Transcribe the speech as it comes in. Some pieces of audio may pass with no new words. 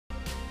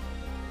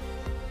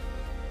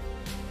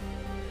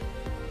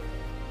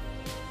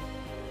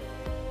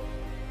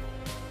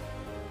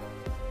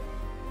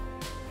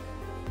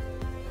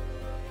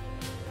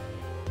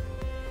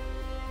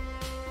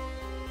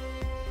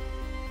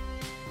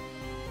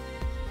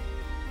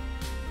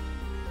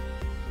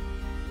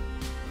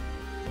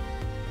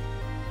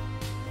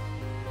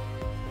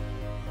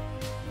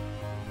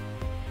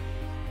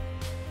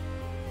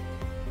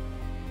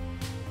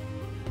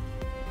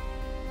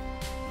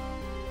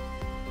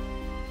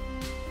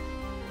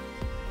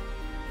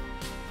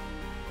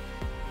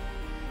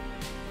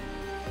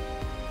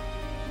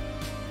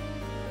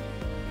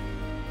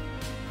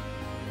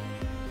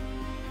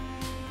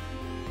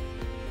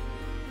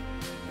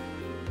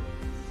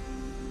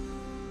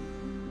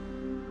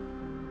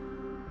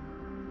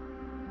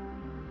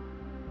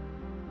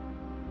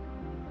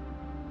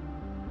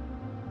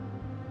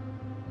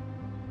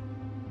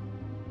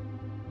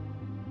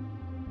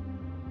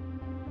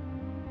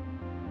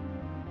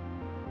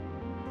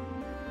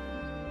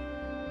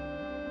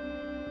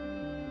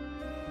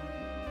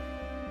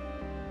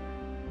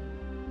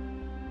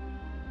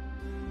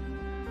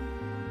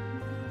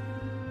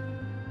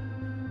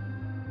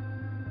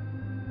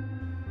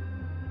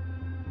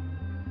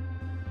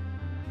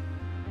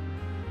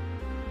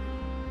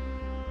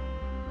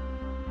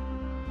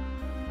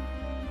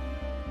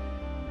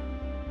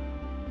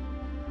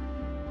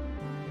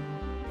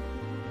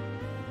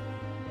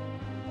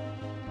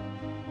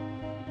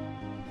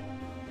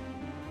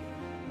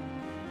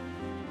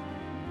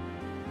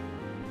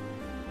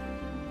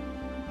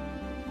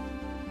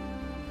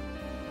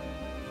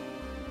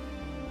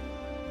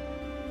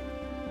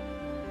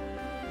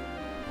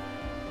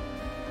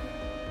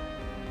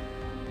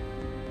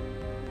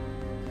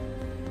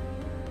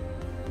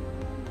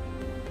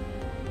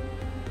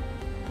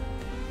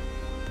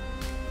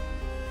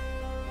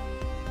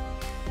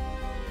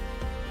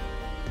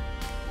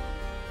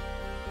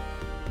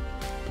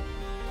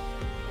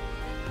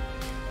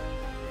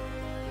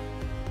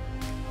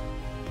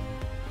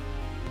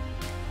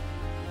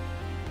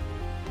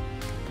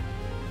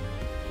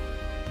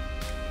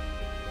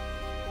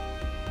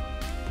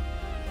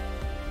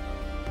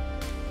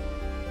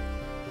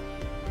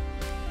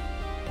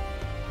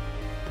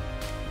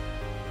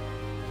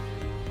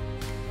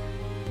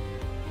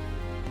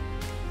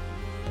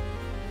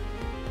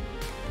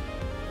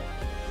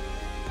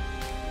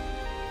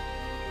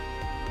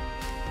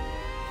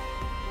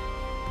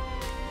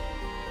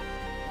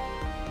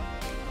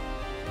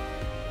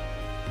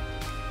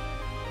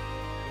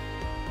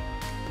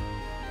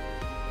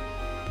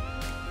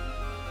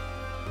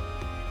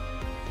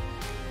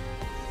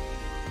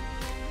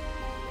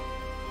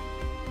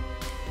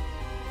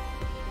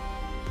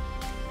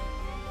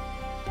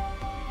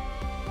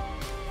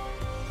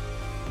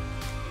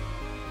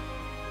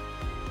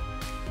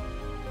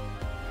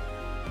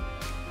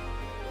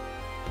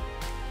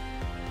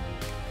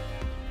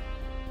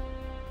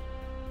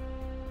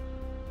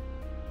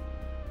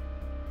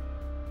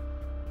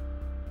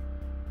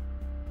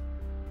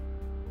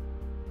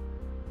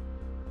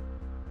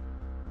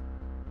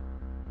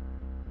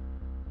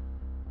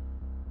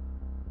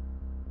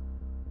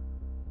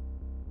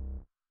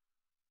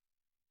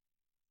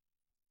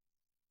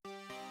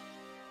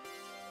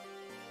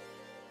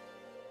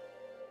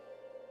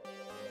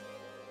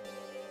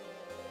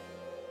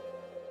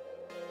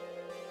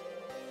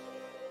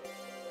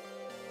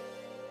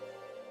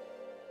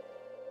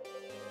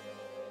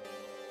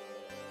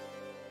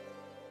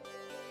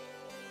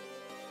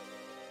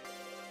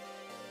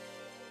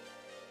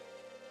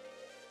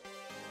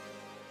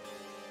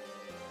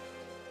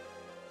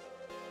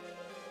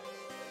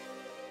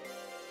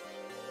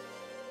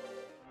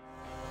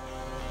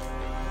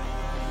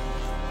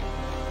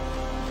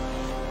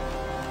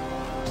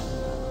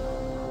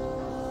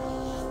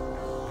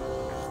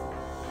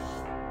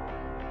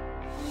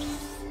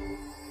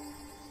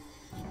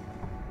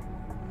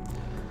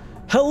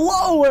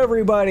Hello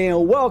everybody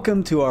and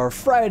welcome to our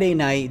Friday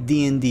night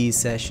D&D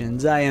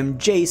sessions. I am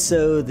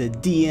Jaso, the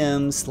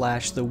DM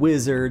slash the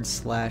wizard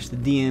slash the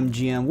DM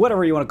GM,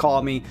 whatever you want to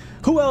call me.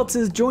 Who else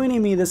is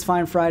joining me this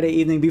fine Friday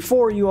evening?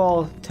 Before you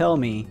all tell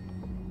me,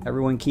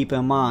 everyone keep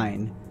in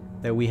mind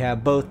that we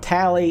have both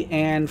Tali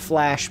and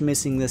Flash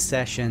missing this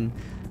session,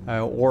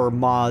 or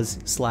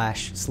Moz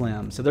slash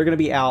Slim. So they're going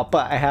to be out,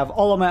 but I have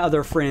all of my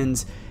other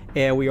friends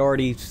and we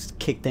already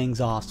kicked things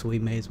off, so we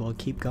may as well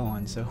keep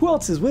going. So who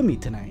else is with me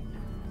tonight?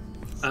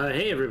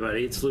 Hey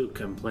everybody, it's Luke.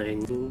 I'm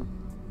playing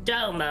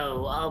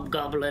Domo,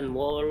 hobgoblin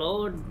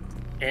warlord,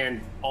 and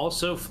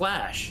also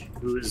Flash,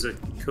 who is a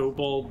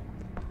kobold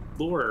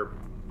lore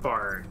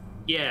bard.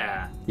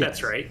 Yeah,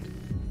 that's right.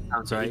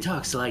 Sounds right. He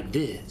talks like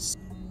this,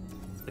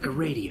 like a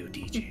radio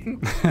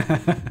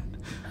DJ.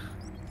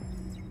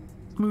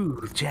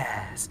 Smooth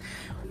jazz.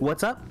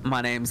 What's up?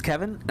 My name's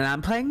Kevin, and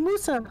I'm playing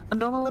Musa, a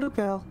normal little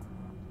girl.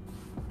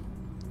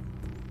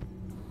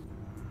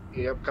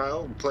 Yep,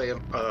 Kyle, I'm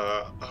playing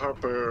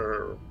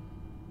Harper.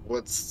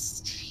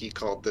 What's he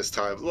called this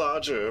time?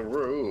 Larger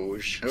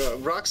Rouge.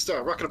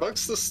 Rockstar, rocking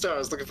amongst the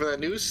stars, looking for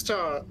that new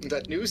star,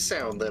 that new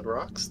sound that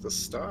rocks the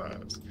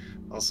stars.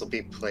 Also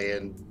be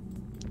playing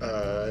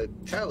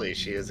Tali.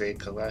 She is a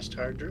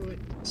Kalashtar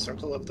druid.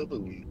 Circle of the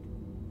Moon.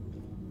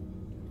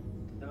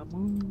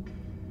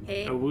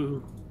 Hey,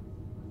 Woo.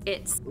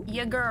 it's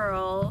your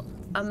girl,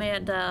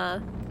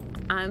 Amanda.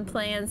 I'm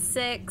playing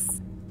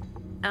Six,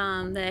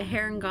 the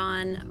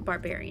Harangon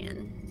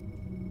Barbarian.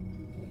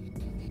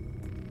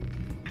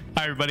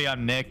 Hi everybody,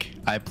 I'm Nick.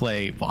 I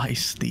play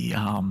Vice, the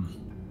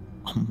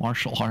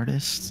martial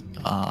artist,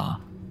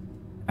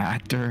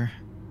 actor,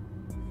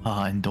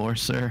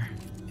 endorser,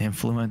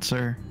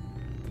 influencer,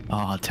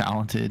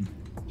 talented.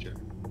 Sure.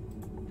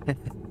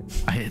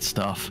 I hit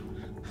stuff.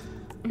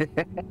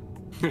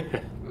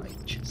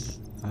 Righteous.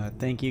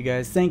 Thank you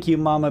guys. Thank you,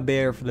 Mama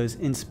Bear, for those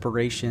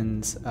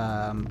inspirations.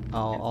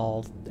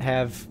 I'll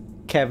have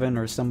Kevin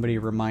or somebody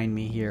remind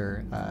me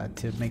here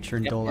to make sure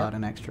and dole out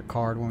an extra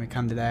card when we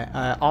come to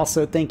that.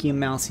 Also, thank you,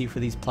 Mousy, for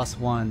these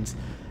 +1s.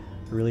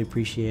 I really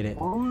appreciate it.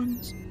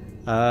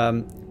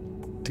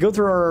 To go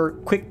through our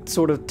quick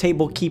sort of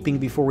table keeping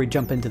before we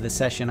jump into the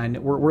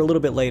session, we're a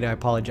little bit late. I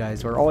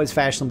apologize. We're always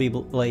fashionably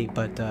late,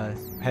 but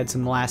had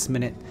some last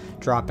minute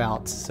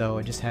dropouts, so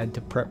I just had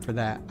to prep for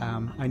that.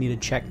 I need to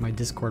check my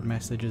Discord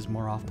messages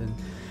more often.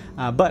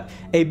 But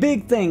a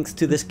big thanks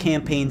to this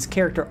campaign's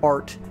character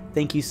art.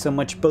 Thank you so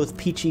much, both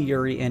Peachy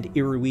Yuri and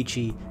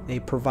Iruichi.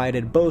 They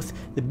provided both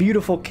the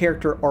beautiful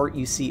character art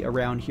you see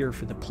around here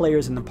for the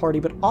players in the party,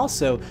 but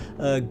also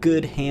a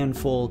good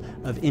handful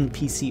of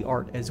NPC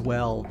art as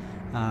well.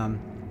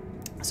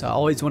 So I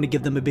always want to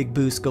give them a big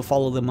boost. Go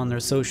follow them on their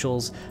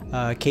socials.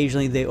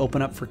 Occasionally they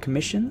open up for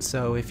commissions,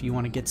 so if you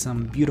want to get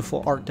some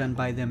beautiful art done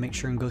by them, make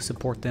sure and go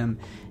support them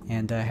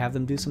and have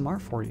them do some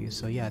art for you.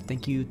 So yeah,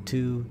 thank you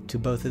to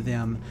both of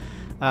them.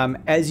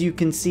 As you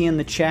can see in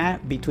the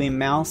chat between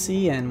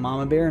Mousy and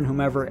Mama Bear and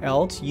whomever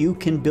else, you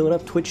can build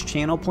up Twitch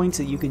channel points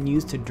that you can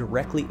use to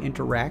directly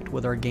interact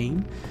with our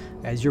game.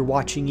 As you're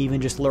watching, even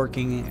just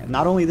lurking,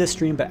 not only this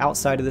stream, but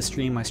outside of the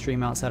stream. I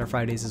stream outside of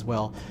Fridays as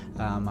well.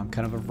 I'm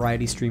kind of a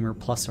variety streamer,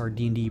 plus our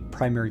D&D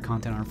primary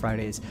content on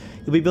Fridays.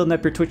 You'll be building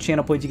up your Twitch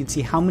channel points. You can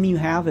see how many you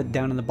have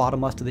down in the bottom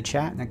left of the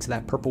chat, next to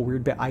that purple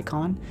weird bit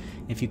icon.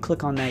 If you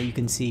click on that, you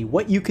can see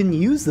what you can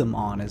use them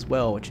on as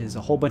well, which is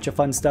a whole bunch of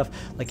fun stuff,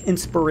 like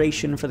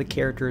inspiration for the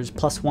characters,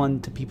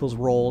 +1 to people's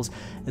roles,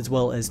 as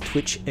well as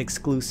Twitch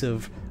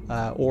exclusive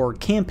or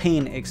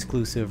campaign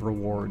exclusive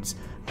rewards.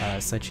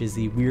 Such as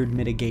the weird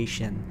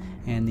mitigation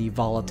and the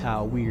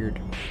volatile weird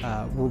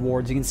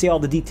rewards. You can see all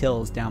the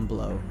details down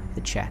below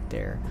the chat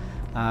there.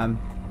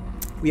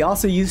 We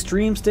also use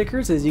stream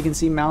stickers, as you can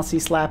see Mousy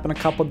slapping a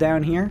couple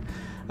down here.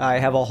 I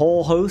have a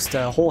whole host,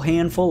 a whole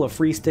handful of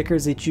free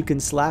stickers that you can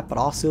slap, but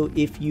also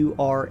if you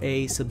are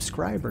a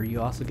subscriber, you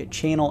also get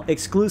channel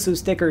exclusive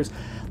stickers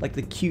like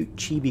the cute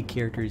chibi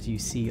characters you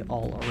see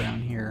all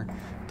around here.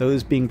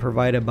 Those being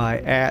provided by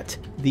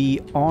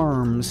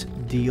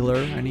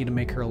 @the_arms_dealer. I need to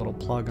make her a little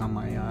plug on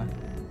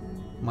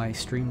my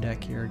stream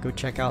deck here. Go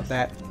check out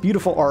that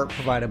beautiful art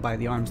provided by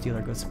the Arms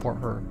Dealer. Go support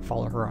her.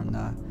 Follow her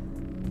on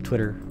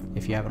Twitter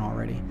if you haven't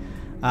already.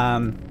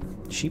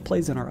 She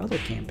plays in our other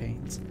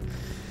campaigns.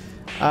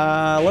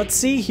 Let's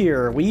see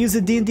here. We use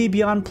a D&D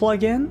Beyond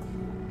plugin.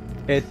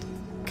 It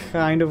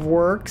kind of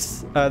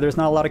works. There's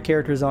not a lot of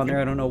characters on there.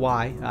 I don't know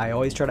why. I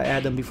always try to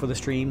add them before the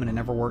stream and it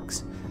never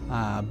works.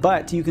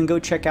 But you can go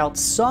check out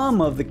some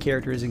of the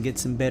characters and get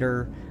some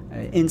better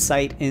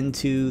insight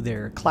into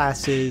their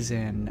classes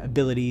and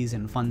abilities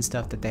and fun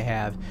stuff that they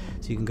have.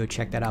 So you can go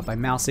check that out by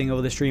mousing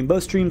over the stream.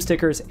 Both stream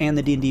stickers and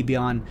the D&D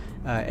Beyond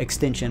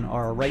extension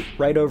are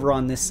right over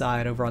on this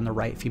side, over on the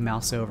right if you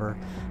mouse over.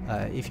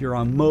 If you're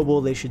on mobile,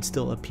 they should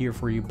still appear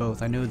for you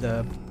both. I know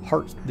the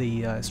heart,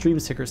 the stream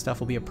sticker stuff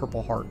will be a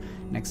purple heart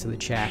next to the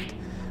chat.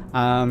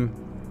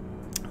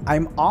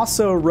 I'm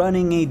also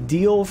running a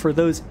deal for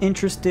those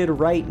interested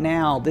right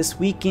now. This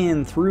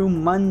weekend through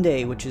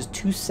Monday, which is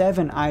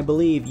 2/7, I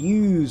believe,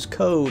 use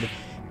code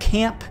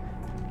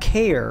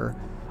CAMPCARE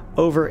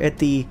over at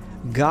the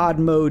God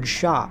Mode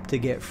shop to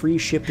get free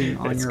shipping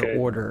on That's your good.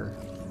 order.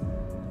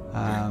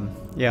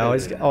 Yeah,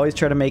 always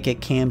try to make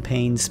it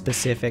campaign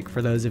specific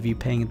for those of you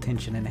paying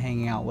attention and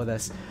hanging out with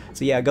us.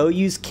 So yeah, go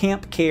use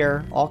Camp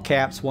Care, all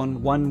caps,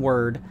 one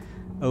word,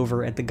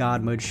 over at the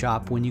God Mode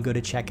shop. When you go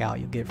to checkout,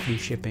 you'll get free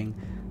shipping.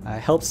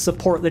 Helps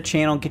support the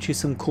channel, get you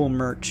some cool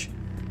merch,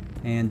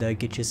 and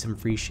get you some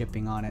free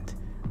shipping on it.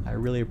 I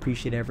really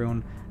appreciate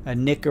everyone.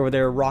 Nick over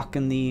there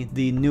rocking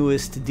the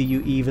newest Do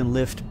You Even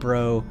Lift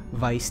Bro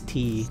Vice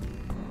tee.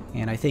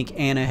 And I think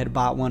Anna had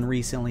bought one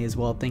recently as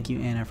well. Thank you,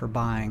 Anna, for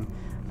buying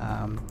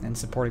and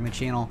supporting the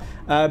channel.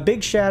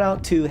 Big shout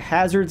out to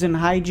Hazards and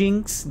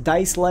Hijinks,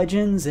 Dice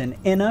Legends, and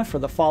Inna for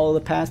the follow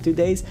the past 2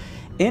 days.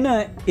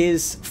 Inna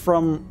is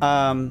from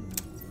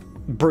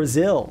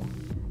Brazil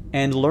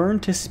and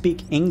learned to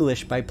speak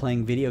English by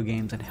playing video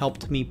games and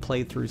helped me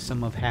play through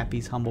some of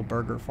Happy's Humble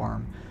Burger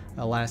Farm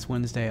last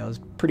Wednesday. It was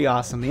pretty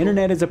awesome. The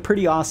internet is a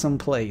pretty awesome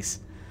place.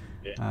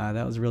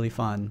 That was really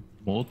fun.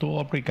 Muito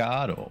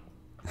obrigado.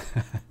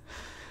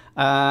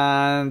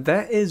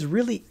 That is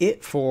really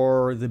it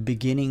for the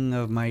beginning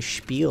of my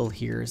spiel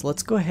here. So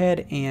let's go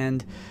ahead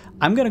and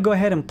I'm going to go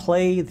ahead and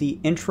play the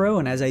intro,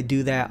 and as I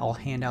do that, I'll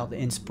hand out the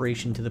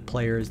inspiration to the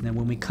players, and then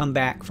when we come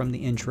back from the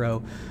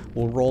intro,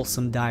 we'll roll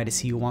some die to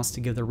see who wants to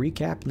give the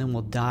recap, and then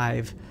we'll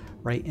dive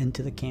right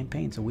into the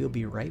campaign. So we'll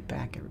be right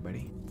back,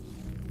 everybody.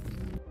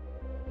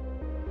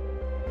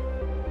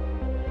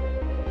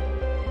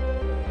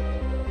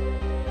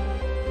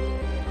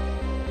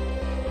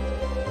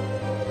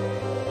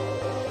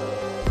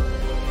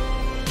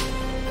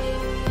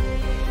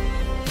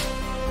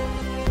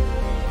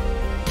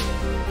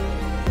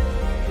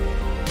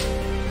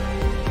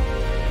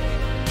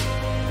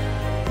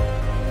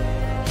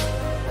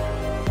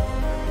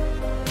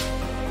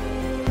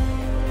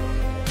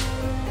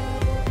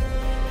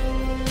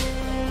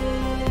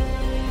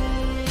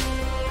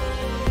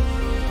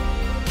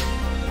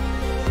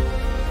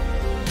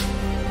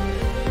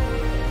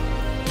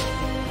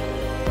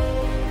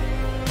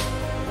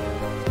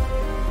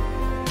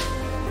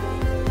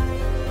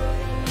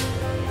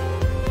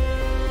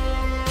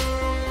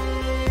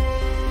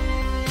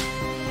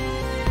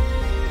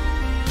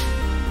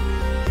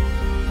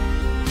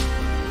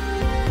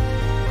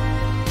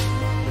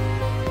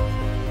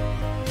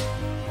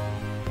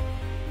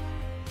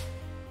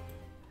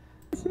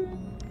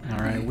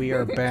 We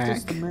are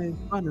back.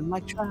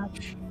 Like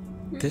trash.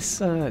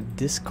 This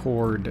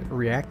Discord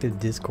reactive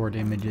Discord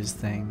images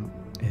thing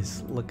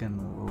is looking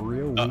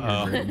real weird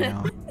right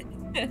now.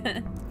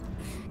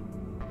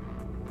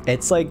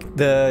 It's like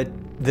the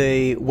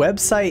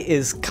website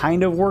is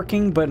kind of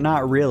working, but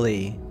not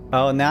really.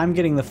 Oh, now I'm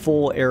getting the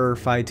full error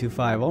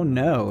 525. Oh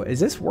no, is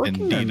this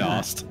working or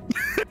not?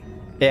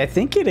 Yeah, I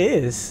think it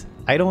is.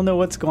 I don't know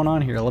what's going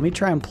on here. Let me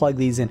try and plug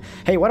these in.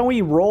 Hey, why don't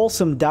we roll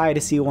some die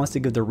to see who wants to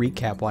give the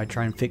recap while I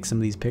try and fix some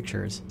of these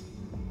pictures?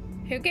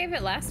 Who gave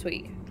it last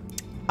week?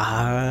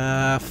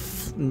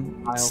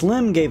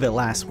 Slim gave it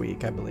last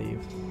week, I believe.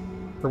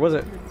 Or was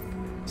it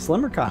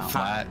Slim or Kyle?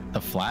 The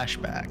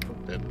flashback.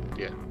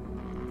 Yeah.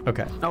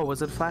 Okay. Oh,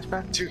 was it a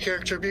flashback?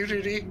 2-character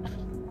immunity.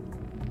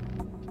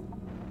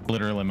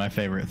 Literally my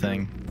favorite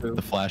thing.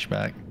 The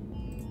flashback.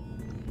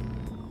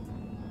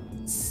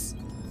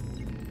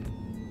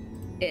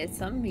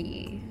 It's on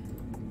me.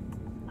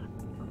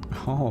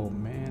 Oh,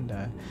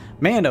 Manda.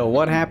 Manda,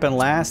 what happened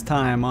last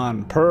time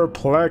on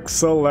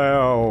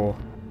PERPLEXELLEL?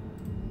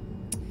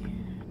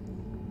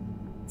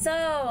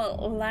 So,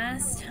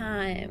 last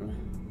time,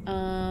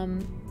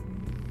 I'm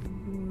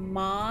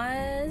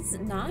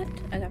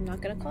not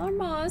gonna call her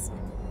Maz,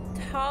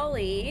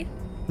 Tali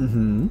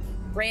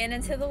ran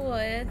into the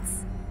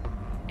woods,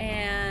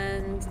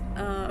 and,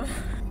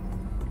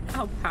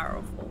 how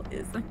powerful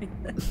is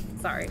Amanda?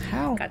 Sorry.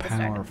 How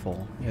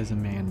powerful is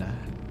Amanda?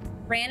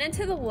 Ran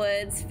into the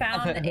woods,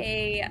 found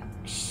a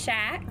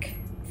shack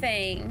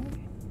thing,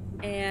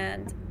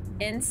 and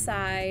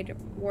inside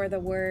were the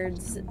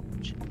words,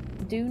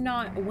 "Do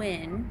not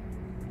win,"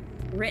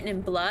 written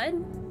in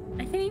blood,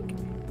 I think.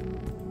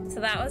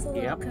 So that was a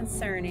little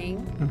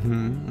concerning.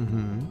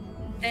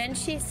 Then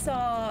she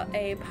saw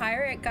a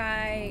pirate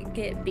guy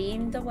get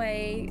beamed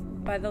away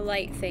by the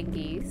light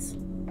thingies.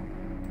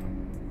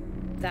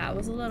 That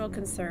was a little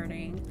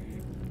concerning.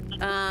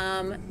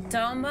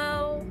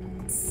 Domo,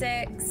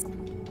 6,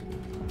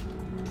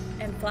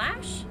 and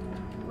Flash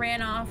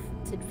ran off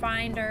to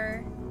find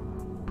her,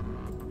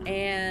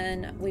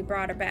 and we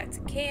brought her back to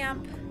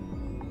camp,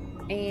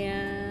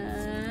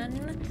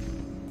 and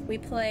we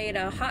played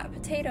a hot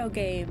potato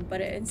game,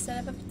 but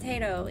instead of a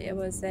potato, it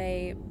was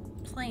a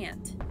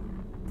plant,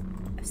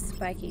 a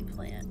spiky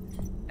plant,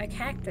 a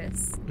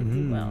cactus, if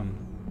you will.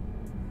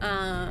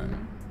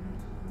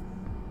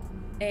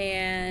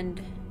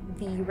 And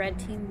the red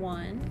team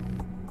won.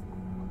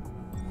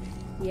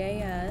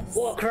 Yes.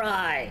 War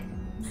cry.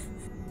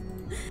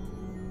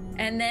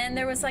 And then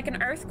there was like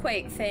an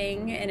earthquake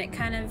thing, and it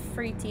kind of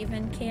freaked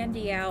even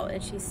Candee out,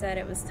 and she said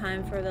it was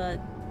time for the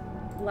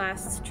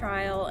last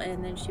trial,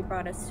 and then she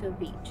brought us to a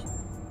beach.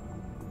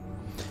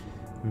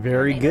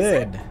 Very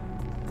good.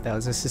 That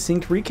was a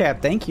succinct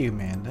recap. Thank you,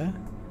 Amanda.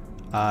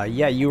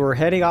 Yeah, you were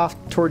heading off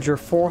towards your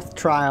 4th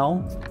trial,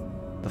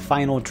 the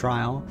final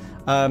trial.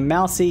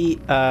 Mousy,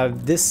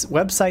 this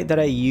website that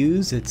I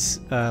use, it's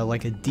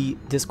like a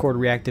Discord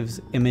Reactive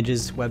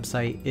Images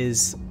website,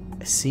 is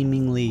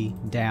seemingly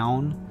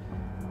down,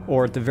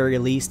 or at the very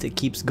least, it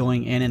keeps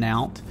going in and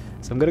out.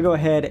 So I'm going to go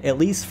ahead, at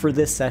least for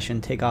this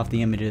session, take off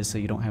the images so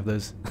you don't have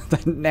those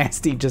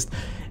nasty just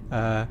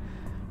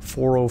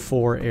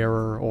 404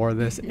 error or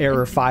this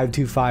error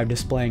 525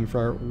 displaying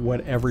for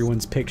what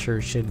everyone's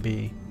picture should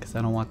be, because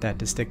I don't want that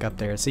to stick up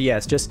there. So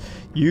yes, just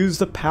use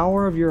the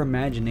power of your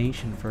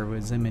imagination for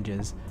those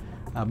images.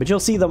 But you'll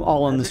see them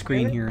all on the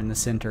screen here in the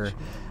center.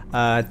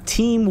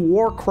 Team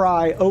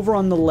Warcry over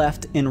on the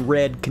left in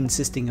red,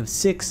 consisting of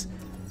 6,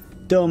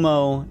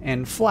 Domo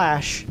and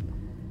Flash,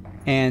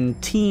 and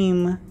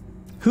Team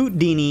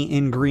Hootdini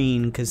in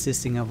green,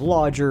 consisting of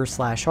Lodger /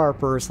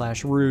 Harper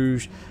 /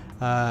 Rouge,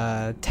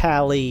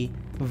 Tali,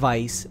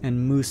 Vice,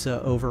 and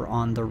Musa over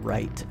on the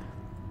right.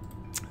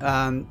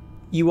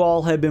 You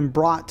all have been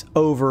brought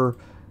over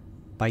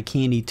by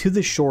Candee to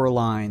the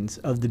shorelines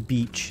of the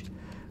beach,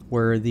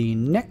 where the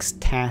next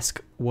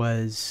task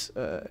was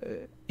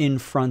in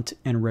front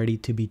and ready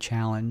to be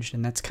challenged.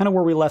 And that's kind of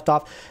where we left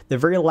off. The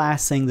very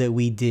last thing that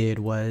we did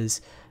was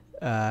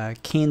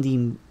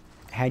Candee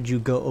had you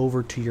go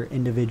over to your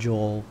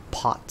individual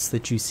pots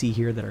that you see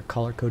here that are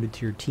color-coded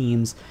to your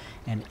teams,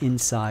 and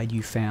inside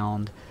you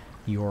found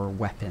your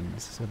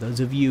weapons. So those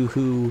of you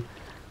who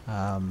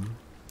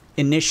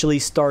initially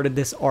started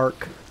this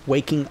arc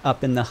waking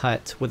up in the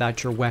hut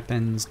without your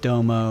weapons,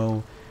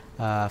 Domo,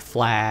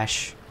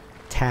 Flash,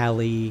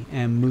 Tali,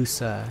 and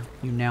Musa,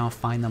 you now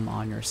find them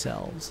on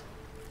yourselves.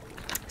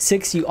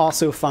 6, you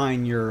also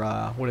find your,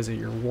 what is it,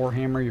 your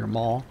Warhammer, your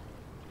maul?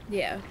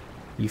 Yeah.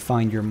 You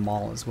find your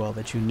maul as well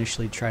that you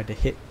initially tried to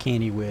hit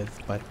Candee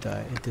with, but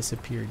it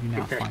disappeared. You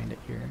now find it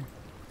here.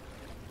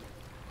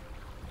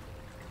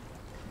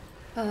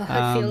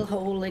 I feel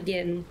whole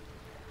again.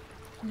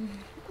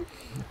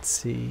 Let's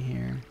see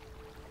here.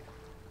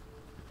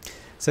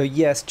 So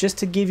yes, just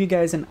to give you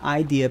guys an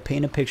idea,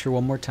 paint a picture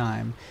one more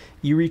time.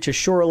 You reach a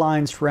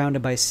shoreline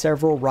surrounded by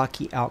several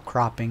rocky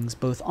outcroppings,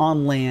 both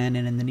on land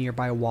and in the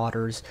nearby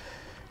waters.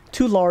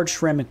 2 large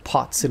ceramic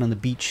pots sit on the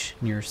beach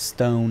near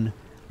stone,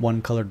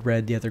 one colored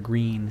red, the other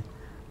green.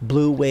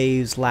 Blue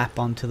waves lap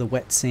onto the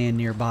wet sand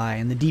nearby.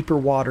 In the deeper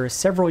water,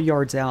 several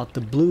yards out,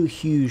 the blue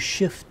hues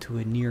shift to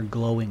a near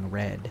glowing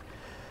red.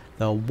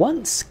 The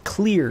once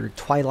clear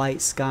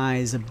twilight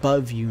skies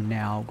above you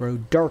now grow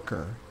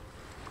darker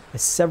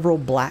as several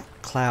black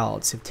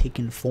clouds have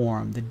taken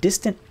form. The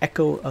distant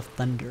echo of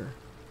thunder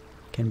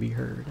can be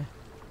heard.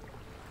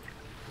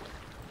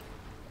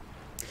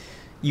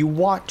 You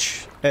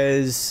watch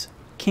as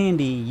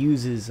Candee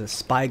uses a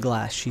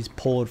spyglass she's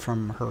pulled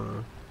from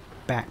her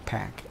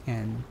backpack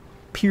and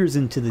peers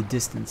into the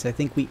distance. I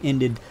think we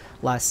ended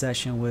last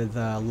session with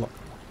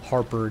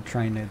Harper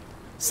trying to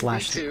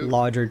 /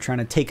 Lodger trying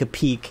to take a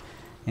peek,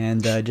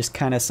 and just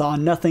kind of saw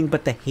nothing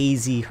but the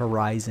hazy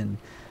horizon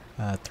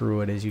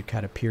through it as you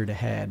kind of peered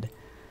ahead.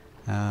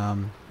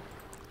 And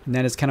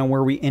that is kind of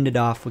where we ended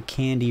off, with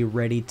Candee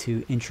ready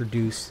to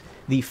introduce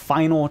the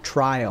final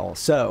trial.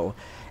 So,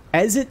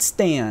 as it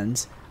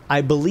stands,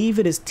 I believe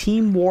it is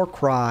Team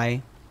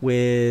Warcry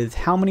with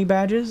how many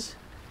badges?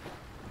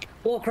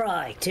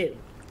 Warcry, 2.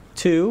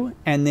 2,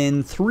 and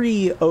then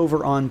 3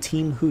 over on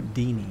Team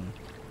Hootdini.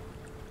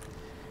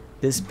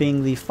 This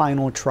being the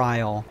final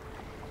trial.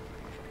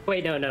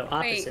 Wait, no,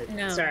 opposite. Wait,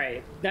 no.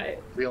 Sorry.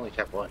 We only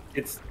have 1.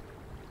 It's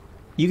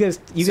You guys.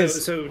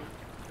 So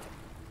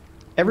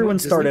Everyone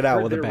does started the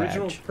out with a the badge.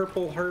 original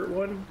purple heart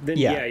one? Then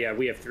Yeah. yeah,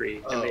 we have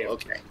 3. Oh, and they have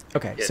okay.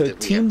 Okay, Yeah, so we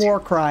Team have 2.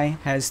 Warcry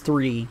has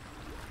 3.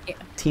 Yeah.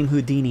 Team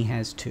Hootdini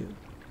has 2.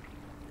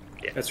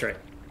 That's right.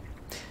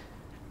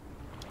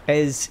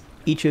 As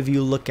each of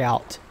you look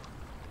out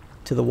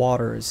to the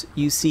waters,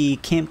 you see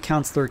Camp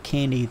Counselor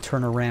Candee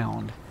turn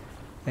around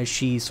as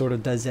she sort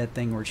of does that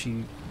thing where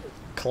she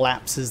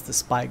collapses the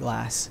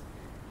spyglass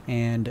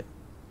and,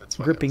 That's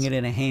why gripping I it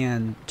in a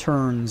hand,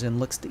 turns and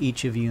looks to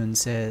each of you and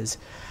says,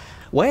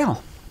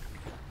 "Well,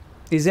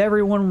 is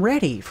everyone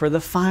ready for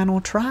the final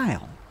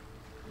trial?"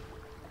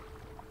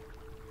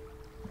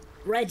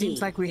 ready.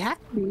 Seems like we have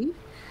to be.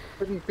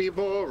 couldn't be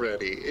more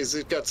ready. Is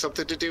it got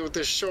something to do with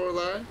this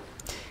shoreline?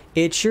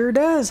 "It sure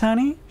does,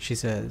 honey," she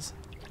says.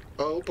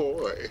 Oh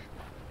boy.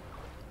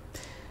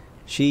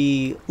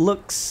 She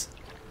looks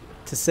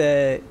to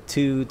say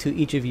to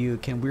each of you,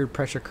 "Can weird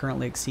pressure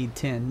currently exceed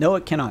 10? No,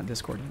 it cannot,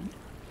 Discord.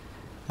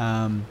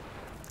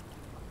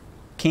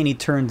 Candee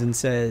turns and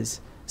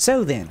says,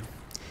 "So then,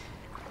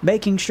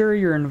 making sure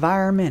your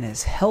environment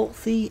is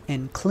healthy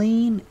and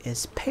clean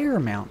is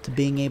paramount to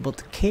being able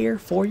to care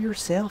for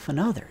yourself and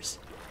others.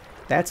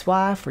 That's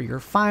why for your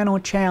final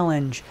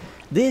challenge,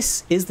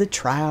 this is the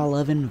trial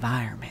of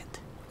environment."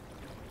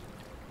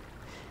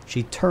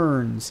 She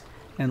turns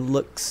and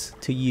looks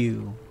to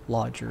you,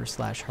 Lodger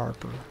 /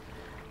 Harper,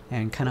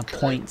 and kind of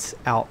points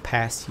out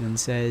past you and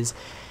says,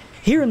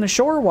 Here in the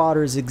shore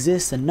waters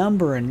exists a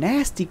number of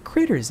nasty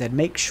critters that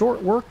make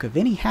short work of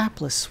any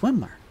hapless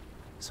swimmer.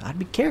 So I'd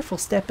be careful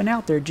stepping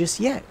out there just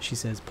yet, she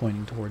says,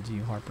 pointing towards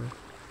you, Harper.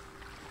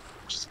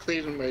 Just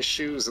cleaning my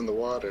shoes in the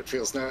water. It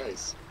feels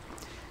nice.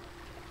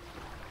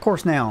 Of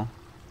course, now,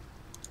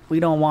 we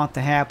don't want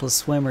the hapless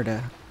swimmer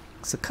to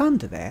succumb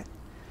to that.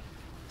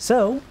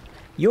 So,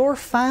 your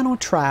final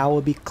trial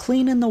will be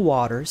cleaning the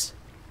waters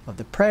of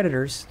the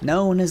predators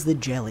known as the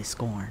jelly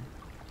scorn.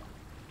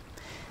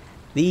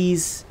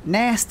 These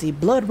nasty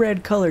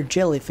blood-red colored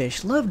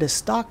jellyfish love to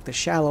stalk the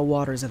shallow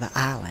waters of the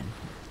island,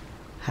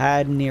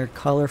 hiding near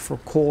colorful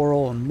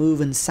coral and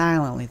moving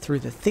silently through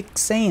the thick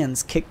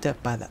sands kicked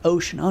up by the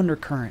ocean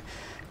undercurrent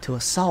to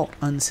assault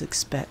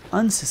unsuspecting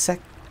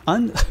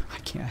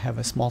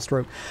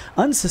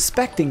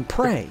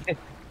prey.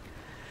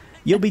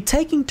 You'll be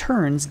taking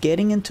turns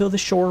getting into the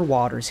shore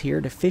waters here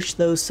to fish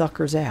those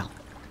suckers out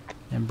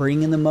and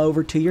bringing them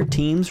over to your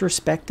team's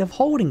respective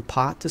holding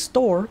pot to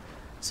store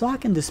so I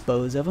can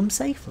dispose of them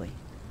safely.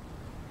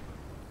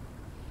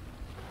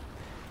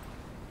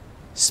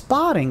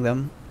 Spotting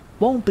them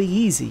won't be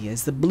easy,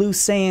 as the blue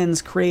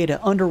sands create an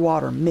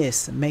underwater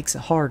mist that makes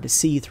it hard to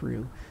see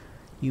through.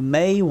 You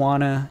may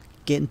want to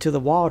get into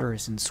the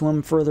waters and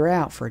swim further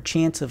out for a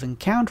chance of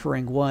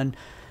encountering one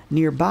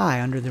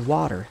nearby under the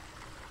water.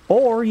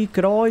 Or you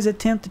could always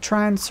attempt to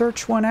try and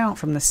search one out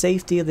from the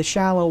safety of the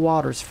shallow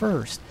waters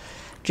first.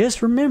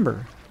 Just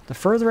remember, the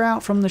further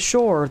out from the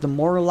shore, the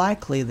more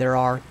likely there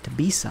are to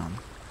be some.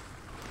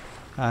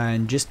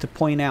 And just to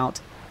point out,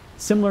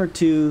 similar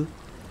to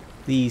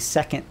the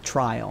second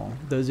trial,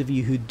 those of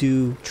you who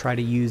do try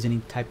to use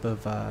any type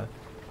of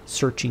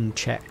searching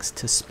checks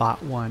to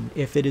spot one,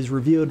 if it is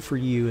revealed for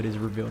you, it is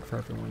revealed for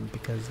everyone,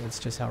 because that's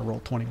just how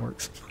Roll20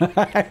 works.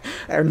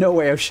 There's no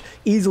way of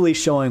easily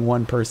showing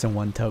one person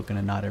one token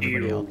and not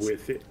everybody Deal else.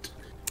 with it.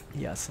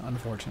 Yes,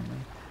 unfortunately.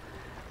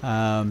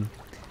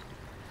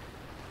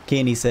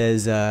 Candy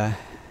says,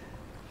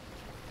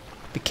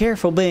 be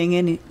careful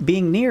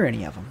being near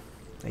any of them.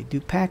 They do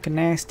pack a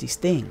nasty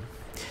sting.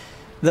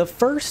 The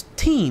first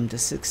team to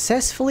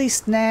successfully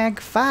snag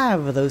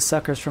 5 of those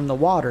suckers from the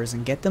waters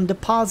and get them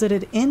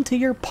deposited into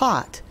your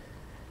pot,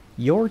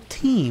 your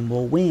team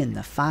will win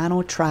the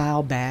final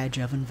trial badge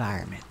of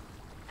environment.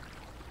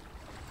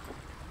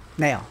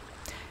 Now,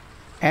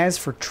 as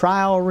for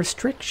trial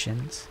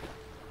restrictions,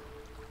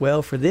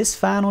 well, for this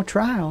final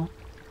trial,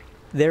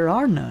 there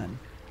are none.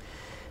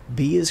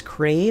 Be as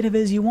creative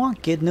as you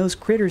want getting those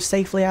critters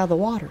safely out of the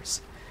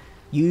waters.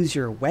 Use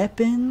your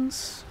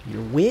weapons,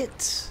 your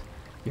wits,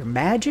 your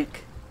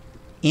magic,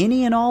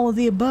 any and all of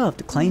the above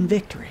to claim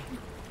victory.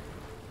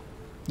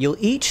 You'll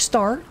each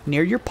start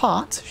near your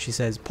pots, she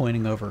says,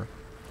 pointing over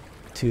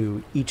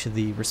to each of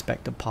the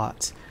respective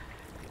pots.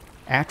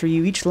 After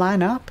you each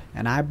line up,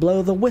 and I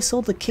blow the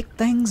whistle to kick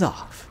things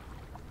off.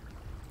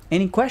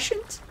 Any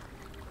questions?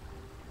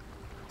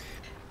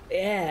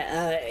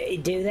 Yeah,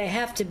 do they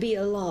have to be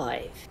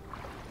alive?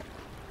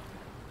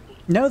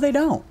 No, they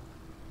don't.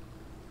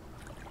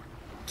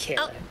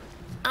 Killer.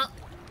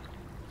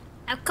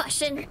 A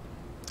question.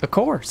 Of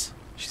course,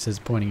 she says,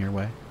 pointing your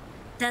way.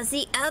 Does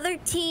the other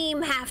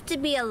team have to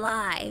be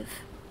alive?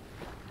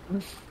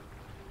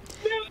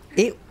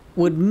 It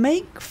would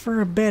make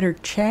for a better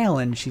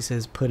challenge, she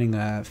says, putting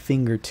a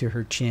finger to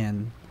her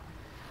chin.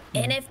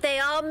 And if they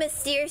all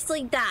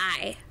mysteriously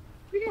die?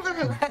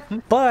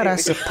 But I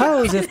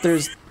suppose if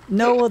there's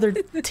no other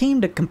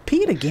team to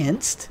compete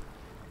against,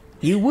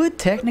 you would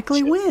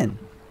technically win.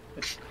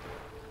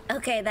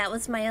 Okay, that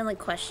was my only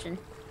question.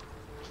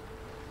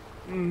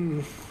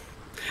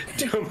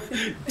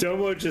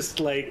 Domo just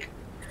like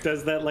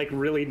does that like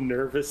really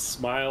nervous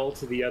smile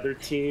to the other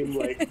team,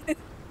 like.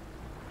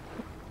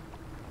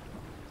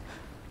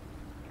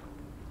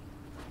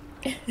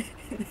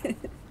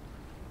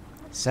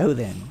 So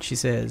then, she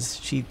says,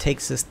 she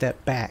takes a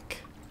step back.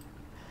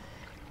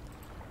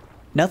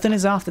 Nothing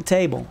is off the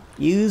table.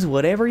 Use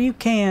whatever you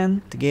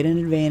can to get an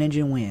advantage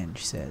and win,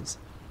 she says.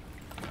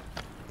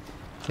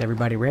 Is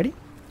everybody ready?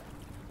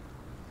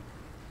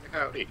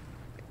 Howdy.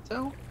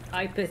 So,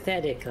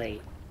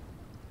 Hypothetically.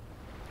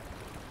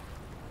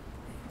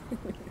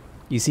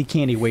 You see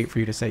Candy wait for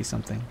you to say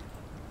something.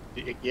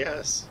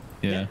 Yes.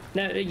 Yeah.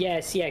 No,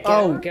 yes, yeah,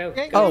 Oh, go.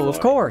 oh, of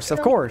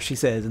course, she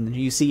says. And then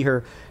you see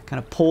her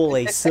kind of pull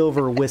a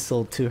silver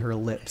whistle to her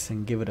lips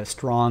and give it a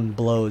strong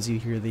blow as you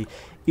hear the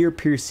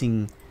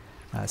ear-piercing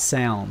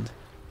sound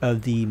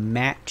of the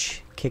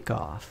match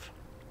kickoff.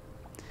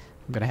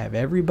 I'm going to have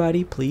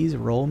everybody please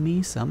roll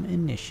me some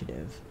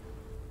initiative.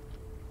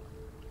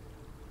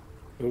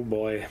 Oh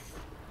boy.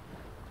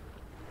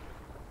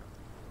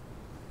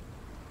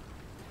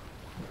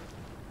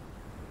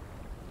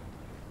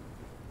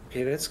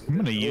 Okay, that's. I'm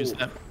gonna use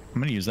that.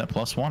 I'm gonna use that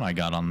 +1 I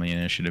got on the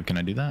initiative. Can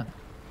I do that?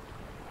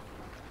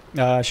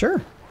 Sure.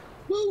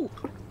 woo.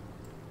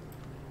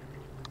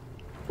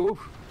 Ooh.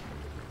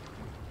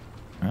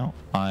 Well,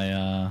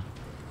 I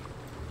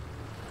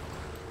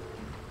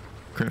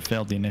crit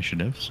failed the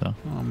initiative, so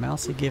Oh,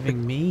 Mousy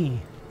giving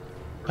me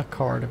a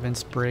card of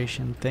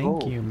inspiration.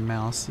 Thank you,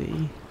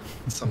 Mousy.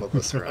 Some of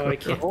us are. Oh, I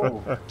can't.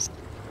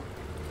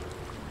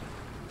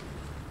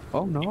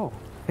 Oh no.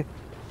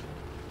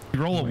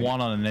 You roll a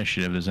 1 on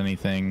initiative. Does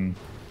anything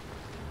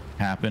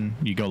happen?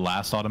 You go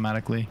last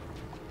automatically?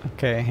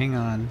 Okay, hang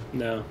on.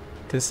 No.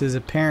 This is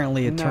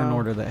apparently a turn No.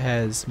 order that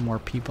has more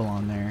people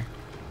on there.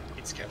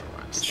 It's kind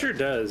It of sure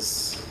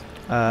does.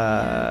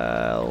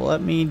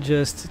 Let me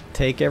just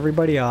take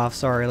everybody off.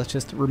 Sorry, let's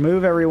just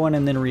remove everyone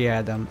and then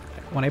re-add them.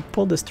 When I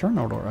pulled this turn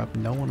order up,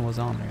 no one was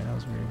on there. That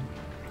was weird.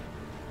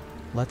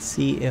 Let's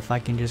see if I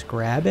can just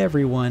grab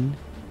everyone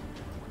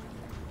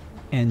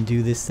and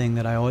do this thing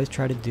that I always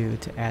try to do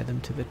to add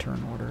them to the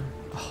turn order.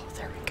 Oh,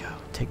 there we go.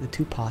 Take the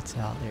 2 pots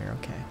out there.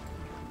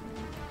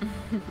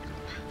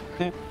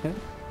 Okay.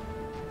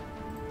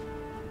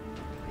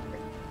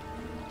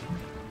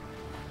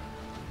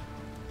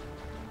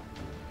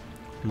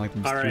 I'm like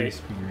the All right. mysterious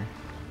figure.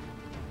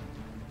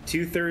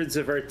 2/3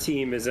 of our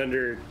team is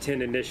under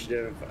 10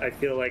 initiative. I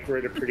feel like we're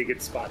in a pretty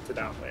good spot to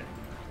not win.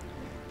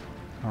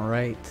 All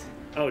right.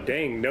 Oh,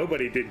 dang.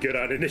 Nobody did good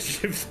on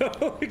initiative,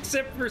 though,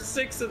 except for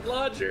 6 and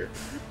Lodger.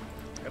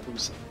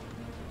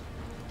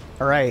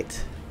 All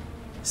right.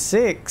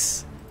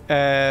 6.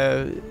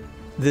 The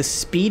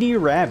speedy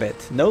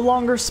rabbit. No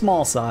longer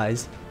small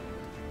size.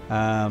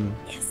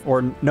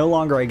 Or no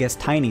longer, I guess,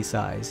 tiny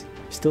size.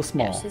 Still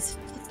small. Yeah, she's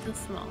still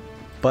small.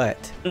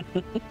 But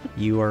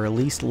you are at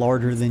least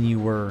larger than you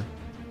were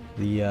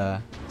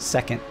the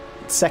second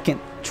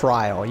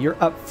trial.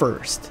 You're up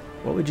first.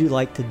 What would you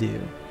like to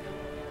do?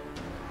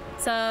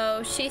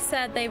 So she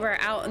said they were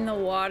out in the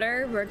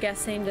water. We're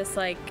guessing just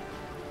like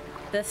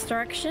this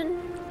direction.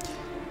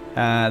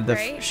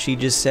 Right? She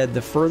just said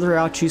the further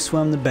out you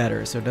swim, the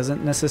better. So it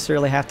doesn't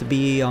necessarily have to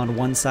be on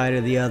one side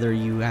or the other.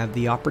 You have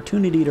the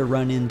opportunity to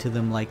run into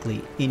them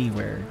likely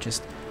anywhere.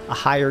 Just a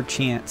higher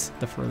chance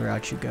the further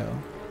out you go.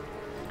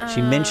 She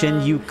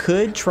mentioned you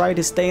could try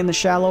to stay in the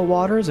shallow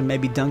waters and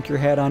maybe dunk your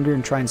head under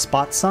and try and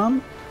spot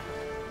some.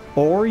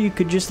 Or you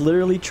could just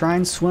literally try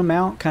and swim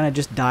out, kind of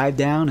just dive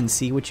down and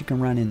see what you can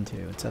run into.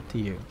 It's up to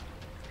you.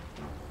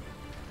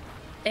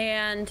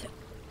 And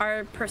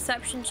are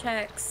perception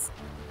checks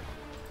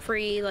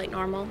free like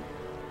normal?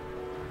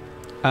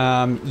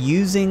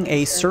 Using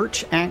a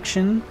search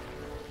action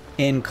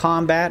in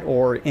combat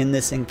or in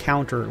this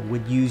encounter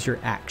would use your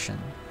action.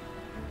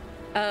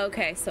 Oh,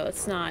 okay, so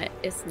it's not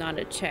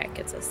a check,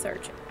 it's a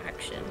search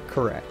action.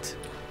 Correct.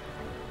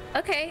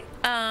 Okay,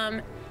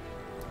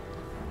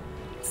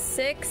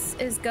 6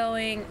 is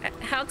going.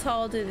 How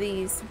tall do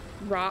these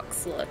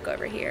rocks look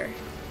over here?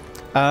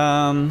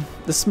 The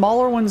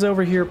smaller ones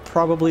over here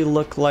probably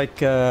look like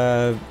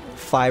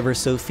 5 or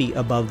so feet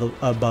above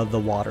the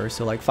water,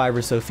 so like 5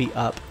 or so feet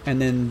up.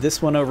 And then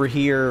this one over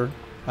here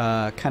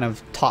kind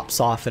of tops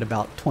off at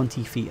about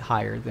 20 feet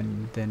higher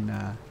than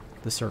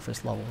the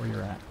surface level where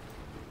you're at.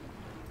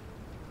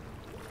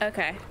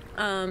 Okay,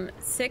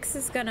 6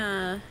 is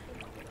gonna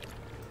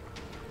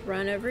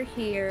run over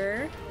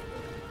here.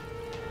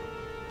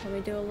 Let me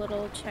do a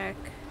little check.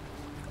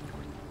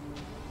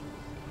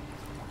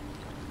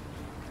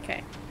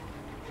 Okay.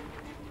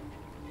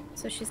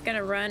 So she's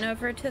gonna run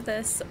over to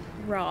this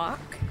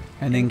rock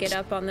And then get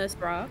up on this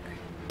rock.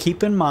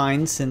 Keep in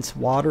mind, since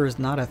water is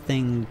not a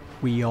thing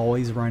we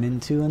always run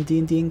into in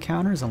D&D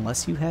encounters,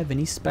 unless you have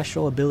any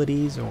special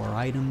abilities or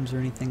items or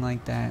anything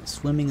like that,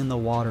 swimming in the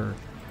water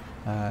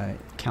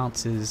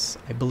counts as,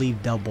 I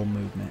believe, double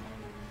movement.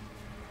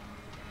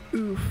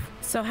 Oof.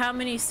 So how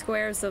many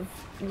squares of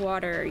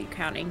water are you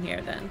counting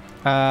here then?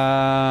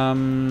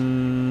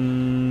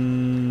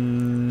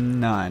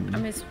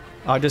 None.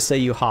 I'll just say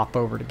you hop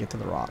over to get to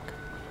the rock.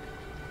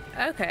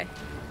 Okay.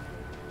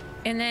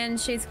 And then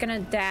she's gonna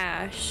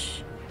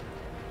dash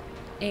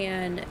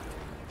and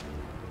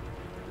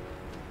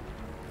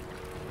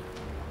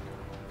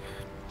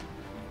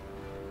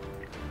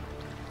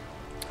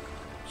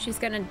she's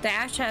gonna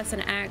dash as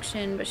an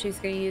action, but she's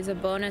gonna use a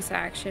bonus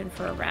action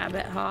for a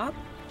rabbit hop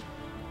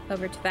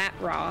over to that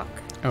rock.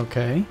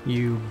 Okay,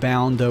 you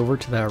bound over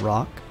to that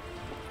rock.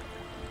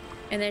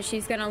 And then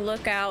she's gonna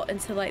look out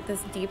into like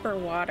this deeper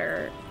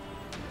water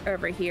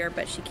over here,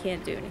 but she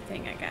can't do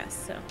anything, I guess,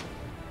 so.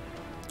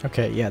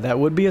 Okay, yeah, that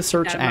would be a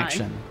search Never mind.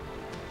 action.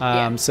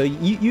 Yeah. So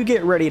you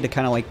get ready to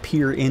kind of like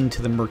peer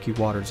into the murky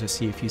waters to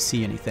see if you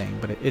see anything,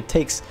 but it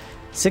takes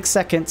 6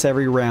 seconds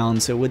every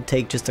round, so it would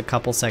take just a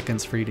couple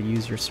seconds for you to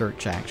use your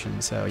search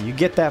action. So you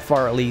get that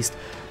far at least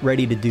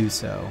ready to do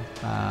so.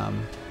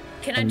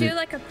 Can I do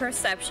like a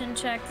perception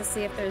check to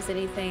see if there's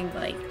anything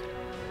like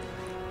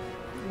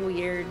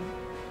weirder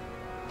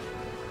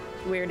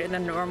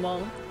than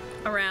normal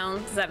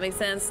around? Does that make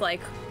sense?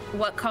 Like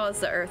what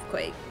caused the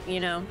earthquake,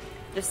 you know?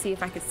 Just see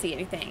if I could see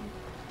anything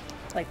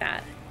like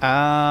that.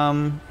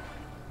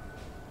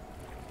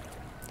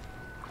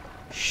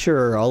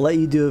 Sure, I'll let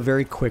you do a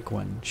very quick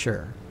one.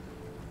 Sure.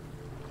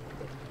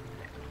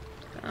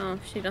 Oh,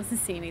 she doesn't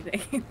see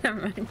anything.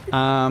 Never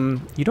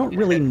mind. You don't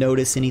really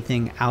notice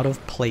anything out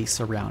of place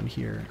around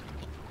here.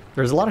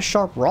 There's a lot of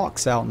sharp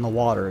rocks out in the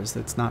waters.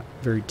 That's not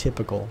very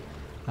typical.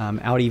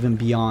 out even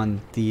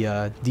beyond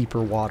the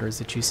deeper waters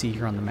that you see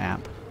here on the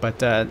map.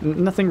 But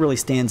nothing really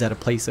stands out of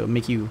place that would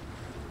make you,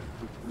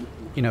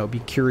 be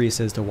curious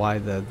as to why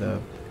the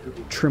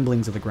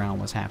tremblings of the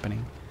ground was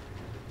happening.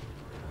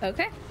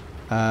 Okay.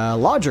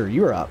 Lodger,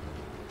 you're up.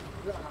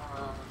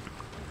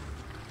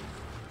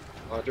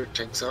 Lodger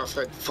takes off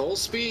at full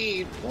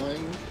speed.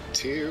 1,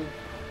 2,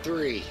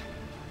 3.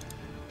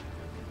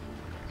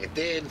 And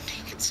then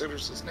he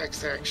considers his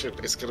next action.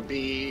 It's going to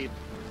be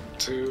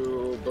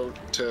to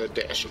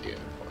dash again.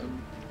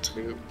 1,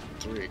 2,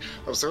 3.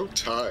 I'm so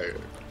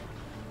tired.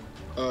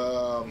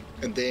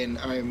 And then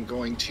I'm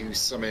going to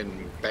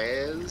summon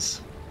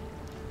Baz.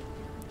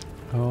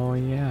 Oh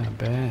yeah,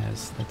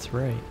 Baz. That's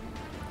right.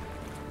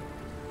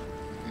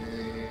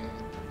 And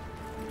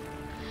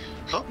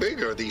how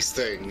big are these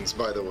things,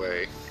 by the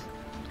way?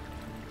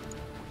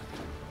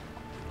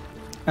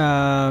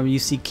 You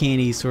see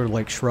Candee sort of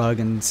like shrug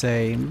and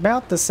say,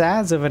 about the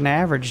size of an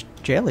average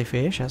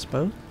jellyfish, I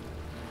suppose.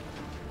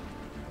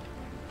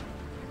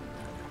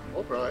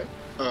 Alright.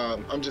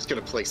 I'm just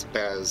gonna place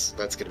Baz.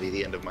 That's gonna be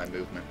the end of my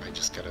movement. I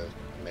just gotta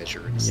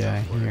measure and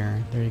stuff. Yeah,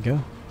 here. There you go.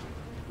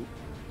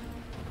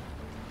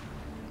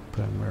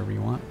 Put him wherever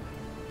you want.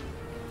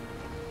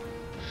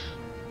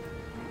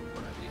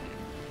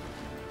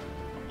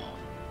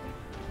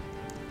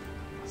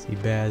 See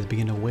Baz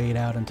begin to wade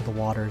out into the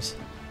waters.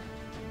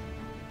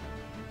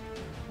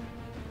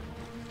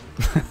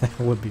 That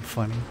would be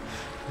funny.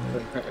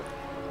 Good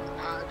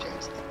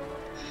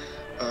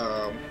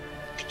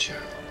job.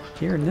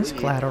 Here in this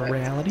collateral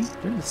reality,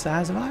 they're the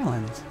size of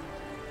islands.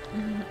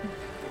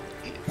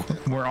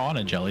 We're on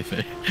a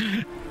jellyfish.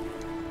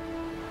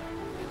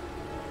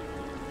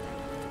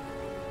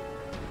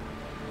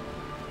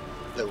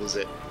 That was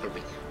it for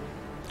me.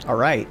 All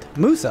right,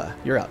 Musa,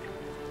 you're up.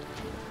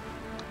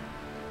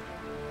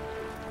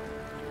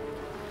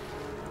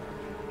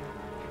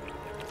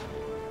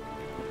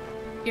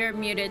 You're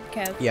muted,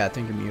 Kev. Yeah, I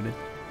think you're muted.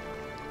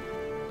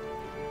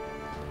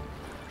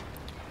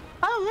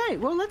 All right,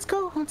 well, let's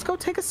go. Let's go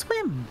take a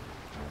swim.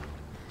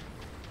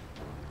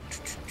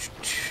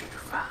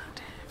 5,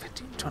 10,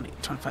 15, 20,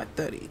 25,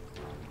 30.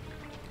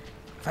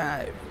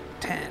 5,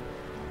 10,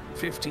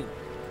 15.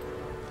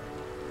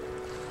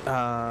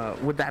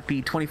 Would that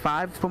be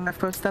 25 for my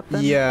first step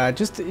then? Yeah,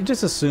 just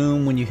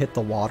assume when you hit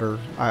the water.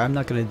 I'm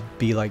not gonna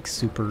be like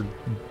super,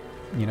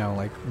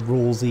 like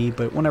rulesy,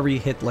 but whenever you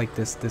hit like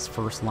this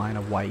first line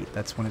of white,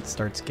 that's when it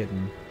starts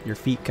getting, your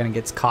feet kind of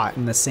gets caught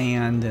in the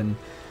sand and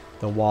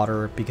the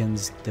water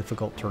begins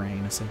difficult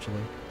terrain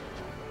essentially.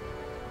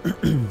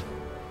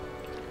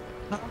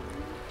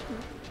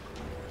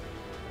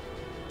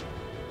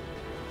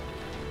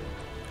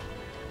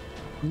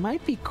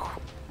 Might be.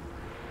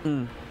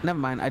 Never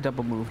mind. I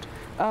double moved.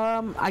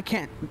 I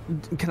can't.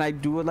 Can I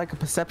do it like a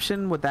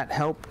perception? Would that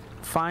help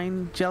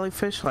find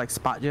jellyfish, like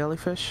spot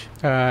jellyfish?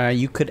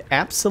 You could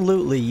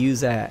absolutely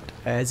use that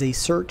as a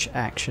search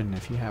action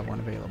if you have one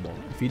available.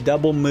 If you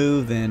double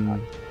move,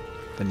 then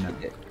no.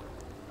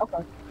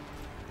 Okay.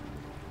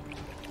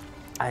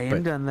 I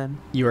am done then.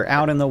 You are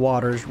out in the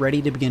waters,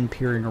 ready to begin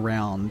peering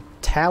around.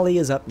 Tali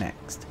is up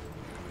next.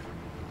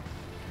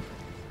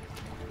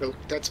 Oh,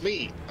 that's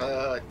me.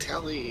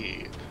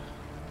 Tali.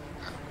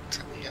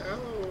 Tali,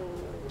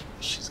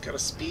 she's got a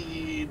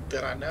speed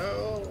that I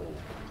know.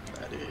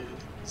 That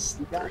is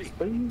 30.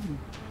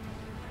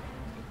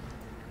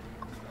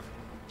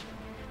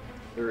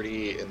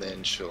 30, and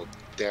then she'll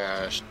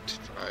dash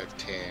 5,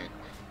 10,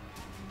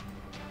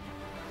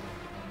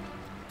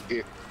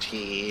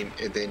 15,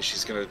 and then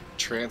she's gonna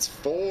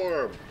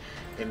transform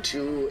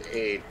into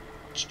a.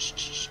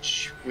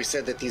 We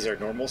said that these are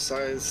normal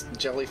sized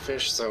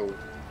jellyfish, so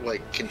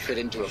like can fit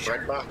into a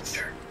bread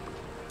box.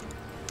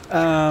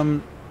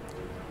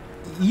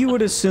 You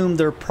would assume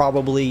they're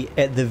probably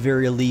at the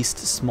very least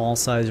small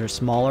size or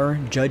smaller,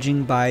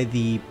 judging by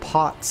the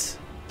pots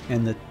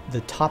and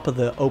the top of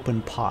the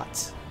open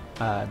pots,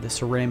 the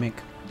ceramic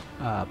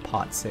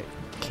pots that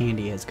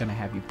Candee is going to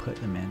have you put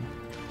them in.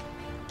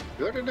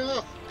 Good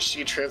enough.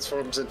 She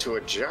transforms into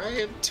a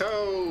giant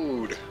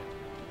toad.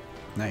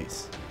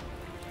 Nice.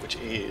 Which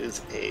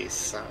is a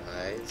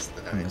size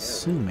that I'm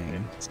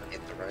assuming it's not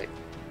the right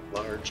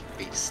large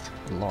beast.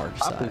 Large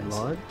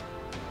size.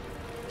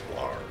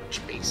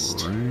 Large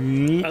beast.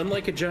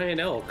 Unlike a giant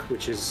elk,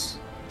 which is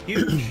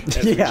huge,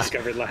 as we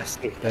discovered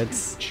last week.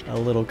 That's a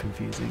little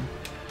confusing.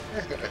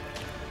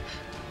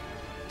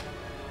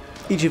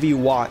 Each of you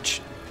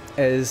watch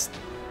as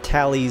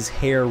Tali's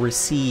hair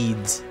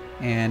recedes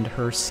and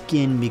her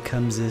skin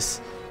becomes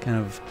this kind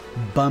of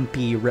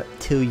bumpy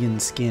reptilian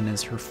skin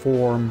as her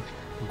form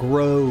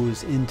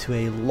grows into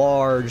a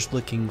large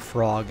looking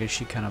frog as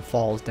she kind of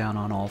falls down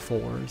on all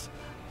fours.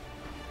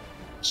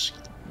 She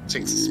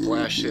takes a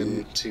splash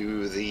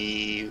into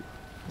the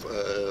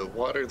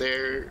water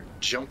there,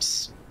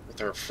 jumps with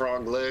her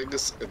frog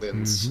legs, and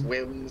then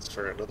swims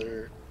for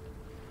another.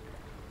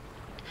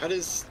 How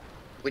does,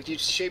 when you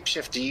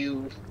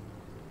shapeshift,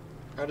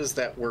 how does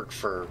that work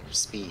for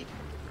speed?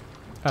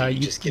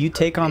 You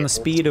take on the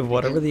speed of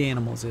whatever the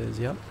animals is,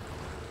 yep.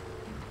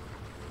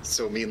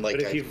 So I mean, like,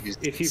 But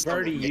if you've some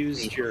already of my used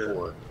speed your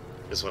before,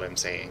 is what I'm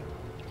saying.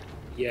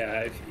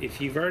 Yeah, if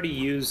you've already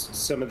used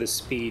some of the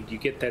speed, you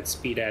get that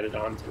speed added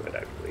onto it,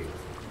 I believe.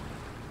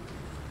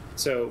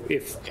 So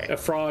if a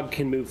frog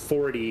can move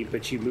 40,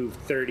 but you move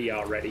 30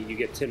 already, you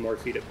get 10 more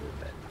feet of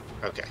movement.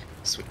 Okay,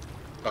 sweet.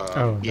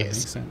 Oh, that yes,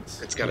 makes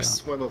sense. It's got Yeah. a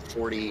swim of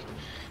 40.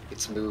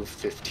 It's move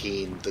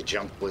 15. The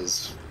jump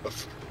was a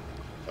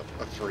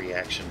free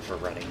action for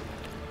running.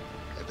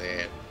 And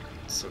then,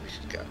 so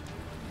we've got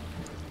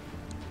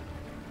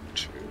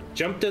 2.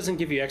 Jump doesn't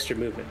give you extra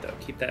movement, though.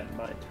 Keep that in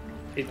mind.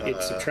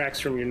 It subtracts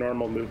from your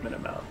normal movement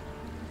amount.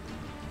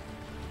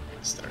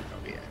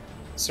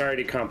 Sorry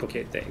to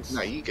complicate things.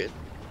 No, you good.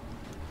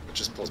 It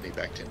just pulls me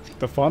back 10 feet.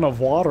 The fun of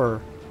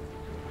water.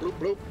 Bloop,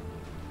 bloop.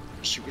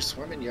 She was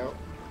swimming, yo.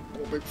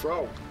 Oh, big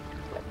frog.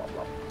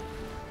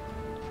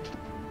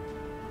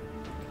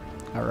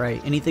 All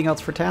right. Anything else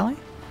for Tali?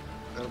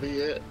 That'll be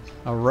it.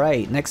 All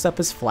right. Next up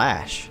is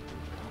Flash.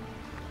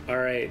 All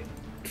right.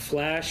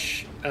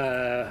 Flash,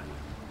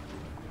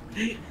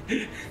 this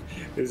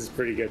is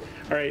pretty good.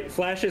 All right.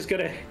 Flash is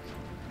going to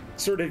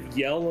sort of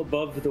yell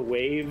above the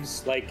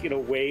waves, like in a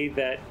way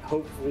that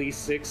hopefully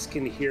Six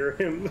can hear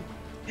him.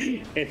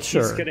 And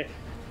Sure. he's going to,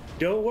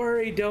 don't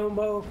worry,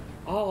 Domo.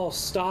 I'll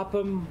stop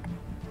him.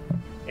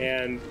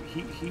 And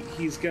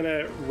he's going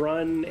to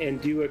run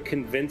and do a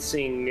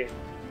convincing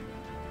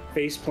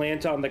face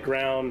plant on the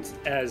ground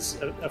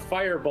as a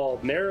fireball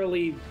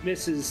narrowly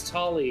misses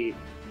Tali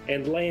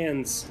and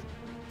lands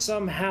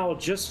somehow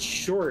just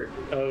short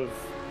of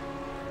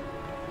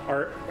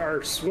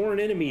our sworn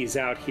enemies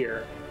out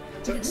here.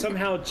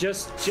 Somehow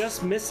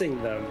just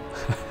missing them,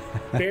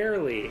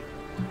 barely,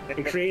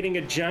 and creating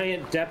a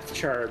giant depth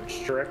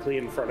charge directly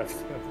in front of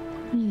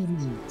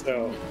them.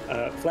 So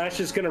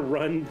Flash is going to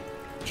run,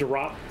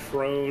 drop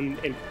prone,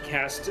 and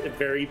cast a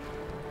very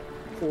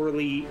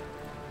poorly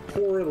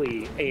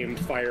aimed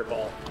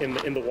fireball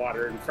in the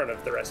water in front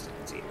of the rest of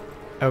the team.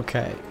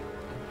 Okay.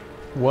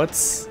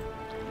 What's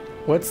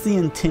the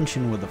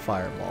intention with the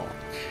fireball?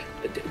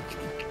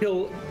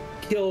 Kill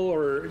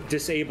or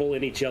disable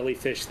any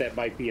jellyfish that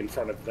might be in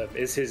front of them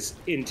is his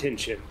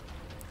intention.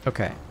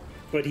 Okay.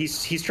 But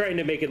he's trying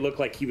to make it look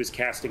like he was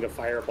casting a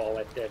fireball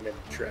at them and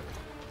tripped.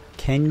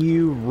 Can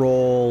you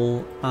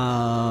roll?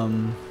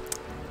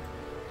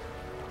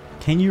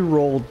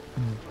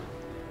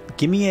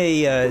 Give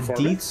me a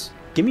Performance?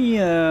 Give me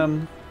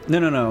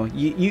no.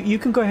 You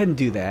can go ahead and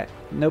do that.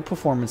 No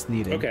performance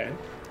needed. Okay.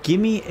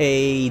 Give me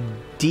a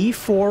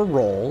D4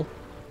 roll.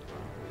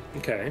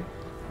 Okay.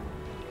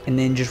 And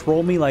then just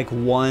roll me like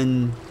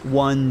one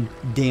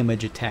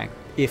damage attack.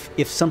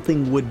 If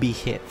something would be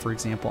hit, for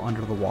example,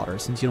 under the water,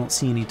 since you don't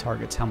see any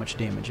targets, how much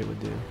damage it would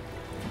do.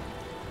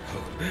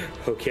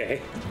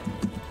 Okay.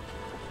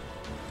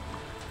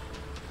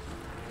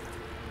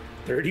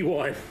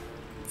 31.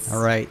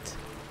 All right.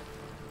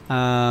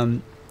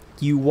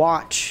 You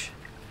watch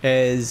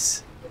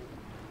as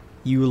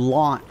you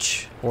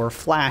launch, or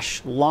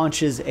Flash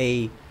launches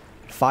a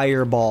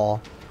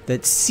fireball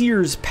that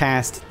sears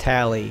past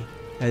Tali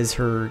as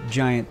her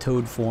giant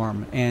toad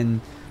form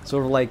and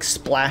sort of like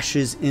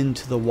splashes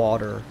into the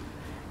water.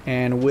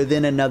 And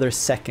within another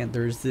second,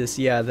 there's this,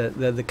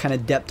 the kind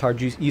of depth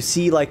charge. You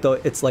see like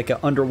it's like an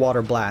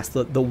underwater blast.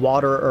 The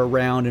water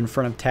around in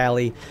front of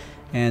Tali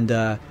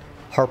and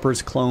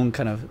Harper's clone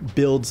kind of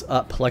builds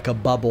up like a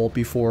bubble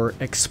before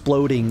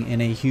exploding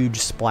in a huge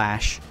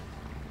splash.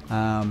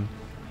 And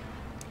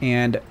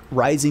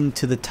rising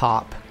to the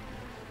top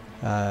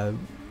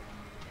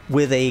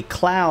with a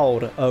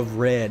cloud of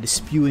red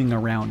spewing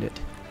around it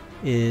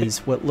is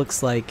what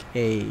looks like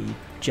a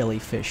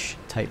jellyfish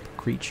type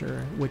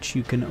creature, which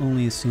you can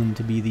only assume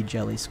to be the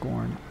jelly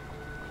scorn.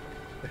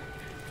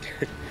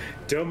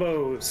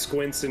 Domo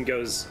squints and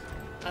goes,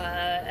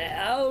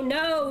 Oh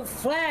no,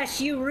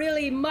 Flash, you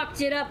really mucked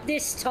it up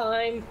this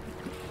time.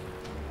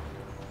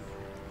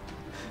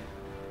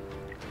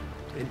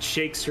 and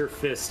shakes her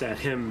fist at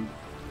him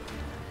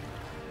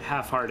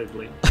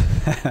half-heartedly.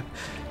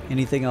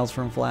 Anything else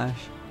from Flash?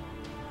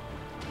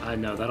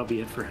 No, that'll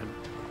be it for him.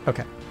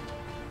 Okay.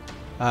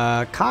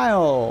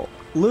 Kyle,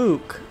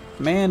 Luke,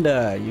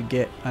 Amanda, you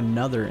get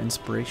another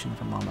inspiration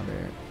from Mama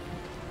Bear.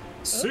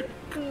 Sick.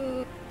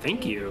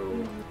 Thank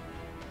you.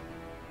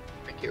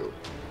 Thank you.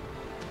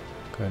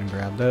 Go ahead and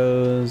grab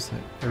those.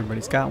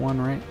 Everybody's got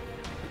one, right?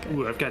 Okay.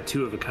 Ooh, I've got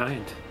 2 of a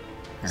kind.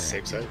 All right.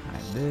 Safe side.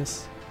 Hide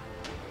this.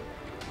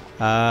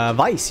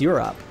 Vice, you're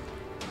up.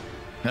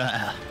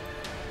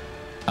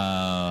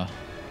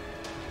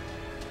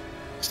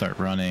 Start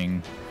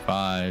running.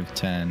 5,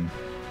 10,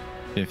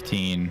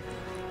 15.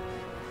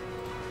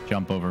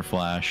 Jump over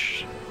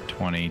Flash.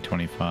 20,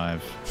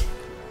 25.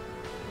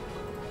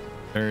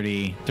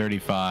 30,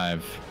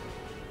 35.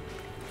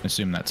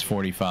 Assume that's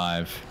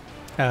 45.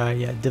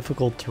 Yeah,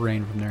 difficult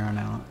terrain from there on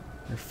out.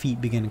 Your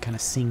feet begin to kind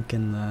of sink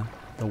in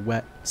the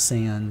wet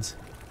sands.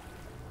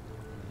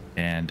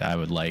 And I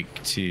would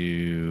like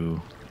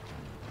to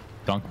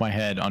dunk my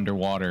head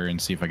underwater and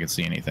see if I can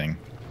see anything.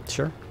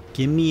 Sure.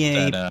 Give me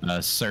Is that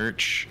a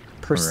search?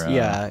 Or,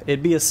 yeah,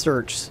 it'd be a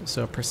search,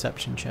 so a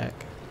perception check.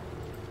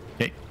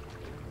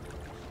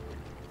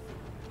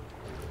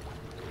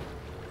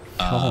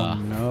 Oh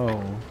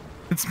no.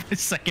 It's my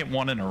second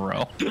one in a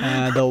row.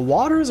 The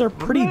waters are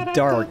pretty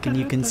dark, and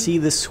you can see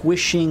the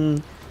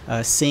swishing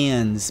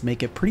sands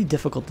make it pretty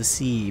difficult to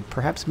see.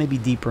 Perhaps maybe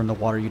deeper in the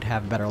water you'd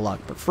have better luck.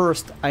 But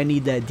first, I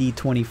need that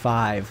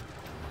D25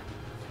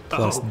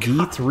 plus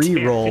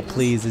D3 roll,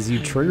 please, as you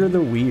trigger the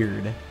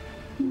Wyrd.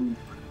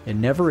 It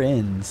never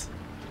ends.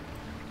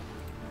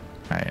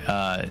 All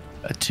right,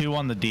 a 2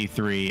 on the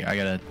D3. I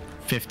got a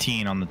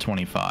 15 on the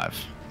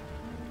 25.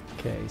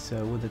 Okay,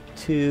 so with a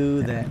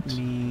 2, that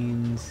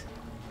means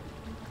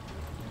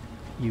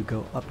you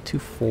go up to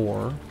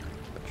 4,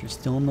 but you're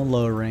still in the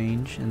low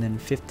range, and then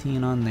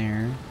 15 on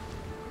there.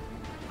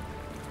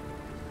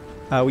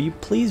 Will you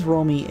please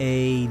roll me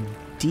a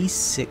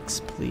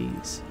D6,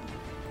 please?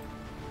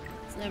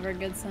 It's never a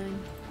good sign.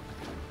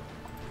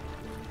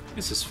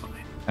 This is fine.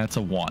 That's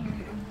a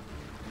 1.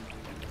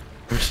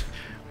 Which,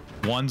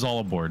 1's all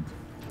aboard.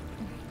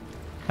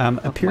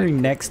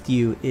 Appearing next to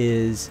you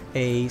is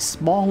a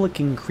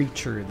small-looking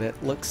creature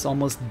that looks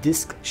almost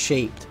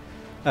disc-shaped.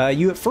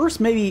 You at first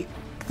maybe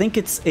think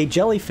it's a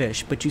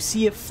jellyfish, but you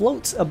see it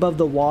floats above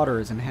the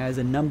waters and has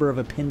a number of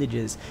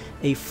appendages.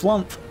 A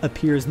flump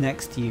appears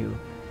next to you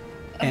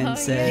and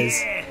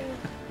says,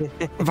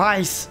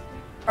 Vice,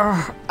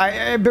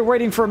 I've been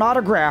waiting for an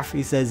autograph,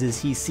 he says, as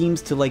he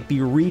seems to like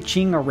be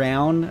reaching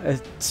around,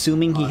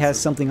 assuming he has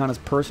something on his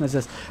person. He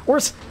says,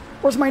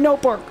 Where's my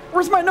notebook?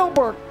 Where's my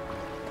notebook?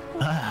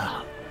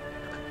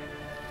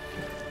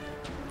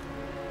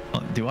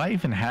 Well, do I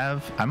even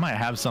have? I might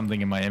have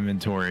something in my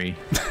inventory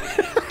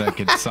that I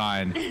could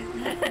sign.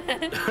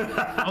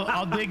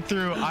 I'll dig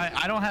through.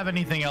 I don't have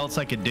anything else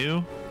I could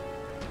do,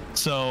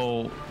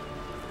 so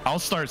I'll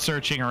start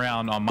searching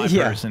around on my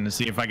person to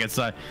see if I can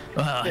sign.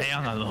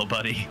 Hang on, little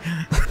buddy.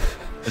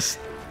 Just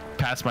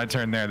pass my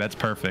turn there. That's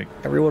perfect.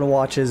 Everyone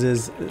watches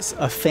as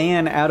a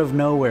fan out of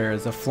nowhere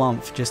as a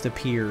flump just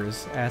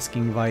appears,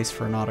 asking Vice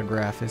for an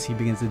autograph as he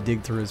begins to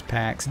dig through his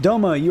packs.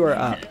 Domo, you are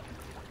up.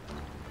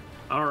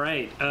 All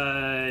right.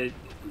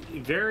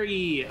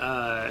 Very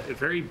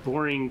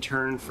boring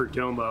turn for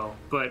Domo,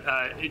 but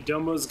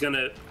Domo's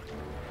gonna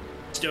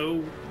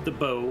stow the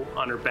bow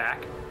on her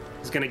back.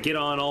 She's gonna get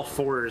on all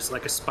fours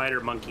like a spider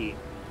monkey,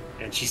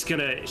 and she's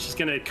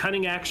gonna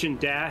cunning action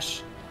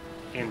dash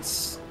and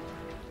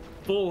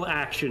full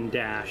action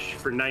dash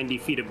for 90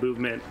 feet of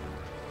movement.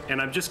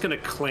 And I'm just gonna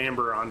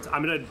clamber on.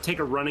 I'm gonna take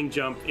a running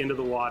jump into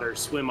the water,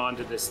 swim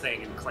onto this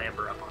thing, and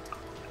clamber up on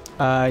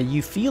top.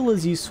 You feel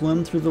as you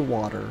swim through the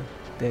water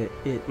that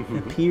it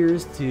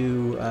appears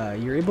to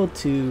you're able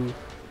to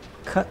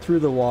cut through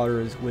the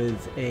waters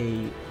with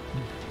a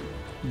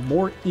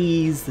more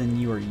ease than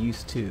you are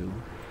used to,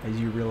 as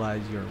you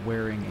realize you're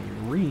wearing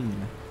a ring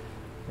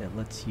that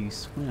lets you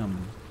swim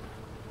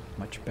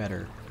much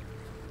better,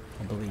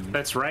 I believe.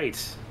 That's right.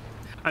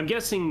 I'm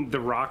guessing the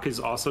rock is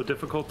also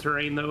difficult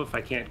terrain, though, if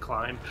I can't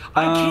climb.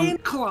 I can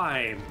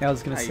climb! I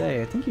was going to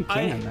say, I think you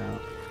can now.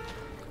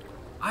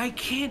 I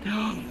can't.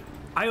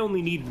 I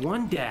only need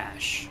 1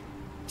 dash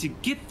to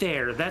get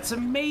there. That's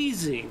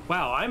amazing.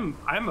 Wow, I'm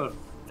a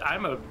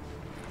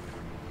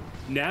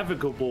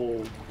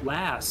navigable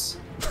lass.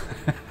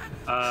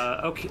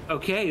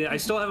 Okay. I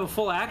still have a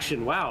full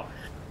action. Wow.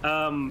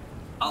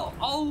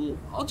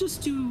 I'll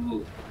just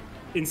do,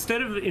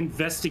 instead of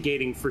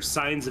investigating for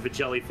signs of a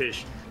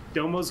jellyfish,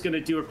 Domo's gonna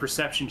do a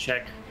perception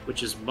check,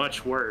 which is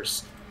much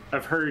worse,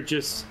 of her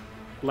just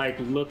like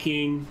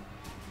looking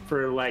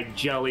for like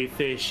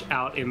jellyfish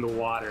out in the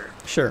water.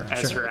 Sure.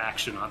 Her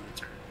action on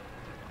the turn.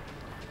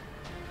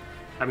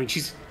 I mean,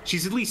 she's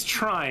at least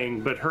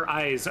trying, but her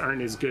eyes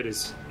aren't as good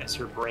as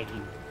her brain.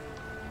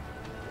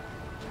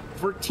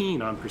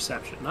 14 on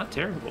perception, not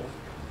terrible.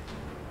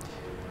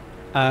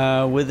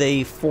 With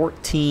a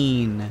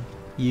 14,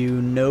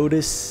 you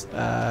notice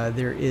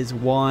there is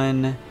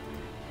one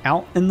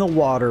out in the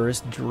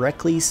waters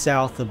directly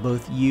south of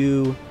both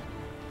you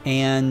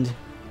and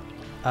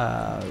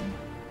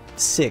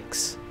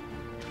 6,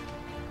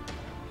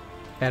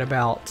 at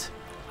about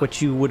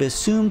what you would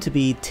assume to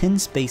be 10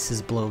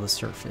 spaces below the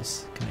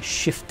surface, kind of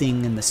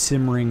shifting in the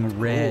simmering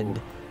red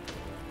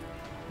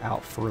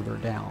out further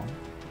down.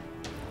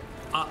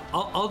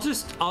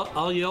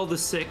 I'll yell the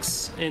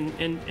 6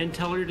 and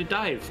tell her to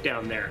dive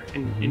down there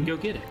and go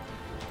get it.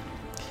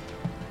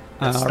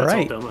 That's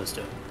all Domo's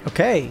doing.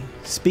 Okay,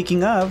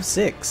 speaking of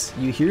 6,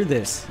 you hear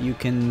this. You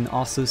can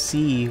also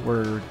see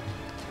where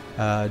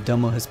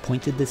Domo has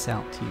pointed this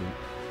out to you.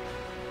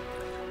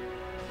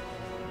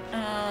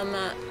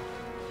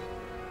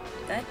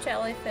 That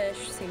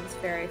jellyfish seems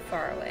very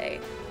far away.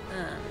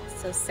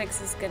 So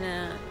 6 is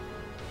gonna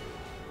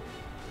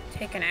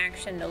take an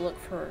action to look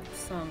for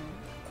some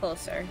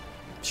closer.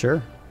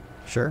 Sure.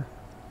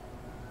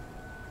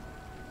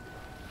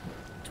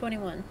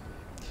 21.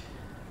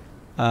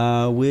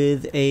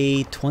 With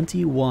a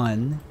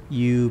 21,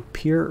 you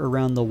peer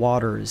around the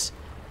waters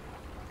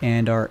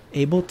and are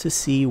able to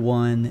see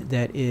one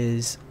that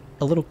is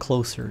a little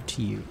closer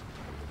to you.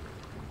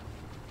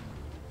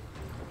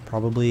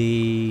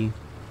 Probably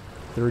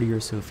 30 or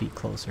so feet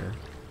closer.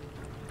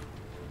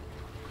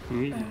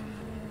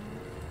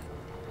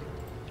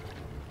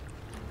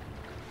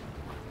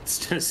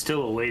 It's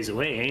still a ways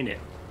away, ain't it?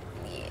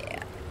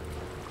 Yeah.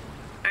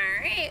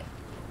 Alright.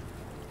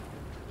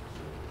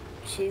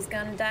 She's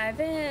gonna dive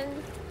in.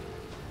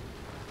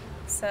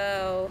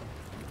 So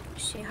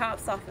she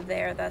hops off of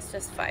there. That's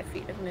just 5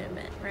 feet of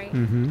movement, right?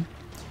 Mm-hmm.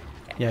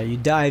 Okay. Yeah, you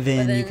dive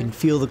in, But you then- can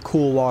feel the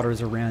cool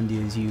waters around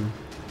you as you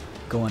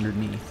go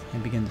underneath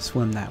and begin to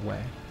swim that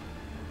way.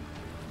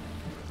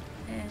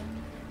 And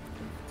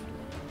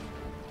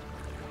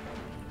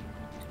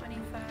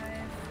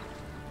 25,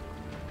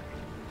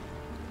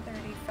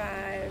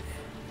 35.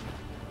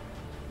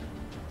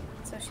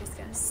 So she's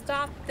gonna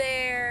stop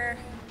there.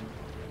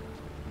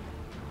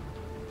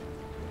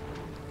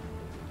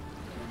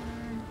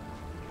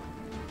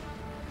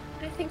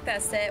 I think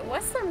that's it.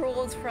 What's the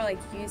rules for like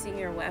using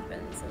your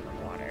weapons in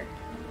the water?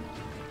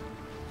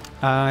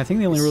 I think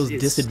the only rule is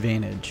It's-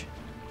 disadvantage.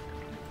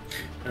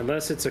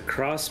 Unless it's a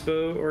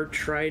crossbow or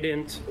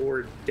trident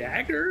or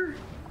dagger.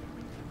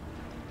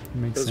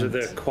 Makes Those sense. are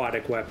the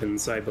aquatic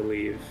weapons, I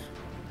believe.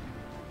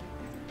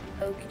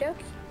 Okie dokie.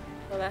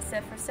 Well, that's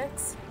it for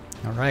 6.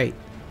 All right.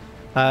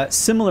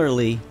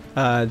 Similarly,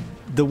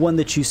 the one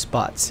that you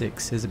spot,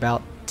 6, is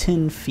about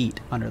 10 feet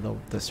under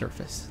the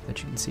surface that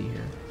you can see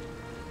here.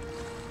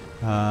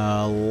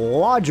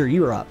 Lodger,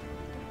 you're up.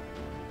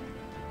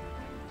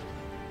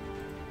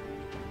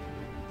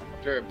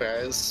 After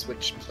Baz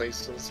switch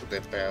places, so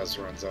that Baz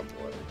runs up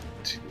 1,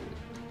 2,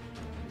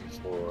 3,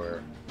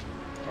 4,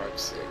 5,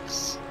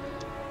 6.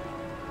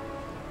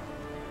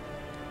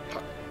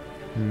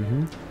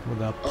 Mm-hmm.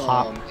 With a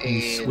pop, you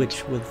and-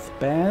 switch with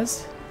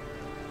Baz.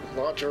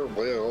 Lodger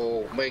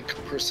will make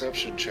a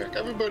perception check.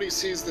 Everybody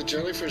sees the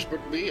jellyfish, but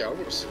me, I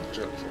want to see the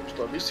jellyfish.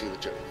 Let me see the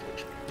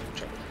jellyfish.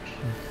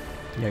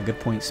 Yeah, good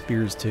point.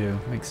 Spears too.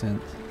 Makes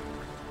sense.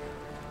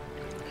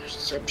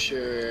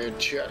 Perception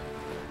check.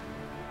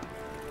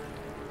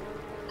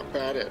 I'm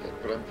bad at it,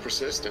 but I'm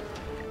persistent.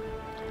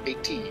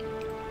 18.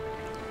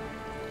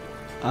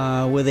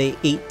 With a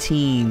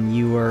 18,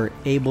 you are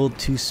able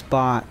to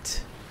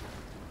spot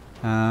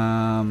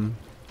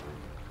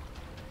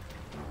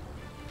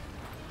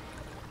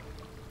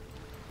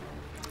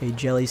a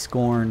jelly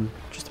scorn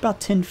just about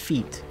 10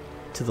 feet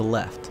to the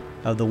left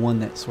of the one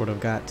that sort of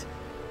got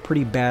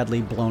pretty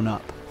badly blown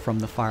up from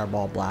the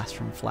fireball blast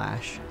from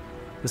Flash.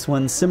 This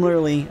one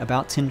similarly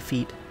about 10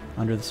 feet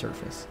under the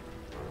surface.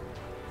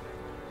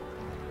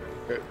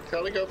 Okay,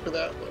 gotta go for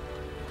that one.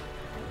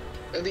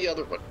 And the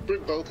other one.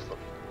 Bring both of them.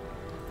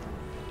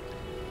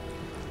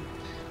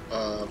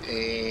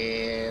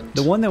 And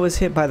The one that was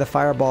hit by the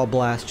fireball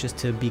blast, just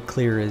to be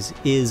clear,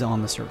 is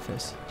on the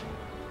surface.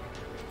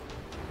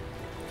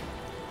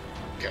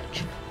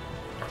 Gotcha.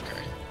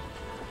 Okay.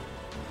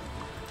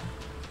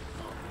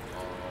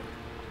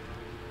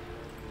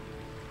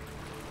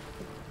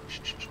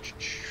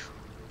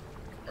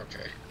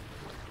 Okay.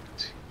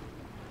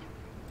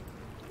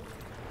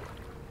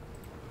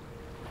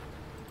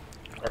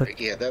 Alright,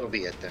 yeah, that'll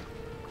be it then.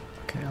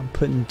 Okay, I'm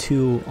putting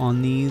 2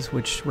 on these,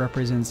 which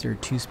represents there are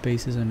 2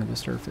 spaces under the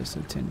surface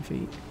of 10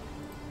 feet.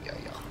 Yeah,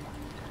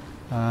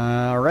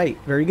 yeah. All right,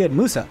 very good.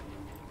 Musa.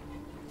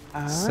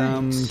 All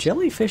Some right.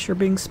 jellyfish are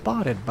being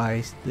spotted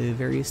by the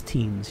various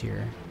teams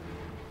here.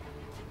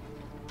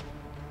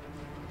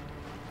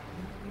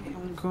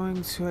 I'm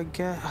going to,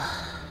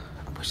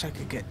 I wish I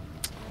could get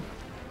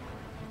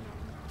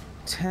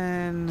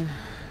 10,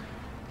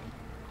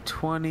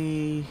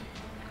 20,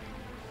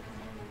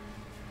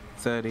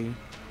 30.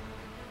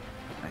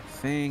 I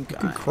think You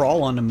could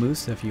crawl onto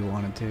Musa if you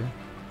wanted to.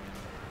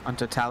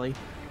 onto Tali.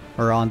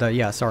 Or onto,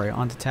 yeah, sorry,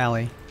 onto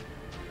Tali.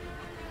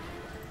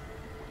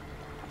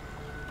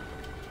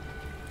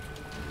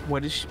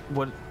 What is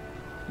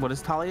what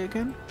is Tali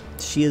again?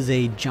 She is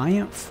a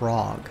giant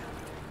frog.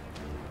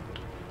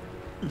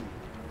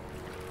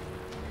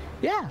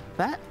 Yeah,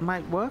 that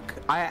might work.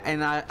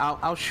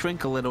 I'll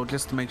shrink a little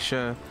just to make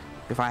sure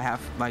if I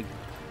have like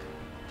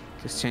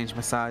just change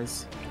my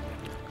size.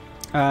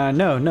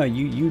 No,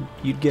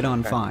 you'd get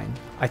on fine.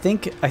 I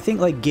think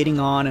like getting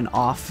on and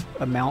off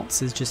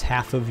amounts is just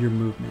half of your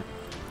movement.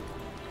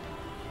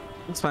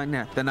 It's fine,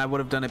 yeah. Then I would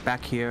have done it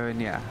back here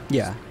and yeah.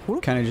 Yeah,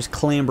 kind of just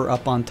clamber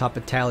up on top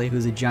of Tali,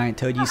 who's a giant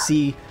toad. You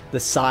see the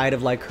side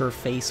of like her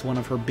face, one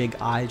of her big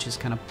eyes just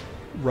kind of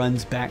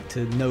runs back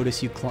to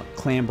notice you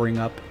clambering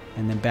up,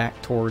 and then back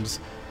towards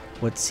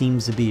what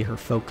seems to be her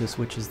focus,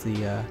 which is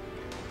the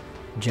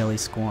jelly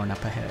scorn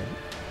up ahead.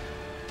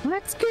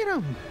 Let's get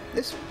him.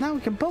 Now we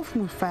can both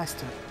move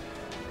faster.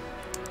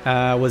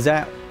 Was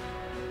that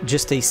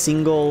just a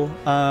single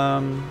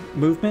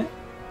movement,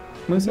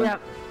 Musa? Yeah.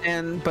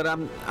 But I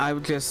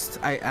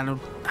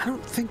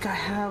don't think I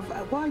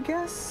have. Well, I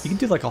guess You can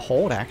do like a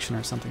hold action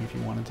or something if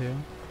you wanted to.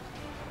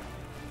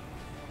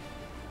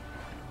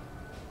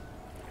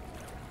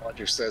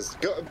 Roger says,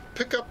 go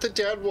pick up the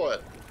dead one.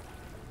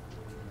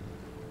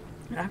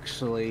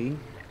 actually.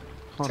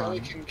 Hold Tali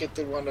on. can get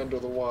the one under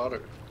the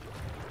water.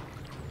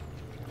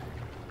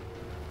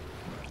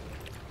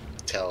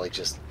 Tali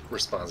just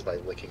responds by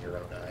licking her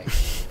own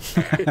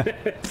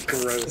eye.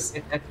 Gross.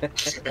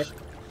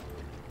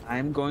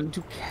 I'm going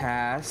to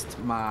cast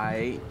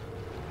my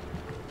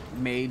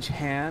mage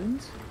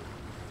hand.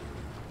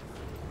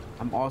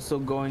 I'm also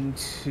going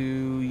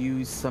to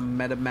use some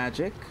meta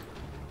magic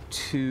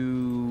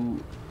to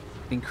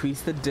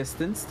increase the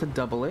distance to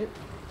double it.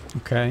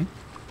 Okay.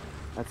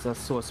 That's a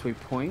sorcery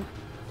point.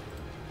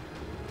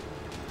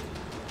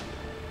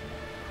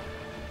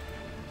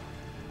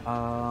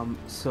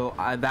 So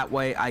that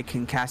way I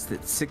can cast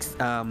it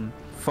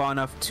far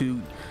enough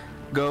to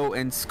go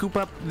and scoop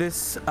up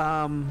this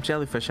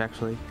jellyfish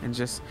actually, and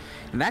just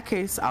in that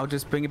case I'll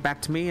just bring it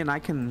back to me, and I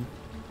can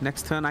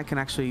next turn I can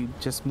actually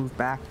just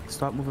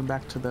start moving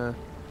back to the.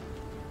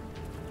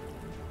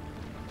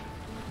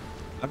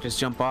 I'll just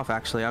jump off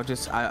actually.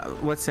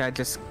 Let's say I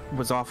just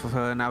was off of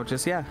her, and I'll do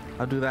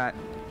that.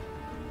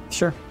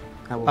 Sure.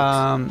 That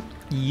works.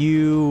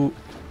 You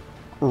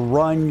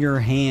run your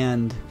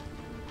hand,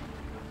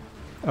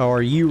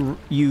 or you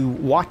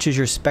watch as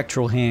your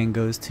spectral hand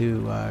goes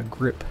to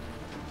grip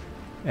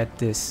at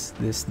this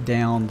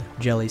downed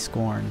jelly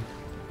scorn.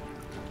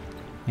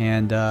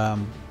 And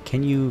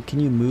can you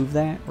move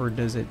that, or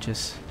does it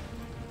just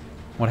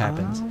what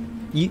happens?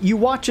 You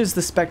watch as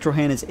the spectral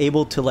hand is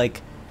able to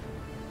like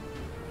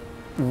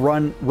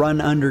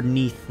run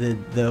underneath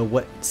the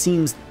what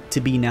seems to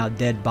be now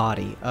dead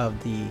body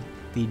of the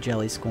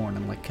jelly scorn,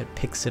 and like it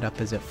picks it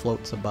up as it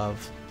floats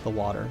above the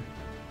water.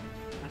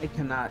 I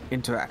cannot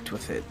interact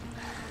with it.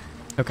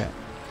 Okay.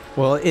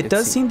 Well, it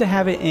does seem to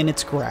have it in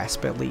its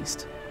grasp at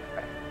least.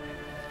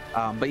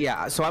 But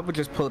yeah, so I would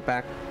just pull it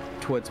back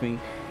towards me,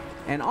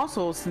 and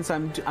also since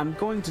I'm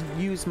going to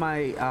use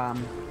my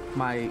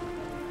my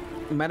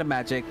meta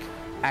magic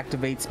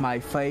activates my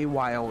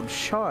Feywild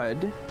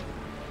Shard,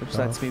 which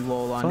lets me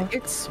roll on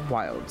its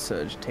Wild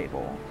Surge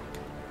table.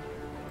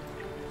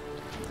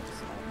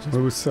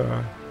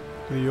 Musa,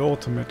 the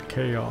ultimate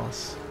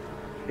chaos.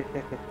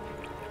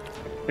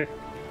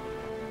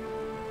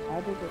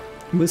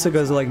 Musa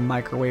goes to like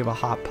microwave a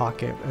Hot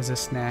Pocket as a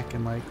snack,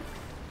 and like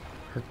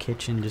her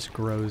kitchen just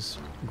grows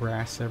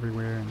grass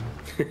everywhere,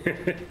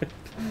 and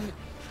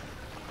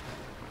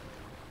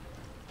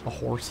a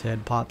horse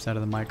head pops out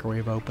of the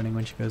microwave opening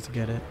when she goes to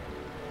get it.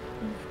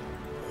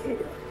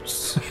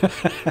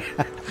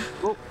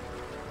 Oh.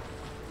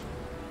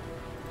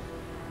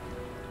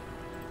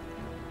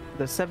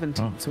 The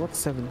 17. Oh. So what's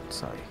 7?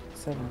 Sorry,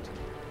 17.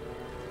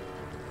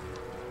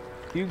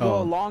 You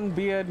grow a long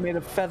beard made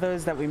of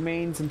feathers that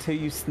remains until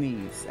you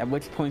sneeze, at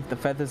which point the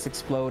feathers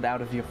explode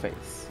out of your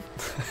face.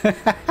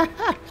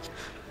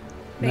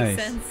 Makes Nice.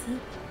 sense.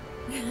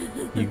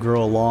 You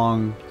grow a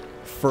long,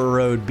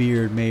 furrowed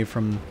beard made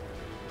from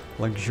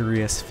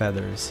luxurious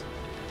feathers.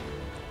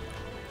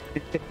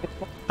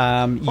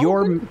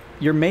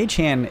 Your mage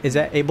hand, is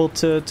that able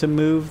to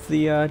move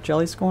the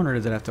jelly scorn, or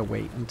does it have to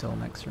wait until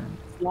next turn?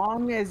 As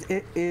long as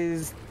it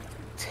is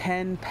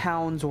 10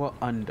 pounds or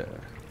under.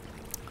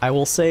 I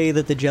will say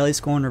that the jelly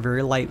scorn are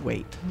very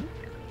lightweight.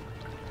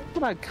 That's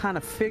what I kind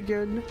of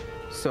figured.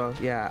 So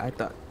yeah, I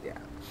thought, yeah.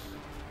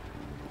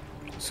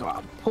 So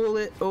I'll pull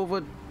it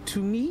over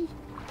to me,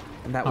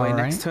 and that way All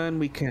next right. turn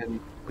we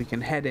can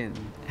head in.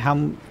 How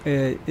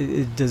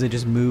does it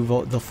just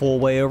move the full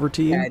way over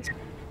to you? Yeah,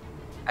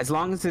 as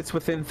long as it's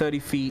within 30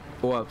 feet,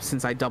 or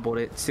since I doubled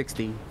it,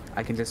 60,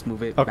 I can just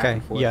move it back Okay,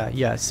 and forth. yeah,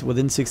 yes,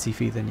 within 60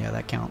 feet, then yeah,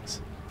 that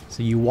counts.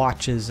 So you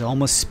watch as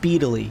almost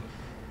speedily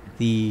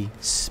the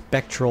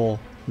spectral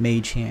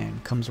mage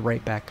hand comes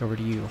right back over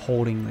to you,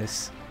 holding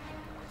this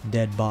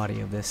dead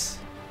body of this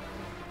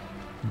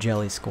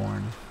jelly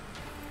scorn.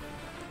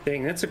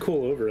 Dang, that's a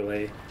cool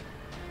overlay.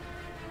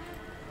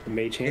 The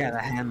mage hand. Yeah, the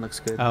hand looks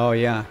good. Oh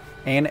yeah,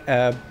 and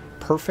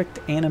perfect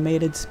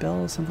animated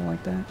spell, something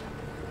like that.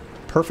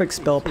 Perfect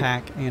spell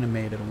pack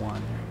animated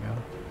one. There you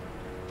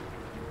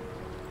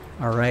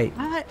go. All right.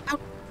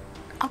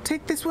 I'll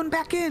take this one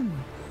back in.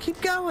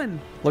 Keep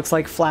going. Looks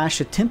like Flash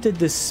attempted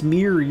to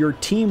smear your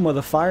team with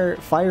a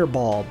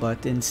fireball,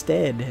 but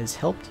instead has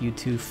helped you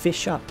to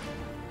fish up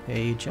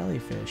a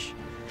jellyfish.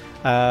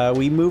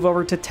 We move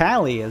over to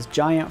Tali as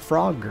Giant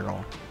Frog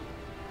Girl.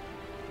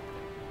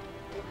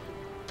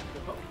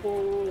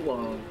 Hold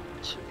on.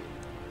 2,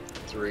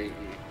 3,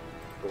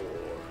 4,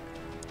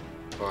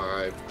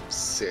 5,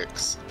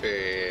 6,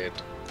 and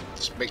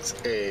just makes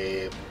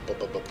a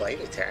bite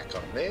attack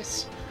on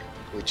this,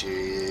 which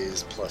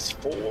is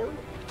 +4.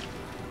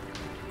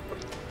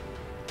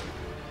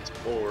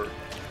 4.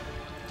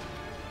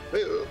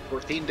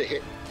 14 to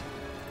hit.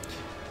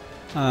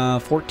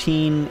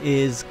 14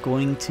 is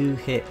going to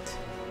hit.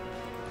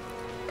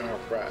 All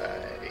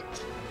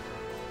right.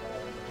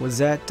 Was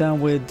that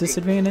done with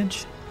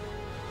disadvantage?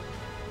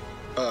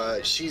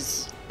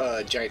 She's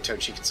a giant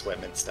toad. She can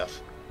swim and stuff.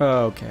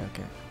 Oh, okay.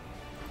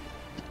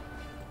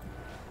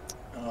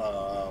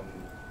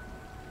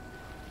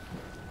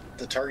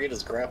 The target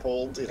is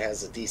grappled. It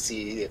has a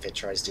DC if it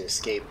tries to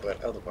escape,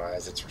 but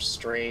otherwise it's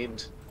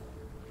restrained.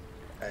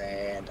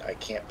 And I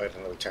can't bite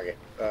another target.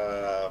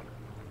 I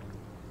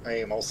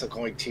am also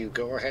going to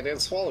go ahead and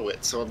swallow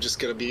it, so I'm just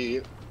going to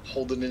be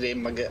holding it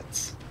in my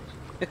guts.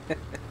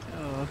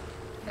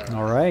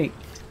 All right.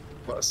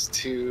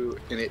 +2,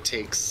 and it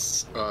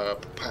takes,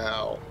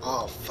 pow.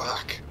 Oh,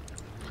 fuck.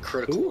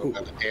 critical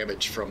amount of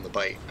damage from the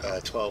bite.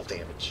 12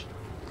 damage.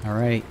 All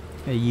right.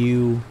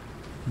 You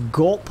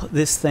gulp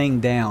this thing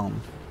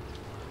down.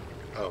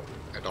 Oh,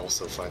 and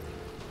also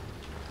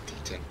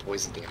 5d10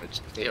 poison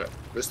damage. Damn it.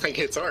 This thing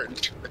hits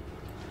hard.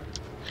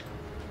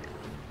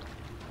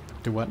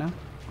 Do what now?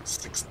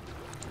 6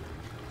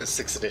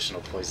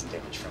 additional poison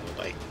damage from the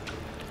bite.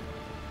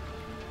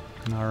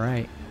 All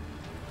right.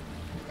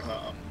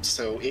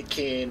 So it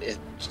can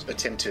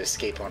attempt to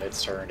escape on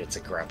its turn. It's a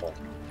grapple.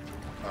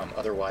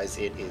 Otherwise,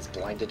 it is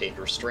blinded and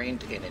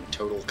restrained and in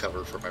total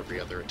cover from every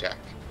other attack.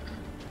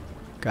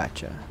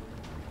 Gotcha.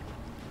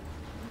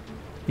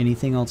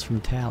 Anything else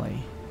from Tali?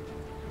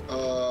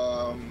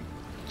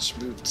 She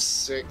moved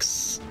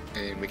 6,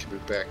 and we can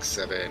move back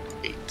 7,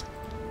 8.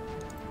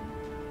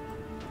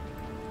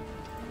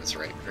 That's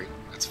right.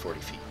 That's 40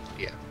 feet.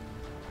 Yeah.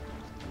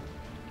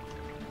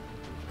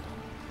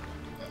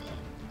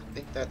 I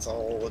think that's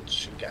all what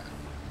she got.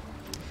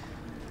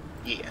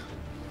 Yeah.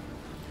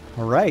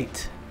 All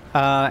right.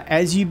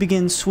 As you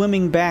begin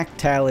swimming back,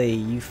 Tali,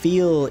 you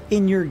feel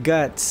in your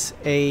guts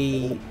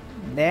a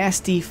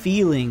nasty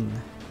feeling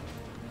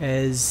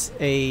as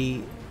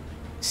a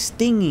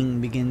stinging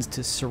begins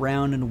to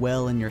surround and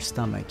well in your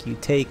stomach. You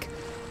take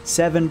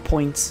 7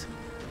 points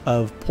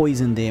of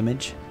poison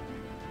damage.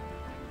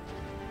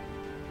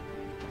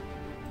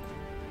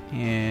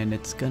 And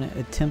it's going to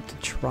attempt to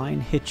try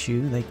and hit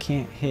you. They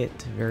can't hit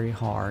very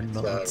hard,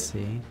 but let's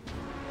see.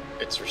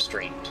 It's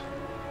restrained.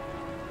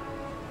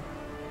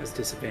 Has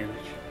disadvantage.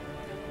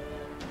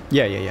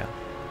 Yeah.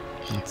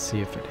 Let's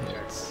see if it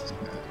hits.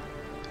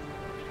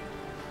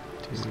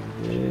 Do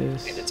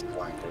this. And it's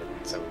blinded,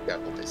 so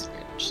double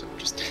disadvantage. So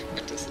just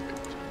disadvantage.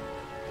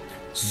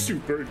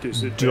 Super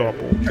disadvantage.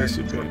 Double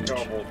disadvantage.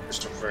 Double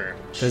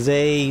disadvantage. Does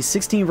a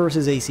 16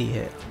 versus AC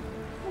hit?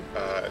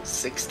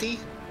 60?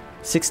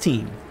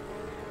 16.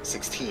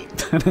 16.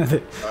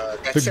 That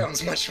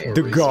sounds much more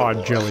The reasonable.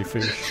 god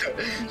jellyfish.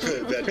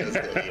 That does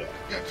good,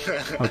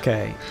 yeah.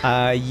 Okay.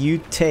 You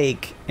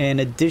take an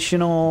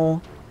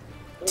additional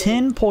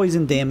 10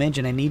 poison damage,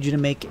 and I need you to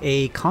make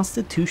a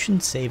Constitution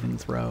saving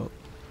throw.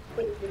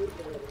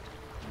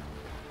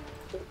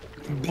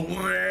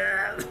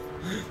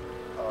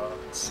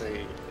 Let's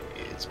say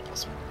it's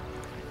plus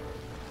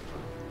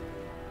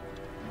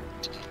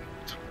 20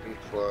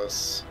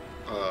 plus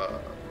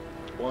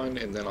 1,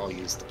 and then I'll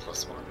use the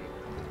plus 1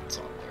 that's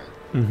on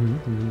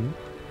there.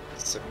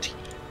 17.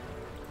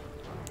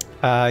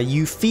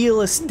 You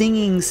feel a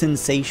stinging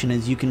sensation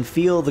as you can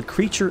feel the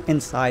creature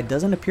inside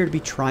doesn't appear to be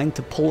trying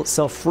to pull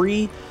itself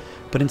free,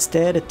 but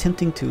instead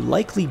attempting to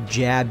likely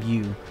jab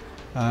you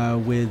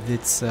with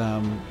its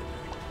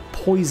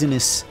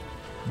poisonous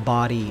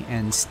body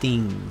and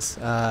stings.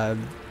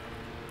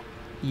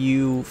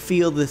 You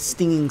feel the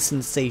stinging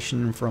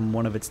sensation from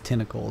one of its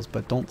tentacles,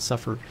 but don't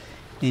suffer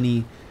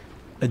any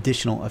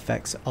additional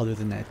effects other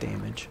than that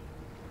damage.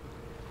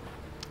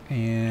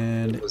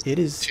 And it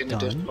is 10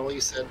 done. additional, you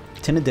said?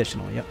 10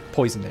 additional, yep.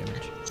 Poison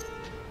damage.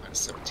 Minus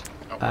 17.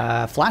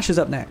 Oh. Flash is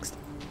up next.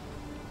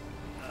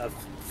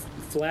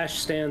 Flash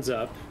stands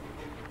up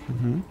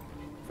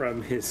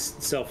from his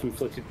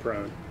self-inflicted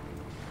prone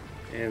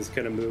and is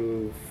going to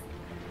move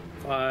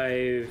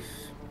 5,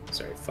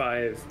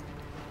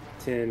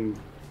 10,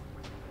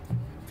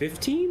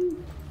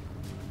 15?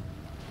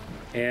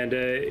 And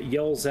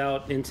yells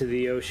out into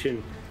the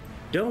ocean,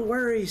 "Don't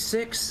worry,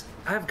 6,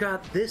 I've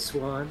got this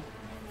one."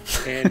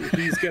 And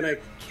he's going to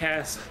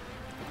cast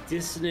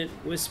Dissonant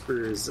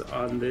Whispers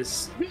on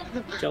this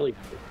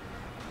jellyfish.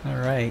 All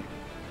right.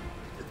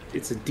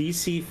 It's a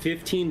DC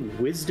 15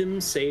 Wisdom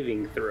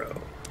saving throw.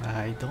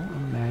 I don't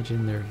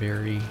imagine they're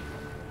very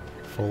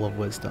full of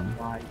wisdom.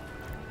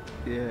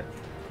 Yeah.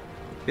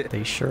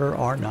 They sure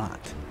are not.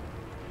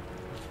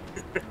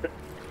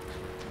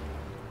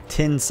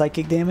 10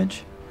 psychic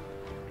damage?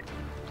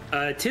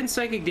 10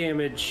 psychic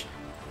damage,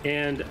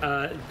 and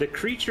the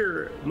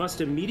creature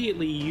must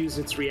immediately use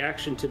its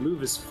reaction to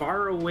move as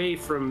far away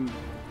from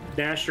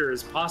Nasher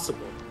as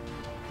possible.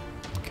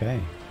 Okay.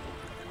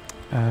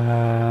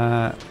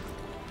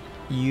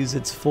 Use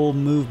its full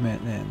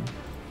movement then.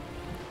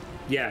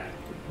 Yeah,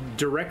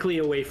 directly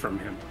away from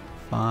him.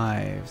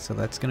 5. So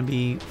that's going to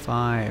be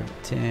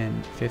 5,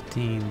 10,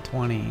 15,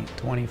 20,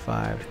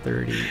 25,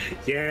 30,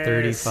 Yes,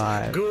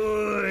 35.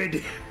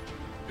 Good.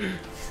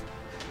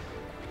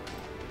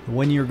 The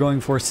one you're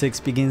going for, 6,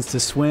 begins to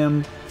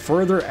swim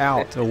further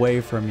out away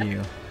from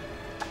you.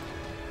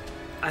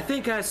 I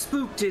think I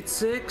spooked it,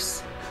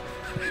 6.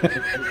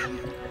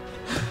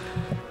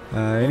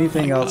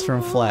 Anything else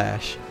from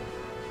Flash?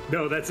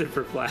 No, that's it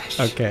for Flash.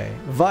 Okay.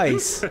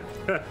 Vice.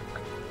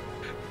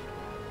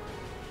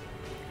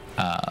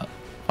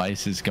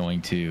 Vice is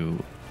going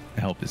to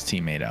help his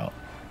teammate out.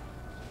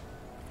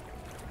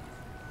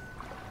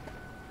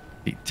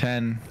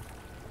 10.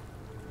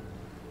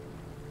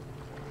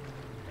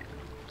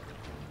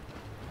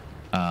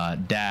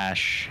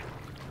 Dash.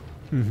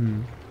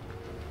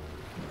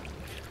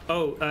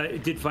 Oh,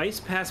 did Vice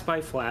pass by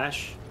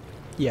Flash?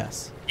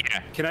 Yes.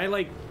 Yeah. Can I,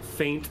 like,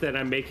 feint that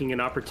I'm making an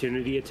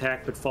opportunity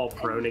attack, but fall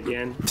prone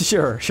again?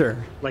 Sure,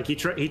 sure. Like he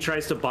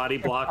tries to body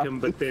block him,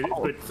 but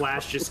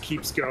Flash just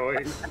keeps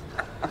going.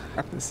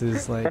 This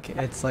is like,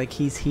 it's like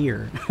he's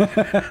here.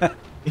 Oh,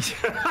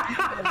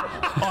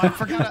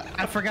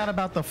 I forgot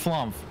about the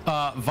flump.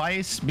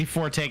 Vice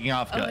before taking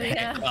off. Oh,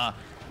 yeah.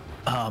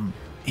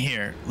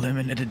 Here,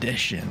 limited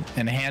edition,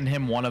 and hand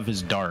him one of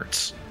his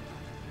darts.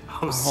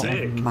 Oh,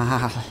 sick.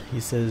 My,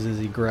 he says as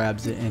he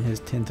grabs it in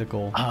his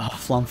tentacle,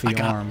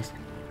 flumpy arms.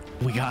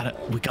 We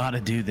gotta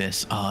do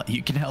this.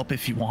 You can help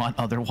if you want.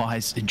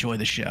 Otherwise, enjoy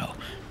the show.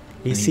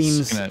 He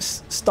seems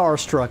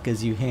starstruck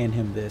as you hand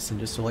him this, and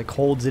just like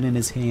holds it in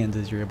his hands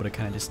as you're able to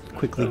kind of just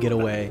quickly get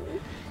away.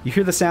 You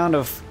hear the sound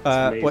of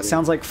what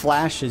sounds like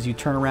Flash as you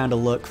turn around to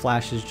look.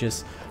 Flash is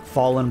just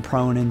fallen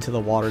prone into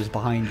the waters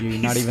behind you,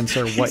 not even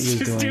sure what he was doing.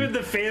 He's just doing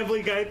the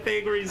Family Guy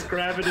thing where he's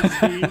grabbing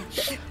his knee.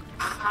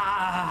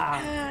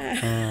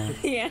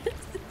 Yeah.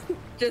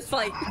 Just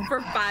like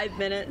for 5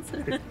 minutes.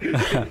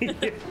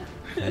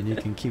 And you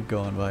can keep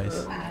going,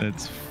 Vice.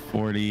 That's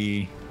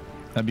 40.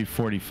 That'd be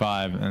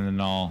 45, and then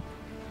all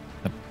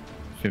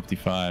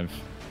 55,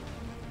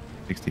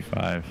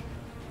 65,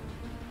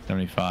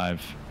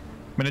 75. I'm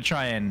gonna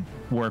try and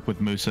work with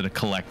Musa to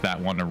collect that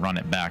one to run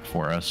it back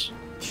for us.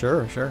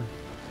 Sure, sure.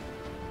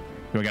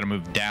 Do I gotta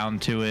move down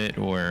to it,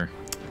 or?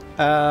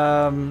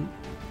 I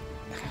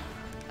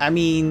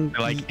mean,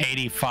 like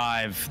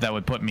 85, that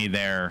would put me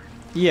there.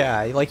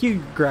 Yeah, like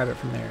you grab it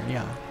from there.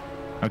 Yeah.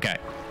 Okay.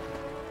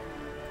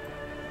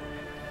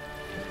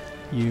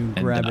 You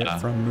grab it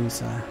from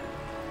Musa.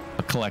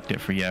 I'll collect it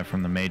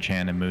from the mage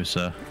hand and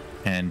Musa,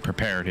 and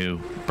prepare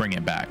to bring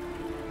it back.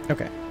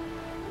 Okay.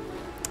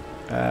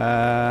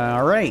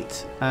 All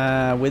right.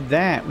 With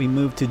that, we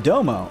move to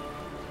Domo.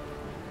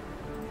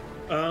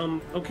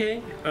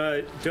 Okay.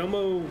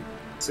 Domo,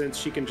 since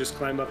she can just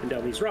climb up and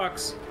down these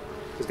rocks,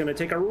 is going to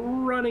take a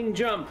running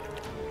jump.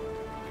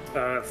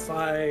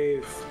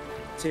 5,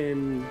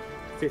 10,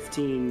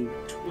 15,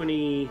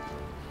 20,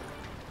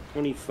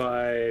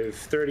 25,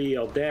 30.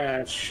 I'll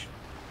dash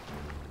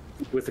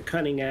with a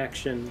cunning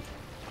action.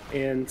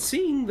 And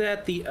seeing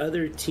that the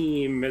other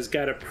team has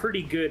got a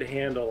pretty good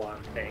handle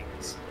on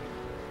things,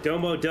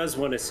 Domo does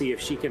want to see if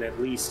she can at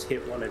least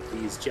hit one of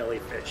these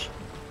jellyfish.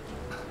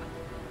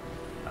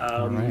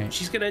 Right.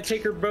 She's going to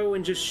take her bow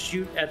and just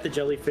shoot at the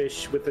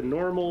jellyfish with a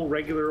normal,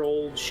 regular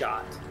old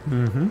shot.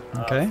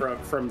 Okay.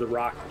 From the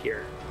rock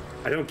here.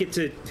 I don't get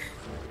to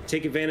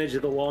take advantage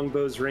of the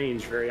longbow's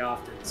range very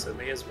often, so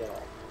may as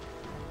well.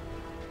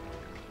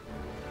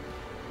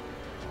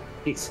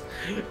 He's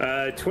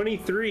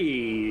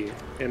 23,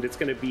 and it's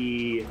going to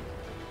be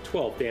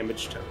 12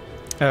 damage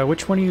total.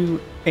 Which one are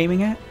you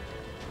aiming at?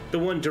 The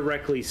one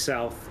directly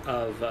south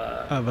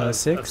of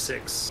 6? Of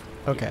 6.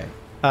 Okay.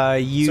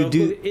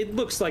 It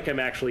looks like I'm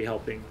actually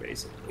helping,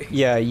 basically.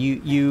 Yeah,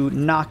 you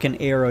knock an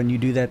arrow and you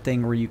do that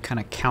thing where you kind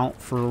of count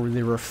for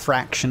the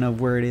refraction of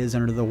where it is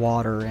under the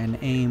water and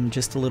aim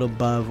just a little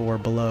above or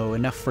below,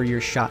 enough for your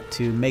shot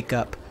to make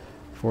up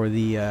for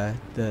the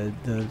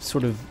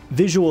sort of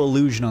visual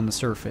illusion on the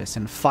surface,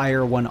 and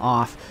fire one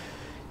off.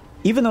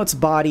 Even though its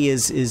body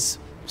is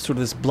sort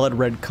of this blood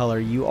red color,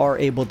 you are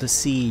able to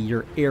see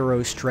your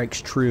arrow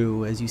strikes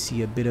true as you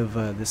see a bit of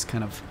this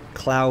kind of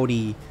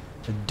cloudy,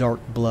 dark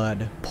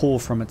blood pull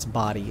from its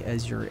body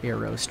as your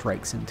arrow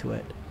strikes into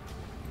it.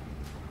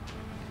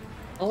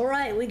 All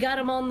right, we got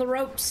him on the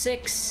rope,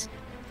 6.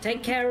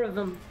 Take care of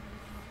him.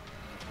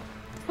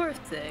 Poor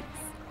 6.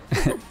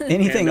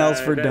 Anything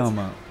else for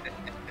Domo?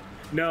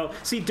 No,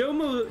 see,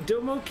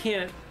 Domo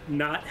can't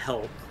not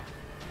help.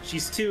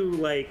 She's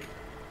too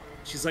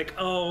she's like,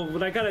 oh,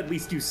 but I gotta at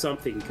least do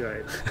something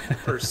good,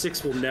 or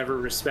 6 will never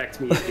respect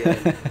me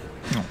again.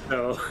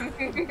 So,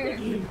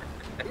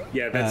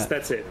 yeah,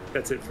 that's it.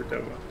 That's it for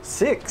Domo.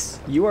 6,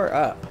 you are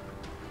up.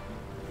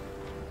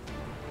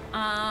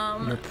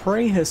 Your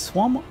prey has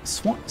swam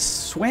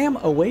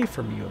away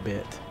from you a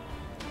bit.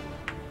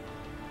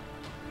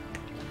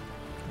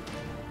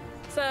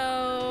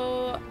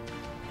 So,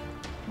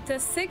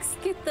 does 6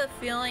 get the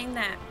feeling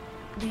that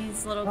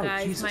these little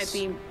guys might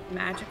be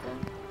magical?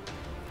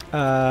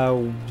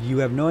 You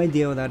have no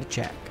idea without a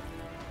check.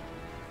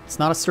 It's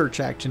not a search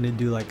action to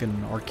do like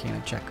an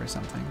Arcana check or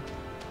something.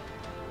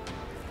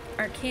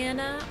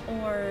 Arcana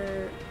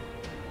or...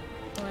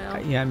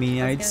 Well, yeah, I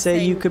mean, I'd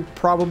say you could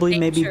probably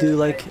maybe do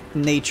like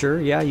nature.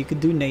 Yeah, you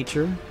could do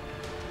nature.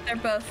 They're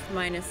both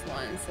 -1,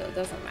 so it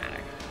doesn't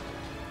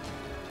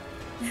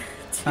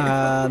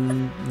matter.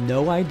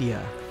 No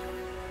idea.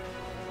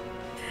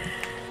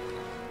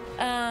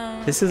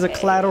 This is a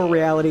collateral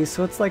reality,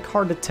 so it's like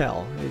hard to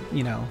tell.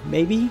 You know,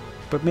 maybe,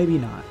 but maybe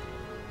not.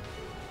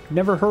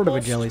 Never heard of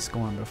a jelly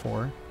scorn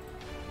before.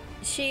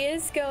 She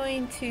is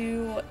going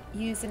to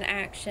use an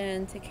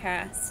action to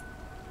cast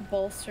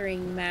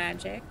bolstering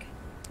magic.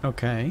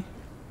 Okay.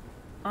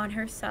 On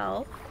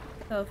herself.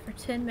 So for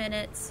 10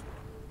 minutes,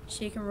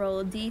 she can roll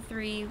a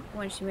d3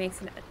 when she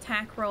makes an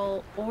attack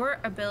roll or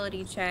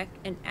ability check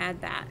and add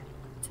that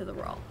to the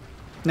roll.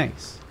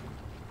 Nice.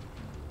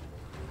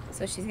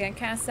 So she's going to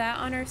cast that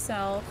on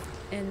herself,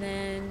 and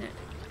then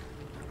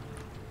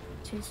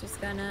she's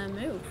just gonna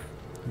move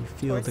You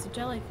feel towards the the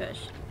jellyfish.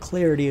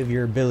 clarity of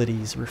your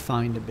abilities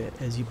refined a bit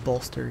as you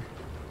bolster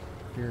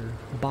your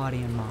body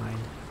and mind.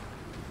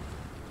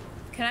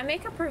 Can I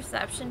make a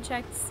perception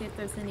check to see if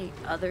there's any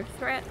other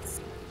threats?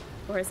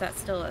 Or is that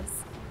still a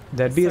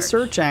That'd be a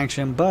search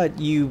action, but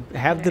you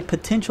have the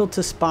potential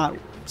to spot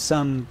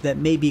some that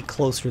may be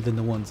closer than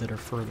the ones that are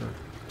further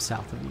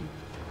south of you.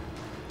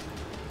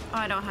 Oh,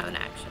 I don't have an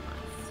action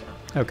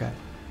left, so. Okay.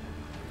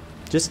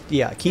 Just,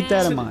 yeah, keep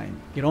that in mind.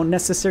 You don't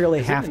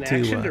necessarily have an to...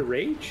 action to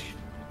rage?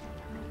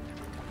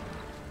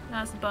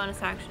 That's a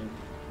bonus action.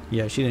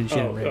 Yeah, she didn't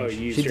You rage.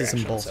 used She your did some action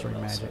on bolstering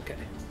someone else. magic. Okay.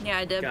 Yeah,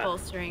 I did Got it.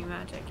 bolstering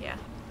magic, yeah.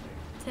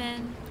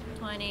 10,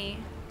 20,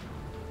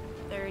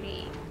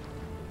 30,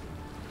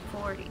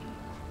 40.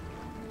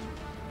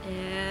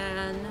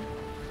 And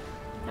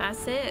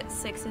that's it.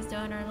 6 is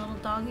doing her little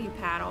doggy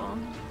paddle.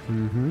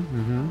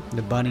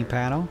 The bunny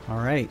paddle. All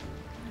right.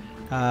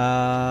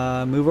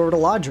 Move over to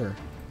Lodger.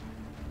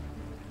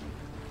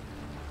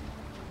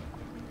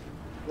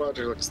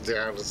 Roger looks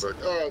down and is like,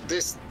 oh,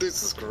 this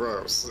is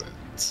gross.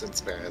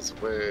 Since man has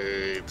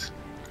weighed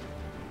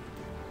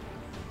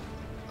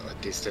a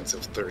distance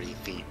of 30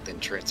 feet, then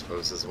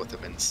transposes with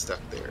them and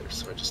stuck there.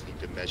 So I just need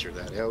to measure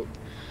that out.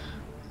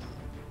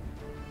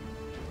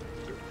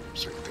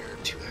 It's right there,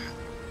 2.5.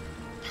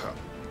 Pop.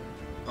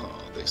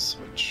 Oh, they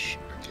switch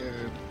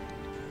again.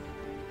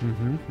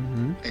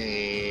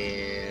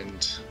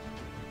 And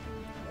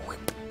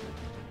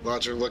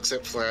Lodger looks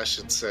at Flash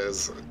and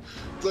says,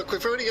 look,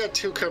 we've already got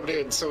 2 coming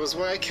in, so as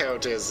my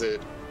count as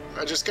it,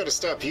 I just gotta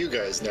stop you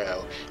guys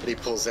now. And he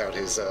pulls out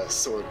his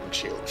sword and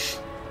shield.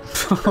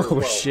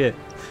 Oh, shit.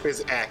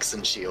 His axe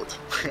and shield.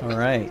 All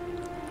right.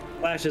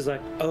 Flash is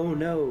like, oh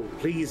no,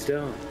 please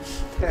don't.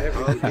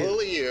 I'll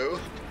bully you.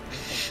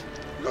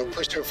 I'll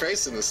push your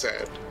face in the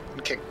sand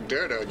and kick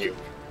dirt on you.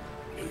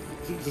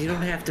 You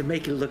don't have to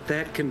make it look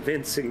that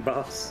convincing,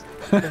 boss.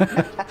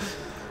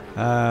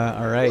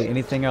 All right.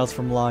 Anything else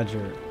from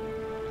Lodger?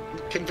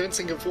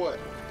 Convincing of what?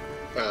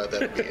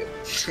 That'd be it.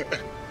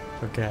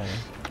 Okay.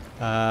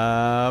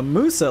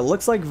 Musa,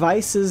 looks like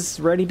Vice is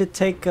ready to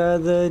take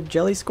the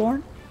jelly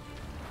scorn.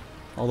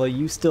 Although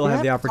you still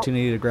have the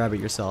opportunity to grab it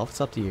yourself.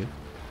 It's up to you.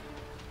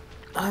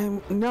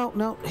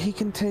 No, he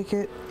can take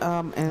it,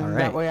 and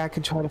that way I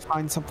can try to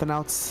find something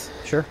else.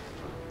 Sure.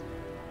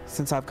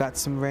 Since I've got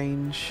some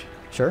range.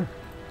 Sure.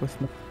 With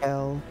my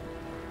L.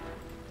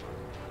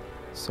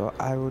 So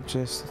I will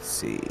just, let's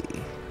see,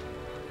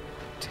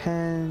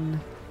 10,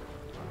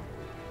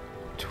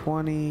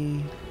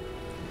 20,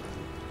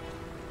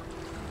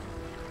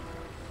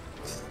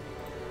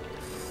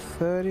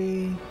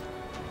 30,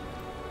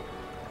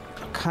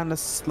 kind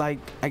of like,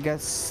 I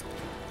guess,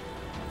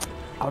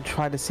 I'll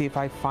try to see if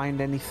I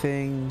find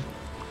anything,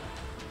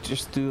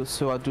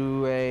 so I'll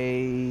do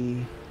a,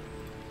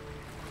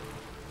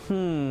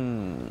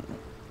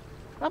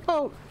 how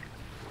about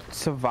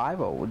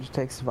survival? Would you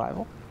take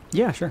survival?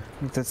 Yeah, sure.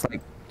 That's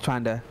like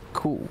trying to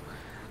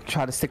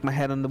try to stick my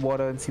head in the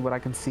water and see what I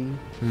can see.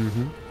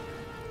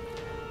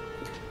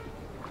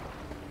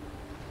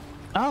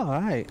 Oh,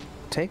 all right,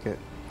 take it.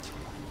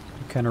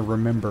 You kind of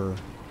remember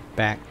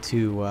back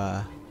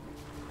to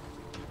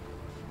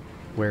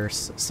where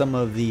some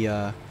of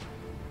the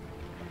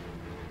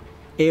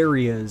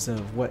areas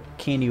of what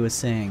Candee was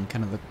saying,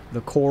 kind of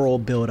the coral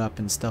buildup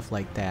and stuff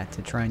like that,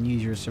 to try and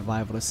use your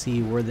survival to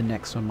see where the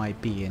next one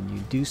might be. And you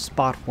do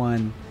spot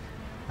one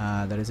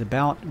that is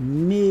about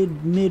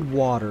mid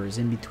waters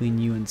in between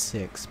you and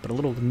 6, but a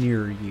little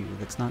nearer you.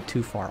 That's not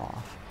too far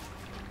off.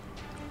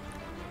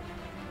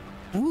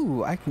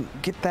 Ooh, I can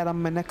get that on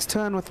my next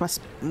turn with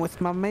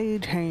my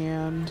mage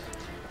hand.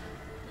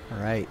 All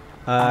right.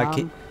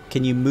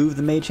 Can you move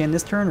the mage hand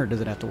this turn, or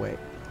does it have to wait?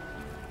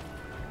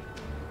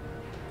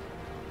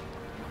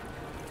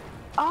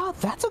 Oh,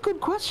 that's a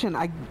good question.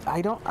 I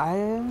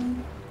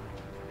am.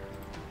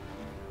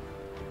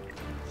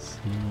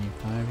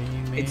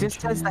 It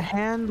just says the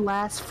hand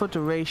lasts for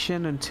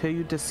duration until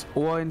you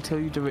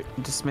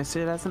dismiss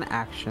it as an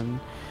action.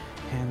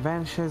 Hand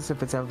vanishes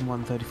if it's ever more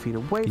than 30 feet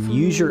away from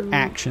you. Use your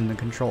action to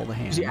control the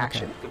hand. Use the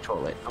action to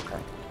control it. Okay.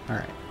 All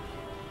right.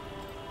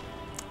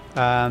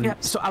 Yeah,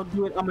 so I'll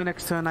do it on my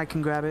next turn. I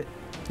can grab it.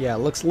 Yeah,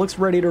 looks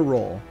ready to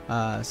roll.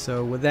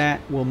 So with that,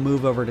 we'll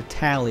move over to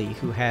Tali,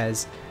 who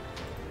has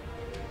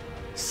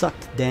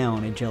sucked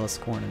down a jealous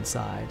corn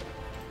inside.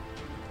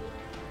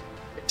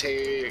 It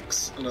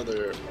takes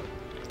another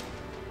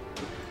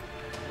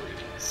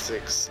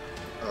 6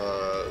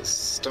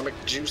 stomach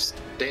juice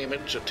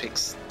damage. It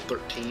takes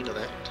 13 of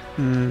that.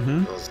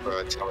 Those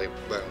Tali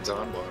bones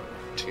on 1,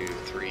 2,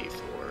 3,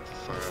 4,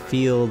 5.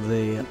 Feel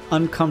the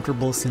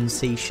uncomfortable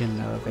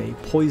sensation of a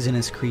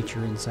poisonous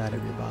creature inside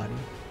of your body.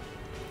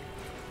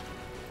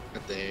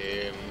 And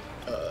then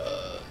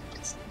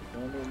it's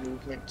normal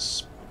movement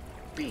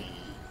speed.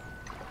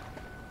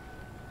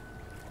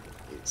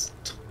 It's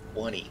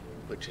 20,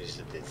 which is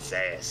a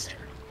disaster.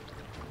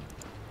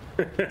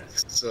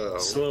 So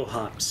slow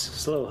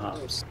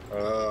hops.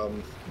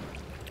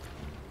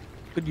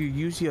 Could you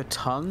use your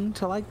tongue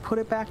to like put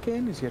it back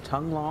in? Is your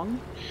tongue long?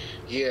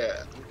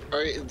 Yeah,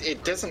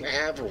 It doesn't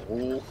have a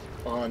rule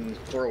on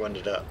throwing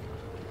it up,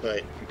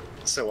 but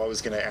so I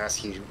was going to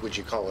ask you, would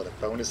you call it a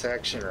bonus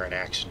action or an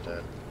action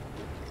to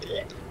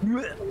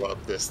throw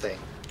up this thing?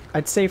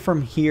 I'd say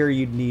from here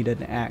you'd need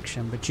an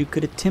action, but you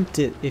could attempt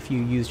it if you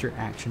used your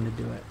action to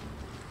do it.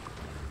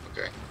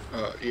 Okay.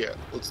 Yeah,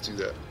 let's do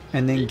that.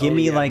 And then give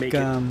me like make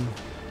it.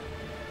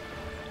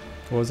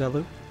 What was that,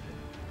 Luke?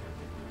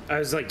 I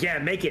was like, yeah,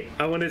 make it.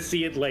 I want to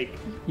see it like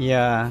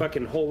Yeah.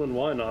 fucking hole in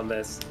one on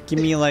this. Give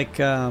me like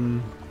a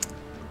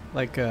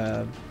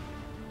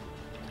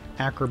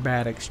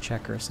acrobatics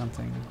check or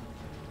something.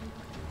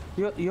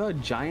 You're a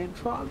giant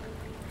frog,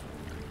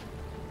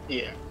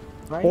 Yeah.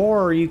 right?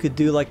 Or you could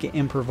do like an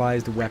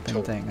improvised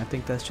weapon thing. I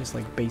think that's just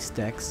like base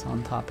dex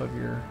on top of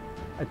your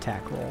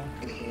attack roll.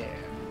 Yeah.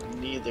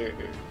 Neither.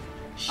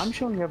 I'm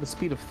showing you have a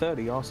speed of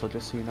 30 also,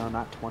 just so you know,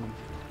 not 20.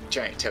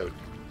 Giant toad.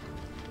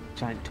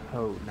 Giant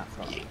toad, not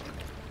frog. Yeah.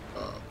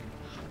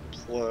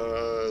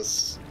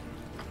 Plus,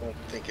 I don't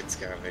think it's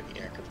got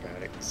any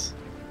acrobatics.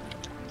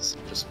 So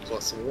just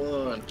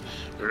 +1.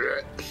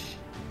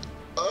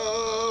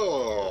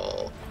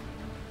 Oh!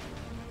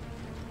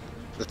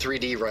 The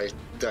 3D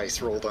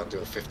dice rolled onto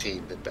a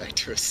 15, then back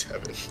to a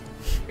 7.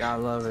 I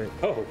love it.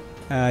 Oh,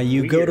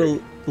 You go to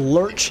Weird.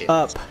 lurch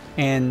up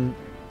and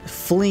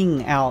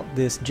fling out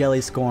this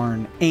jelly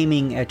scorn,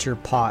 aiming at your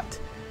pot.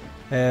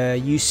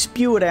 You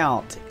spew it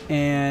out,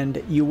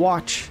 and you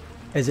watch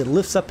as it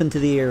lifts up into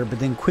the air, but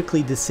then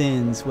quickly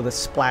descends with a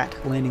splat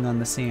landing on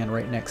the sand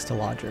right next to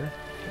Lodger.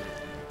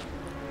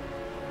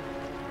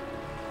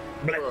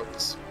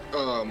 Gross.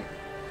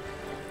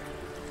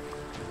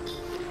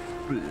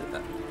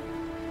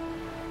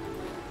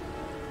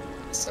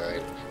 So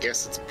I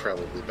guess it's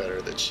probably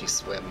better that she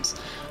swims.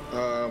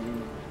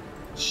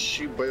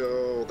 She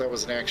will. That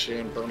was an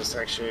action, bonus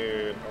action.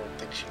 I don't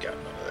think she got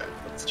none of that.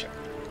 Let's check.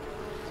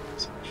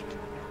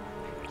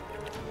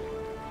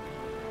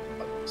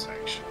 Bonus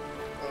action.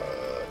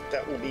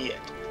 That will be it.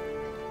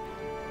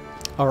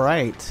 All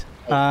right.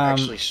 Oh,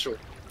 actually, short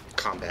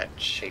combat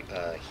shape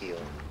heal.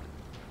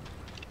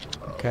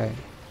 Okay.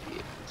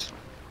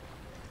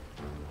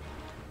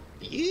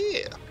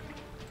 Yeah.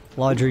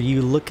 Lodger,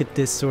 you look at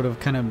this sort of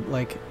kind of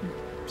like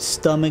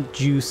stomach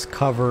juice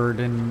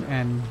covered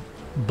and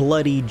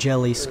bloody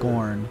jelly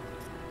scorn.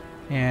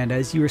 And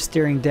as you are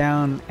staring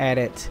down at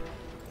it,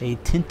 a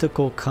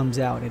tentacle comes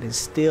out. It is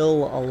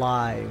still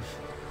alive.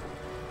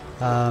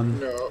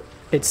 No.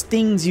 It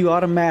stings you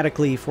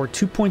automatically for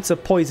 2 points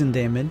of poison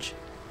damage.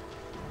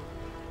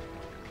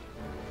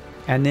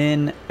 And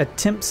then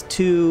attempts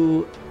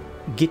to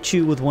get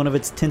you with one of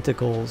its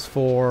tentacles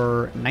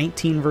for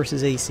 19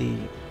 versus AC.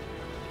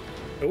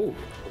 oh,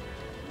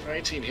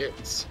 19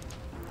 hits.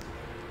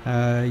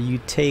 You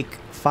take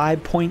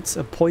 5 points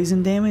of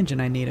poison damage,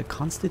 and I need a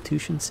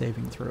Constitution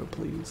saving throw,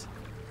 please.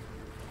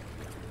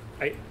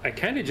 I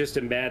kind of just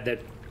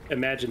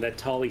imagine that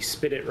Tali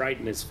spit it right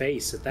in his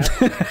face at that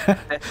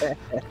point.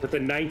 With the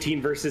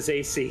 19 versus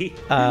AC.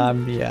 Yeah, I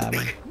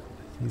mean,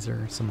 these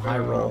are some high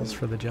rolls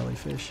for the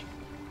jellyfish.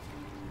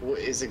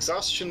 Is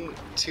exhaustion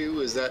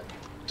 2? Is that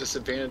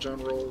disadvantage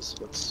on rolls?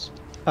 What's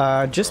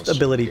Just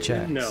ability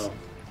checks. No.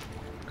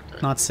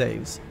 Not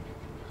saves.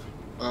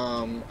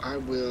 I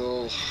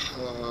will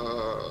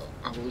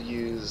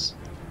use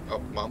a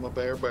Mama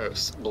Bear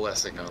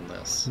blessing on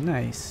this.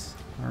 Nice.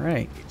 All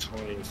right.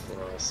 20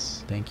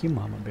 plus. Thank you,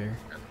 Mama Bear.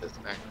 This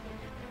back.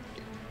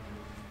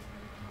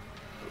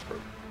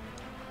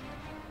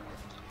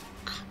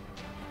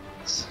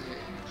 Save.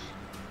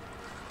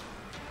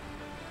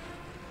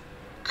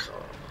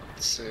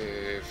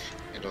 Save.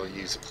 And I'll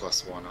use a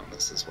 +1 on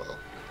this as well.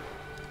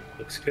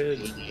 Looks good.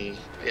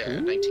 Yeah,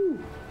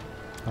 19.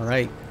 All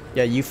right.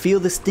 Yeah, you feel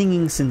the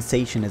stinging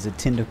sensation as a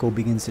tentacle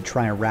begins to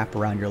try and wrap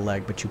around your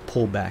leg, but you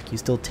pull back. You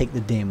still take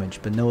the damage,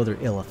 but no other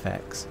ill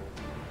effects.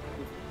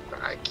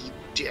 I keep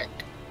dick.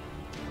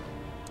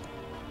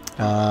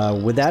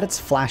 With that, it's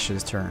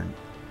Flash's turn.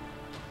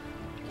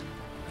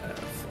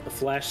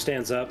 Flash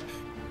stands up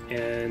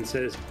and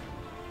says,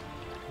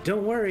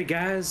 "Don't worry,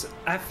 guys.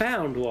 I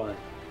found one."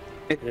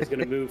 And it's going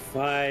to move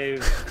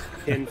 5,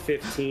 10,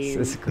 15.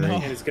 This is great.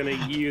 And it's going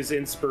to use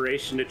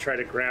inspiration to try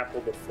to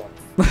grapple the flump.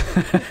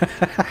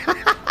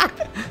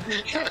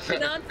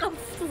 Not the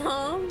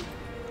flump.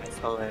 That's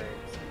hilarious.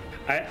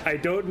 I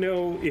don't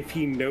know if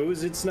he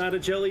knows it's not a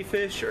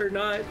jellyfish or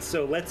not,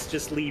 so let's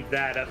just leave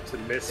that up to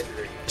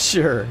mystery.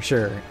 Sure.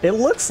 It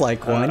looks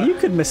like one. You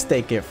could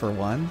mistake it for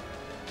one.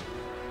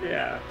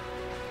 Yeah.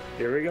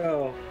 Here we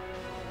go.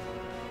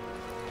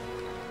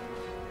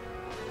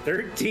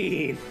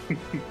 13.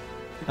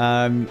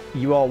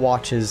 You all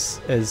watch as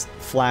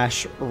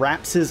Flash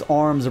wraps his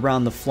arms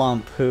around the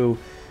flump, who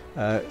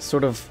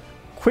sort of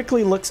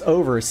quickly looks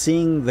over,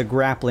 seeing the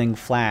grappling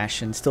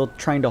Flash and still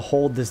trying to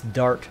hold this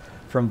dart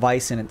from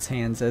Vice in its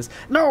hand, says,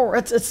 "No,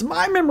 it's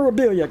my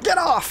memorabilia. Get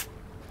off!"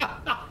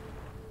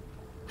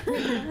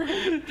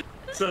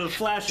 So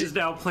Flash is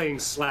now playing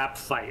slap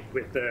fight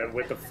with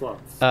the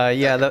flump.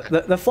 Yeah,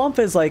 the flump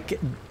is like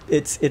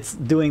it's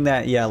doing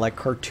that, yeah, like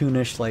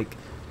cartoonish, like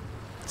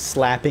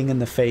slapping in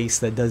the face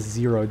that does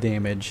 0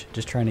 damage.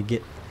 Just trying to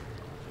get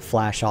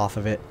Flash off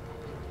of it.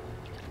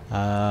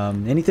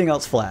 Anything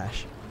else,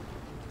 Flash?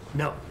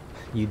 No.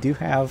 You do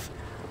have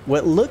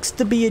what looks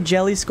to be a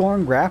jelly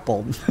scorn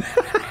grappled.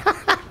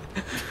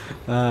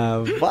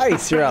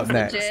 Vice, you're up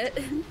next.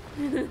 Legit.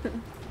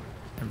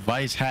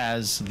 Vice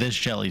has this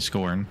jelly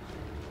scorn.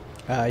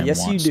 And Yes,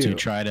 you wants do. to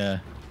try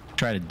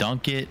to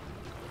dunk it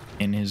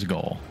in his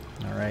goal.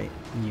 All right.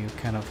 You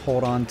kind of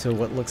hold on to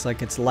what looks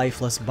like its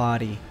lifeless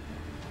body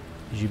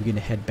as you begin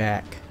to head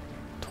back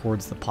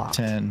towards the pot.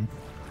 10,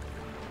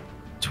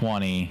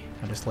 20.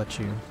 I'll just let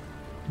you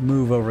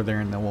move over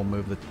there, and then we'll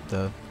move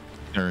the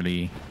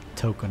 30.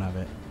 token of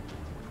it.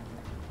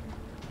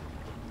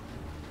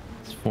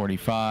 It's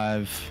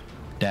 45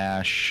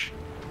 dash.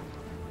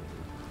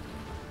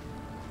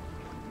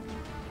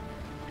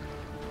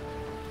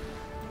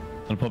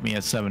 It'll put me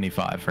at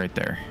 75 right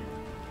there.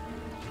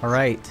 All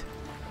right.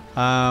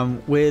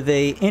 With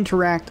a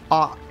interact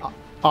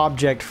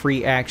object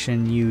free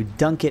action, you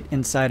dunk it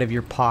inside of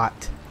your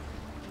pot,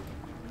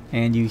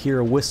 and you hear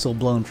a whistle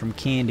blown from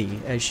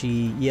Candee as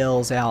she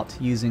yells out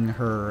using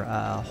her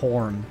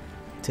horn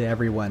to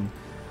everyone.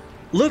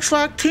 Looks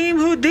like Team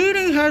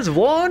Hootdini has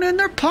won in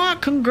their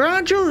pot.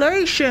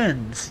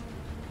 Congratulations!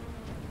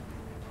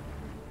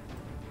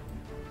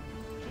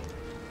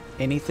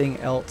 Anything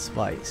else,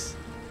 Vice?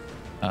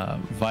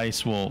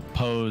 Vice will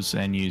pose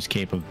and use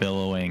Cape of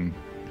Billowing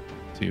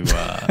to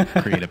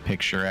create a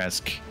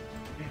picturesque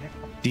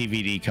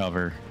DVD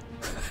cover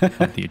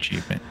of the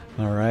achievement.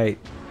 All right.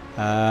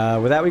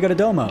 With that, we go to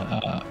Domo.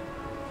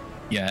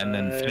 Yeah, and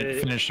then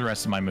finish the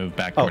rest of my move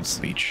back towards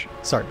the beach.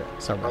 Sorry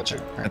about Roger.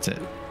 that. All right. That's it.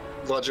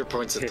 Lodger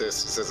points at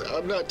this and says,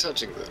 I'm not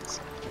touching this.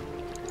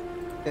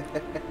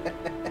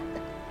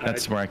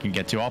 That's where I can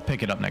get to. I'll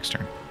pick it up next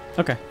turn.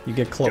 Okay, you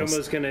get close.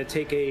 Domo's gonna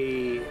take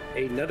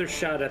another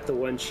shot at the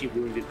one she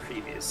wounded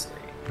previously.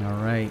 All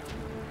right.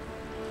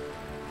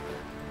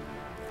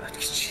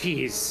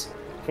 Jeez.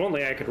 If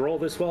only I could roll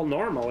this well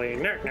normally.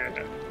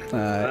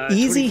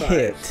 Easy 25.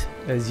 hit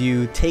as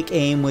you take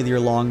aim with your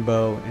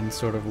longbow and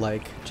sort of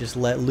like just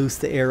let loose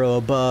the arrow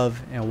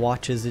above and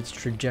watch as its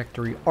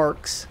trajectory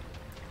arcs,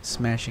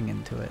 smashing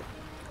into it.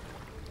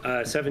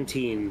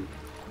 17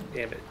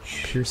 damage.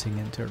 Piercing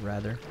into it,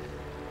 rather.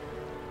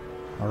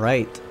 All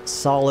right,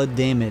 solid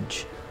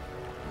damage.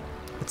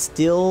 It's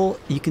still,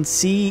 you can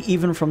see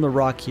even from the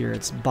rock here,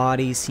 its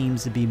body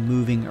seems to be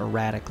moving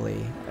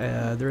erratically.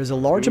 There is a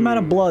large amount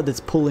of blood that's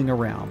pooling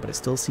around, but it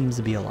still seems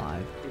to be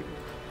alive.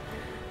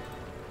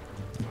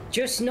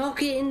 Just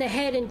knock it in the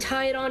head and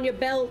tie it on your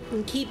belt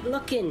and keep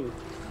looking.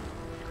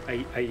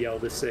 I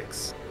yelled a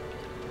 6.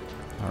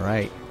 All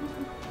right.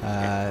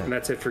 And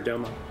that's it for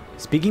Domo.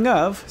 Speaking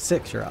of,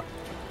 6, you're up.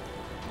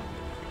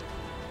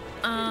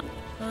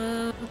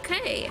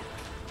 Okay.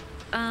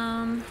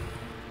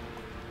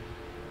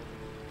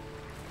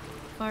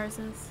 Far is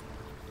this?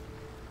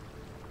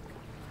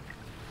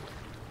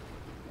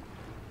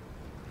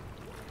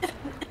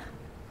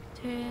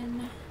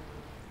 $10,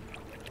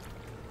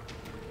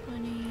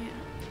 20,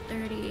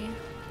 30,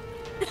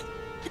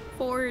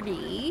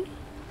 40.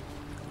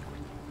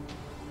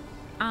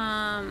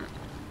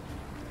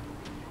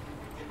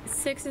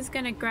 6 is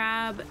gonna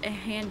grab a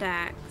hand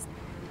axe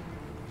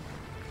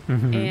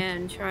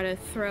and try to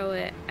throw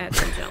it at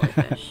the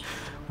jellyfish.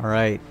 All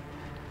right.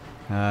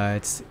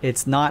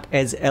 It's not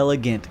as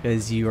elegant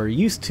as you are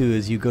used to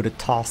as you go to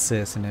toss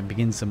this, and it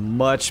begins to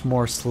much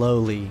more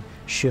slowly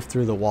shift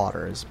through the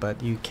waters,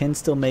 but you can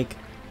still make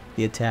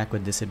the attack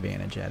with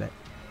disadvantage at it.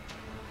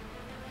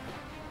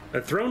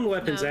 Thrown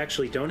weapons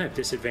actually don't have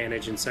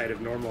disadvantage inside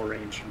of normal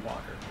range in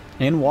water.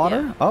 In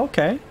water? Yeah.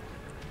 Okay.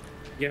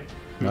 Yeah.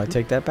 I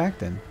take that back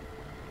then.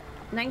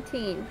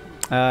 19.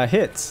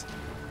 Hits.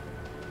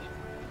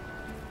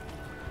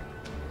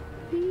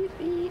 Beep,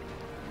 beep.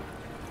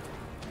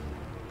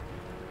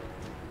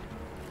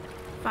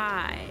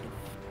 5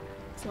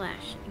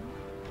 slashing.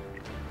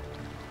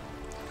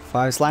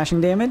 5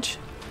 slashing damage.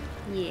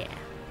 Yeah.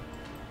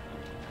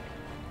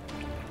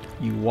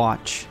 You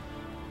watch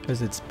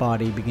as its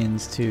body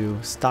begins to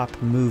stop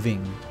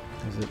moving,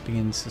 as it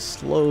begins to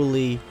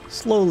slowly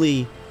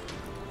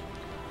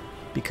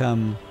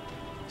become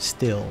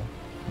still,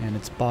 and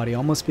its body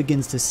almost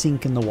begins to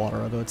sink in the water,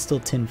 although it's still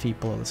 10 feet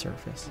below the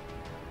surface.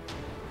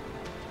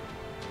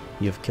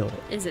 You have killed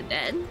it. Is it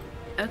dead?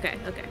 Okay,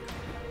 okay.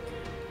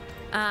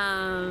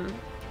 And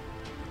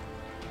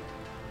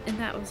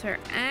that was her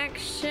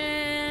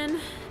action.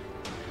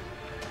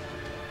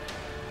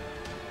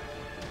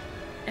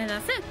 And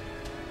that's it.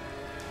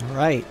 All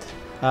right.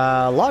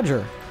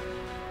 Lodger.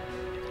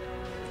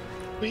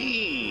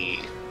 Wee.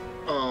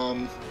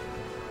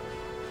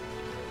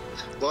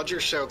 Lodger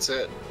shouts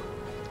at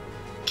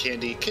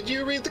Candee, "Can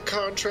you read the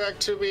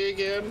contract to me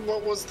again?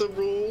 What was the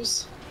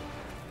rules?"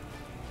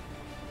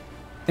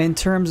 In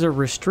terms of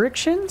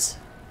restrictions?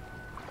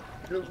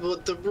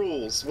 What the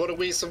rules?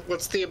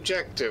 What's the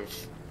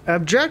objective?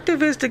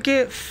 Objective is to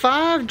get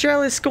 5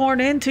 jelly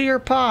scorn into your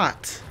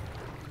pot.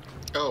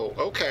 Oh,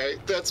 okay.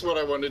 That's what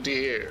I wanted to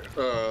hear.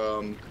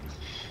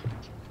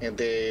 And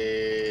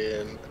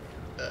then,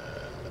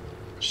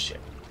 shit.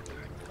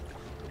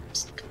 I'm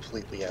just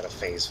completely out of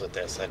phase with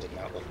this. I did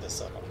not look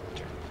this up on my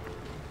turn.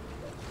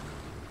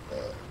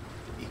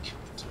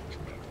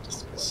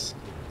 Dismiss.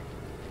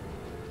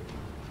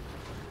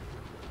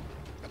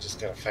 I just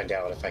gotta find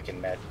out if I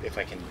can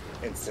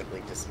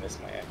instantly dismiss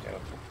my echo.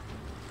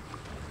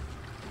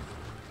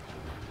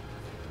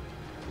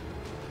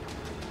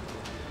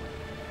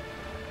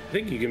 I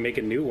think you can make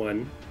a new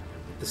one.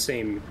 The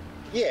same.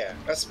 Yeah,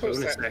 I suppose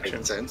Bonus that action.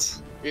 makes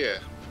sense. Yeah.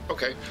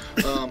 Okay.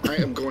 I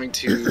am going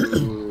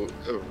to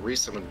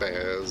resummon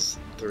Baz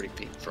 30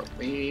 feet from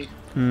me.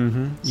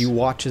 Mm-hmm. You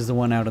watch as the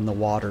one out in the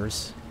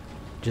waters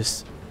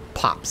just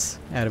pops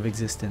out of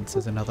existence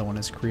as another one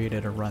is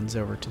created or runs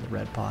over to the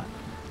red pot.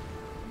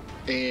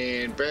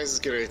 And Baz is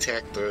going to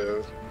attack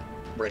the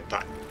red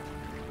pot.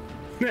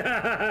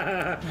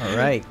 All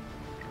right.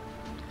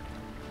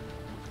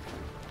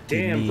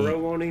 Damn, me- bro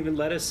won't even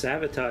let us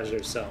sabotage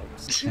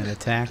ourselves. An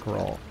attack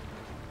roll.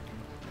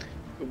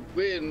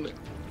 Win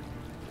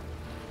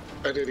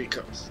at any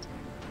cost.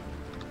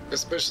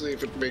 Especially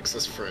if it makes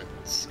us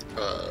friends.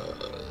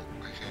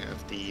 I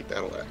have the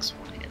battle axe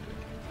one-handed.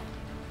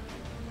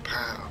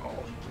 Pow.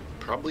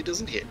 Probably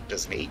doesn't hit.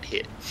 Does an 8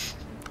 hit?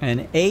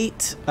 An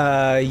 8,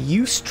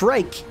 you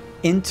strike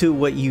into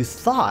what you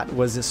thought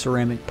was a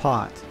ceramic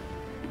pot,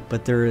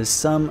 but there is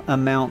some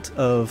amount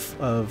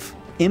of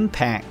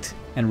impact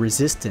and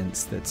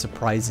resistance that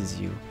surprises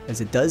you,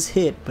 as it does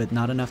hit, but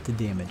not enough to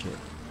damage it.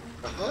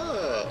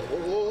 Aha!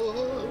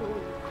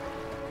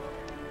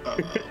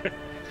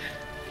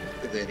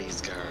 And then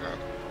he's got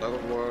another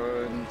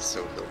one,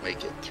 so he'll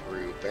make it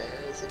through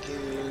Baz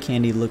again.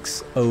 Candee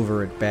looks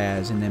over at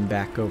Baz and then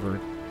back over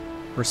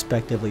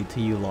respectively to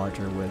you,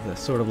 Lodger, with a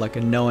sort of like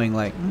a knowing,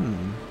 like,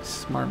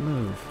 smart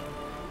move.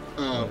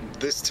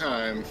 This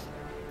time,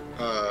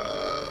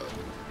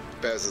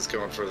 Baz is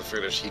going for the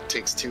finish. He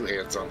takes 2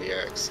 hands on the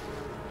axe.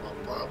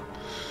 Wow.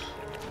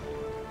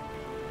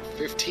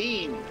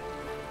 15.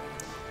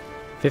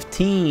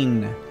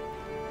 15.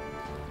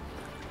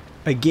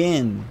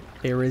 Again,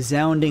 a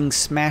resounding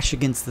smash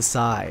against the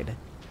side,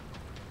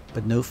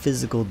 but no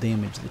physical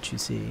damage that you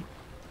see.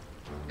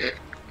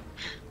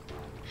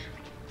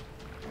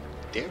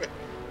 Damn it.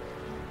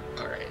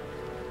 Alright.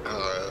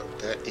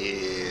 That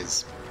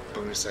is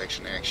bonus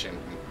action,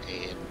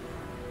 and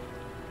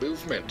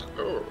movement.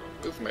 Oh,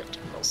 movement.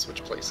 I'll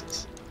switch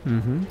places.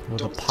 Mm-hmm. With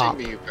Don't a pop,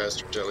 sting me, you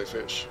bastard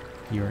jellyfish.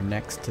 you're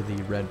next to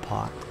the red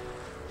pot.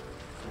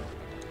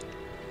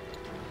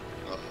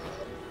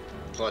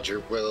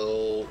 Lodger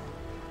will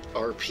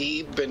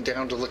RP, bend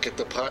down to look at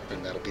the pot,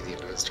 and that'll be the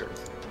end of his turn.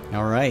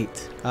 All right.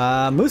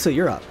 Musa,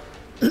 you're up.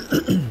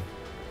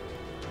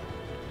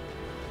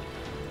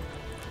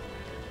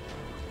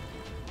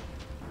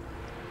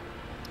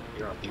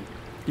 You're on mute.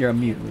 You're on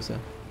mute, Musa.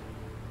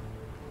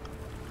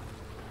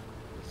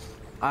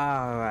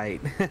 All right.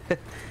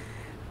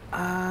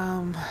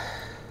 I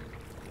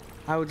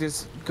would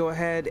just go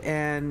ahead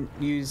and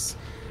use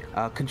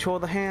control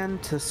the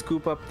hand to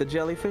scoop up the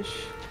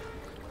jellyfish.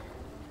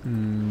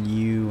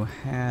 You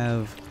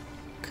have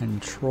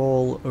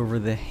control over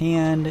the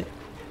hand.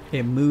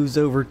 It moves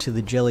over to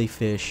the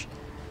jellyfish.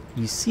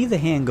 You see the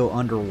hand go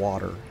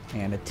underwater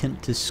and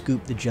attempt to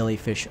scoop the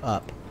jellyfish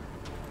up.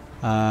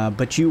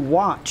 But you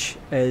watch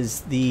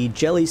as the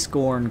jelly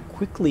scorn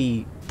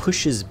quickly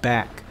pushes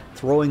back,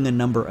 throwing a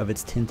number of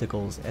its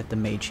tentacles at the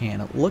mage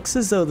hand. It looks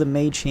as though the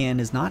mage hand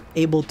is not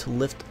able to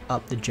lift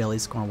up the jelly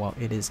scorn while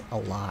it is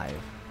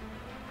alive.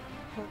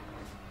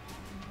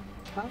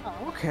 Oh,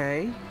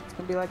 okay. It's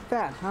gonna be like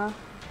that, huh?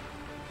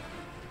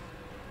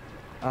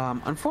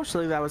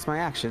 Unfortunately, that was my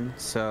action,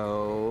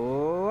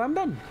 so I'm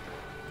done.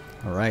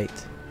 All right.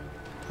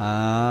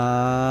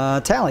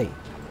 Tali.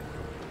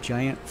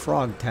 Giant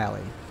frog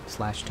Tali /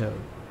 toad.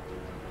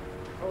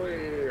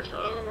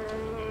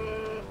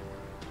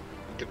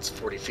 Gets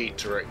 40 feet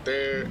to right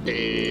there,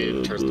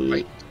 and turns the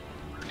bite.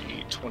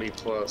 20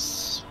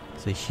 plus.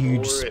 It's a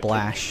huge Or it-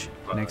 splash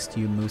next to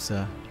you,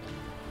 Musa.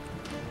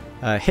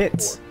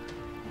 Hits.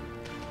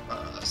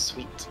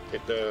 Sweet.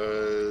 It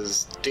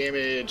does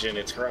damage, and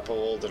it's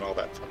grappled, and all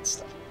that fun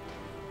stuff.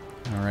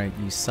 All right,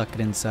 you suck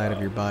it inside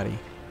of your body.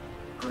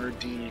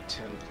 RD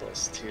 10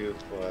 plus 2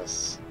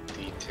 plus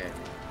D10.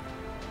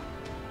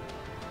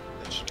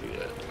 That should do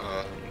it.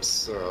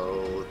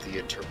 So the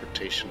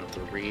interpretation of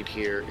the read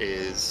here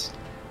is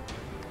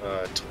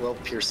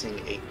 12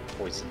 piercing, 8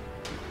 poison.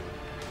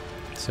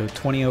 So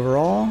 20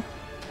 overall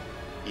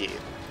Yeah.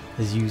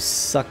 as you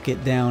suck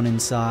it down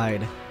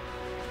inside,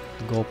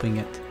 gulping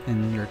it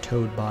in your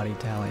toad body,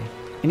 Tali.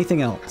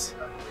 Anything else?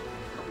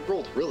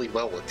 Rolled really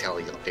well with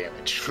Tali on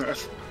damage.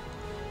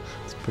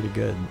 It's pretty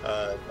good.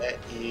 That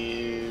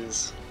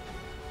is.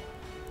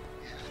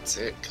 That's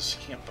it, because she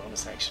can't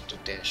bonus action to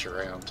dash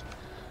around.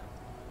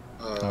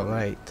 All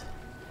right.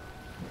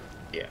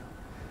 Yeah.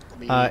 Let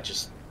me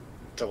just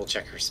double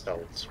check her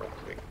spells real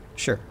quick.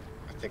 Sure.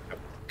 I think I'm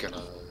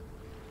gonna.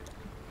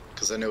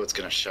 Because I know it's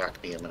gonna shock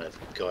me, I'm gonna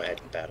go ahead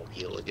and battle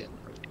heal again.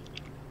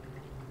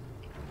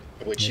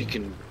 which you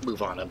can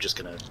move on. I'm just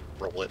gonna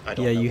roll it. I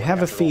don't Yeah, know you what have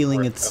I a to roll feeling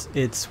for it,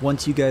 it's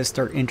once you guys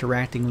start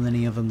interacting with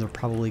any of them, they're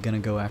probably going to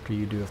go after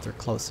you do if they're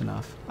close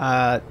enough.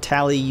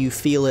 Tali, you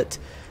feel it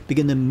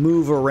begin to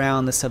move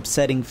around, this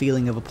upsetting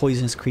feeling of a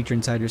poisonous creature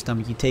inside your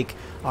stomach. You take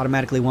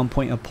automatically 1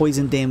 point of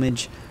poison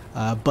damage,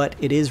 but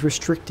it is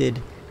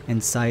restricted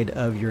inside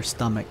of your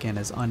stomach and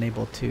is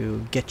unable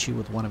to get you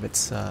with one of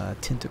its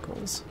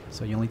tentacles.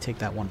 So you only take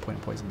that 1 point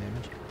of poison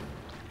damage.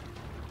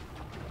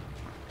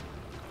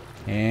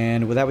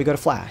 And with that, we go to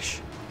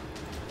Flash.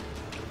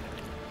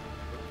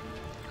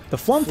 The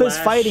Flump is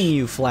fighting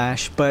you,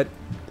 Flash, but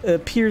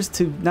appears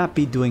to not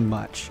be doing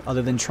much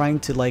other than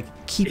trying to like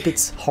keep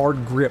its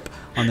hard grip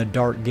on the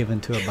dart given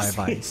to it by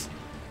Vice.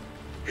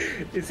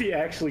 Is he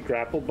actually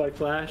grappled by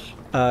Flash?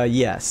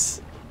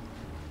 Yes.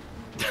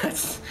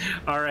 That's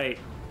all right.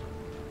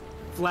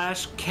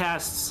 Flash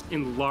casts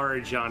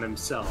Enlarge on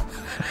himself.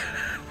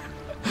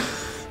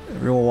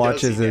 Everyone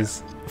watches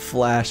as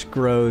Flash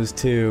grows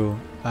too.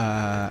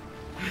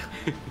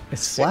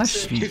 Is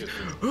Flash?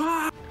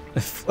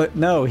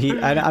 No,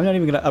 I'm not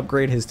even gonna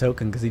upgrade his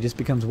token because he just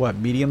becomes what,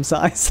 medium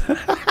size?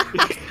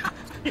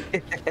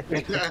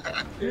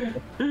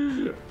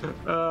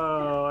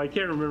 Oh, I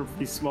can't remember if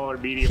he's small or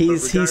medium.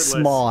 He's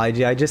small. I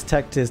just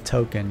checked his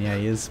token. Yeah,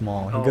 he is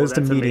small. He goes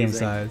to medium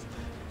size.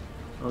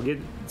 I'll get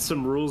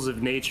some rules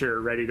of nature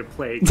ready to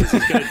play because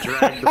he's gonna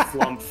drag the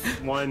Flump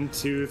 1,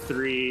 2,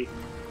 3,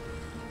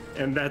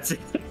 and that's it.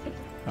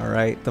 All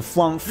right, the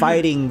Flump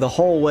fighting the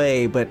whole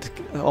way, but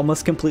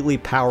almost completely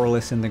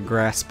powerless in the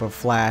grasp of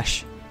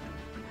Flash.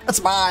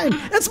 It's mine!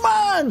 It's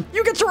mine!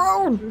 You get your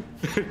own!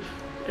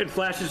 And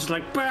Flash is just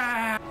like,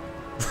 bah!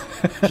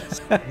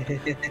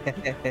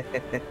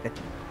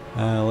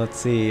 Let's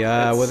see.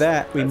 With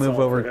that, we move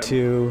over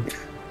to...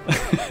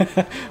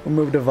 we'll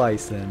move to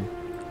Vice then.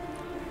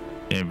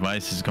 Yeah,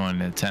 Vice is going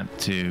to attempt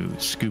to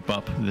scoop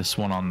up this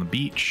one on the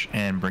beach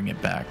and bring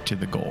it back to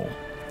the goal.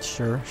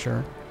 Sure,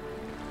 sure.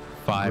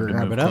 5 to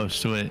move close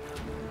to it.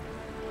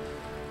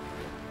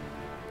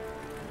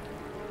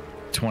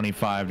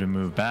 25 to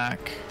move back.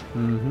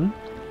 Mm-hmm.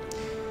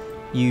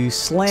 You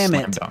slam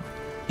it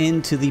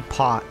into the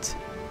pot,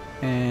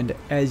 and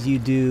as you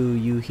do,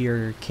 you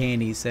hear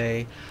Candee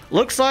say,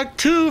 "Looks like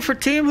 2 for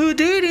Team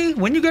Hootdini.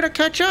 When you gonna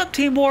catch up,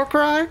 Team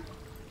Warcry?"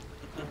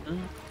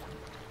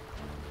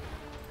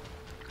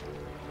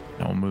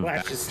 I'll move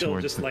Flash back is still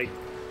towards just like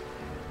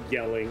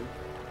yelling.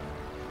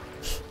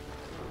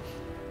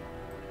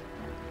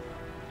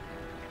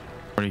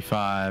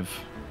 45.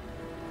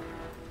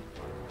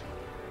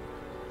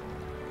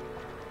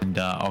 And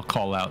I'll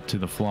call out to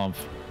the Flump.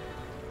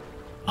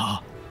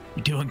 Oh,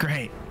 you're doing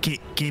great.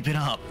 Keep it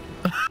up.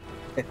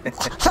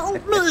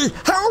 Help me!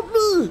 Help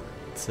me!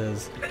 It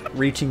says,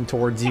 reaching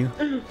towards you.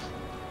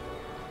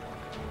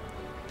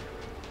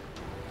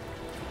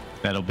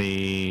 That'll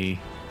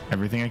be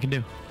everything I can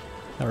do.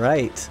 All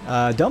right.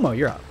 Domo,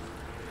 you're up.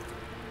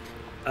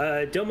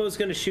 Domo's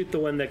gonna shoot the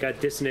one that got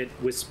dissonant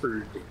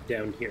whispered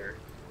down here.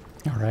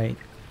 All right.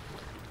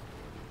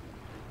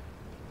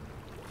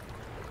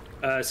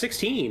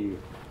 16.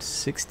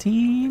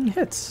 16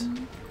 hits.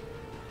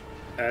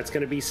 It's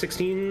going to be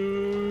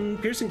 16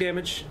 piercing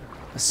damage.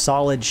 A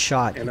solid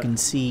shot. You can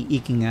see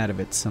eking out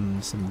of it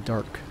some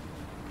dark,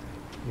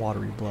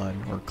 watery blood,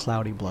 or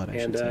cloudy blood, I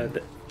should say.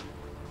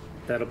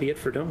 That'll be it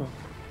for Domo.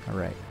 All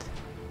right.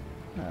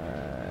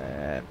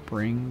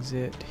 Brings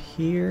it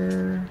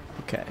here.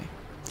 Okay.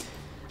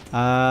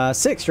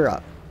 6, you're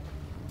up.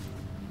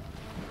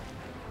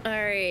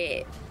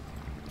 Alright.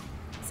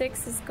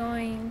 6 is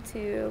going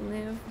to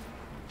move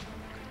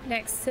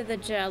next to the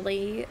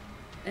jelly,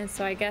 and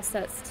so I guess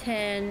that's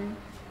 10,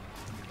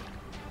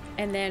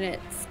 and then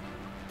it's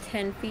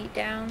 10 feet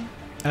down.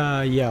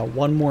 Yeah,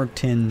 one more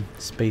 10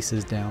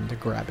 spaces down to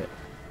grab it.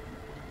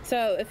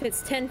 So if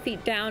it's 10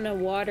 feet down of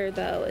water,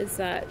 though, is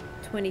that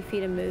 20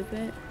 feet of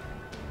movement?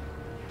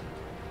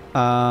 It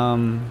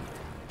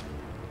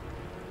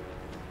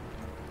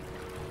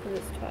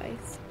was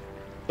twice.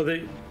 Well,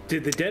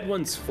 did the dead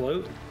ones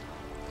float?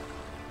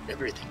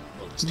 Everything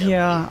floats down.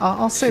 Yeah,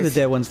 I'll say the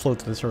dead ones float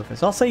to the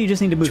surface. I'll say you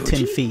just need to move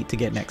 10 feet to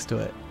get next to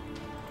it.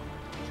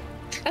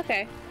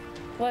 Okay.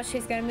 Well,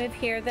 she's going to move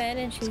here then,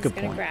 and she's going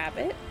to grab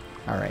it.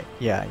 All right.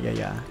 Yeah.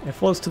 It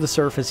floats to the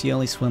surface. You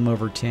only swim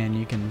over 10.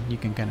 You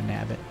can kind of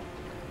nab it.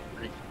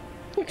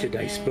 What's a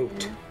dice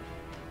boat?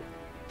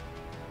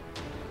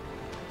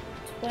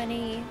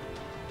 20,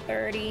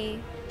 30,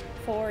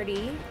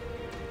 40,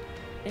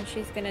 and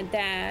she's going to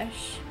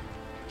dash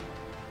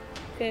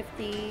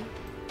 50,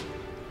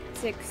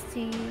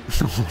 60,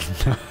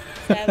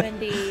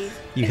 70.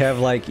 You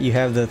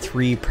have the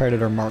 3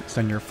 predator marks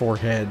on your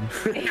forehead.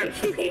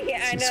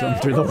 Yeah, I know. Swim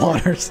through the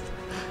waters.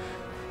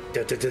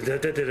 That's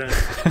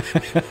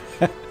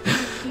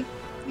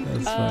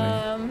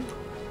funny.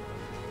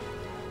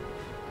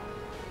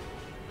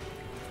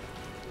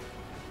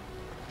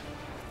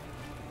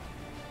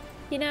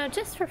 You know,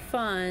 just for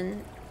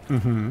fun.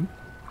 Mm-hmm.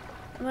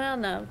 Well,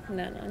 no,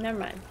 never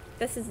mind.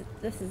 This is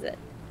it.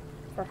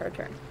 for her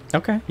turn.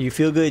 Okay, you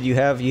feel good. You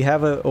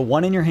have a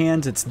one in your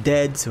hands. It's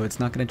dead, so it's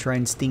not going to try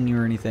and sting you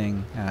or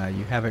anything.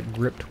 You have it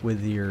gripped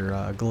with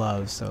your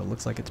gloves, so it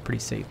looks like it's pretty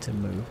safe to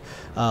move.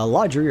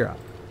 Lodger, you're up.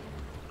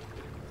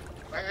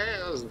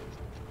 Well,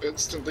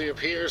 instantly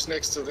appears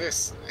next to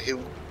this. He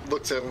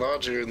looks at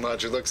Lodger, and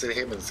Lodger looks at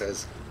him and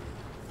says,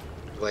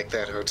 "Like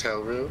that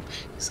hotel room?"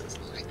 He says,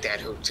 "Like that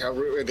hotel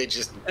room," and they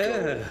just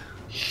go.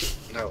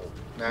 No,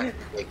 not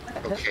like,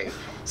 okay,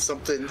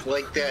 something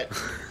like that.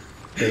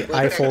 The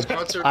Like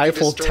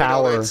Eiffel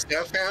Tower,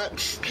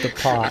 the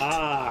pot.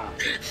 Ah,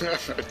 Oh,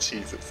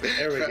 Jesus.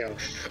 there we go.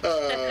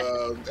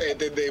 And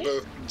then they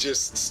both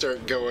just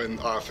start going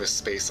office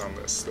space on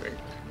this thing.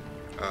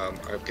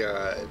 I've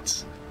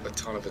got a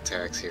ton of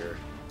attacks here.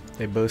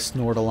 They both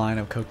snort a line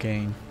of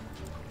cocaine.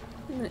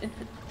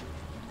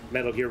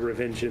 Metal Gear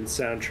Revengeance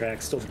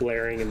soundtrack still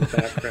blaring in the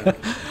background.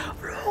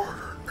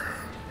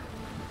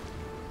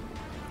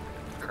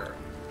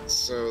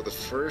 So the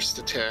first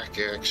attack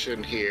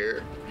action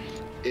here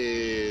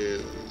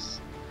is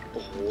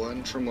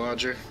 1 from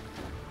Lodger.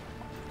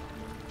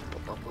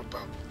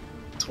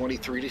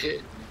 23 to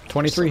hit.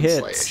 23 hits.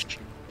 Slash.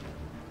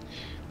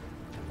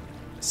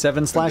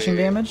 7 slashing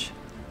then- damage?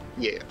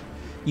 Yeah.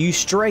 You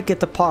strike at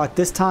the pot,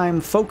 this time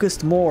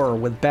focused more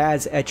with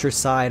Baz at your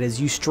side. As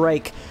you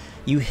strike,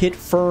 you hit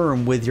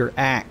firm with your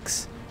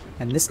axe.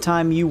 And this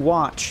time you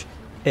watch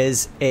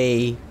as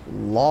a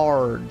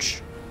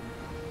large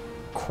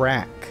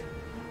crack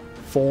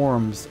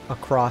forms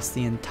across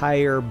the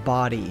entire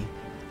body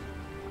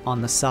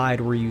on the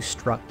side where you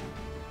struck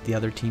the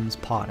other team's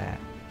pot at.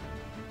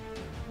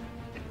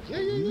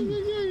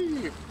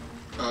 Yay!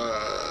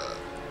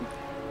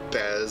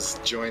 Baz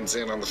joins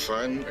in on the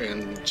fun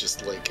and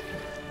just like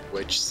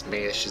wedge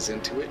smashes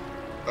into it.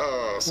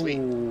 Oh, sweet.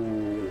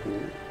 Ooh.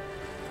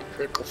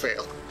 Critical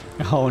fail.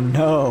 Oh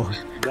no.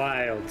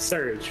 Wild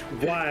surge.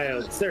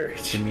 Wild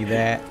surge. Give me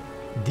that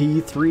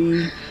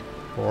D3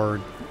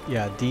 or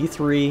yeah,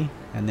 D3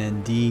 and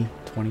then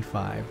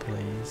D25,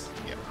 please.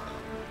 Yeah.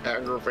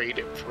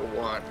 Aggravated for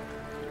 1.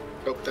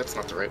 Oh, that's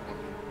not the right one.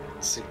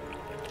 Let's see.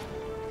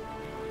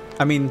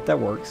 I mean, that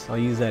works. I'll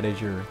use that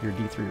as your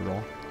D3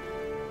 roll.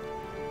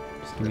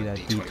 Just give me that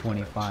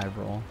D25. D25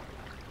 roll.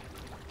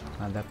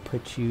 That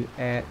puts you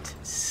at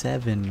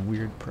 7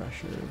 weird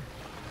pressure.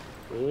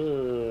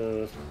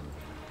 3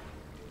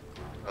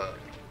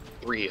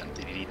 on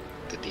the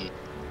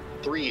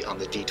D3 on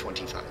the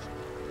D25.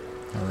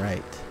 All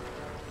right.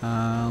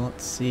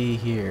 Let's see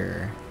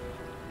here.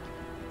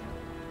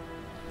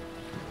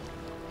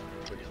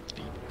 3 on the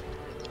D.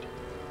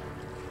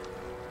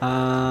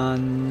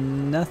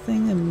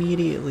 Nothing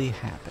immediately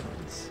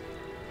happens.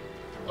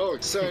 Oh,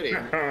 exciting!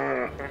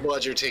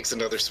 Lodger takes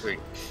another swing.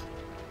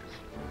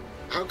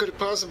 How could it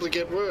possibly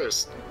get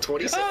worse?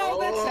 26.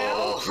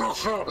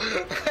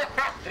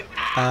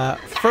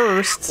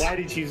 First, Why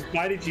did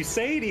you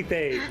say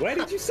anything? Why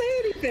did you say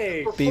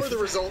anything? Before the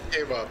result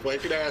came up,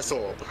 like an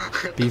asshole.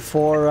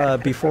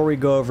 before we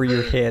go over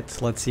your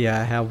hits, let's see.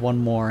 I have one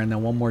more and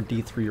then one more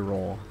D3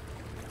 roll.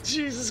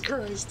 Jesus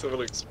Christ, I'm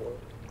gonna explode.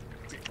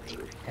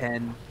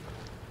 10.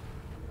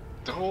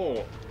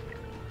 Oh.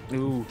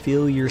 Ooh.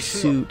 Feel your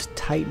suit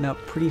tighten up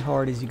pretty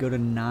hard as you go to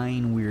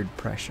 9 weird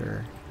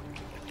pressure.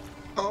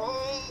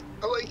 Oh,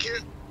 I like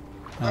it.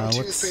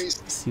 Let's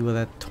see what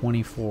that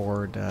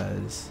 24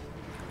 does.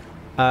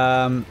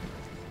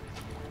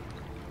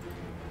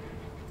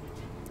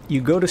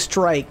 You go to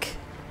strike.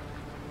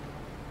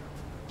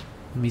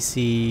 Let me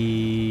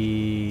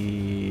see.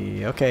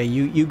 Okay,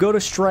 you go to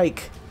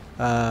strike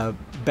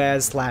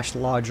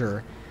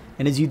Baz/Lodger,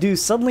 and as you do,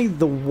 suddenly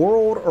the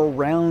world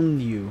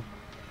around you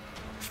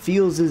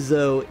feels as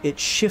though it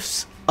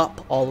shifts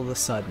up all of a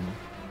sudden.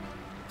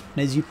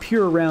 And as you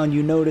peer around,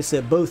 you notice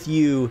that both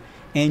you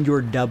and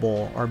your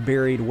double are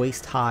buried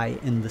waist high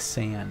in the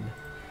sand.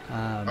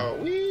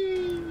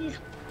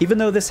 Even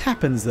though this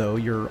happens, though,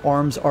 your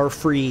arms are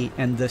free,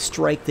 and the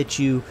strike that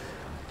you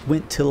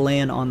went to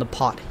land on the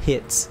pot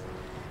hits,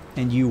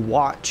 and you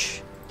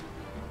watch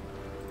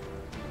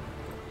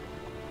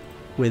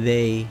with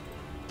a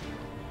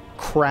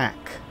crack,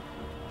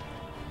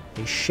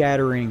 a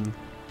shattering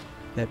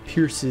that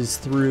pierces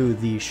through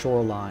the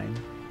shoreline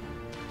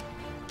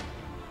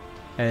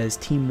as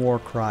Team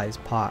Warcry's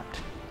pot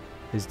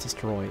is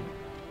destroyed.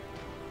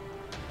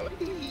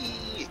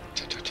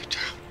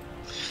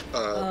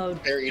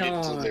 Buried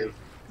into their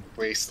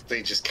waist,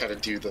 they just kind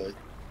of do the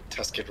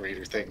Tusken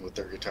Raider thing with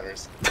their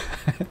guitars.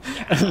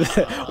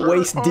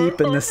 Waist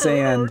deep in the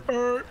sand.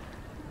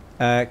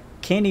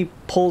 Candee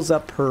pulls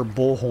up her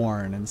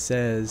bullhorn and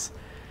says,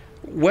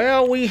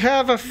 "Well, we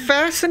have a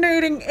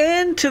fascinating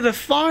end to the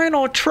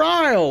final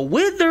trial.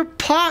 With their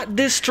pot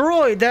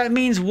destroyed, that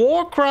means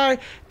Warcry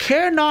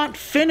cannot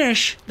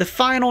finish the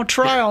final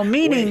trial,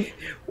 meaning..."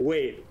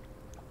 Wait.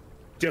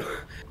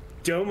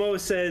 Domo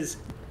says,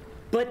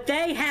 but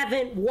they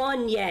haven't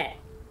won yet.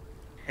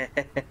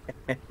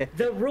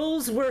 The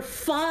rules were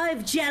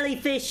 5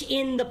 jellyfish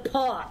in the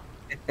pot.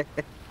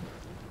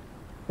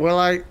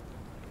 Well,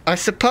 I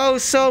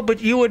suppose so,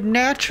 but you would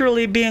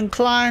naturally be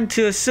inclined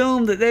to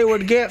assume that they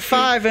would get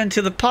 5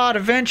 into the pot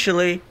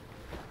eventually.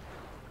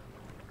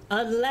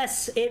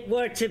 Unless it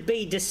were to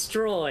be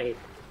destroyed.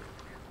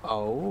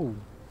 Oh.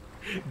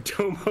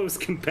 Domo's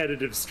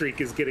competitive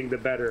streak is getting the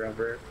better of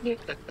her.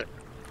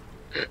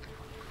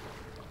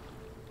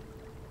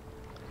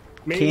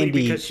 Mainly Candee.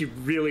 because she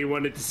really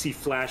wanted to see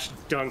Flash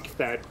dunk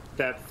that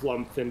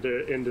flump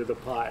into the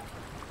pot.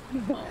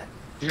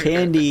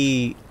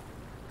 Candee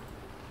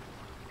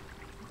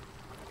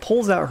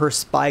pulls out her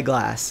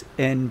spyglass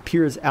and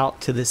peers out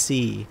to the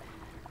sea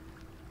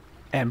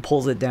and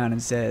pulls it down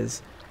and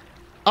says,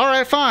 "All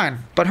right, fine,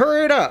 but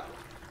hurry it up."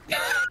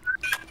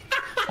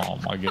 Oh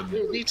my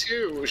goodness. Me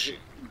too.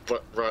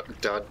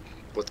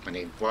 What's my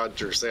name?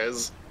 Roger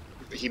says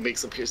he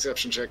makes a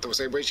perception check the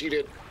same way she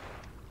did.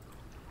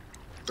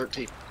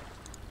 13.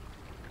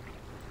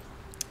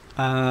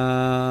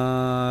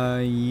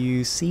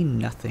 You see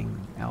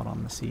nothing out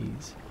on the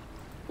seas.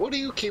 What do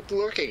you keep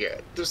looking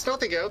at? There's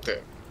nothing out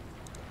there.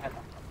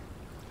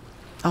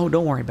 Oh,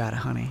 don't worry about it,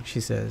 honey, she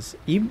says.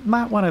 You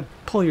might want to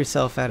pull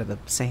yourself out of the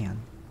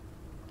sand.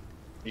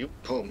 You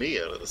pull me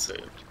out of the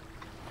sand.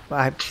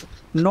 I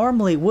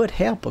normally would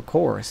help, of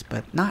course,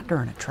 but not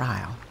during a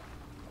trial.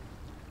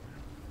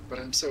 But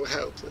I'm so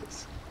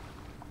helpless.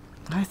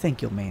 I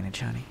think you'll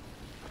manage, honey.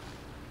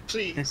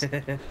 Please.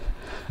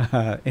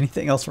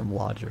 Anything else from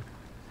Lodger?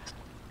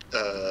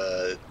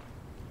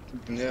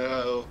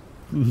 No.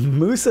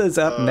 Musa's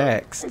up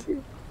next.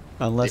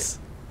 Unless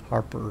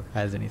Harper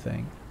has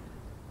anything.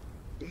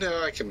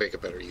 No, I can make a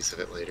better use of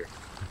it later.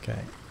 Okay.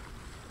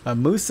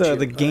 Musa,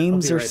 the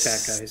games I'll are be right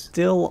back, guys.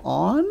 still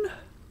on?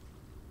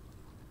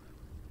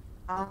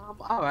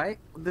 All right.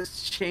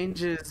 This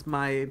changes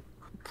my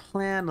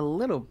plan a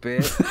little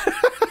bit.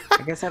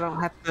 I guess I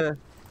don't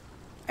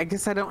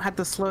have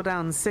to slow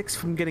down 6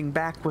 from getting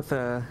back with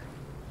a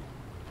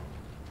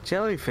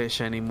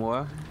jellyfish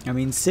anymore. I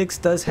mean, 6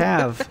 does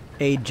have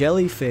a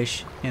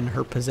jellyfish in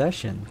her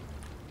possession.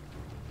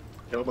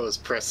 Domo's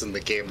pressing the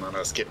game on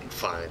us getting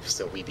 5,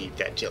 so we need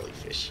that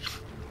jellyfish.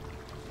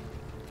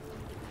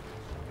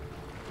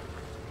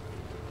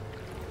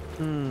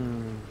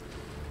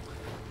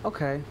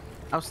 Okay.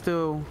 I'll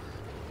still...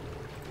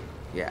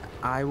 Yeah,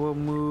 I will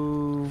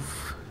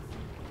move...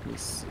 Let me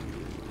see...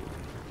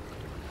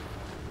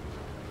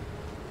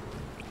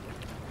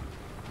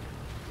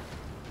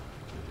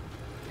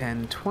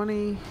 and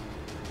 20.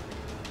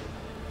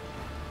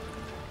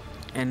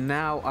 And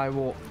now I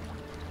will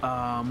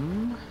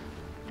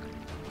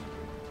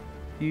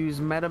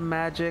use meta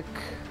magic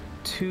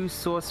 2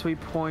 sorcery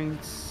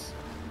points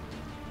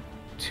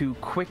to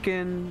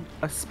quicken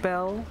a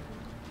spell.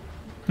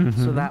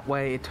 So that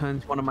way it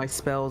turns one of my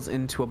spells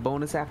into a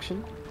bonus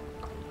action.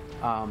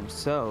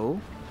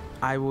 So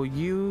I will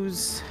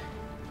use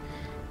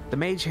the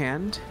mage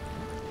hand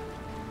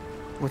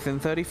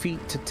within 30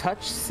 feet to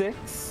touch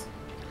 6.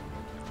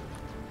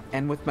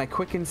 And with my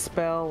quicken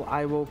spell,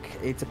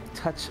 it's a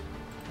touch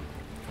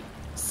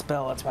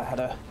spell, that's why I had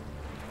to...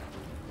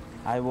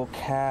 I will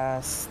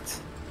cast...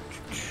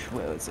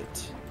 Where is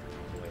it?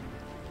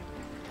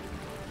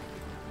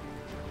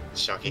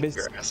 Shocking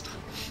grasp.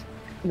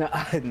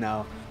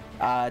 No.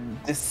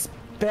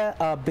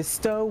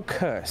 Bestow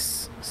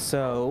curse.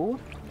 So...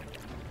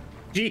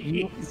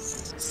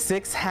 Jeez.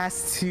 6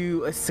 has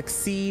to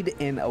succeed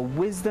in a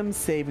wisdom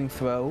saving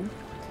throw.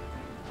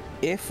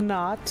 If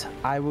not,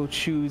 I will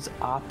choose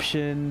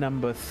option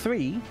number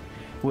 3,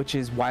 which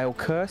is while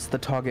cursed, the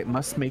target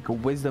must make a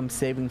wisdom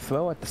saving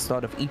throw at the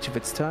start of each of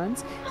its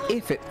turns.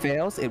 If it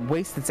fails, it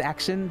wastes its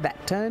action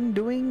that turn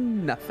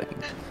doing nothing.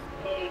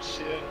 Oh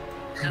shit.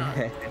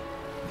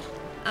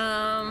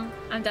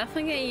 I'm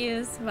definitely gonna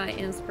use my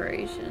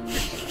inspiration.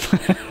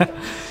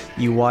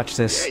 You watch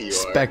this Yeah, you are.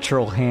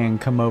 spectral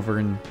hand come over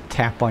and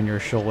tap on your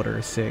shoulder,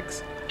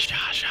 6.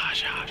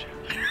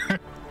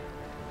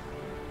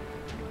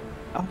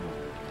 Oh,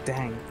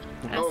 dang.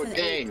 That's Oh, an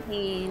dang.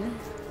 18.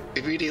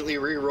 Immediately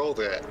re-roll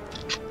that.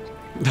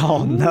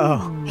 Oh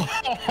no.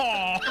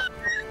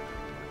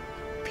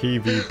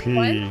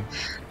 PvP.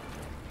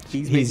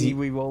 He's He's- making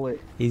me re-roll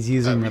it. He's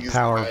using I'm the using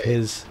power my of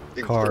his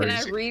card. Can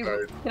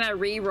I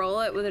re-roll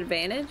it with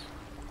advantage?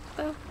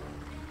 Oh.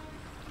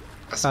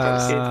 I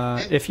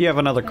suppose If you have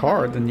another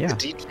card, then the yeah.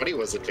 D20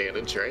 was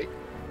advantage, right?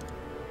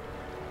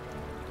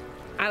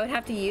 I would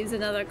have to use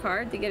another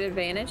card to get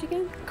advantage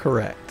again?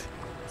 Correct.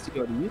 So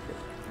you already used it.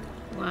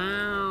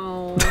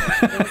 Wow.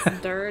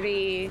 That's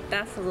dirty.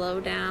 That's low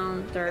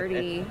down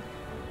dirty.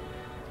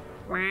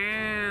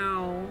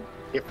 Wow.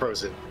 Get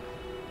frozen.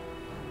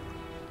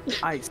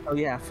 Alright, so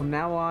yeah, from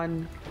now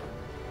on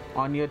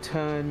your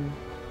turn,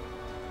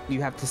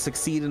 you have to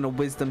succeed in a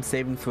wisdom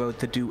saving throw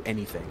to do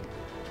anything.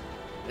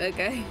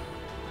 Okay.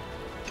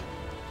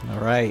 All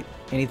right.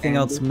 Anything And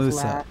else, this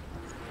Musa? last-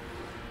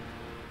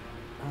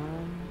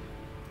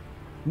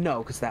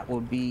 no, because that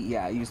will be,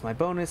 yeah, I use my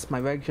bonus,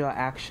 my regular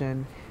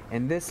action,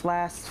 and this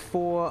lasts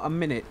for a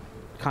minute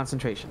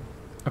concentration.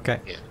 Okay.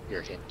 Yeah,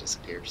 your hand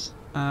disappears.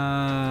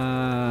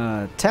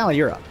 Tali,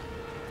 you're up.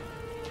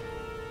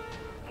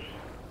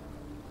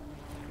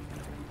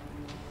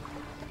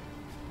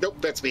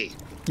 That's me.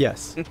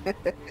 Yes.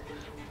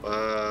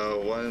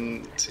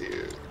 1,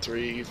 2,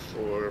 3,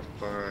 4,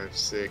 5,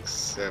 6,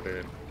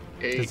 7,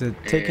 8. Does it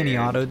take any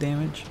auto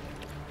damage?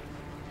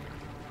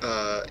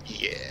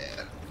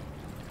 Yeah.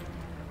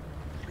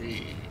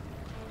 3,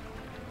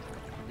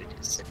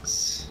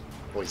 6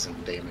 poison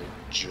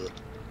damage.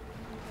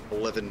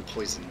 11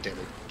 poison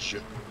damage.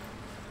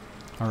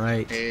 All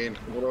right. And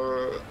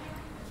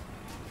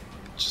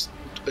just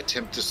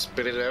attempt to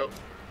spit it out.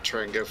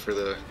 Try and go for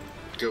the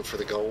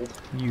gold.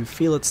 You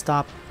feel it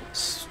stop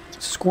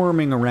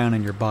squirming around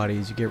in your body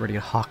as you get ready to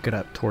hawk it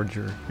up towards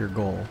your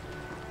goal.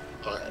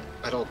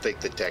 I don't think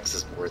the dex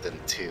is more than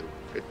 2.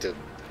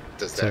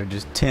 Does So that?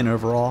 just 10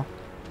 overall.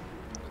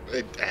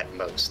 At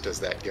most, does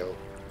that go?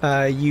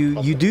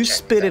 You do check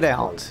spit it that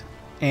out,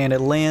 and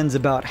it lands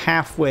about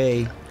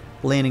halfway,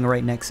 landing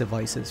right next to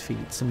Vice's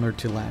feet, similar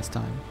to last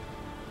time.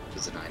 It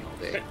was a 9 all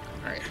day.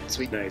 All right,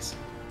 sweet. Nice.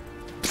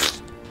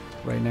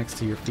 Right next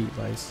to your feet,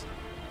 Vice.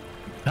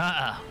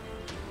 Ah.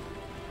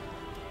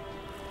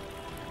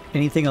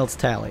 Anything else,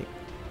 Tally?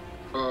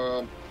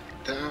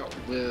 That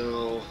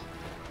will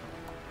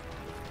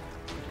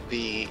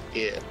be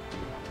it.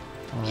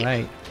 All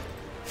right.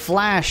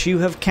 Flash, you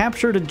have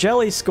captured a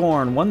jelly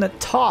scorn, one that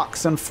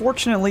talks.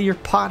 Unfortunately, your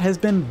pot has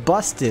been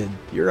busted.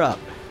 You're up.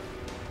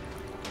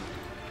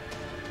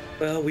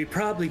 Well, we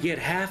probably get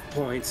half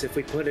points if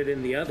we put it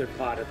in the other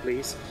pot at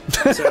least.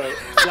 So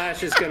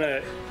Flash is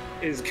gonna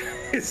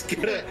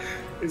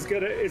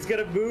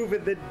move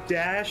and then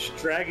dash,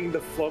 dragging the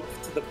flump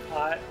to the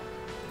pot.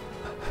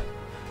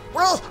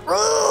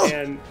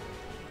 And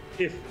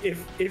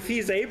if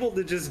he's able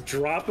to just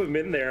drop him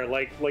in there,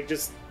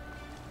 just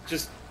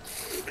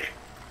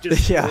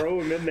Yeah.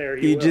 throw him in there,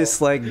 he You will.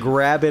 just like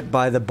grab it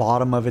by the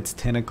bottom of its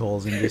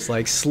tentacles and just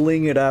like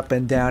sling it up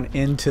and down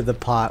into the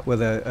pot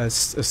with a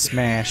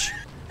smash.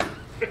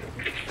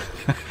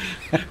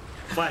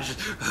 Flash.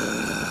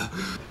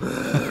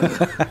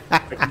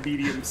 Like a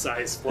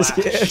medium-sized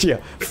Flash. Yeah,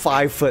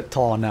 5 foot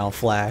tall now,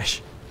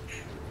 Flash.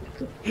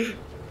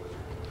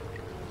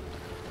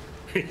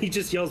 He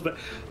just yells, "But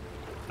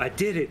I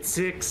did it,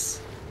 6."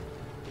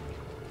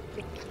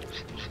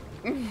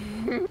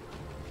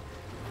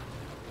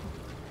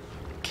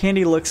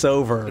 Candy looks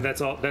over. And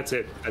that's all. That's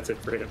it. That's it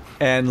for him.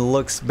 And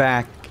looks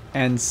back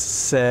and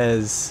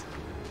says,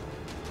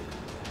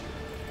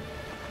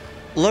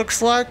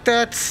 "Looks like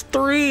that's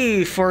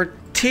 3 for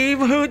Team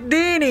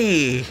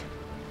Hootdini."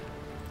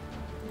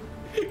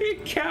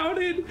 It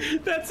counted.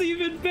 That's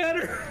even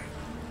better.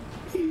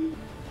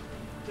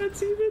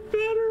 That's even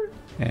better.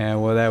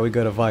 And with that, we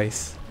go to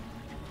Vice.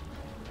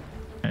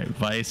 All right,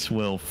 Vice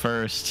will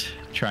first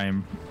try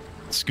and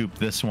scoop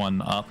this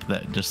one up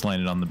that just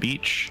landed on the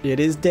beach It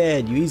is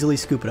dead. You easily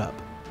scoop it up.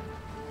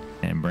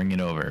 and bring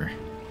it over.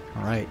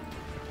 All right.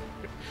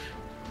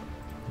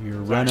 You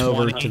run Flash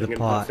over one to the huffing and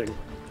pot. puffing.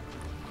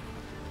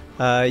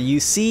 You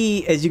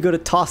see, as you go to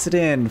toss it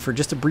in for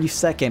just a brief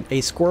second,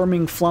 a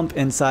squirming flump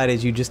inside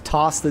as you just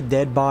toss the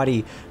dead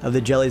body of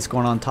the jelly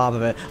scorn on top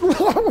of it.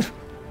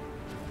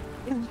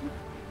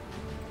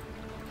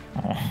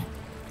 Oh.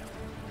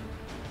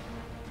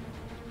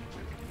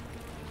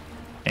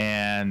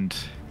 And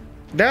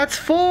That's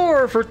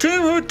 4 for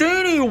Team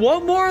Hootdini.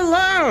 1 more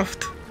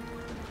left.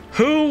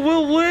 Who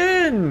will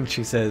win?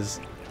 She says.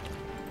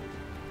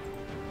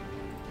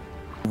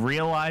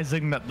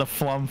 realizing that the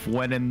flump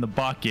went in the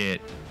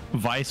bucket,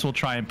 Vice will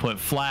try and put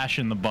Flash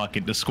in the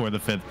bucket to score the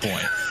 5th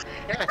point.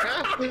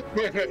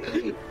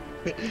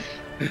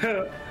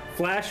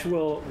 Flash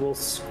will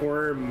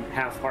squirm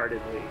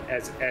half-heartedly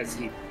as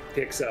he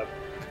picks up.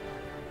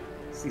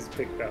 He's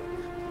picked up.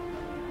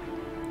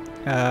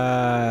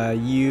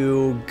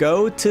 You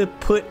go to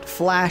put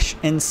Flash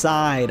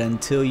inside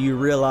until you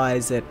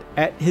realize that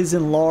at his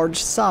enlarged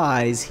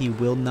size, he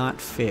will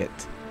not fit.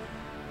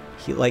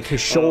 His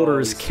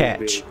shoulders he's too catch,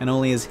 big. and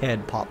only his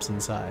head pops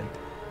inside.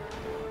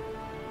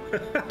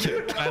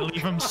 Can I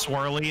leave him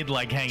swirly,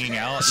 like hanging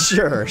out?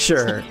 Sure.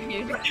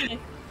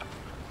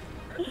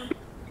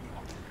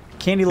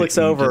 Candy looks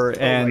over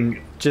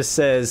and just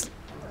says,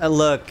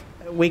 "Look,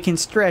 we can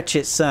stretch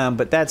it some,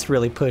 but that's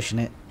really pushing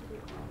it."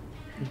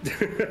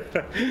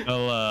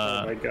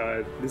 Oh my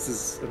god, this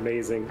is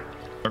amazing.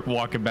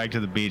 Walking back to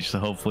the beach to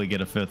hopefully get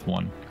a 5th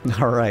one.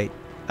 All right.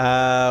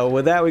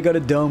 With that, we go to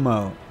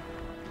Domo.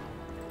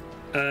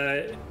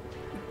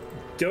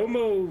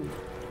 Domo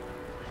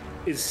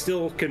is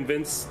still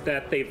convinced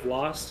that they've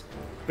lost,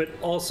 but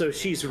also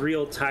she's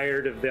real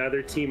tired of the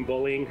other team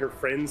bullying her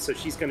friends, so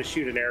she's going to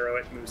shoot an arrow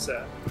at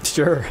Musa.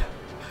 Sure.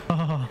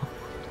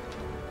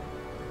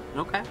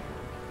 Okay.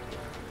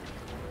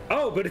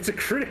 Oh, but it's a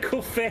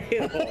critical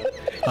fail.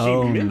 She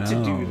Oh, meant to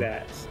do no.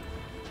 that.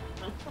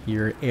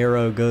 Your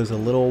arrow goes a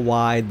little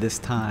wide this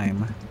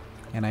time,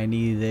 and I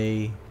need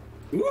a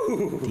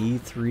Ooh.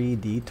 D3,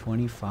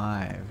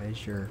 D25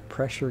 as your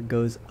pressure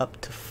goes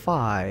up to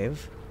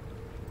 5.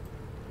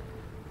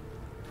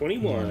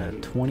 21. And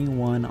a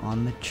 21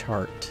 on the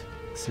chart.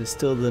 This is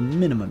still the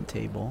minimum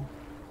table.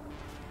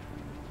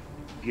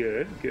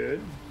 Good.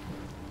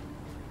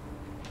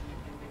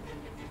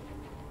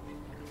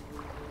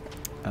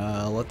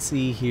 Let's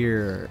see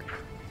here.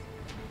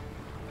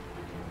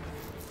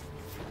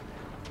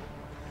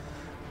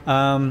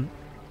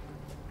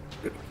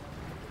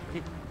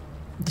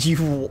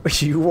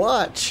 You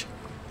watch,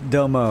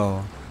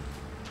 Domo,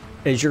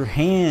 as your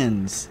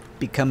hands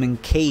become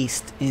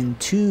encased in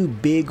 2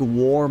 big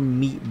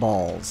warm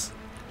meatballs,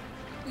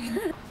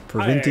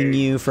 preventing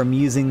you from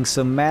using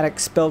somatic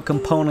spell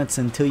components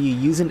until you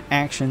use an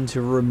action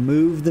to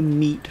remove the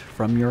meat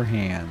from your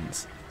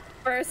hands.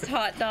 First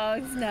hot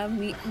dogs, now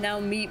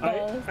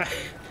meatballs.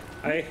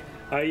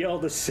 I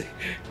yelled the.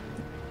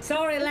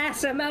 Sorry,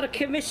 lass, I'm out of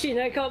commission.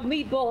 I got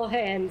meatball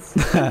hands.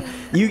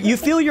 You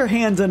feel your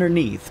hands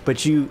underneath,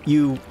 but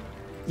you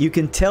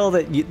can tell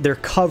that they're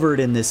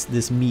covered in this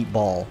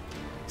meatball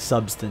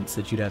substance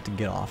that you'd have to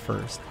get off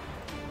first.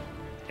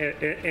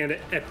 And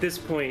at this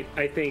point,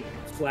 I think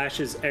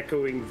Flash's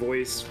echoing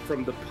voice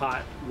from the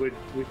pot would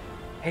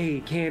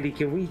hey, Candee,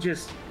 can we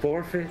just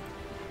forfeit?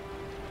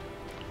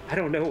 I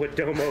don't know what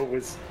Domo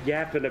was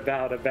yapping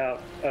about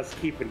us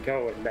keeping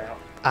going now.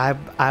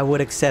 I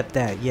would accept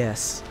that,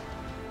 yes.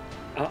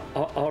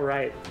 All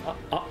right.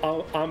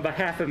 On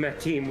behalf of my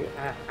team,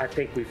 I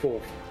think we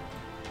forfeit.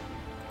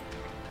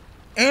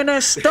 In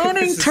a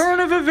stunning turn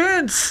of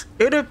events,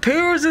 it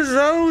appears as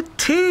though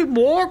Team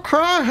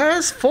Warcry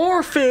has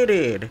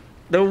forfeited.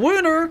 The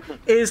winner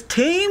is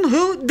Team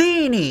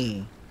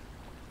Hootdini.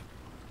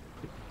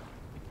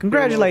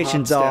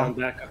 Congratulations, all. Down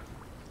back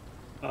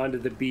onto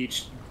the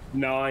beach,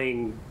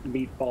 gnawing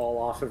meatball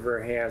off of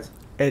her hands.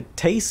 It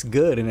tastes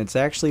good, and it's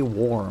actually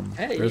warm.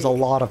 Hey. There's a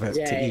lot of it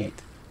to Yeah.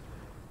 eat.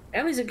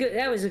 That was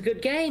a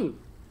good game.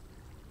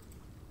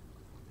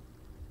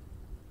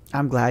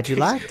 I'm glad you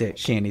liked it,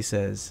 Candee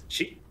says.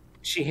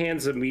 She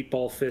hands a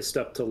meatball fist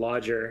up to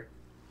Lodger.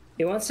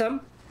 You want some?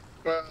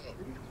 Well,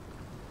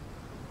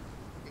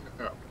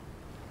 no.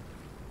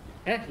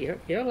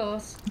 You're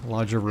lost.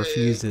 Lodger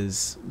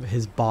refuses,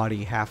 his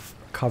body half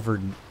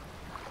covered,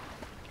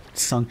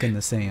 sunk in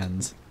the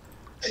sands.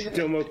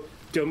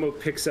 Domo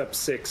picks up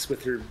 6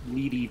 with her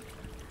meaty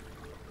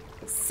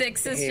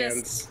 6 is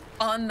hands. just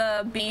on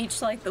the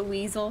beach like the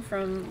weasel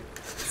from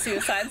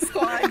Suicide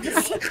Squad.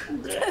 Just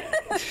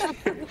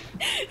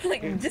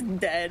like, just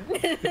dead.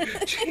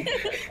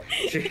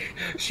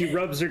 She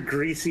rubs her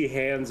greasy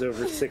hands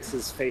over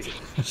 6's face.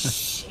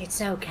 Shh,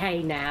 it's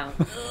okay now.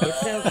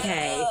 It's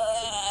okay.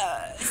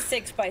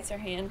 6 bites her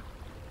hand.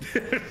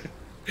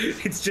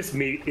 It's just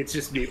meat. It's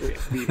just meat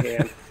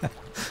hand.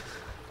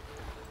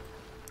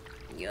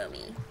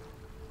 Yummy.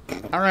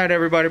 All right,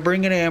 everybody,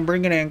 bring it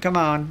in, come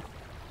on.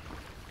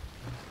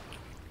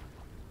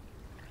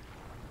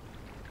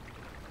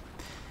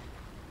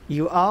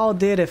 You all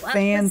did a What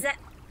was that?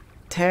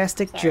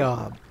 fantastic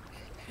job.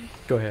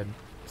 Go ahead,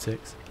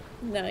 6.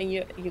 No,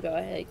 you go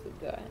ahead. You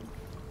go ahead.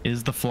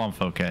 Is the flump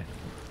okay?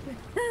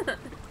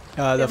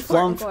 The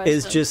Important flump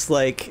is question. just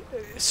like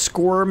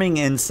squirming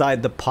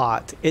inside the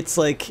pot. It's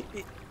like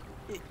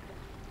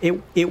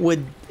it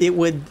would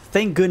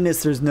thank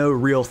goodness there's no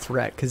real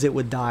threat, because it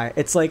would die.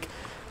 It's like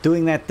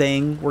doing that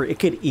thing where it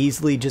could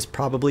easily just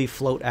probably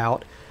float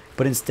out,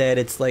 but instead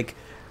it's like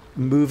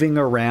moving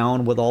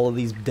around with all of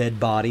these dead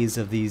bodies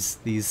of these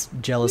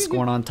jealous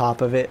scorn on top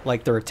of it,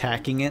 like they're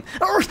attacking it.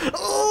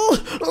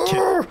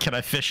 Can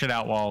I fish it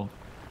out while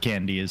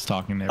Candee is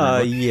talking to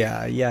everybody?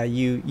 Yeah,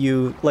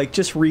 you like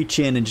just reach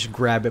in and just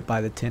grab it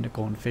by the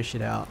tentacle and fish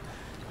it out.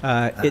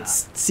 It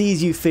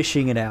sees you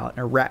fishing it out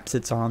and wraps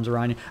its arms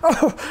around you.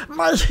 Oh,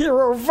 my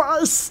hero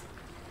Vice!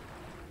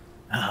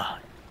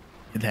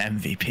 The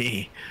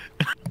MVP.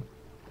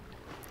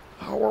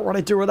 Oh, what would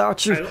I do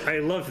without you? I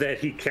love that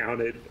he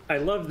counted. I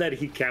love that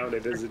he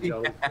counted as a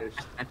jellyfish.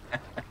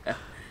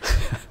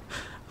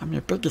 I'm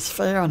your biggest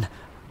fan.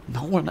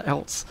 No one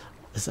else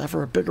is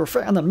ever a bigger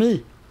fan than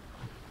me.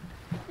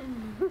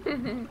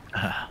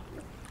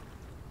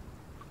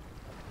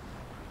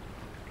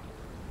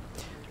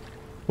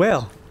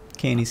 Well,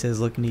 Candee says,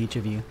 looking to each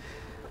of you,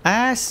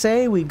 I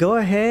say we go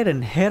ahead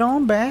and head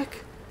on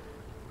back.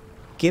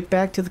 Get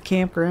back to the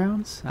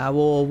campgrounds. I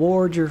will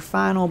award your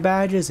final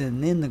badges,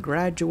 and then the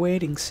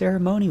graduating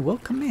ceremony will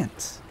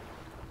commence.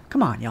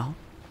 Come on, y'all,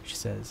 she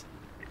says.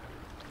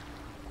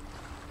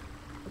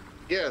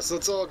 Yes,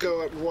 let's all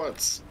go at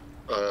once.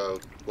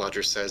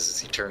 Lodger says as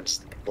he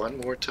turns one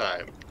more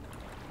time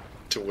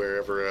to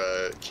wherever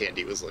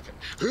Candee was looking.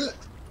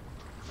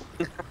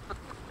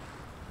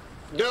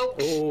 Nope.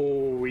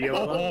 Oh,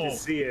 you'll love to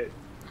see it.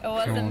 It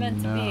wasn't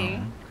meant to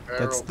be.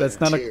 That's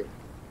not a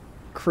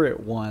crit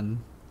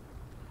one.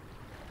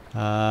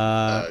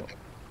 Oh,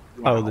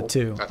 the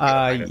 2.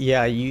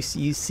 Yeah, you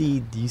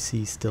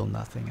see still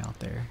nothing out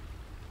there.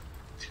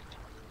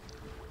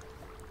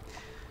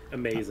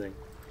 Amazing.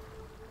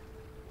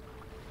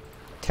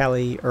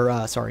 Tali,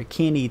 or sorry,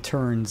 Candee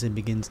turns and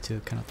begins to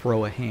kind of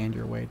throw a hand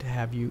your way to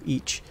have you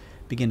each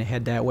begin to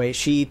head that way.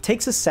 She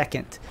takes a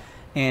second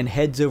and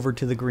heads over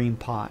to the green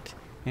pot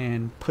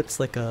and puts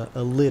like a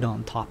lid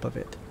on top of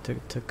it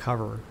to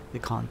cover the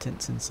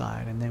contents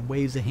inside, and then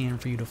waves a hand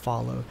for you to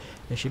follow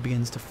as she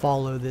begins to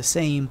follow the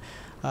same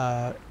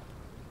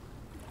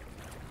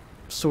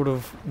sort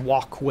of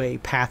walkway,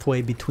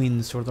 pathway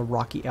between sort of the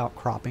rocky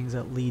outcroppings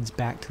that leads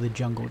back to the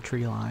jungle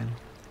tree line.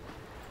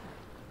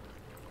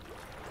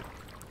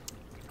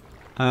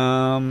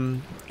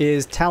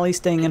 Is Tali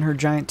staying in her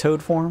giant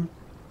toad form?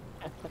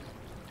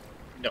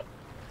 No.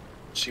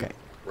 She Okay.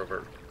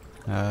 reverted.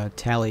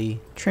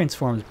 Tali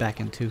transforms back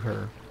into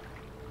her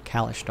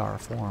Kalishtar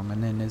form,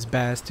 and then is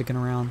Baz sticking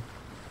around?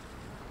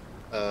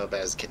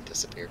 Baz can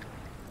disappear.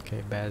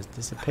 Okay, Baz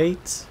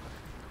dissipates.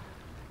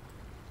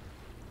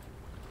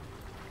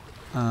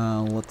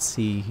 Let's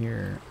see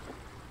here.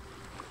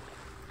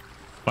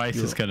 Vice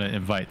is gonna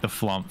invite the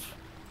flump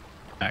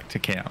back to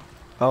camp.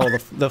 Oh,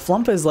 the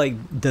flump is like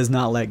does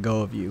not let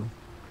go of you.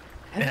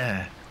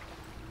 Yeah.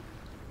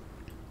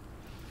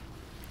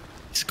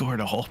 Scored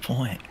a whole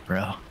point,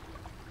 bro.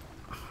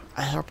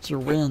 I helped you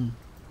win.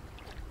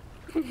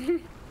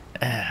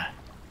 Yeah.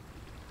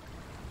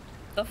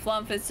 The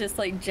flump is just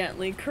like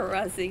gently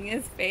caressing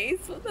his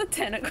face with a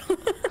tentacle.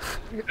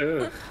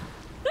 Ugh.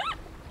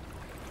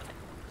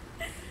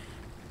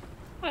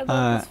 I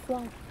love this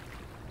flump.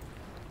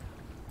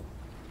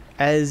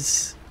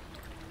 As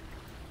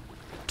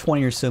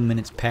 20 or so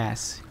minutes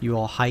pass, you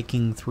all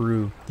hiking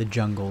through the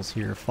jungles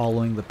here,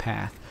 following the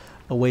path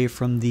away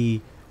from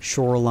the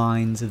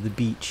shorelines of the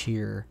beach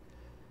here.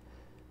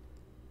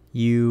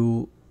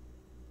 You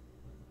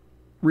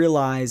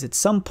realize at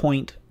some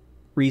point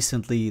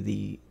recently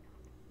the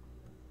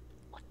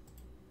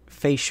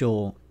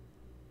facial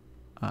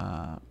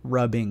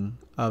rubbing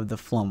of the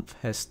flump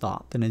has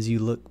stopped, and as you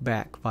look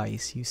back,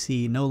 Vice, you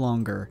see no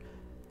longer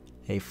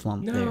a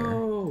flump there.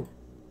 No.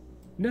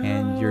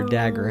 And your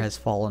dagger has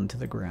fallen to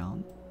the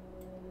ground.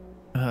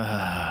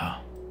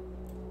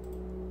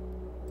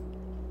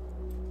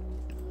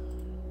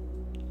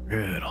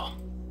 Brutal.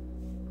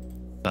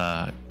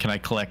 Can I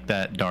collect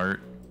that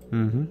dart?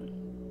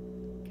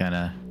 Mm-hmm. Kind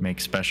of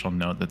make special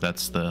note that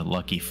that's the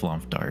lucky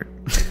flump dart.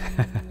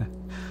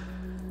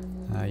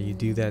 You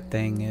do that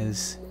thing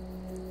as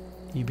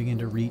you begin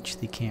to reach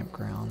the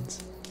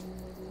campgrounds.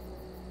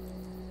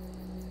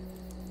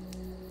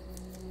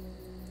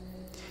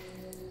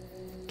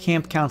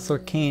 Camp Counselor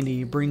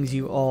Candee brings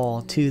you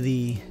all to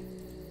the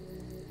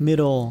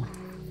middle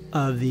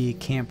of the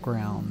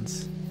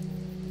campgrounds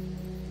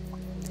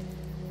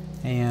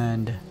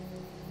and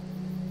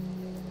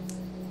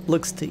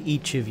looks to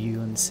each of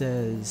you and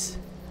says,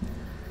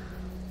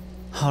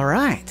 "All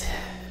right,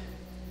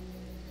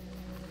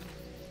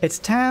 it's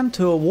time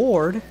to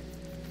award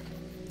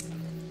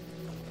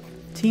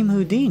Team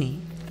Hootdini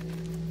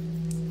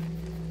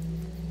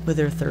with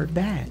their third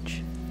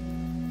badge."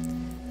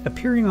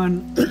 Appearing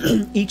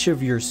on each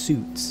of your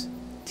suits,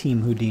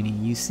 Team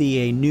Hootdini, you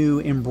see a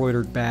new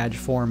embroidered badge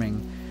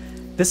forming.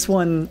 This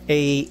one,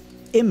 an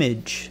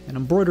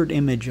embroidered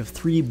image of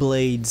 3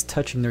 blades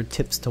touching their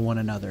tips to one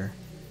another.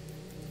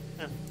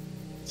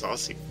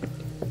 Saucy.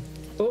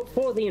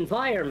 For the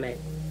environment.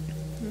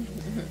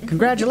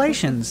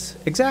 Congratulations,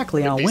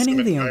 exactly, on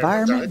winning the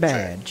environment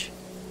badge.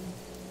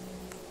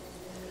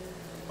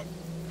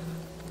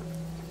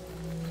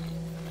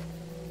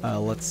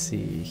 Let's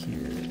see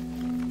here.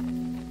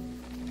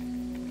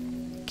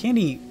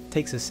 Candee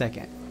takes a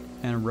second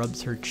and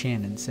rubs her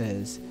chin and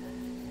says,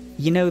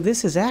 "You know,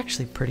 this is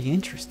actually pretty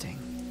interesting.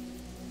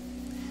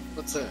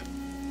 What's that?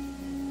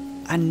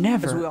 I Because we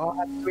never all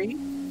have 3?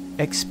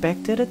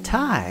 expected a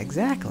tie,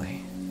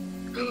 exactly."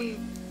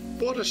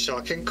 What a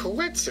shocking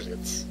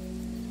coincidence.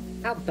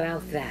 How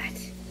about that?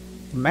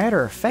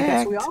 Matter of Because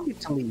fact, we all get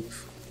to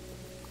leave.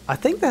 I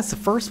think that's the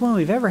first one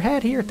we've ever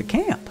had here at the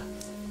camp.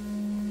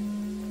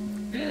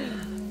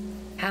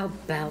 How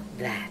about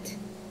that?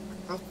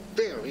 How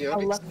very How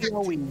lucky unexpected.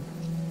 are we?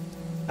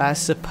 I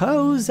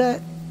suppose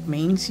that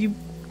means you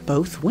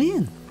both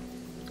win.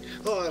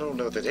 Oh, I don't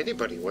know that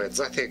anybody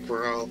wins. I think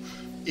we're all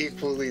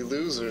equally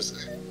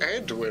losers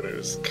and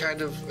winners,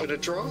 kind of in a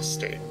draw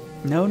state.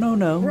 No, no,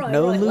 no. Right,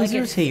 no right,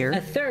 losers like here.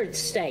 A third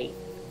state.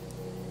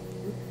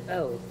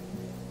 Oh.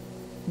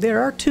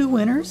 There are 2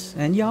 winners,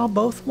 and y'all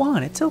both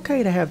won. It's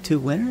okay to have 2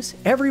 winners.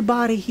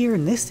 Everybody here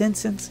in this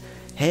instance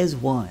has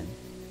won.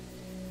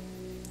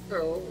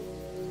 Oh,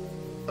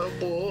 oh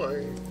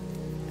boy.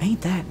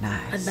 Ain't that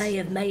I nice? may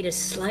have made a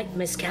slight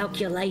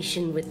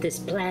miscalculation with this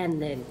plan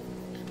then.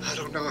 I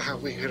don't know how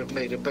we could have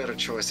made a better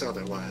choice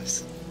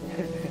otherwise.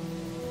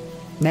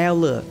 Now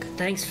look,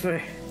 Thanks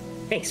for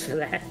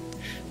that.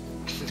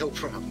 No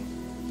problem.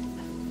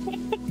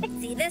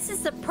 See, this is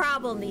the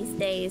problem these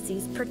days,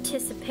 these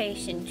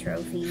participation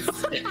trophies.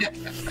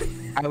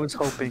 I was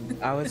hoping.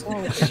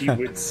 She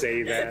would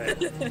say that.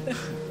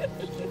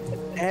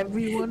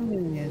 Everyone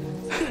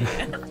wins.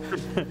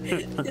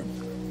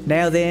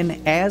 now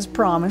then, as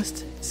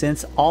promised,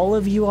 since all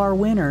of you are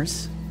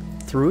winners,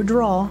 through a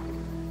draw,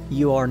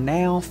 you are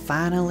now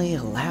finally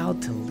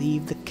allowed to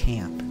leave the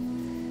camp.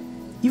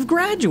 You've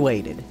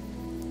graduated.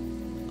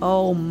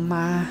 Oh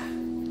my.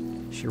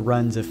 She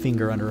runs a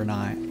finger under her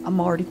eye.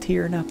 I'm already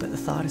tearing up at the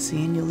thought of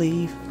seeing you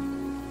leave.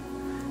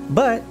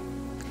 But,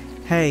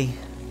 hey,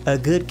 a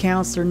good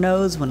counselor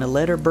knows when to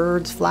let her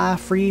birds fly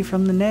free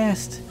from the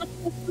nest.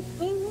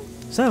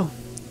 So,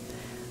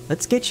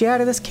 let's get you out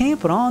of this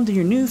camp and on to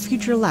your new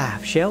future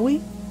life, shall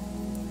we?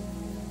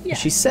 Yeah. As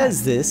she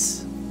says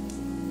this,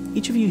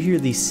 each of you hear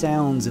these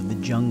sounds of the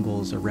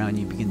jungles around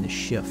you begin to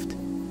shift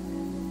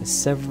as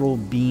several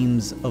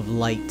beams of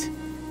light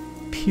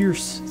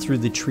pierce through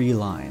the tree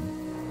line,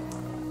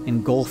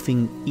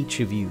 engulfing each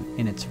of you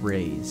in its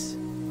rays.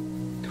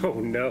 Oh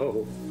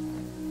no.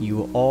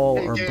 You all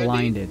are Candy.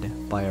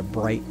 blinded by a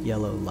bright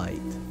yellow light.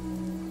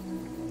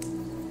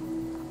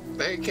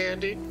 Hey,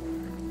 Candy.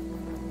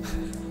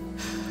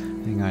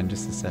 Hang on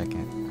just a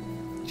second.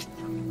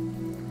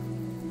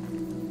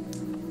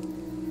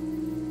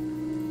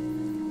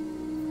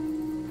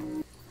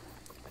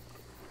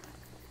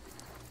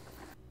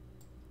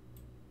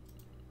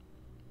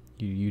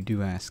 You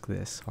do ask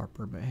this,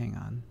 Harper, but hang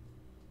on.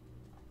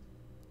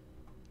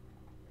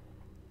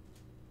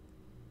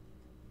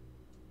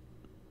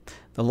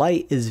 The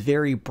light is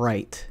very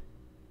bright,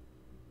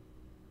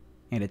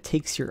 and it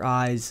takes your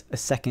eyes a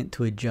second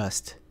to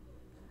adjust.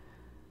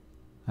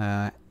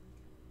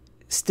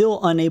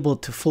 Still unable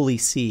to fully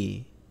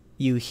see,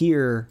 you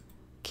hear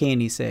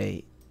Candy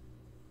say,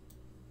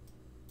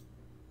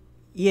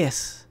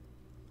 "Yes,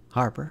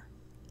 Harper."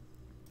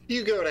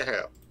 You go to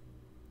hell.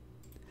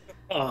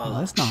 Well,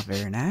 that's not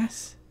very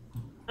nice.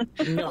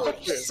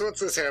 What's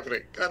this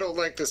happening? I don't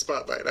like the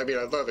spotlight. I mean,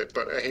 I love it,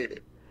 but I hate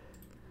it.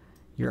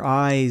 Your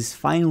eyes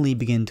finally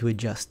begin to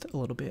adjust a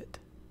little bit.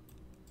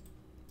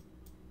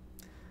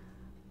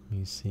 Let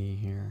me see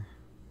here.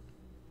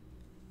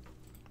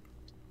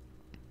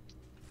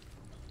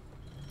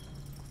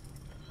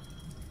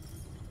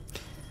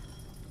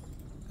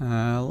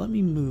 Let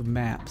me move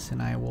maps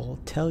and I will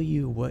tell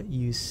you what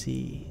you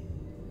see.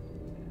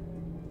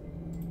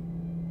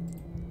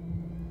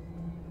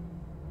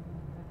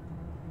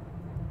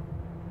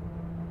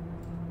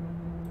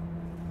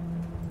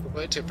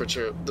 My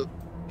temperature, the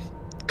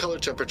color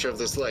temperature of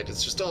this light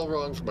is just all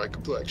wrong for my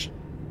complexion.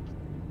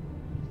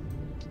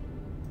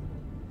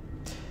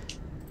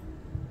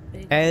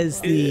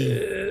 As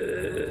the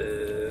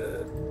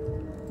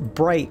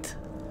bright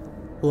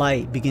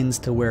light begins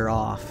to wear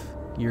off,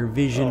 your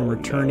vision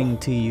returning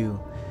to you,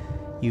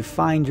 you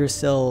find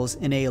yourselves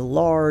in a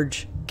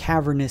large,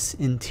 cavernous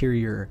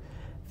interior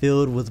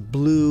filled with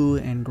blue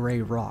and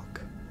gray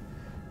rock.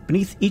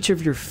 Beneath each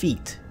of your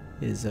feet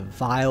is a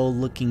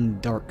vile-looking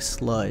dark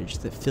sludge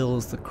that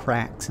fills the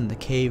cracks in the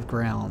cave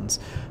grounds,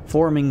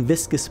 forming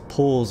viscous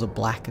pools of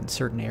black in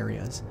certain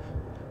areas.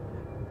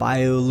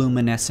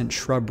 Bioluminescent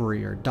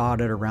shrubbery are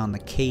dotted around the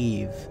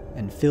cave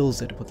and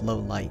fills it with low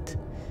light.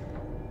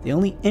 The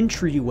only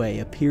entryway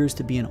appears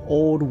to be an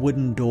old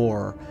wooden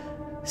door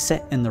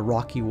set in the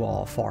rocky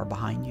wall far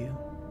behind you.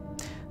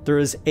 There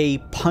is a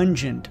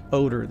pungent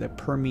odor that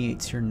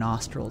permeates your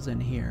nostrils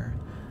in here.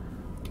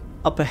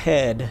 Up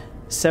ahead,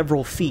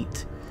 several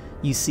feet,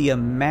 you see a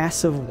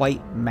massive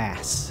white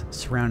mass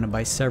surrounded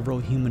by several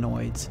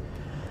humanoids.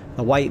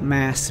 The white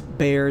mass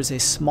bears a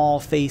small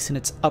face in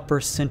its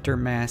upper center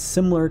mass,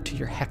 similar to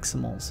your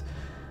heximals,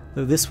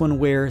 though this one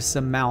wears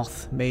a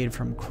mouth made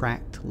from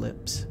cracked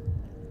lips.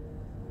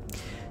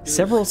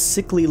 Several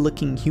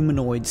sickly-looking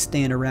humanoids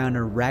stand around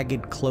in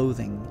ragged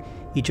clothing,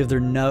 each of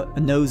their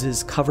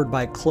noses covered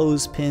by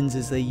clothespins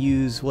as they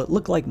use what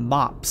look like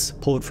mops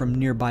pulled from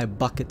nearby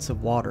buckets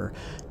of water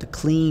to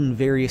clean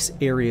various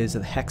areas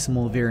of the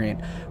heximal variant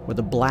where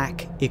the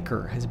black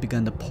ichor has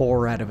begun to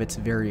pour out of its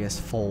various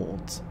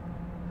folds.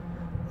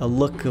 A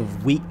look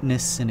of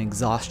weakness and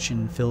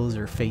exhaustion fills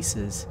their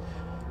faces.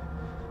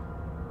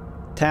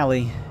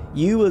 Tali,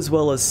 you as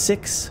well as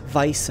Six,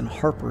 Vice, and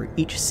Harper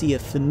each see a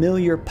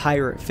familiar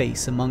pirate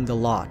face among the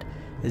lot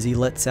as he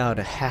lets out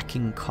a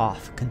hacking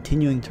cough,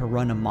 continuing to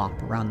run a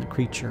mop around the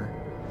creature.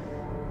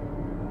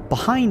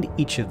 Behind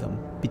each of them,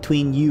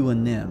 between you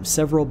and them,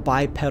 several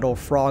bipedal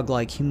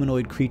frog-like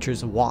humanoid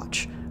creatures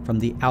watch from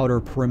the outer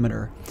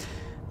perimeter,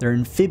 their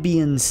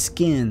amphibian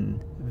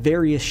skin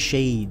various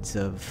shades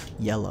of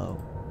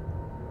yellow.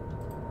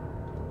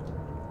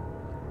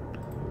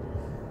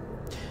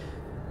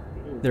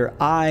 Their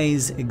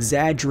eyes,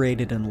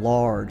 exaggerated and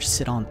large,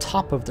 sit on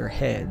top of their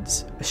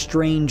heads. A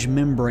strange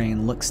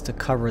membrane looks to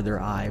cover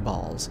their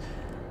eyeballs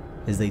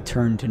as they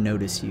turn to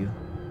notice you.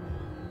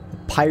 The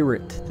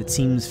pirate that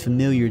seems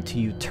familiar to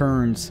you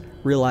turns,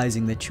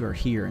 realizing that you are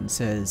here, and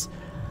says,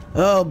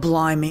 "Oh,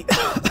 blimey,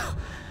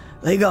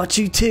 they got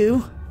you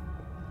too?"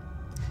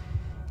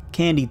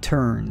 Candee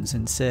turns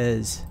and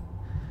says,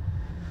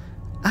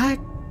 "I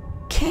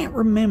can't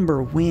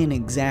remember when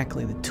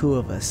exactly the two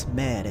of us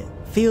met. It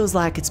feels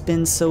like it's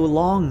been so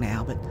long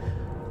now, but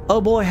oh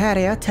boy,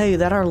 Hattie, I tell you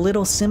that our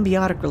little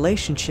symbiotic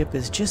relationship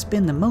has just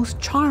been the most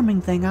charming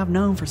thing I've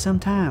known for some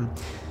time.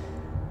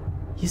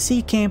 You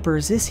see,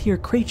 campers, this here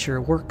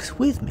creature works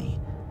with me,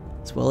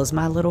 as well as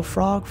my little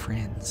frog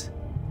friends.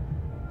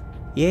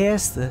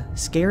 Yes, the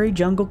scary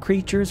jungle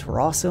creatures were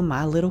also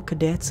my little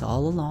cadets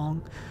all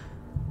along.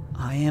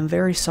 I am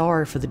very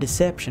sorry for the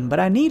deception, but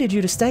I needed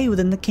you to stay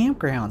within the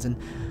campgrounds, and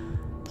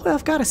boy,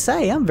 I've got to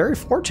say, I'm very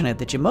fortunate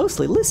that you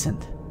mostly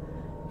listened.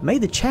 It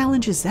made the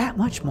challenges that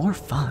much more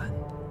fun."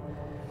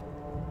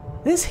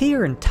 This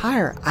here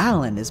entire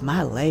island is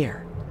my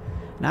lair,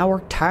 and I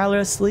work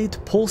tirelessly to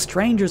pull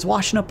strangers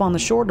washing up on the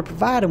shore to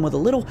provide them with a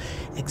little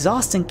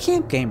exhausting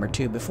camp game or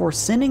two before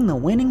sending the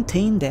winning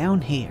team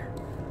down here.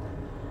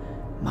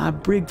 My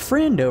brig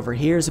friend over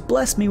here has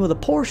blessed me with a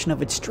portion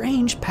of its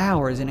strange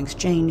powers in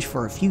exchange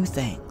for a few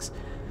things.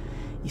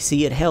 You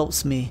see, it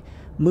helps me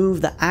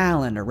move the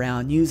island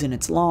around using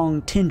its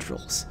long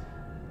tendrils,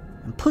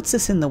 and puts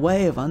us in the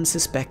way of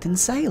unsuspecting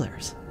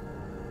sailors.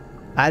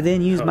 I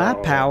then use my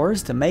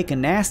powers to make a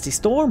nasty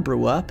storm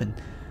brew up, and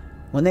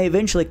when they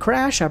eventually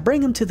crash, I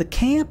bring them to the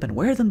camp and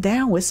wear them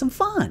down with some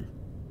fun.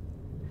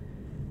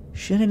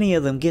 Should any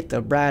of them get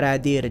the bright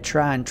idea to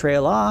try and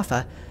trail off,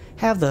 I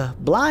have the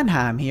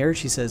Blindheim here,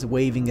 she says,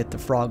 waving at the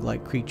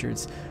frog-like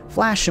creatures,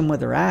 flash them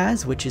with her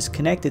eyes, which is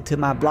connected to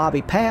my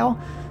blobby pal,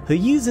 who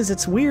uses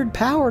its weird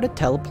power to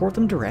teleport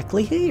them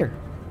directly here.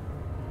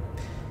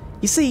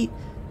 You see,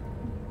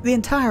 the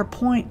entire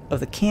point of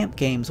the camp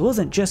games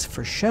wasn't just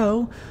for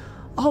show.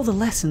 All the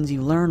lessons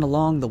you learn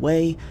along the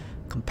way,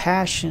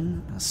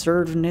 compassion,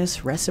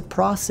 assertiveness,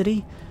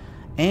 reciprocity,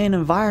 and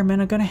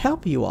environment are going to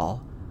help you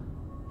all.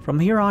 From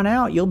here on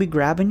out, you'll be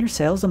grabbing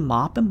yourselves a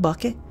mop and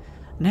bucket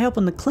and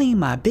helping to clean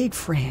my big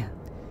friend.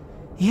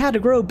 He had to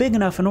grow big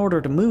enough in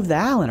order to move the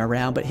island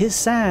around, but his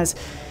size,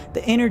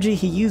 the energy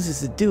he uses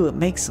to do it,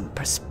 makes him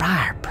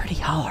perspire pretty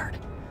hard.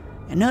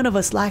 And none of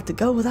us like to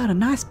go without a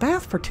nice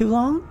bath for too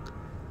long.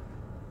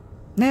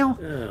 Now,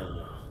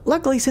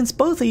 luckily, since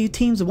both of you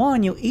teams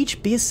won, you'll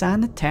each be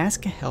assigned the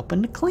task of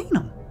helping to clean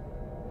them.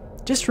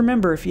 Just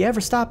remember, if you ever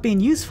stop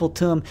being useful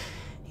to him,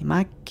 he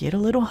might get a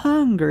little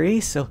hungry,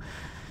 so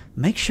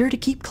make sure to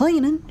keep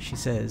cleaning, she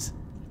says.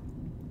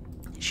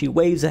 She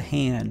waves a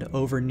hand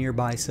over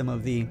nearby some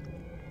of the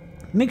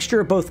mixture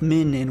of both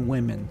men and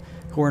women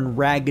who are in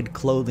ragged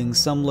clothing.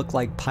 Some look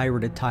like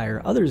pirate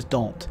attire, others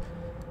don't.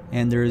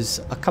 And there's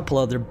a couple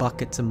other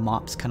buckets and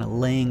mops kind of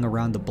laying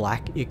around the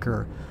black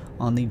ichor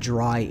on the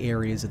dry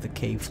areas of the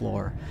cave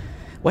floor.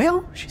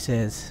 Well, she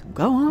says,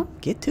 go on,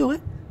 get to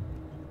it.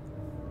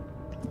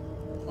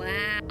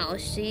 Wow,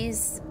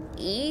 she's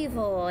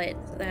evil.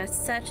 That's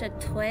such a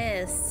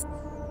twist.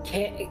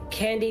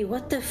 Candee,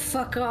 what the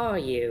fuck are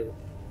you?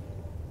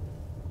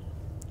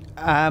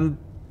 I'm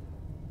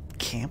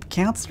Camp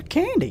Counselor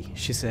Candee,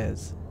 she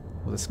says,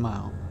 with a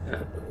smile.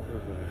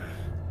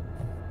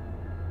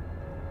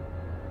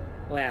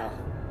 Well,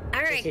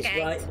 all right, this is guys.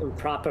 right and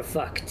proper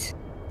fucked.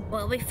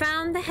 Well, we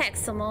found the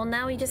heximal.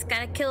 Now we just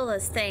gotta kill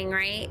this thing,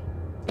 right?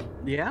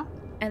 Yeah.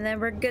 And then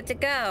we're good to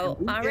go.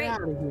 All Get right.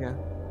 out of here.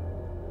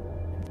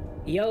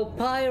 Yo,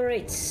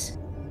 pirates!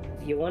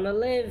 If you want to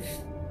live,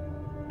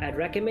 I'd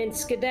recommend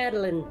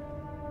skedaddling.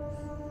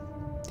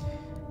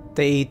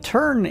 They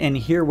turn and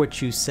hear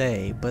what you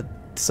say, but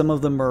some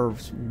of them are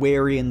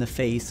wary in the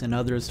face and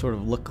others sort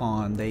of look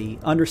on. They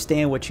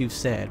understand what you've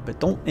said, but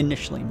don't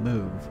initially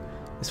move.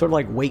 They sort of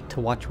like wait to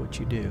watch what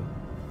you do.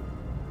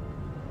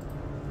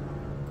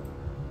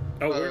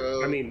 Oh,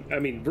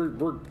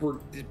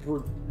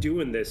 we're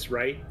doing this,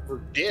 right?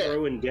 We're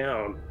throwing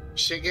down.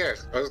 Shit, yeah.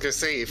 I was gonna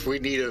say, if we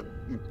need a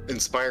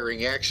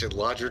inspiring action,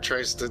 Lodger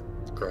tries to,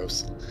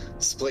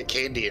 split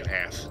Candee in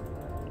half.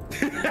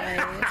 In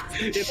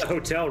the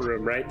hotel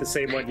room, right? The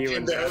same one you in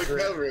and the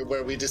hotel room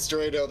where we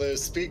destroyed all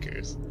those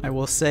speakers. I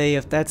will say,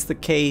 if that's the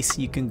case,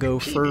 you can go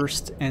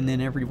first, and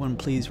then everyone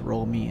please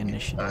roll me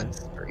initiative.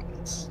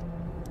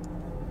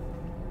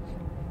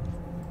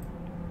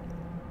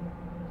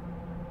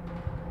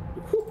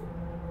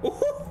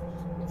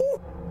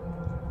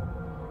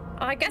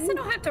 I guess I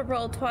don't have to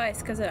roll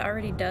twice because it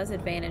already does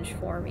advantage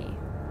for me.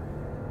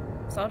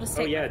 So I'll just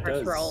take my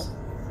first roll.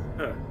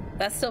 Huh.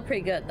 That's still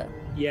pretty good, though.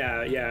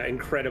 Yeah,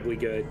 incredibly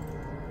good.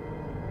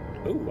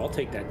 Ooh, I'll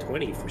take that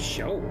 20 for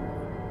sure.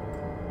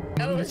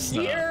 Oh,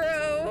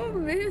 0,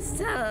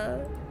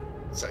 Musa.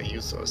 So you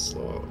so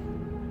slow.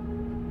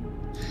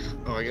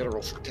 Oh, I gotta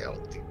roll for Tali.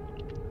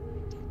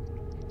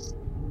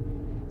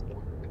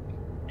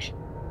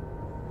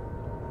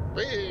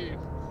 Wait.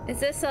 Is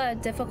this a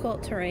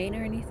difficult terrain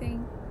or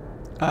anything?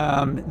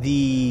 The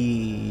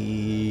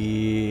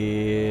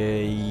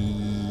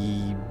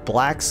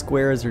black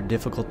squares are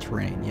difficult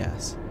terrain,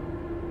 yes.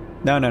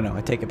 No,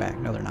 I take it back.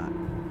 No, they're not.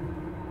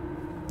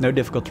 No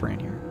difficult terrain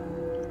here.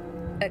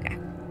 Okay.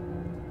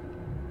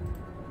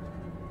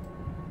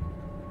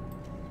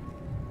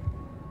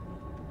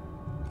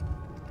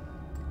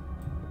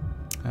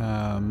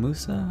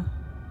 Musa?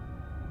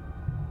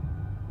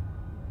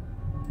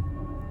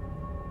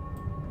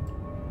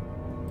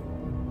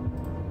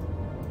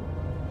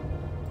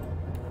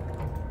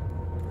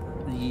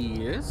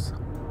 Yes.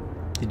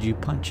 Did you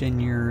punch in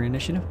your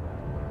initiative?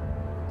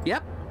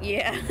 Yep.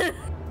 Yeah.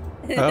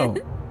 Oh.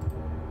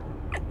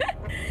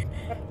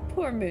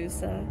 Poor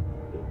Musa.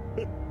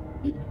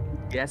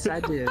 Yes,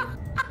 I did.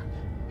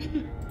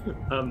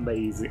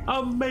 Amazing.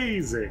 I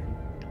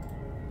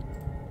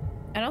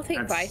don't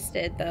think Vice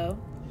did, though.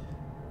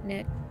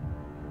 Nick.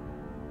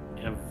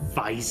 Yeah,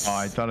 Vice. Oh,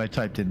 I thought I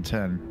typed in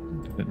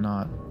 10, but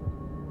not.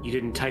 You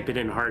didn't type it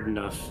in hard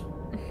enough.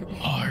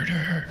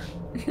 Harder.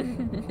 There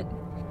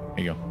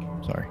you go.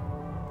 Sorry.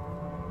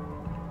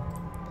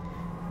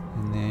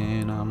 And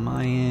then on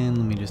my end,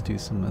 let me just do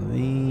some of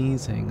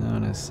these. Hang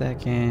on a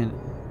second.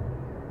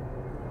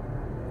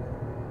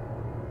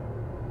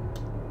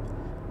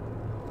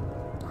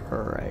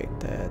 Alright,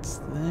 that's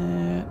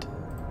that.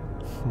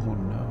 Oh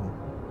no.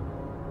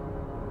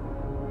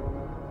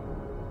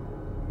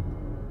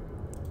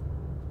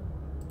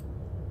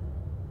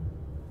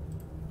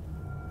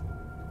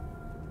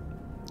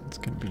 It's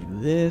gonna be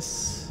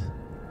this.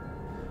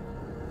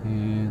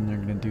 And they're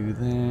gonna do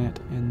that.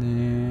 And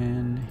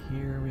then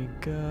here we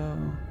go.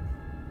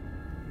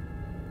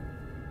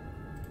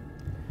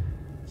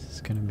 This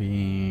is gonna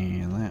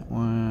be that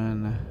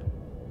one.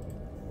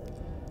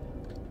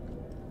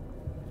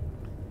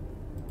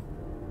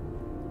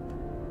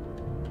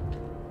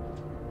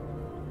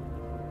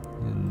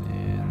 And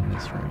then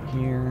this right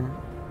here.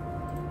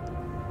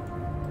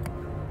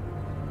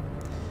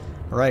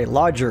 Alright,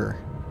 Lodger.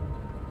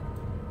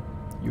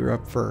 You're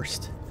up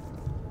first.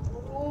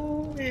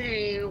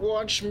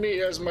 Watch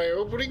me as my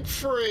opening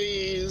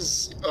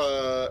phrase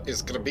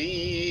is gonna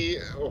be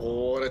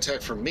one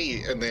attack from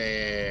me, and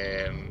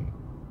then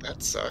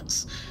that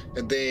sucks.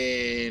 And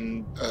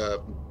then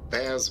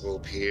Baz will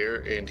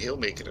appear and he'll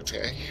make an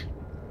attack.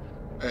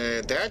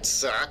 That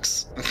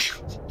sucks.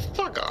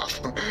 Fuck off.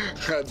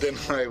 Then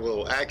I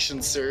will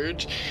action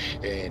surge,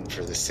 and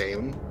for the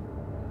same.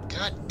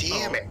 God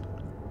damn it!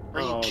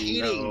 Are you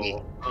kidding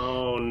me?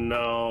 Oh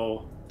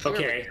no.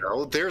 Okay.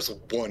 There there's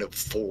one of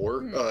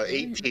 4,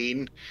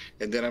 18,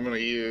 and then I'm going to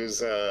use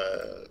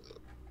the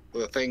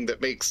thing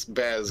that makes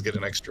Baz get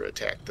an extra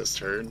attack this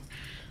turn.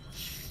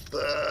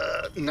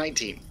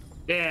 19.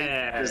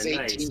 Yeah, Does 18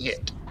 nice.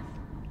 hit?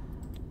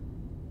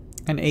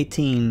 An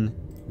 18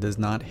 does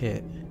not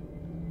hit.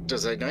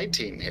 Does a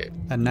 19 hit?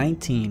 A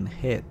 19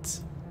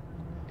 hits.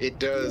 It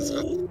does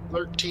a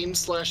 13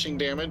 slashing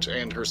damage,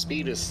 and her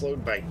speed is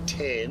slowed by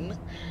 10.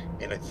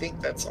 And I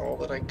think that's all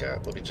that I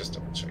got. Let me just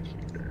double check here.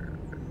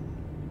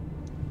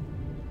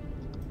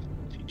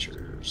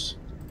 Features.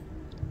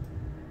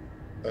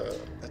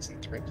 That's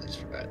not the right place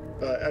for that.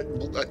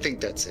 I think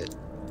that's it.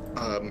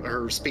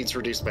 Her speed's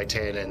reduced by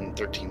 10 and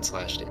 13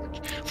 slash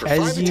damage. For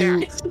As 5 you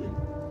attacks.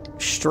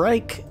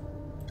 strike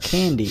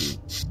Candee,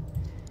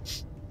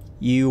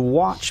 you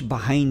watch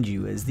behind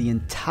you as the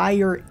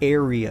entire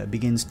area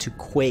begins to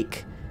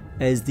quake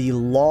as the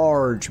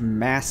large,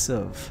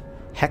 massive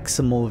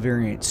heximal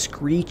variant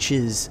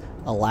screeches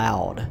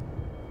aloud.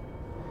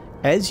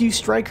 As you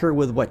strike her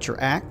with what, your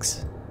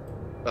axe?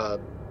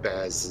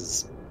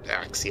 Baz's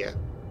axe, yeah.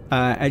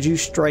 As you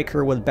strike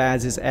her with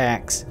Baz's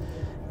axe,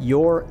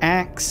 your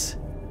axe,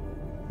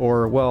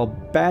 or well,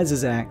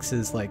 Baz's axe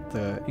is like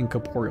the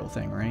incorporeal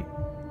thing, right?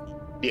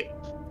 Yeah.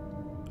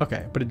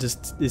 Okay, but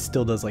it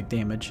still does like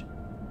damage.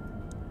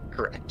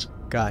 Correct.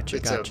 Gotcha,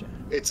 It's gotcha.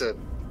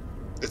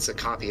 It's a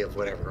copy of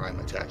whatever I'm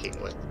attacking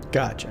with.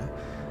 Gotcha.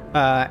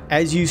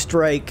 As you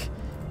strike,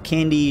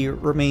 Candee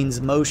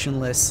remains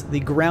motionless, the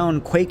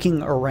ground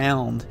quaking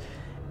around,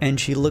 and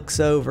she looks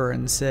over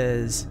and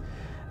says,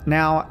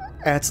 "Now,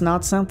 that's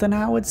not something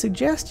I would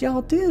suggest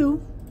y'all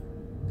do.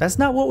 That's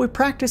not what we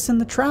practice in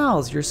the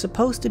trials. You're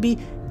supposed to be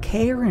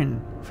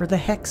caring for the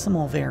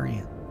heximal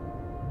variant.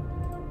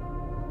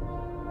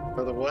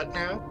 For the what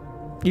now?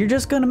 You're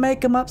just gonna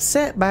make them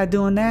upset by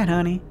doing that,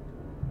 honey.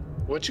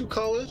 What you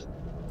call it?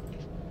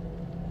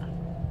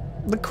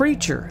 The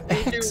creature, a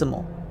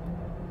heximal.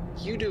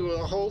 You do the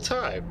whole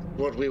time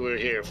what we were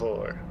here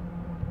for.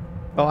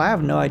 Oh, I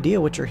have no idea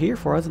what you're here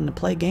for other than to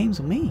play games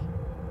with me.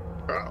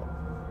 Oh.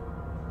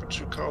 But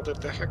you called it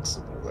the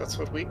heximal. That's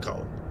what we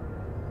call it.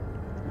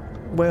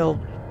 Well,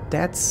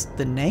 that's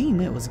the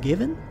name it was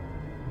given.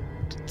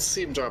 It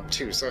seemed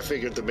obtuse. I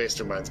figured the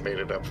masterminds made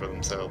it up for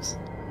themselves.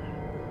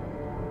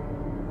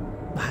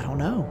 I don't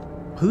know.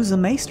 Who's the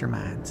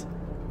masterminds?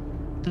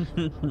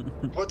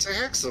 What's a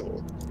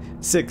heximal?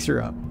 6,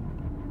 you're up.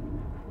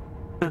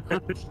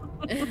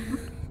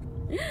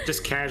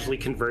 Just casually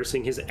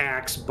conversing, his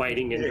axe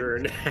biting into her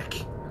neck.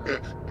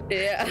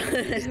 Yeah.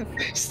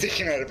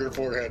 Sticking out of your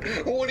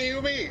forehead. What do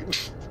you mean?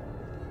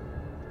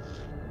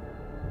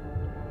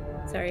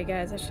 Sorry,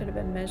 guys. I should have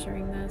been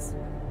measuring this.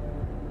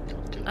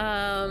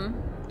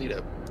 Need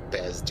a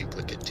Baz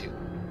duplicate too.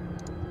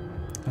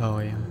 Oh,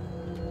 yeah.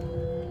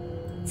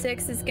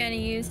 6 is going to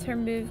use her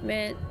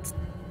movement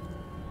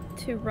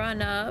to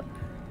run up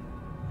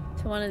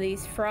to one of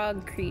these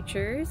frog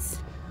creatures.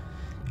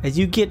 As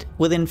you get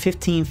within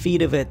 15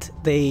 feet of it,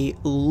 they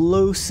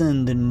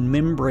loosen the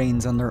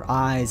membranes on their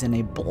eyes and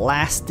a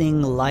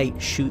blasting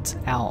light shoots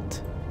out.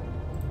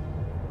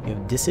 You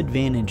have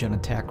disadvantage on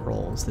attack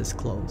rolls this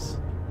close.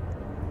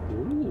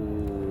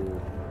 Ooh.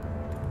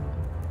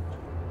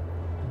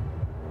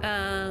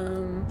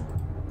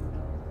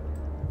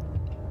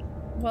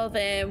 Well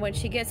then, when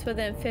she gets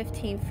within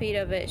 15 feet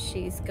of it,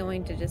 she's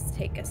going to just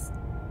take a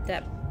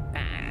step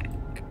back.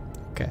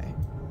 Okay.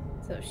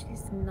 So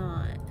she's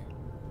not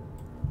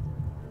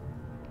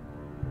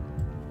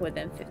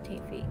within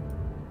 15 feet.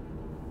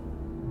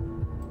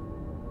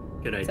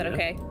 Good idea. Is that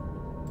okay?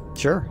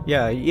 Sure.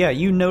 Yeah,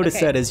 you notice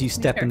Okay, that as you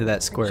step sure, into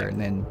that square sure. and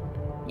then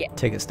Yeah.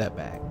 take a step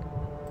back.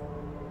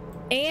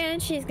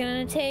 And she's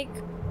gonna take...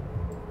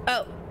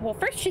 Oh, well,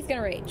 first she's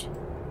gonna rage.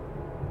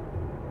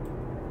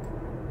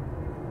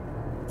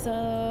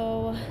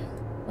 So,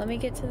 let me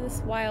get to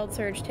this wild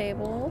surge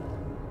table.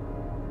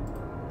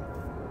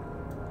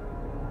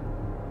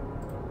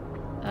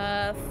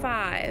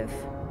 5.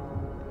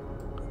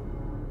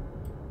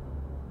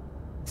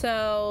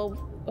 So,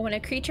 when a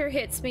creature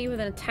hits me with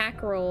an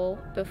attack roll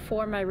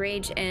before my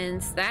rage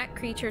ends, that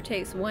creature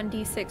takes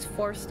 1d6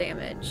 force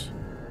damage.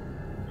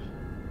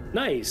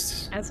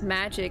 Nice. As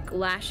magic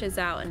lashes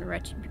out in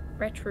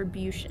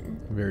retribution.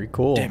 Very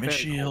cool. Damage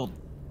shield.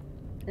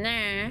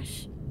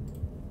 Nash.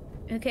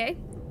 Okay.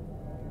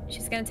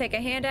 She's gonna take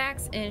a hand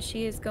axe and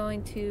she is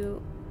going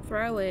to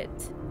throw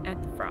it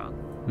at the frog.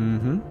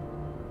 Mm-hmm.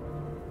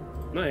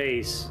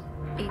 Nice.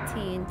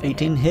 18.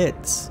 18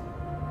 hits.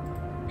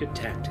 Good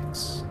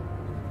tactics.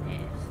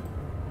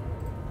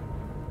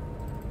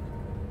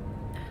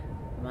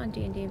 Come on,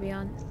 D&D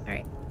Beyond. All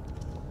right.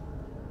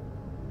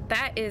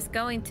 That is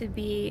going to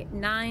be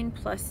 9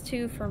 +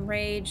 2 from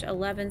rage,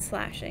 11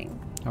 slashing.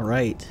 All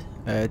right.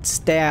 It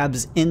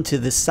stabs into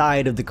the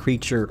side of the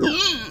creature.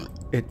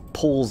 It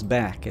pulls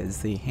back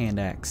as the hand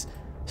axe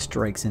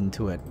strikes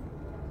into it.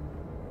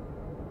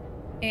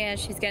 And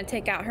she's going to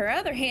take out her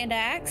other hand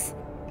axe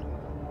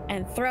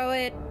and throw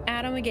it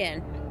at him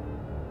again.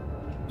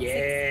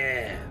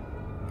 Yeah.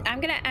 I'm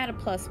going to add a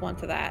 +1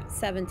 to that.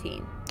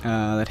 17.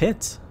 That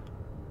hits.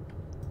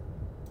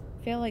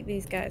 I feel like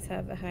these guys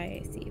have a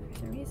high AC for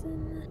some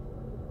reason.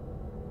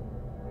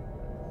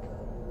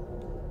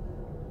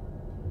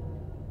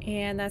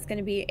 And that's going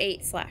to be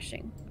 8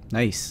 slashing.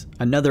 Nice.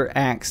 Another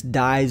axe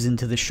dives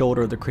into the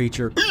shoulder of the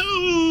creature.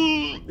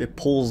 It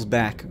pulls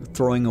back,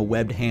 throwing a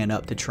webbed hand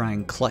up to try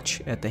and clutch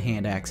at the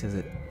hand axe as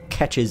it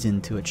catches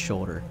into its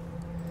shoulder.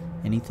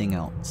 Anything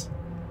else?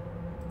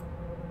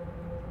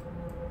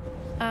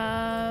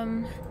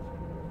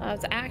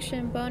 It's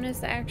action,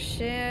 bonus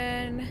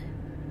action.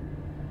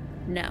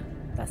 No,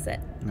 that's it.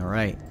 All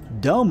right.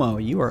 Domo,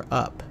 you are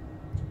up.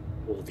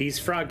 Well, these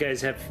frog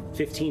guys have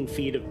 15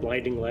 feet of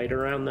blinding light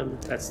around them.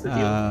 That's the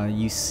deal.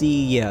 You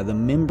see, yeah, the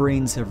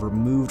membranes have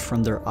removed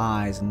from their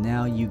eyes, and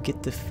now you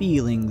get the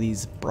feeling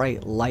these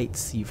bright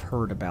lights you've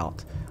heard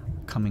about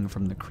coming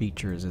from the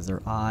creatures as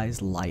their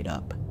eyes light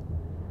up.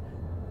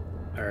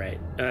 All right.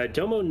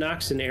 Domo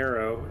knocks an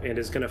arrow and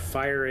is going to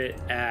fire it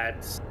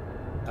at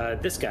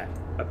this guy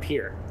up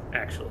here,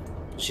 actually.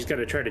 She's got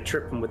to try to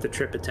trip him with the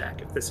trip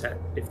attack if this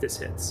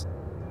hits.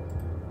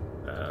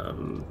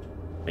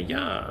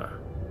 Yeah.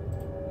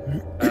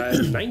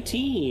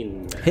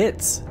 19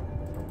 hits.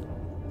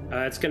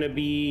 It's gonna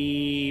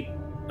be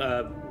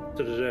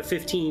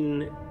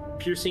 15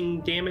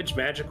 piercing damage,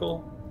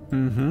 magical.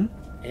 Mm-hmm.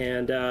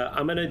 And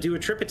I'm gonna do a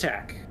trip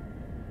attack.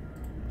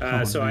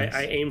 So nice.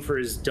 I aim for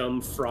his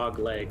dumb frog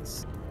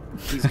legs.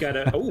 He's got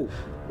a oh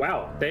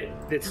wow,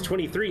 that's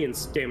 23 in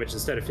damage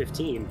instead of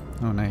 15.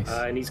 Oh nice.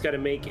 And he's got to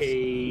make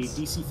a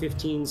DC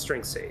 15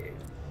 strength save.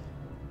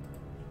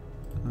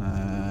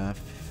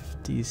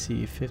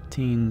 DC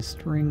 15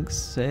 strength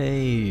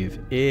save.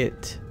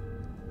 It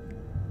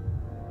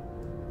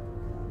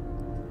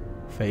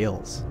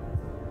fails.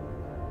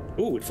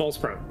 Ooh, it falls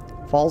prone.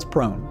 Falls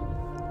prone.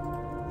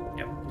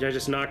 Yep. I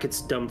just knock its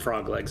dumb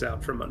frog legs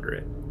out from under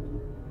it.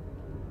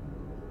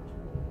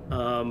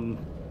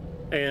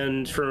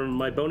 And for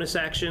my bonus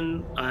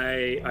action,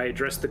 I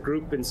address the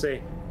group and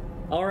say,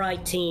 "All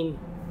right, team,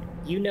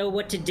 you know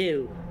what to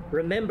do.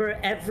 Remember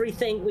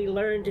everything we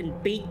learned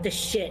and beat the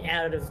shit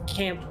out of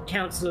Camp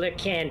Counselor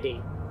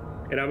Candee."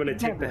 And I'm going to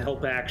take the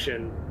help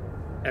action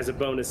as a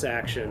bonus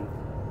action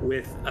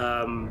with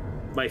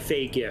my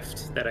Fey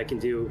gift that I can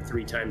do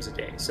 3 times a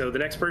day. So the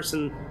next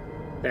person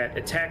that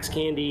attacks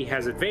Candee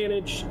has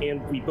advantage,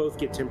 and we both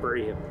get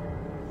temporary hit.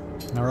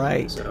 All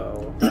right.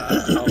 So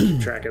I'll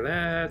keep track of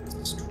that.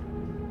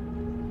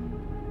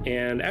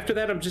 And after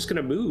that, I'm just going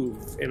to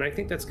move, and I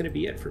think that's going to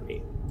be it for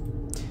me.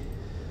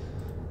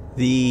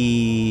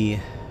 The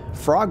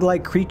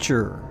frog-like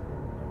creature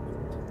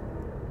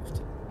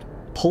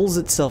pulls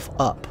itself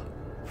up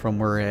from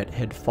where it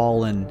had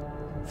fallen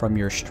from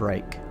your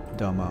strike,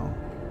 Domo,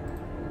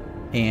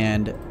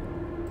 and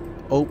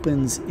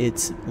opens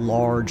its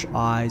large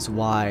eyes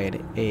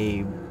wide.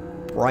 A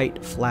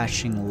bright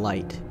flashing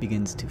light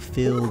begins to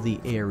fill the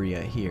area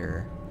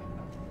here.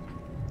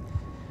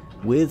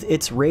 With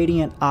its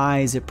radiant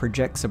eyes, it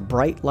projects a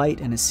bright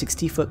light and a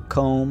 60-foot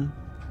comb.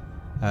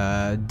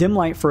 Dim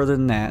light further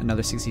than that,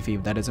 another 60 feet,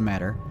 but that doesn't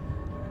matter.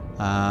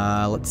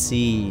 Let's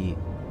see.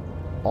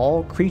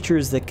 All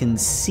creatures that can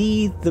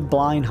see the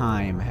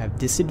Blindheim have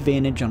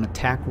disadvantage on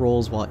attack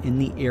rolls while in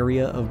the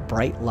area of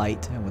bright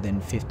light and within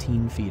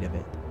 15 feet of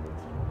it.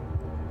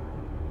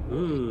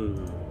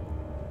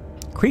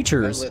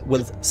 Creatures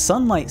with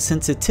sunlight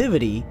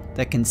sensitivity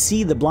that can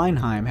see the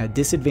Blindheim have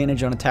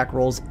disadvantage on attack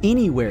rolls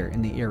anywhere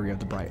in the area of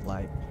the bright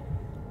light.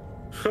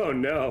 Oh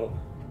no.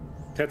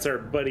 That's our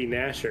buddy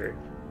Nasher.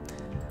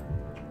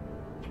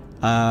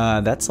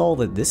 That's all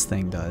that this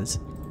thing does.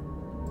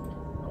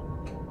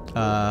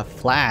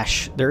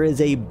 Flash, there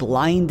is a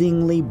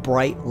blindingly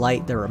bright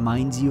light that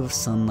reminds you of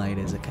sunlight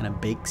as it kind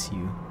of bakes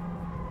you.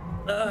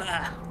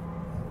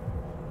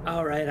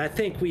 All right, I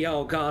think we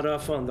all got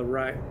off on the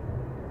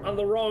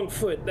wrong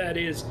foot, that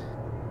is.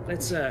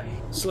 Let's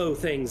slow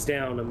things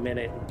down a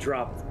minute and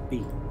drop the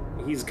beat.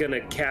 He's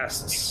gonna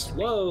cast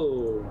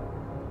slow.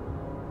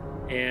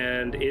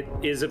 And it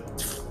is a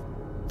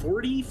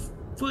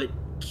 40-foot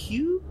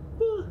cube?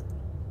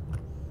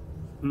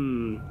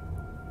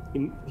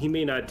 He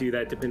may not do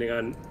that depending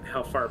on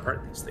how far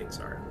apart these things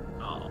are.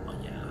 Oh,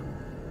 yeah.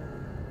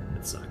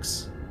 That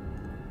sucks.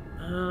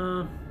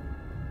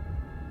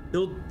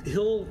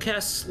 He'll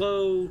cast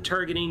slow,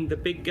 targeting the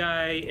big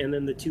guy and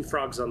then the two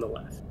frogs on the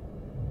left.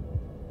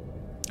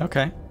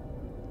 Okay.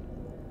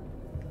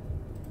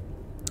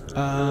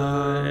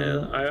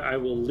 I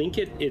will link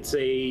it. It's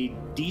a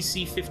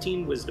DC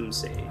 15 Wisdom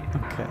save.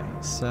 Okay,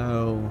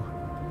 so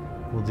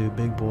we'll do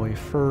big boy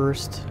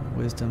first.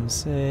 Wisdom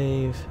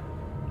save.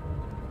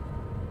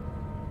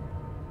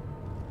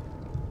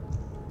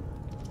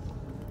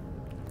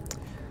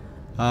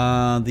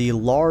 The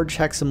large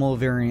heximal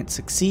variant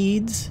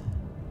succeeds.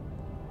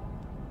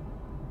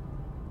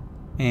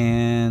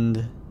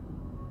 And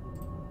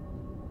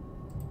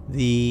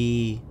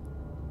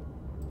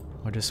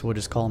we'll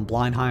just call him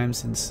Blindheim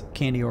since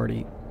Candee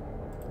already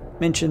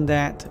mentioned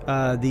that.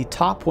 The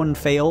top one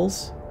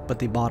fails, but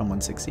the bottom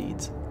one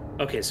succeeds.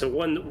 Okay, so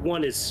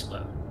one is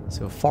slow.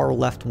 So far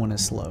left one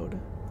is slowed.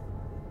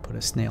 Put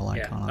a snail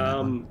icon on that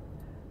one.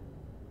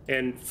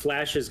 And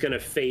Flash is going to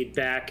fade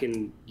back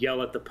and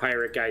yell at the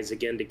pirate guys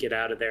again to get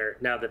out of there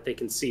now that they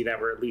can see that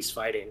we're at least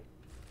fighting.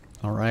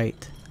 All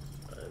right.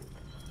 1,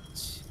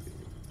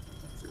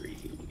 2, 3,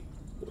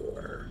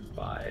 4,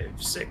 5,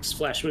 6.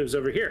 Flash moves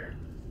over here.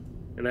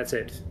 And that's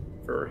it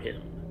for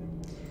him.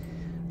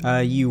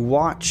 You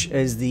watch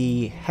as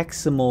the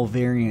heximal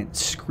variant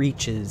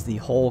screeches, the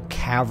whole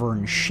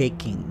cavern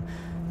shaking,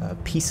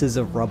 pieces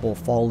of rubble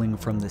falling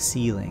from the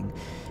ceiling.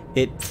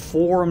 It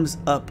forms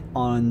up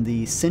on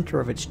the center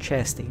of its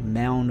chest a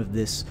mound of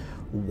this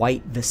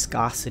white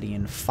viscosity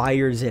and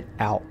fires it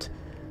out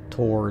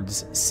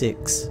towards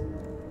Six.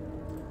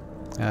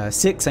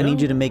 Six, I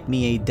need you to make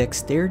me a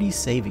dexterity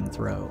saving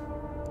throw.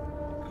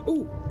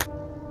 Ooh.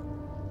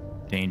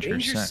 Danger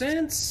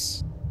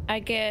sense. I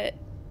get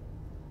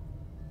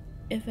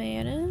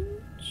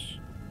advantage.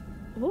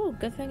 Ooh,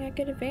 good thing I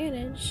get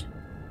advantage.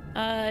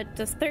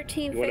 Does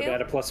 13 You want to fail?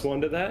 add a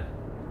 +1 to that?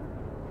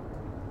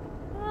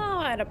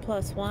 I'll add a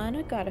 +1.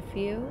 I got a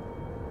few.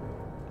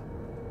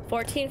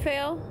 14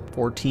 fail?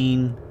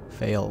 14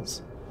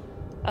 fails.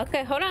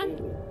 Okay, hold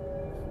on.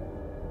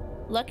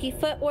 Lucky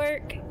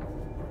footwork.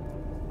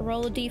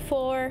 Roll a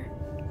d4.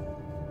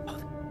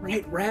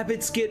 Right,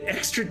 rabbits get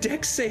extra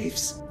dex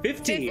saves.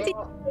 15. 15.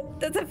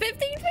 Does a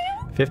 15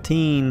 fail?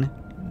 15.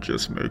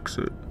 Just makes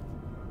it.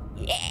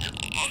 Yeah.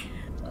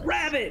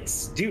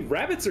 Rabbits! Dude,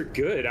 rabbits are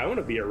good. I want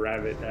to be a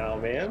rabbit now,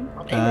 man.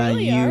 They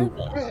really you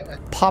are.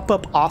 pop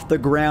up off the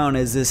ground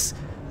as this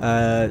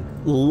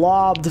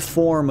lobbed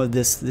form of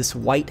this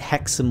white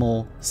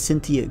heximal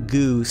sentient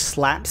goo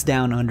slaps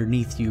down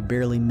underneath you,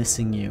 barely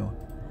missing you.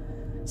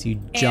 So you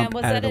jump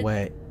out of the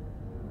way.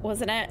 Was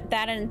that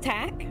an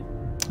attack?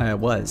 It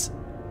was.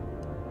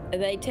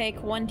 They take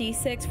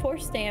 1d6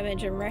 force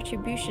damage and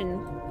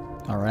retribution.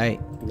 All right.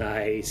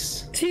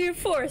 Nice. 2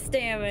 force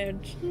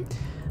damage.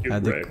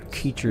 The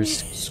creature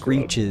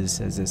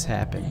screeches as this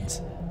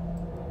happens.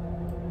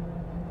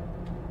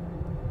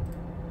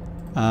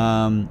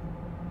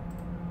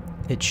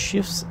 It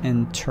shifts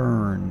and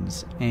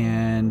turns,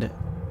 and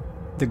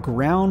the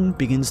ground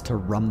begins to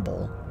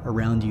rumble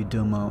around you,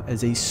 Domo,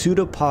 as a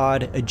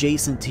pseudopod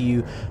adjacent to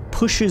you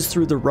pushes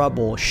through the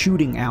rubble,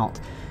 shooting out,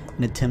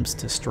 and attempts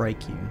to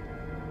strike you.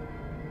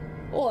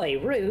 Oi,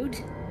 rude.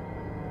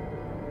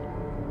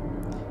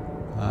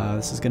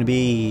 This is going to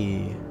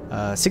be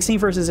 16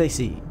 versus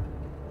AC.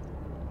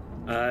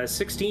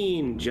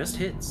 16 just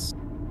hits.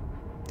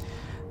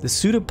 The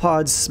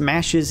pseudopod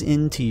smashes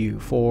into you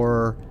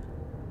for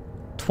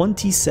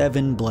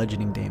 27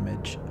 bludgeoning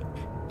damage.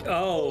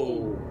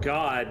 Oh,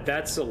 God,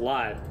 that's a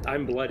lot.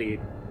 I'm bloodied.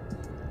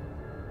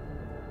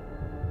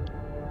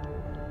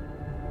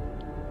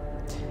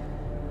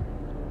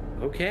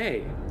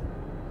 Okay.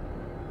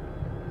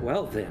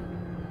 Well, then.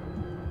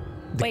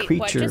 The Wait, creature,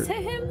 what just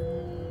hit him?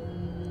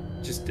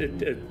 Just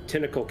a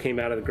tentacle came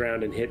out of the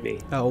ground and hit me.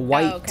 a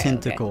white okay,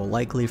 tentacle,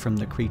 likely from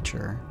the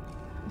creature.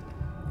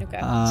 Okay.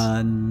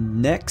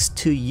 Next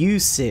to you,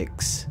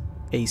 Six,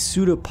 a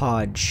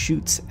pseudopod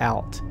shoots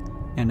out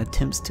and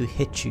attempts to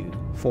hit you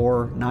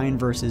for 9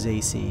 versus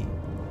AC.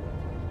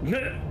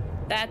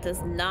 That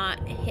does not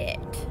hit.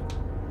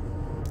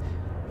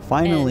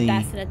 Finally,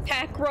 And that's an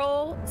attack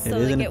roll, so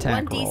is they an get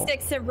attack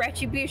 1d6 of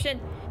retribution.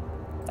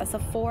 That's a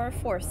 4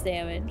 force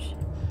damage.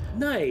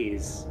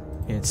 Nice.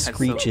 it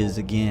screeches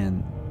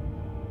again.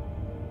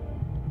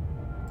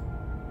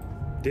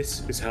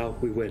 This is how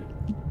we win.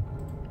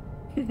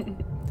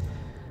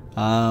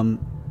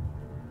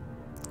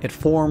 It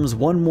forms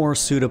one more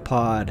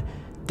pseudopod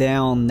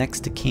down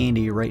next to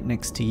Candee, right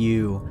next to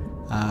you.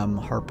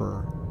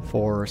 Harper,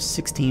 for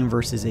 16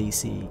 versus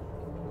AC.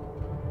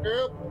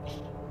 Yep.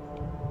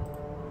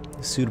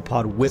 The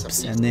pseudopod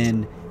whips, and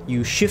then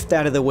you shift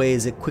out of the way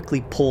as it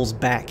quickly pulls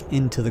back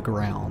into the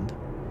ground.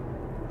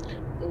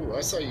 Oh,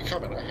 I saw you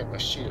coming. I had my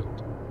shield.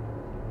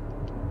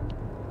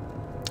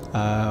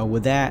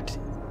 With that,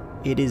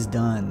 it is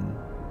done.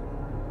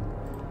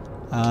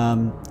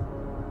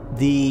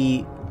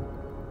 The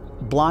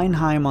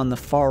Blindheim on the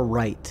far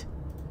right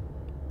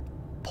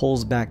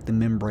pulls back the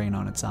membrane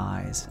on its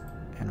eyes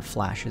and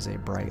flashes a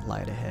bright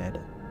light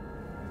ahead.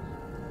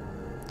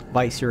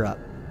 Vice, you're up.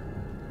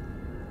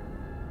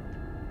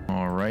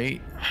 All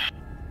right.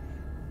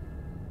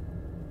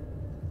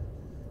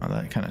 Oh,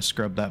 that kind of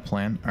scrubbed that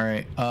plan. All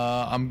right.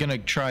 I'm gonna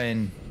try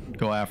and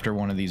go after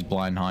one of these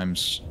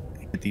Blindheims.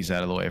 Get these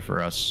out of the way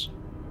for us.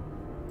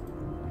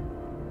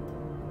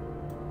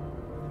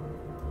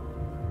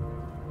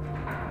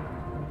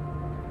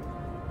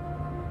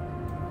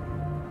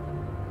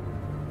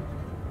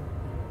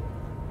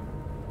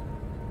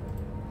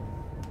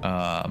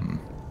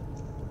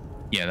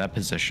 Yeah, that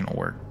position will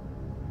work.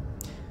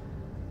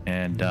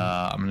 And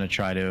I'm gonna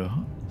try to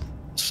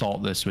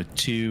assault this with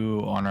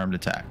 2 unarmed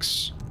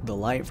attacks. The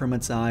light from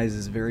its eyes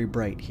is very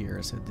bright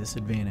here, so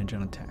disadvantage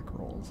on attack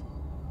rolls.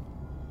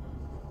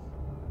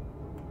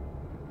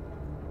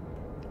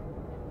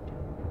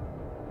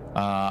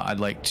 I'd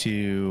like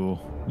to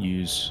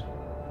use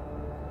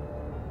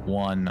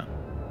 1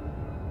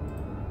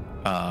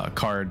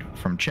 card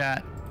from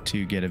chat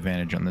to get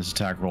advantage on this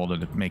attack roll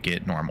to make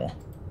it normal.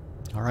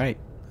 All right,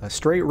 a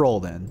straight roll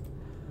then.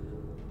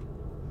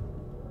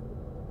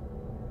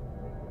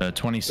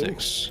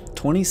 26.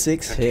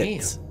 26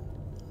 hits.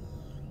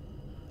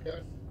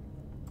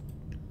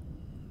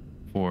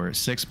 For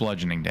 6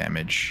 bludgeoning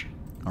damage.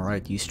 All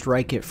right, you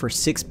strike it for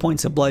 6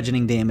 points of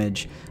bludgeoning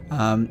damage.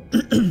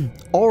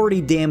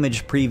 Already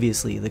damaged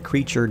previously, the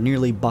creature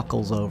nearly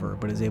buckles over,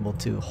 but is able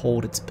to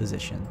hold its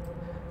position.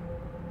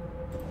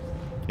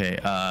 Okay,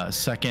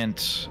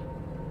 second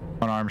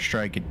unarmed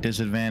strike at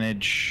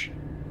disadvantage.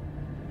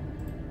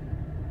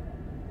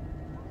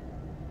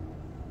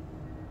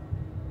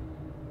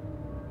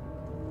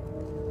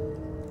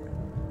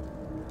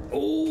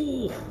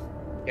 Oh,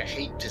 I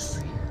hate to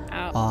see.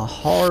 A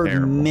hard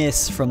Terrible.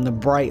 miss from the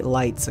bright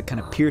lights that kind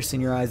of pierce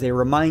in your eyes. They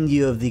remind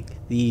you of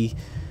the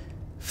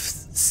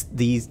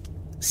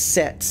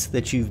sets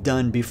that you've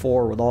done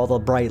before with all the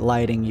bright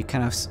lighting. You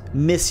kind of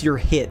miss your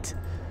hit.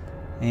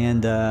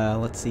 And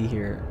let's see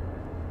here.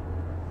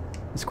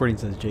 This according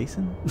says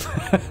Jason.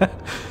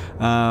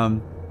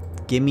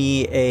 Give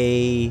me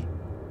a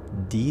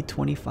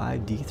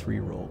D25,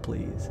 D3 roll,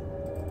 please.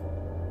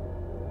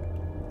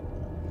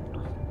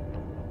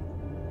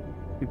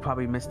 We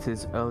probably missed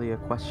his earlier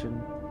question.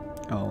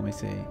 Oh, let me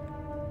see.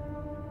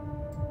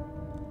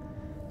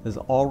 Does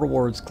all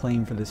rewards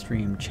claimed for the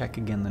stream check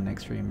again the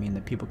next stream mean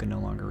that people can no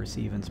longer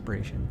receive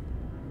inspiration?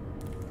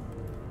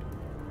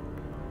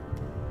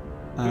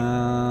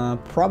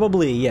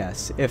 Probably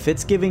yes. If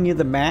it's giving you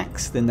the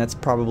max, then that's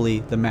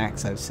probably the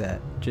max I've set,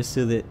 just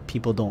so that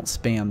people don't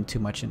spam too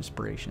much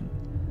inspiration.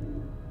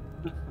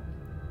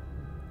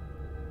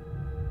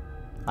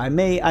 I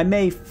may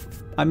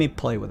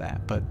play with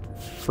that, but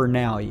for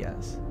now,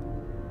 yes.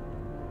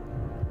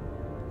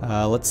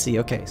 Let's see.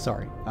 Okay,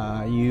 sorry.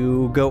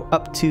 You go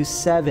up to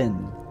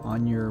 7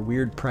 on your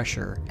weird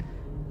pressure,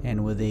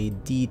 and with a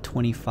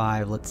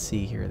D25. Let's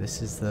see here.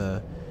 This is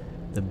the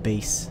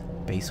base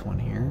one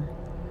here.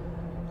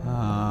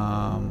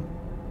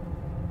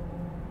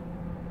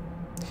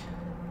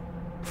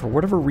 For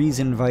whatever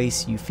reason,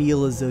 Vice, you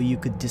feel as though you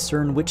could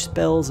discern which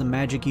spells a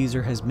magic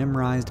user has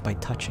memorized by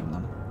touching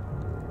them.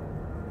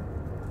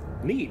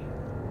 Neat.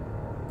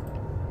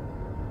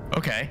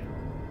 Okay.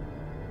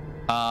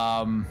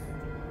 Can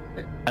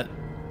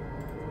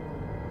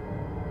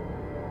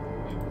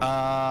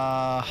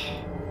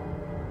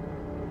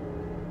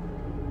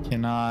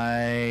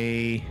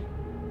I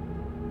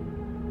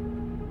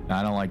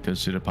don't like those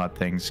pseudopod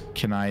things.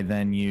 Can I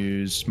then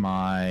use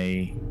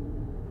my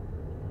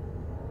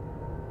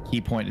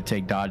key point to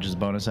take dodge as a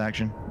bonus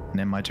action and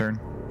end my turn?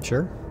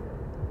 Sure.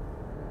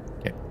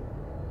 Okay.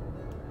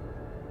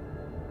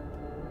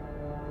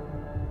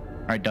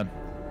 All right, done.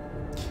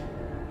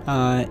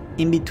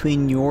 In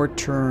between your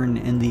turn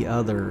and the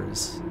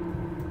others,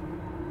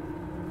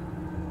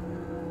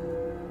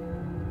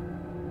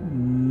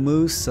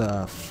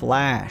 Musa,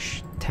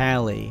 Flash,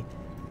 Tali,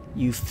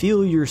 you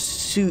feel your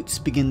suits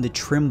begin to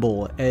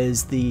tremble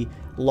as the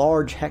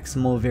large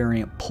heximal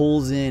variant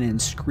pulls in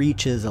and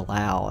screeches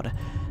aloud.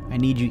 I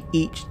need you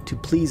each to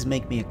please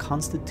make me a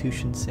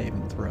Constitution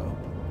saving throw.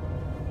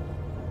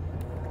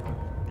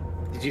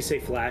 Did you say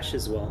Flash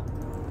as well?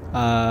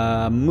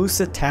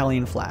 Musa, Tali,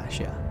 and Flash,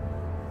 yeah.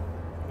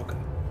 Okay.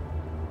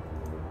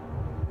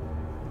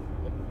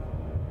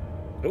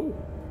 Oh,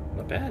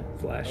 not bad.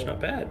 Flash,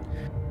 not bad.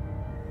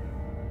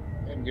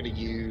 I'm gonna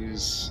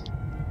use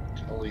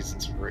Tali's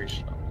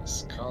inspiration on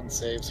this. Con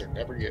saves are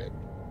never good.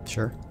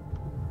 Sure.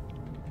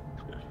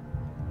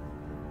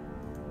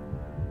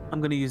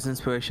 I'm gonna use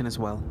inspiration as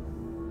well.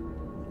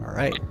 All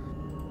right.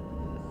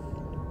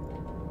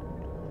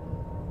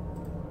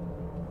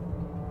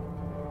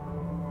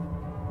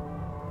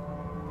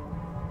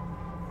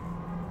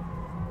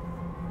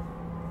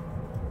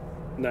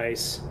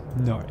 Nice.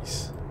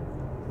 Nice.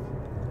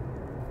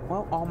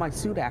 Well, all my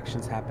suit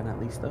actions happen at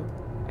least, though.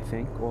 I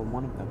think, or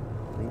one of them,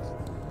 at least.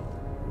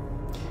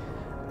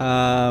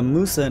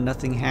 Musa,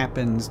 nothing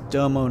happens.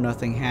 Domo,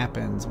 nothing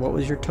happens. What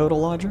was your total,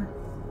 Lodger?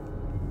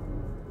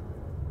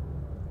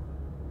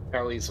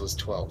 Tali's was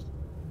 12.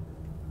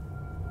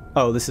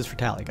 Oh, this is for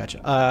Tali.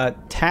 Gotcha.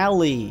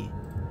 Tali,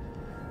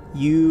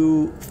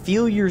 you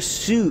feel your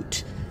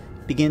suit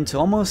begin to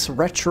almost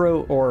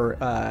retro or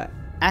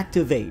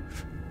activate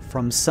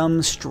from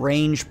some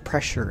strange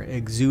pressure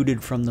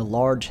exuded from the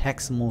large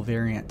heximal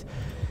variant.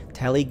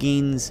 Tali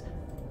gains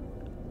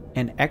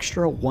an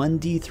extra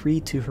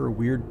 1d3 to her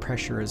weird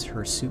pressure as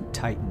her suit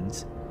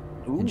tightens.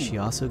 Ooh. And she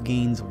also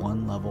gains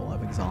 1 level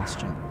of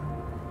exhaustion.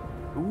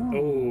 Ooh.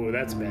 Oh,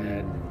 that's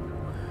bad.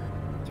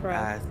 That's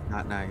right. That's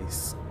not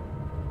nice.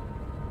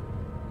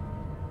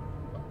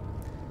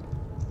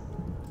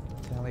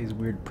 Tali's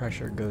weird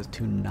pressure goes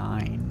to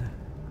 9.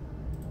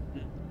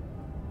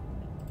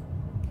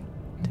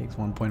 Takes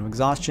 1 point of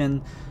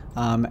exhaustion.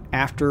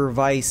 After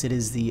Vice, it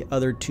is the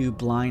other two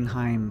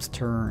Blindheim's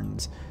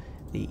turns.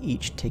 They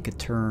each take a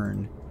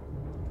turn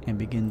and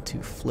begin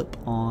to flip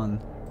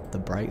on the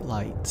bright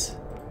lights.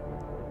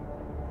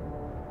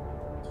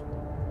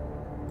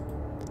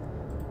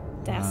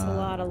 That's a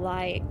lot of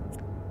light.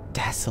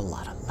 That's a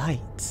lot of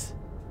lights.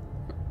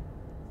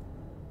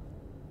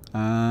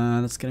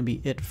 That's gonna be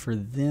it for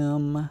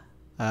them.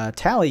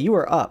 Tali, you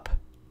are up.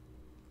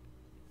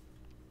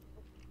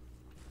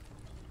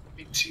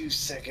 Give me 2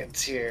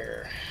 seconds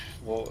here.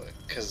 Well,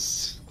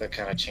 because that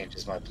kind of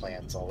changes my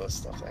plans, all this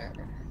stuff.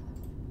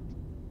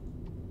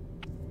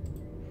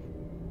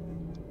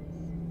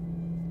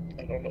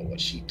 I don't know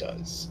what she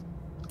does.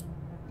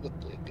 What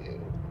do they do?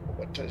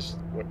 What does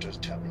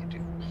Tali do?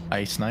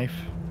 Ice knife.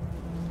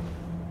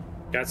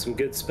 Got some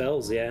good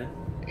spells, yeah.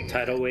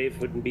 Tidal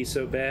wave wouldn't be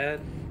so bad.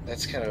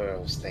 That's kind of what I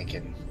was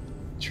thinking.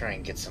 Try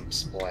and get some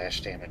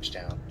splash damage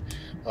down.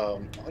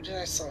 What did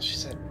I saw? She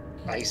said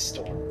ice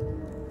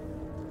storm.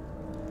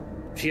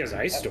 She has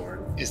ice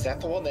storm. Is that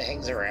the one that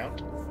hangs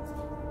around?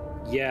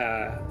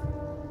 Yeah.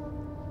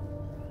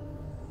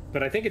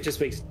 But I think it just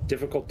makes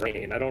difficult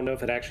terrain. I don't know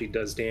if it actually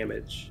does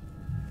damage.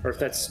 Or if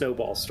that's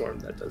snowball storm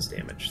that does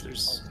damage.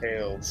 There's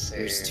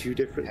 2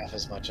 different. Half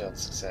as much on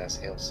success,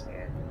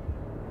 hailstorm.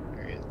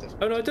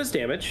 Oh no, it does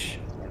damage.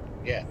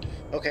 Yeah.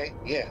 Okay.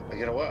 Yeah. But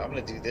you know what? I'm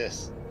gonna do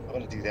this. I'm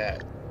gonna do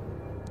that.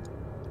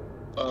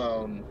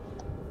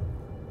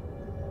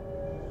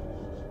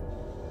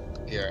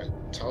 Yeah.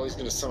 Tali's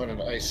gonna summon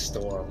an ice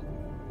storm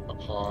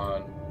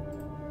upon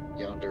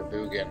yonder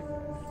Bugin,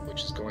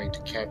 which is going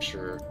to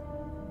capture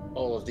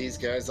all of these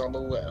guys on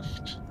the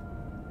left.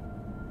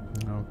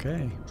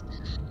 Okay.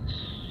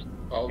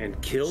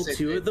 And kill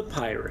 2 of the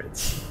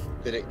pirates.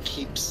 That it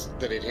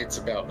hits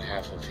about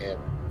half of him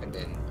and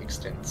then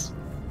extends.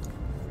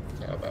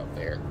 How about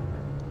there?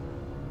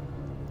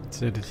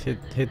 So it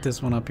hit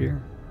this one up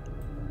here?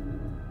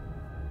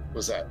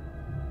 What's that?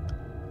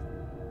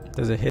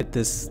 Does it hit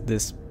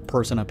this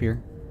person up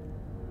here?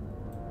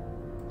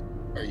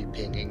 Are you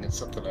pinging? It's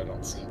something I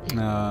don't see.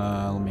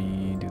 Let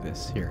me do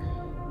this here.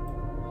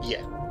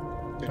 Yeah.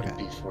 It Okay. would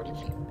be 40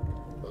 feet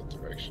both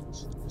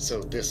directions.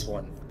 So this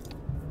one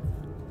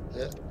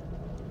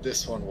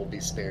will be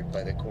spared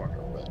by the corner,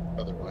 but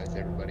otherwise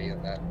everybody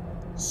in that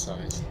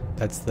size.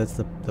 That's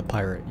the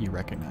pirate you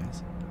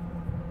recognize.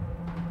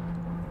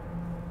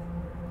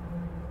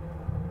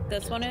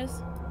 This one is?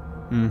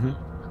 Mm-hmm.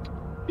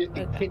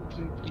 Can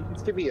you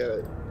just give me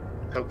a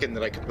token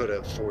that I can put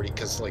a 40,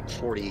 because like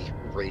 40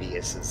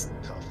 radius is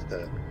tough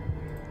to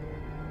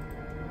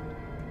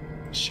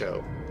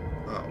show.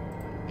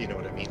 You know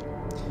what I mean?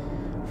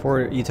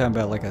 For you talking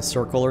about like a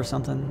circle or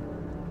something?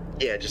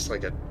 Yeah, just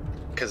like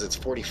because it's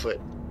 40 foot,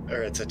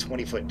 or it's a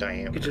 20-foot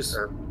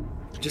diameter.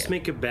 Just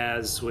make a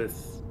baz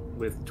with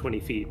 20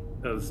 feet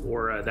of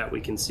aura that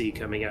we can see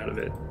coming out of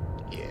it.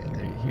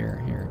 Yeah.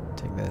 Here,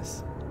 take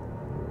this.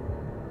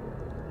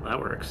 That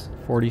works.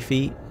 40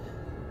 feet.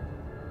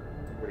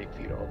 40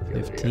 feet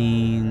altogether.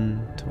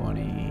 15,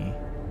 20,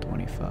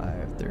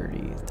 25,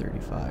 30,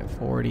 35,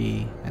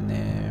 40, and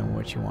then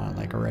what you want,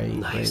 like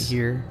right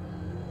here?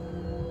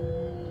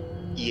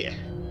 Yeah.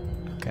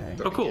 Okay.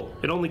 Oh, cool.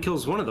 It only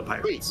kills one of the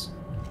pirates.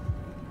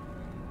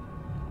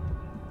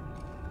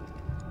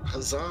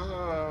 Huzzah!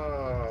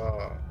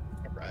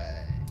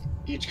 Alright.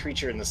 Each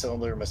creature in the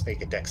cylinder must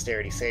make a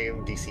dexterity save,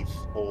 DC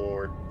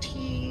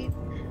 14.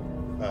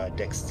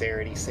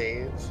 Dexterity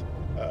save.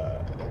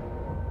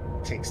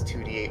 Takes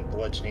 2d8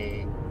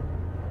 bludgeoning,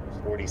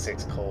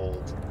 46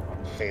 cold.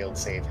 Failed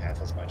save half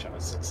as much on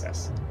a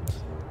success.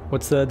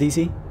 What's the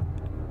DC?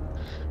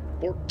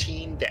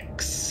 14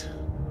 dex.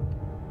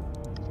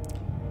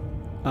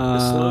 The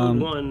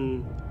slowed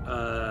one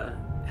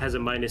has a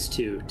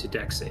 -2 to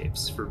dex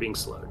saves for being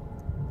slowed.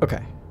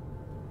 Okay.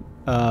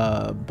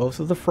 Both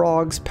of the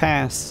frogs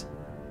pass.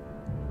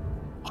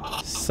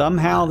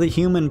 Somehow the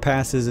human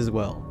passes as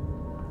well.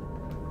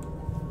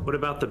 What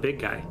about the big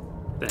guy?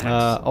 The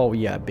hex? Oh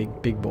yeah,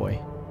 big boy.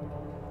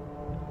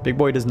 Big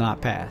boy does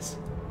not pass.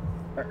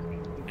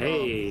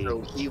 Hey.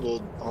 So he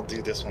will. I'll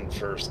do this one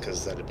first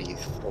because that'd be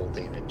full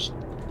damage.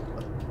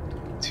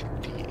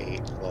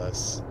 2d8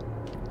 plus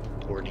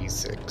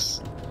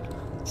 4d6.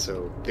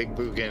 So Big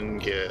Boogan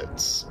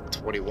gets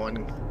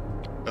 21.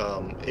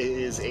 It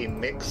is a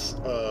mix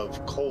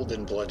of cold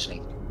and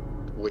bludgeoning.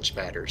 Which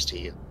matters to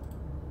you?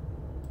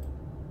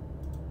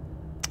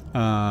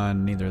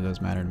 Neither of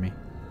those matter to me.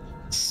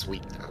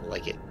 Sweet, I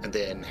like it. And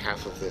then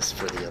half of this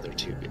for the other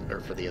two, or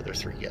for the other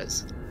three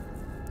guys.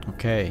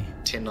 Okay.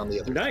 10 on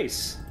the other.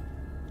 Nice.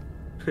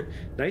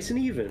 Nice and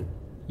even.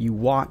 You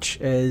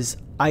watch as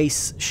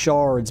ice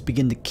shards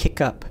begin to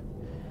kick up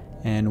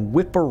and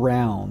whip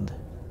around,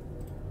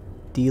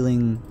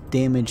 dealing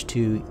damage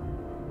to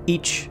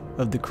each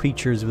of the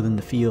creatures within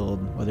the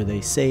field, whether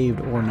they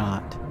saved or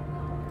not.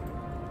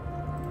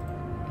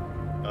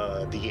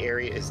 The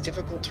area is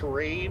difficult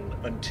terrain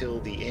until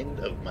the end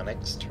of my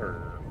next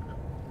turn.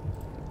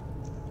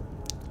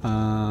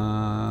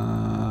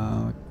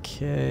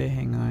 Okay,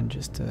 hang on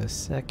just a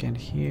second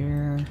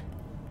here.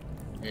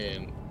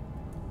 And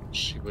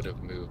she would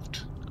have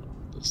moved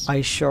this.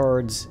 Ice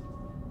shards.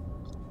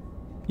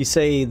 You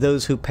say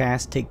those who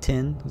pass take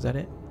 10? Was that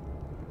it?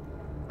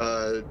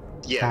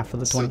 Yeah. Half of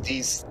the 20? So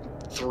these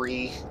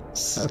three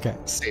Okay.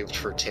 saved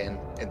for 10,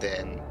 and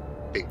then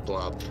Big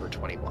Blob for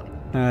 21.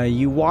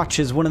 You watch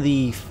as one of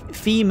the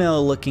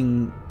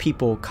female-looking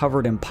people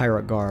covered in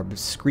pirate garb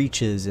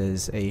screeches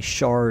as a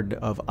shard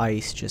of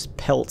ice just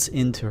pelts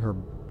into her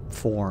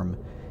form,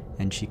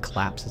 and she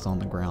collapses on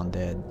the ground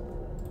dead.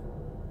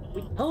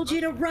 We told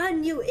you to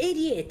run, you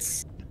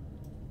idiots!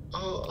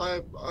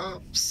 Oh,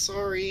 I'm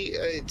sorry.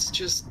 It's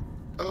just.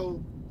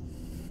 Oh.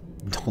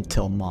 Don't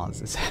tell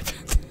Maz this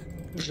happened.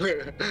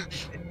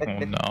 Oh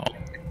no.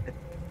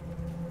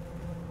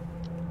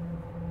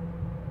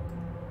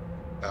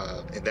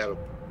 And that'll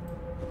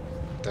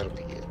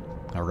be it.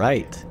 All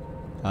right.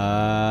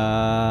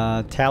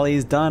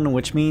 Tally's done,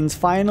 which means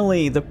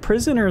finally the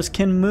prisoners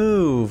can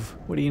move.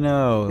 What do you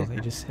know?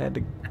 They just had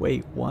to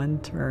wait one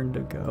turn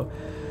to go.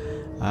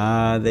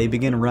 They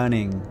begin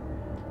running.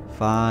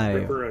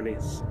 5,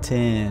 Ripperonis.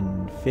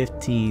 10,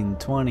 15,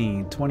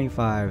 20,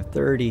 25,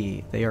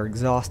 30. They are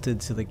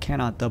exhausted, so they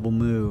cannot double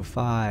move.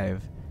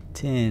 5,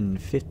 10,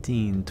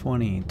 15,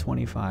 20,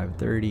 25,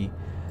 30.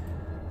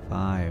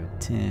 5,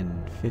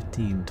 10,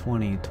 15,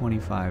 20,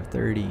 25,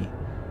 30.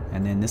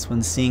 And then this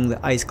one's seeing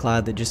the ice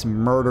cloud that just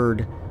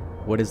murdered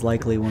what is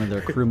likely one of their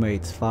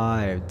crewmates.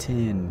 5,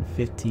 10,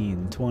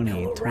 15,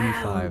 20,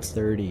 25,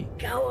 30.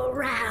 Go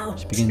around!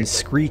 She begins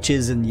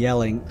screeches and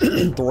yelling,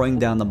 throwing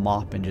down the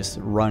mop and just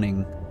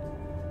running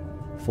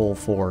full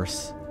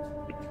force.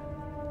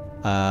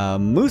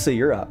 Musa,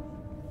 you're up.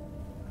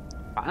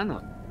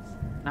 Finally.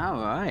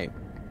 Alright.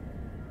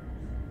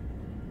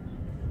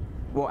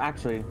 Well,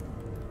 actually,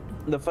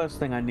 the first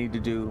thing I need to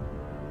do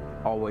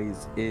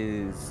always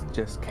is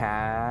just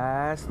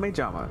cast Mage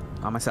Armor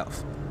on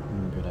myself.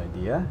 Good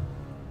idea.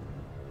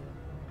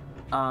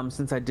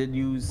 Since I did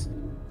use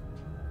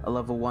a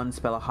level 1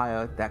 spell or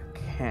higher, that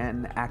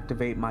can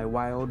activate my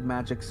Wild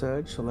Magic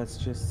Surge, so let's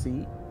just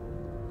see.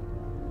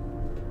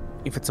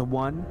 If it's a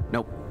 1,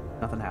 nope,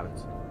 nothing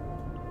happens.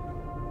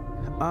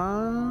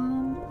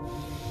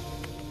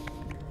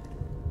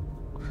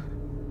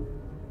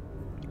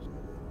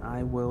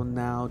 I will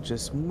now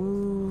just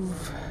move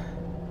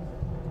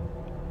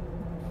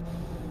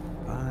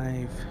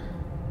 5,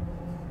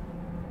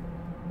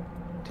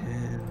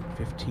 10,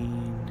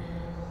 15,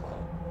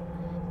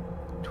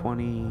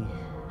 20,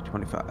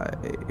 25,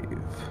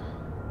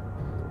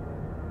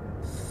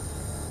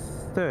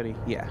 30.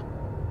 Yeah,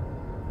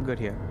 I'm good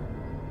here.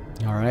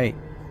 All right.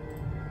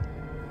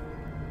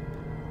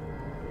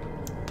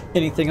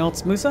 Anything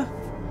else, Musa?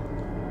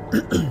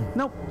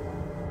 Nope.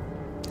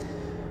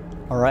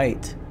 All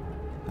right.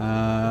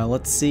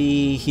 Let's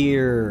see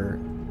here.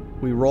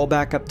 We roll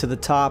back up to the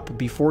top.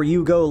 Before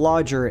you go,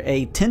 Lodger,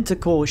 a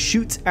tentacle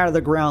shoots out of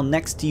the ground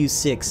next to you,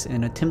 6,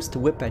 and attempts to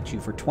whip at you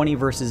for 20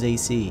 versus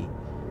AC.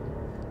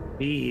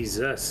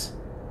 Jesus.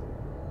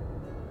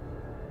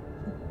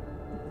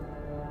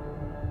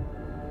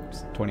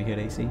 20 hit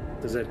AC?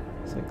 Does that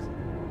 6.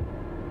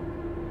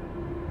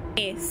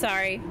 Hey,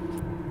 sorry.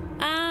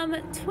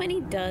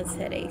 20 does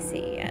hit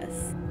AC,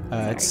 yes.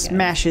 It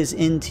smashes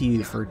into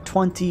you for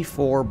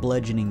 24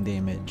 bludgeoning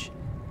damage.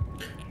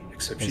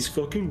 Except she's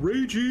fucking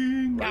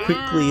raging.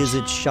 Quickly as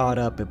it's shot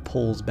up, it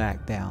pulls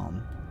back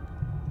down.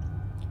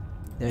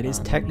 That is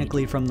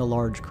technically from the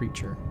large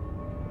creature.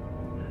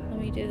 Let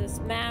me do this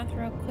math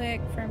real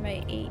quick for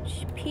my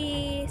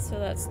HP. So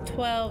that's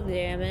 12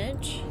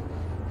 damage.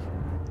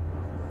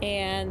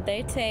 And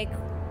they take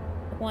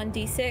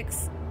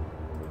 1d6.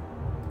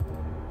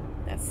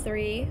 That's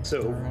 3.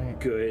 So Alright.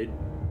 good.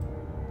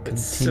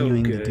 It's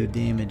Continuing so to good. do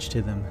damage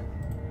to them.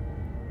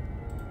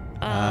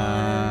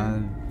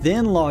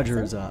 Then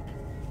Lodger's up.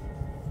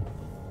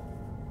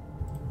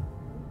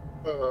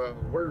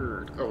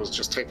 Wyrd. I was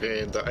just typing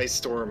in the ice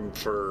storm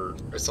for.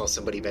 I saw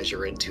somebody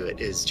measure into it.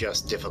 Is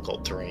just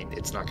difficult terrain.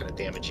 It's not going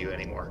to damage you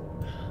anymore.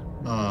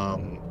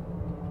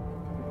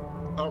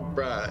 All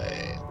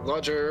right.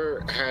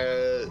 Lodger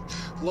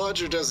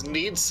doesn't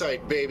need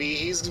sight, baby.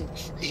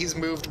 He's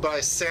moved by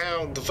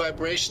sound, the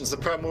vibrations, the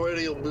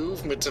primordial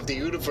movement of the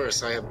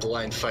universe. I have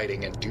blind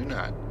fighting and do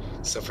not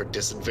suffer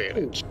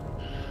disadvantage.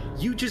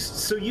 You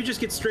just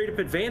get straight up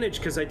advantage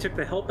because I took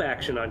the help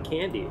action on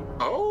Candee.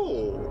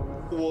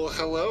 Oh, well,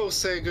 hello.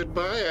 Say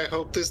goodbye. I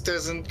hope this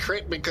doesn't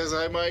crit because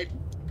I might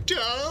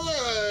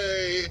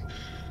die.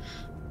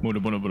 Hey.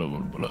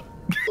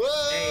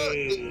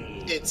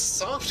 It's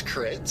soft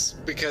crits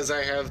because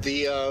I have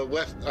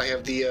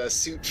the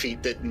suit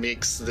feat that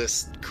makes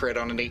this crit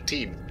on an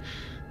 18.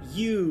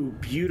 You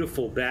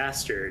beautiful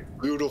bastard.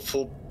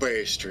 Beautiful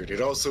bastard.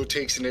 It also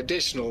takes an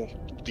additional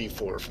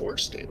D4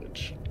 force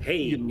damage.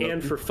 Hey,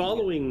 and for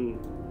following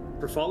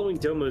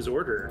Domo's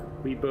order,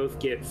 we both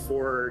get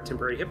 4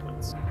 temporary hit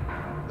points.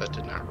 That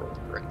did not roll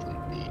correctly.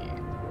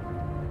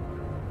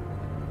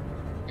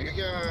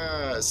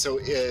 Yeah. So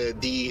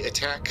the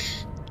attack,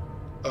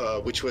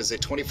 which was a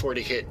 24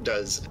 to hit,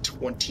 does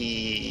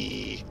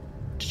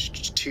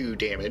 22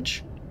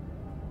 damage.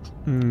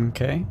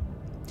 Okay.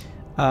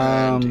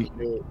 And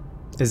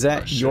Is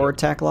that your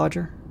attack,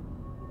 Lodger?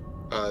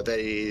 that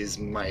is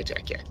my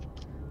attack, yeah.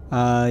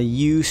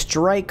 You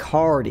strike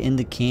hard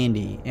into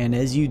Candee, and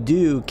as you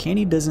do,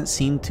 Candee doesn't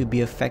seem to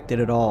be affected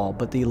at all,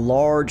 but the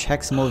large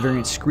heximal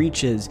variant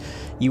screeches.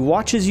 You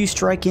watch as you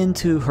strike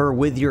into her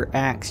with your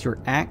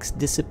axe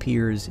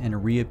disappears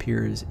and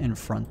reappears in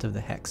front of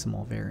the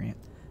heximal variant.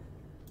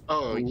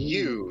 Oh,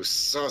 you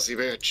saucy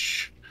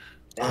bitch.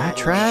 I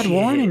tried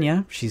warning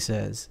you, she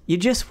says. You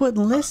just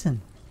wouldn't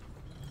listen.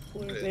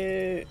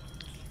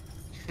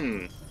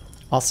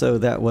 Also,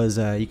 that was,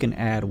 you can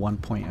add 1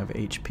 point of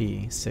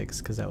HP, 6,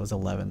 because that was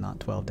 11, not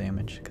 12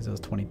 damage, because it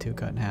was 22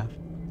 cut in half.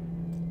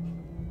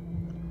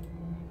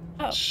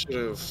 Oh,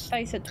 Should've. I thought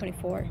you said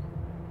 24.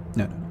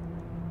 No.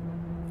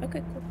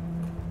 Okay, cool.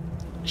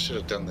 Should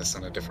have done this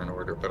in a different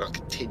order, but I'll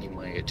continue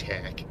my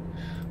attack.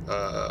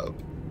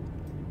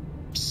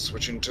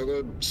 Switching to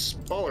the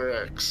smaller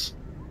axe.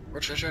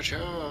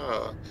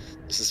 Cha-cha-cha.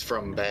 This is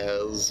from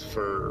Baz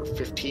for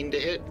 15 to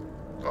hit.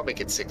 I'll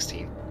make it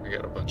 16. I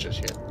got a bunch of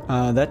shit.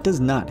 That does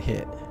not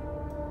hit.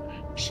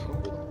 So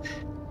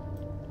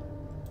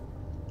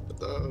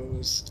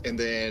those, and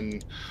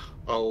then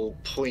I'll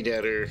point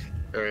at her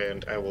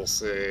and I will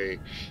say,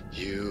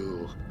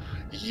 "You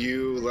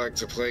like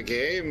to play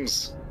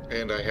games."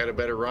 And I had a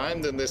better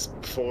rhyme than this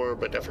before,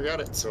 but I forgot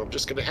it, so I'm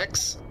just gonna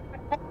hex.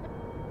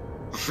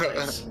 The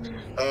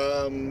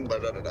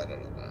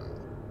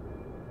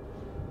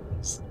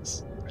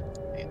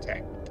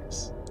attack with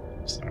this.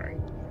 Sorry,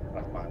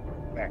 my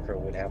macro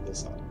would have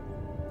this on.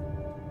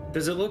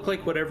 Does it look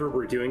like whatever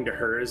we're doing to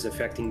her is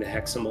affecting the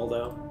heximal,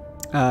 though?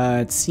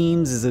 It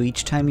seems as though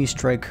each time you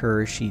strike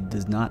her, she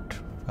does not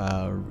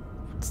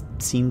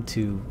seem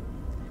to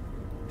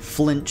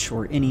flinch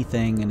or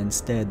anything, and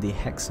instead the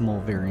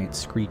heximal variant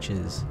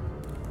screeches.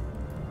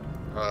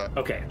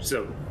 Okay,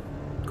 so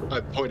cool.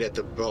 I point at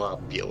the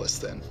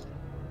globulus then,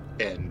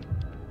 and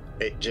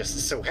it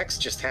just so hex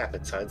just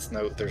happens. Huh?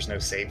 There's no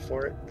save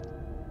for it.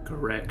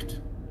 Correct.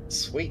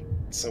 Sweet.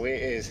 So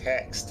it is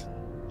hexed,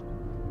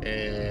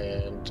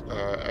 and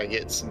I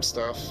get some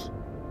stuff.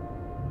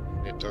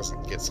 It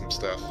doesn't get some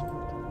stuff.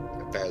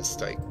 Baz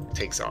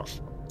takes off.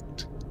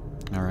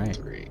 All right.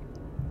 3.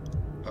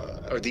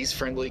 Are these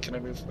friendly? Can I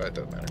move? That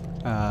doesn't matter.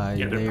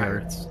 Yeah, they're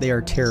pirates. They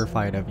are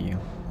terrified of you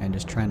and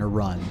just trying to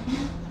run,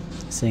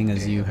 seeing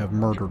as you have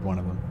murdered one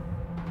of them.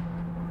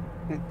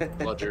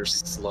 Lodger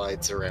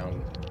slides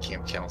around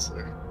Camp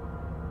Counselor.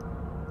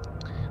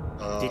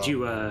 Did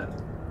you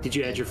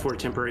add your 4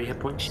 temporary hit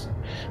points?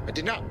 I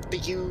did not.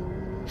 Thank you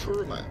for a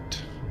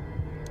remind.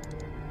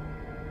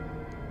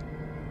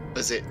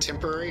 Is it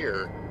temporary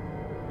or?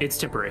 It's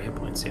temporary hit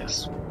points,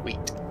 yes.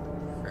 Sweet.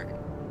 Right.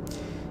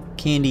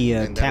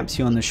 Candee taps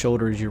you on the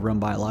shoulder as you run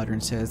by Lodger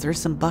and says, "There's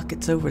some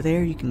buckets over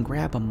there. You can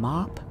grab a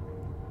mop."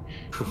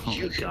 Oh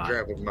You can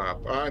grab a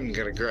mop. I'm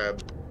gonna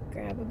grab.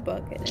 Grab a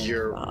bucket and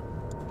You're- mop.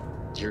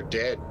 You're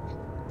dead.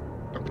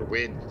 I'm gonna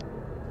win.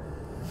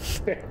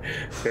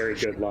 Very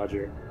good,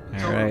 Lodger.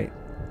 All right.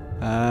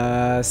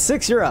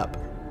 6, you're up.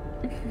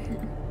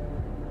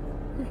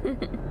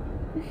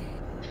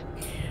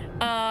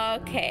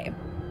 Okay.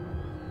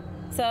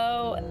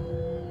 So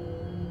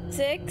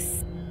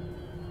 6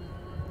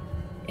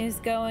 is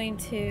going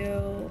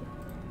to.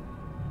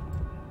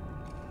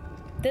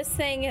 This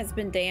thing has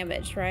been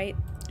damaged, right?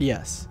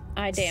 Yes.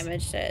 I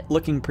damaged it.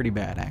 Looking pretty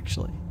bad,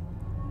 actually.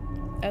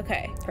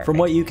 Okay, perfect. From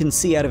what you can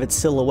see out of its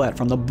silhouette,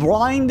 from the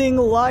blinding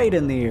light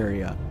in the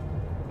area.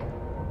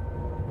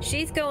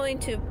 She's going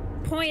to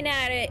point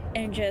at it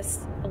and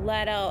just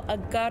let out a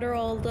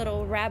guttural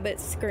little rabbit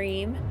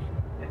scream.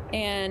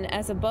 And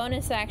as a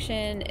bonus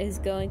action is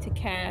going to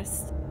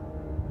cast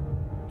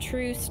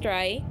True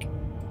Strike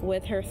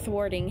with her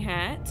thwarting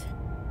hat.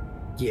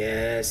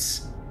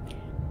 Yes.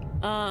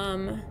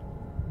 And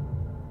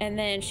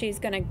then she's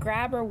going to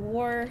grab her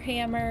war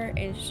hammer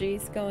and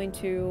she's going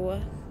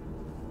to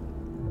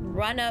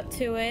run up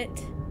to it.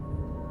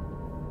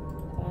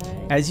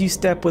 As you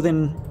step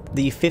within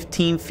the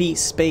 15 feet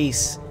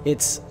space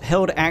its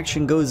held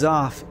action goes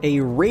off, a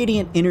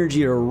radiant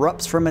energy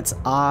erupts from its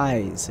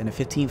eyes in a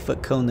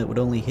 15-foot cone that would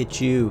only hit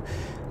you.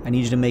 I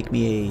need you to make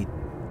me a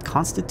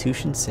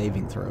Constitution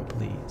saving throw,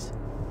 please.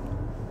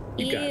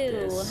 You got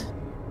this.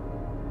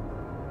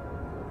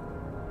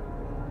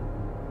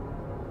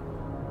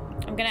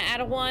 I'm gonna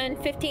add a 1,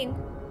 15.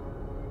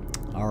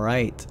 All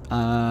right,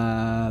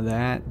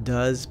 that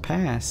does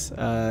pass.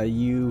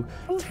 You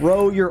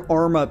throw your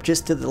arm up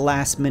just to the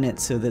last minute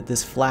so that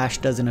this flash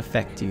doesn't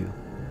affect you.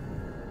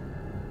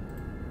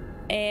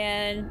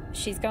 And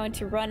she's going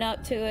to run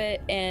up to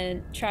it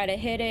and try to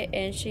hit it,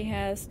 and she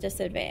has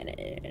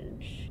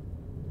disadvantage.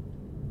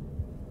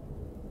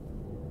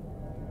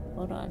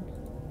 Hold on.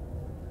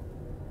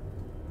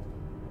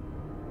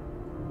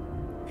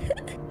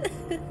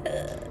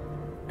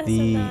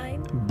 The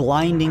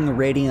blinding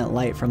radiant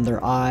light from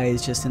their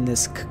eyes, just in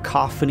this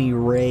cacophony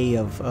ray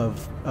of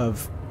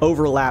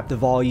overlapped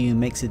volume,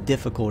 makes it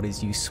difficult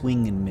as you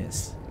swing and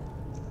miss.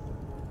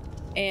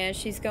 And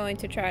she's going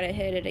to try to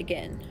hit it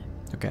again.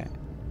 Okay.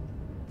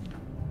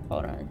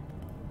 Hold on.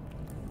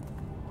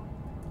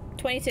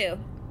 22.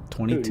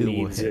 22 Who will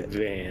needs hit.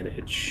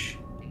 advantage?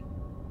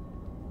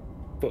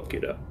 Fuck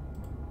it up.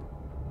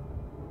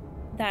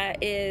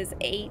 That is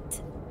 8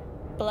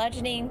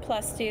 bludgeoning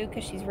plus 2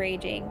 because she's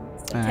raging.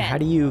 So 10. How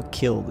do you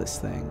kill this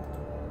thing?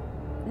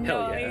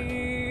 Hell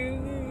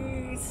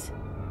Nice.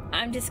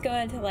 I'm just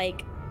going to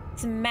like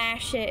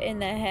smash it in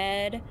the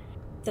head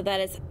so that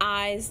its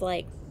eyes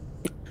like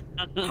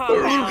pop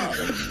out.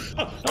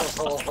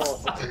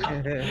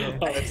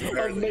 That's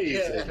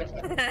amazing.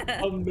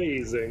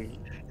 Amazing.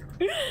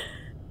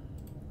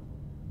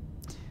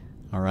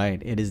 All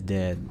right, it is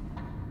dead.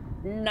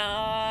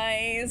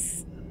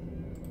 Nice.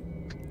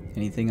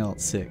 Anything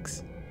else?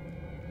 6.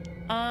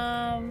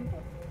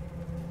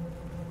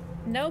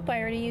 Nope, I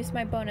already used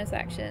my bonus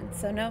action,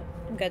 so nope,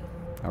 I'm good.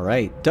 All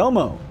right,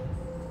 Domo.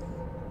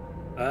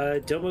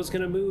 Domo's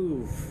gonna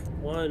move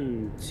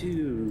 1,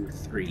 2,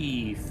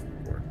 3,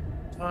 4,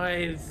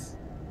 5,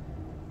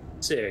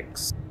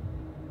 6,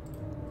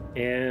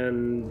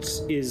 and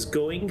is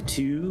going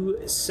to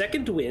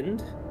second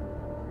wind.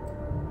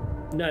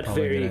 Not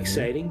Probably very a good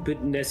exciting,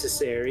 but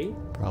necessary.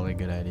 Probably a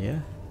good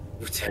idea.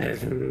 I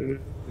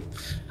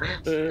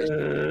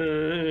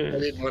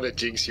didn't want to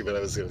jinx you, but I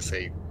was going to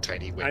say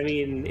tiny wind. I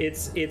mean,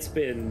 it's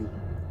been.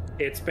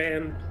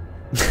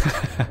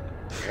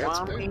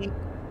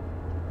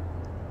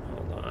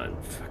 Hold on,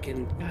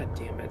 fucking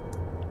goddamn it!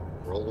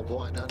 Roll a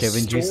blind on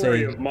Kevin, did you Story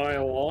say? of my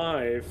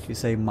life. Did you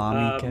say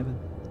mommy, Kevin?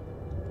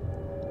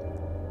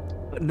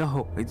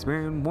 No, it's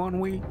been 1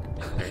 week.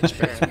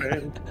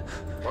 Man.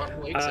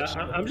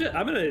 I'm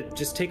gonna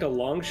just take a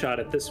long shot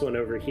at this one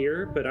over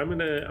here, but I'm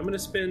gonna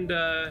spend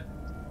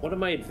one of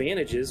my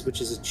advantages, which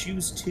is a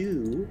choose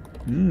 2,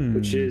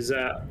 which is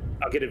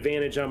I'll get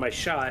advantage on my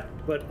shot,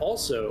 but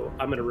also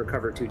I'm gonna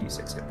recover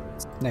 2d6 hit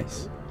points.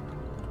 Nice.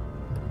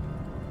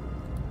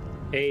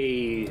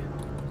 A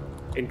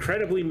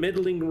incredibly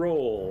middling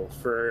roll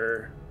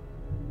for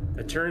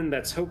a turn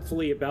that's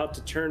hopefully about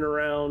to turn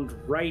around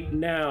right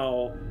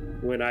now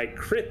when I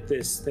crit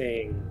this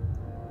thing.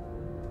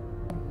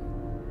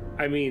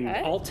 I mean,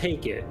 I'll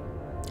take it.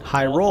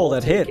 High roll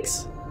that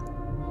hits.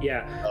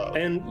 Yeah,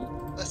 and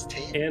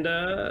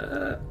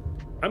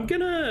I'm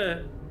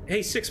gonna.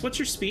 Hey, 6, what's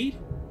your speed?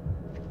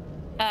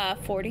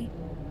 40.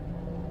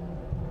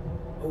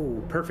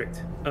 Oh,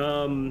 perfect.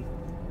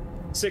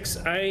 6,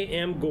 I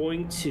am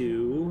going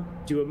to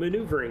do a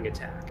maneuvering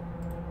attack.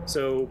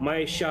 So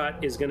my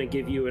shot is going to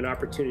give you an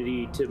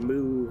opportunity to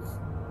move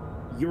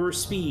your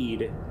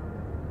speed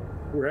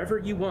wherever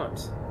you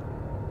want.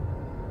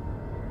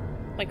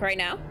 Like right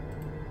now?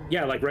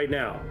 Yeah, like right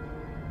now.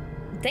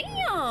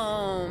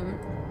 Damn.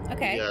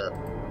 Okay. Yeah.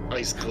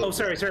 Ice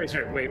close. Oh, sorry.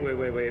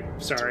 Wait.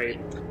 Sorry.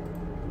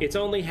 It's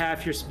only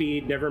half your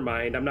speed. Never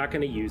mind. I'm not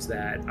going to use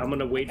that. I'm going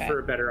to wait for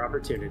a better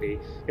opportunity.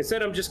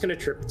 Instead, I'm just going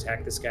to trip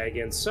attack this guy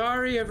again.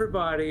 Sorry,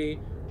 everybody.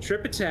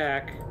 Trip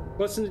attack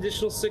plus an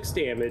additional 6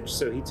 damage.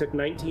 So he took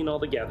 19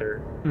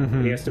 altogether.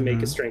 He has to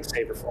make a strength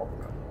save or fall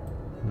throw.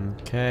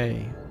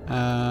 Okay.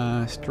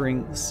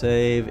 Strength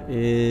save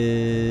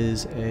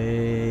is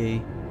a...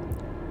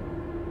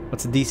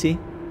 What's the DC?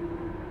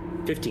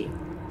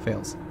 15.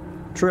 Fails.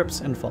 Trips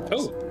and falls.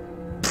 Oh.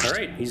 All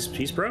right.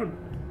 He's prone.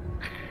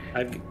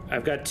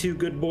 I've got 2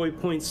 good boy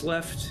points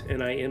left,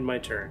 and I end my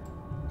turn.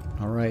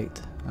 All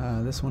right.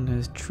 This one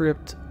has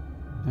tripped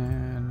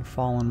and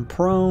fallen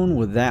prone.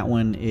 With that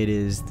one, it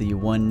is the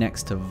one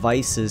next to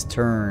Vice's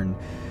turn.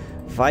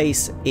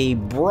 Vice, a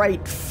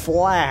bright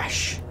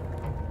flash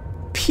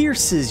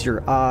pierces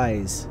your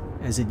eyes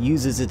as it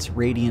uses its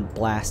radiant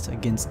blast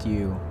against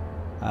you.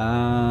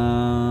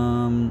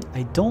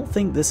 I don't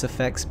think this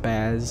affects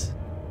Baz,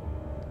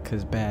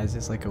 because Baz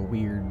is like a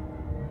weird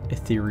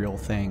ethereal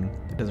thing.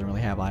 It doesn't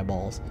really have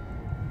eyeballs.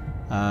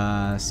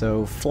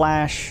 So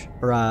Flash,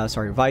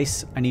 or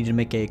Vice, I need you to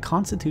make a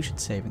Constitution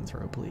saving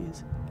throw,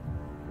 please.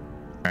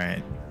 All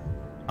right.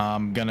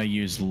 I'm gonna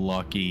use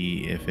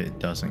lucky if it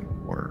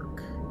doesn't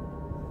work.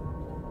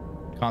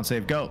 Con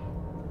save, go.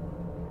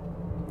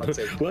 Let's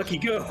say. Lucky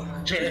go.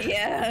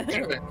 Yeah.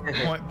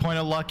 Point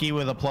of lucky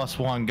with a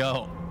 +1.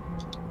 Go.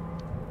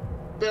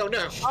 No,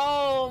 no.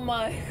 Oh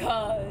my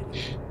god.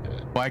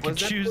 Well, I could Was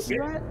that choose. put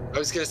you at? I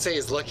was gonna say,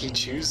 is Lucky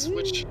choose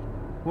which?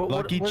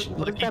 Lucky does that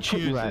put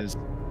you at? chooses.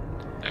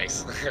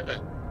 Nice.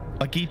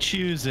 Lucky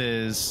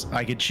chooses.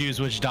 I could choose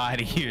which die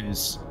to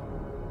use.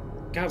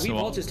 God, we've So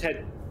all I'll- just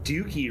had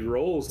dookie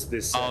rolls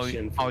this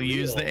session. for I'll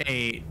use real. the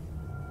 8.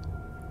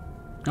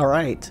 All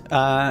right.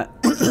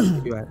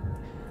 You at?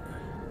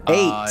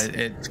 8.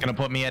 It's gonna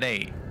put me at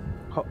 8.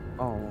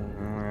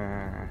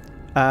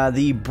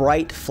 The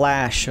bright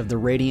flash of the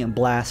radiant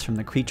blast from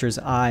the creature's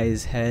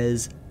eyes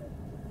has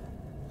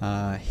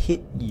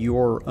hit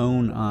your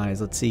own eyes.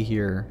 Let's see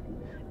here.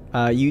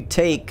 You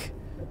take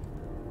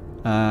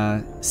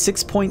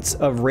 6 points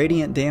of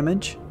radiant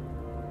damage,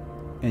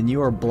 and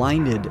you are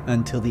blinded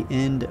until the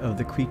end of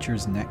the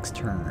creature's next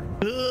turn.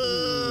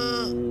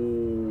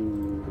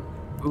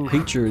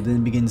 Creature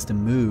then begins to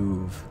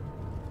move.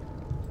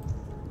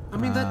 I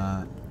mean,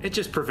 that it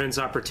just prevents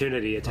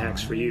opportunity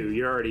attacks for you.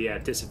 You're already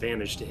at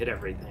disadvantage to hit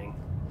everything.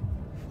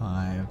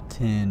 5,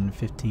 10,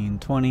 15,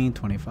 20,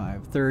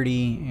 25,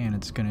 30, and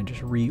it's going to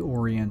just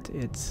reorient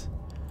its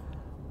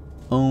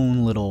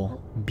own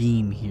little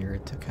beam here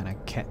to kind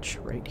of catch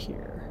right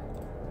here.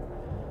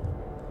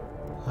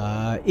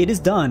 It is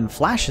done.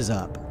 Flash is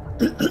up.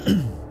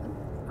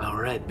 All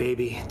right,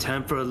 baby.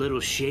 Time for a little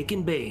shake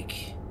and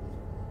bake.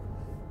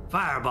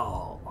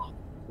 Fireball.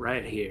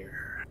 Right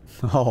here.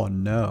 Oh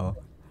no.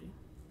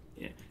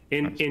 Yeah.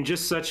 In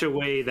just such a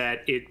way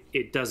that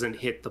it doesn't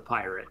hit the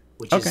pirate,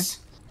 which Okay. is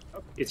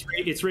it's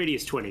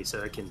radius 20,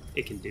 so it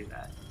can do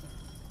that.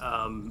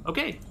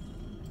 Okay.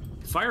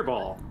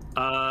 Fireball.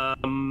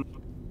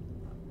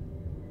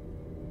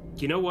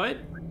 You know what?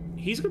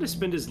 He's going to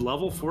spend his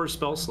level 4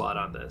 spell slot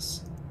on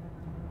this.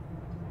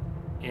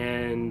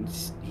 And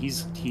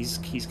he's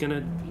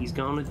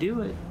gonna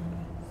do it.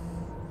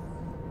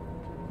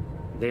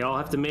 They all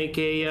have to make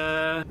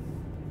a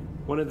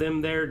one of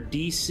them their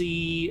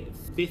DC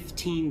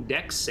 15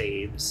 dex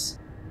saves.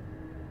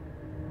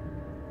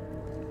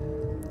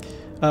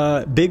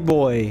 Big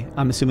boy,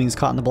 I'm assuming he's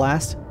caught in the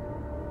blast.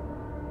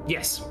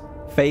 Yes.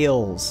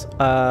 Fails.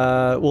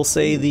 We'll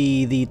say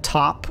the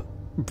top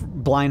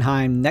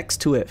Blindheim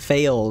next to it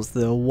fails.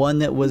 The one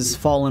that was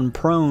fallen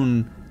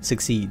prone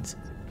succeeds.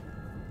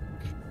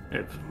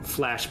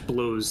 Flash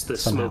blows the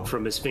Somehow. smoke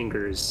from his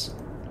fingers.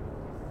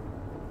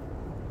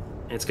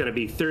 It's going to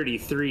be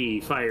 33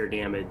 fire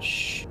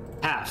damage,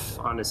 half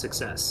on a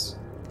success.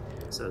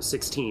 So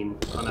 16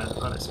 on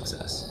a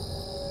success.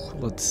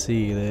 Let's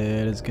see,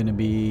 that is going to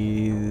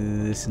be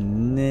this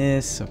and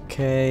this.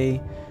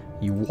 Okay.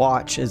 You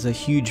watch as a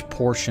huge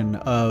portion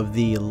of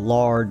the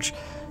large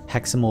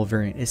heximal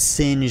variant is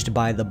singed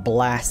by the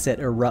blast that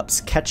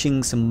erupts,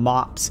 catching some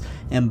mops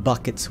and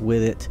buckets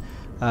with it.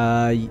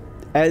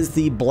 As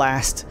the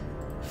blast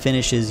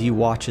finishes, you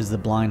watch as the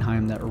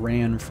Blindheim that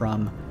ran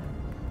from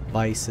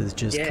Vice is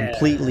just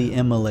completely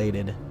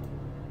immolated.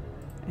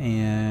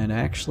 And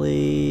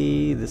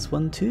actually, this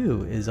one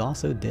too is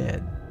also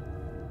dead.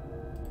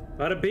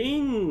 Bada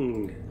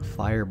bing!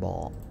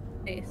 Fireball.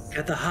 Nice.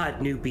 Got the hot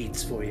new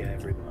beats for you,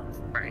 everyone.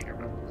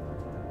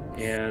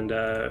 And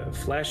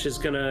Flash is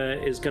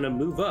gonna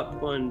move up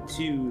 1,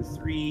 2,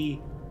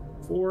 3,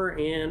 4,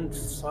 and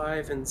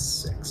 5, and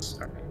 6.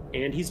 All right,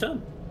 and he's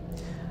done.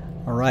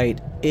 All right,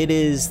 it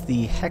is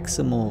the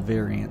heximal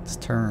variant's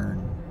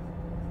turn.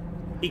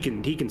 He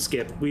can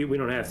skip. We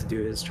don't have to do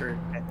his turn.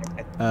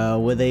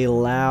 With a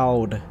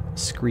loud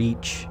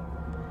screech,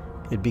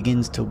 it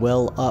begins to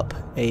well up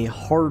a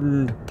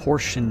hardened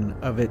portion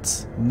of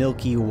its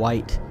milky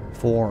white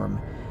form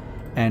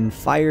and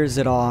fires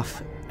it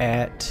off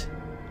at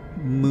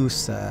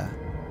Musa.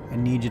 I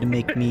need you to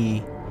make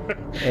me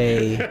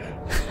a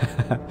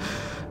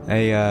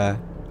let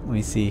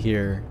me see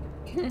here.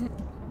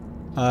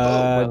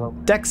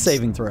 Dex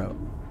saving throw.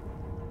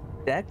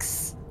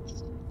 Dex?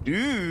 No.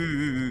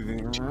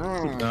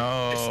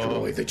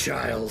 Destroy the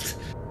child.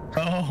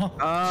 Oh.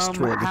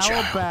 Destroy the How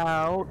child.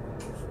 about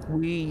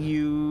we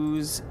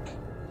use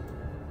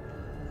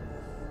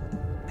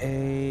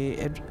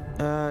a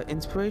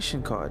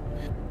inspiration card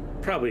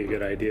Probably a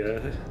good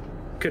idea.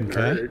 Couldn't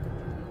Okay. hurt.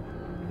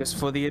 just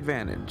for the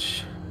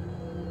advantage?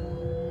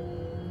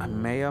 I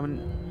may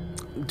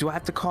do I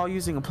have to call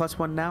using a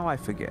 +1 now? I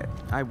forget.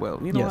 I will.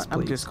 You know Yes, what? I'm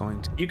please. just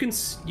going to. You can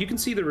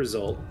see the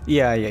result.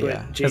 Yeah, But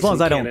yeah. As Jason long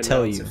as I can't don't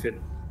tell announce you. if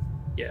it-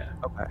 yeah.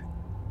 Okay.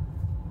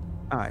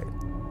 All right.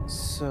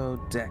 So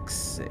Dex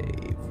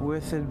save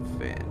with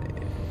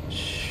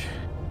advantage.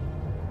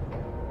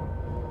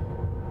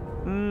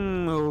 You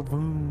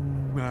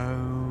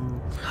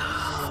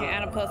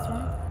add a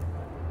 +1?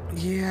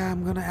 Yeah,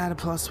 I'm gonna add a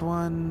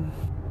 +1.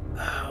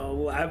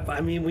 Oh,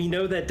 I mean, we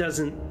know that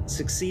doesn't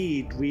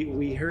succeed.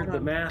 We heard the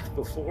math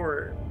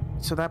before.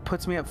 So that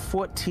puts me at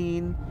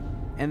 14.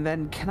 And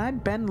then can I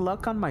bend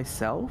luck on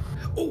myself?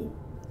 Oh,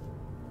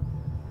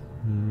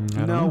 I don't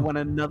No, know. when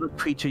another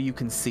creature you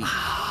can see.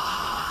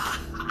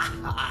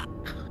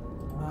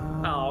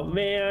 oh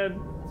man,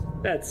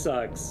 that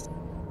sucks.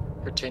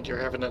 Pretend you're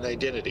having an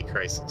identity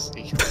crisis.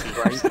 You can see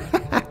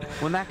right.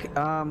 When that,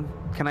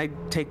 can I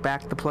take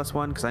back the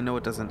 +1? Because I know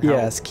it doesn't help.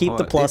 Yes, keep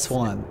the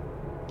 +1.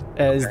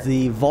 As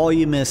the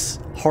voluminous,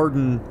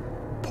 hardened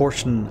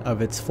portion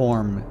of its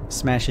form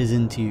smashes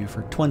into you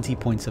for 20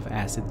 points of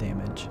acid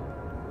damage.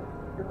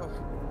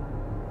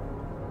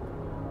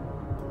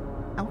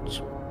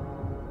 Ouch.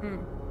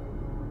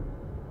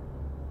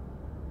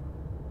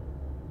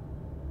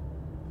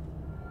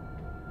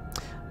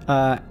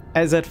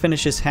 As that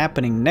finishes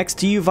happening, next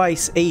to you,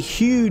 Vice, a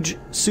huge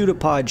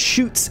pseudopod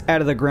shoots out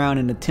of the ground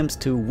and attempts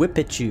to whip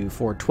at you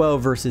for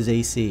 12 versus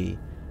AC.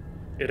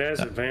 It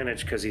has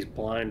advantage because he's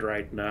blind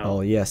right now.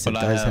 Oh, yes, it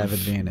But does I have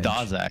advantage.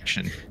 Dodge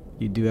action.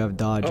 You do have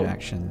dodge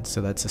action,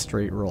 so that's a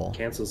straight roll.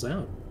 Cancels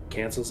out.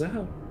 Cancels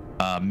out.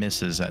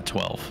 Misses at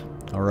 12.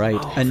 All right,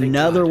 Oh, thank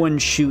another God. one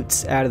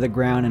shoots out of the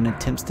ground and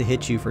attempts to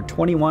hit you for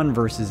 21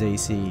 versus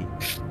AC.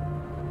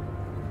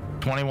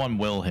 21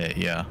 will hit,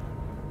 yeah.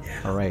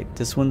 All right,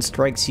 this one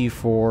strikes you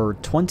for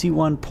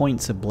 21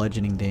 points of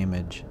bludgeoning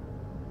damage.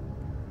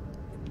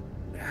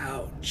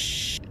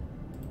 Ouch.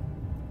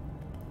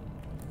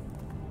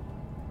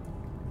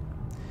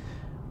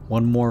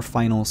 One more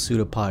final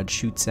pseudopod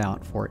shoots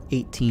out for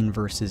 18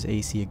 versus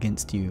AC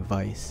against you,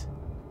 Vice.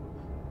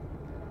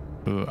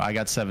 Ooh, I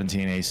got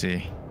 17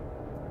 AC.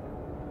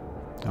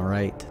 All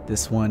right,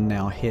 this one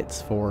now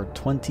hits for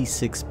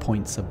 26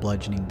 points of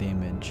bludgeoning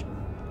damage.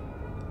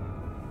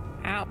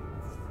 Ow.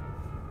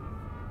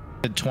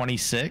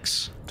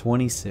 26.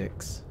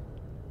 26.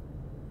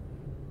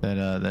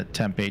 That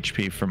temp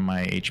HP from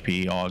my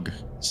HP AUG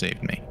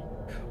saved me.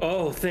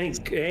 Oh,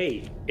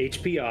 hey,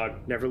 HP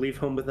Og. Never leave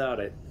home without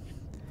it.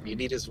 You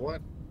need his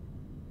one.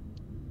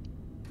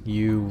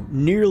 You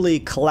nearly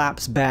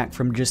collapse back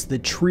from just the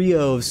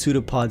trio of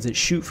pseudopods that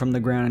shoot from the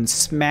ground and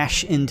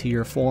smash into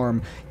your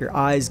form. Your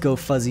eyes go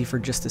fuzzy for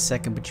just a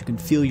second, but you can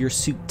feel your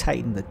suit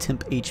tighten, the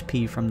temp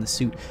HP from the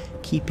suit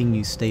keeping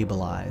you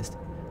stabilized.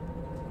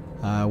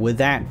 With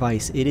that,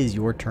 Vice, it is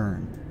your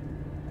turn.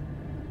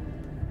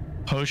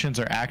 Potions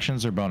are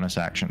actions or bonus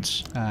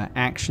actions?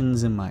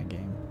 Actions in my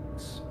game.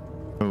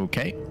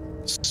 Okay,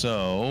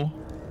 so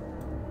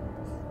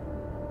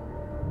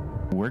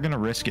we're gonna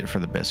risk it for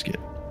the biscuit.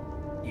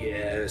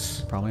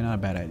 Yes. Probably not a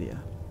bad idea.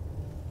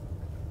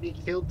 Be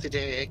killed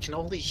today. I can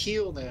only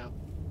heal now.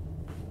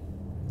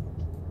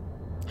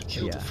 I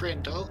killed a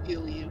friend. I'll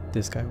heal you.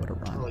 This guy would have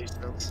run. Oh, he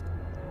sounds-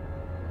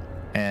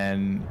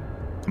 And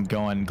I'm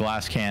going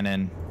glass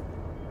cannon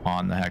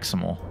on the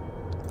heximal.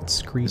 It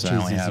screeches I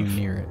only as you have-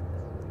 near it.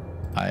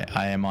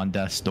 I am on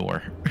death's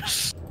door.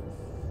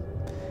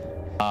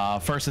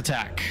 First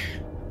attack.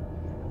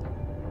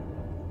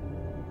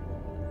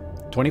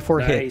 24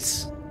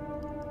 hits. Nice.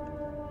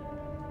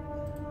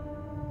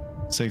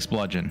 6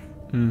 bludgeon.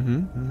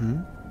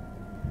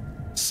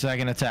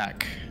 Second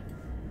attack.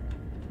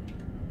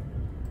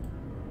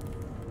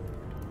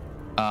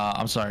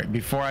 I'm sorry.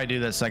 Before I do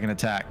that second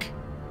attack,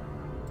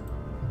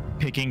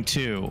 picking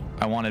 2,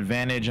 I want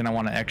advantage and I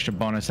want an extra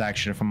bonus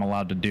action if I'm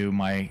allowed to do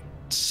my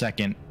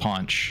second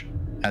punch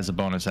as a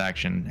bonus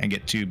action and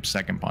get 2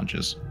 second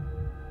punches.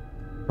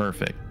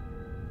 Perfect.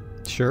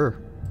 Sure.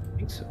 I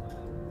think so.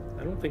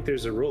 I don't think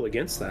there's a rule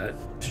against that.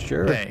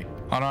 Sure. Okay,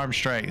 unarmed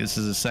strike. This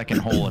is a second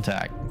whole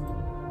attack.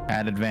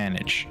 Add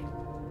advantage.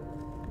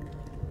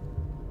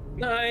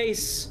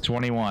 Nice.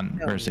 21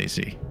 versus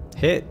AC.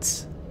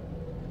 Hits.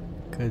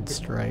 Good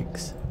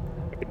strikes.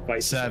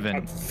 Advice. 7.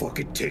 I'm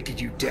fucking taking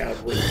you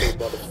down with me,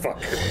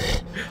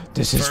 motherfucker.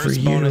 This is for First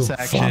you. bonus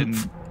action.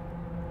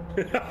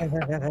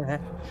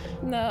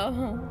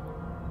 No.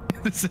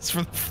 This is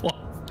for the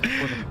flop.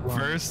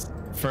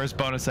 First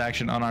bonus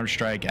action, unarmed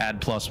strike.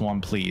 Add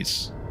 +1,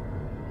 please.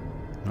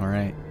 All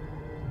right.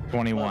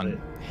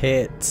 21.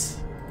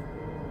 Hits.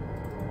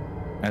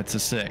 That's a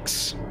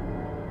 6.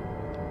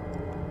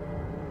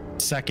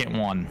 Second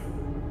one.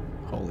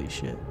 Holy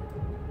shit.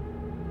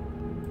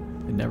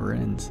 It never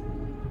ends.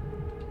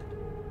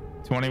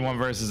 21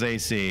 versus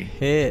AC.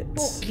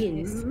 Hits.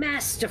 Fucking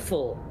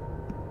masterful.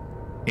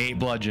 8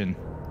 bludgeon.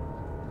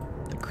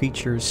 The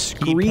creature point.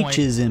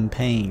 screeches in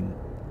pain.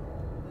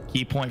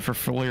 Key point for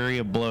flurry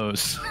of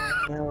blows.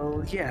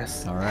 Hell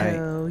yes. All right.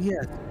 Hell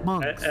yes.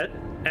 Monks.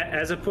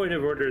 As a point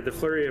of order, the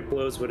flurry of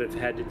blows would have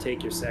had to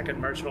take your second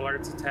martial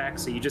arts attack,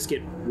 so you just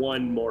get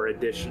 1 more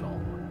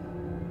additional.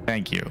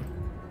 Thank you.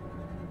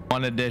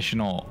 1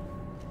 additional.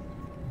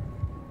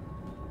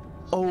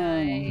 Oh,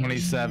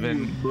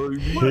 27.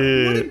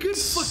 What a good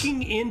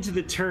fucking end to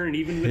the turn,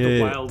 even with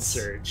the wild Hits.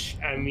 surge.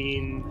 I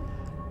mean,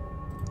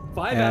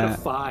 5 out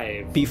of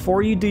 5.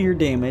 Before you do your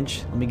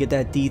damage, let me get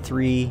that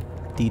D3,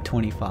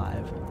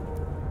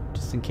 D25.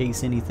 Just in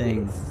case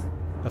anything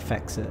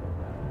affects it.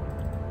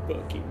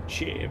 Fucking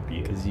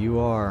champion. Because you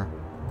are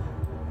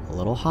a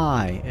little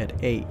high at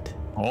 8.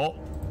 Oh,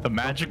 the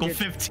magical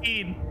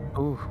 15.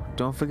 Ooh,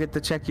 don't forget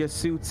to check your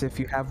suits if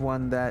you have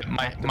one that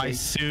My activates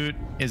suit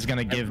is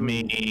gonna give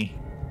me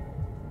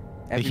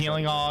the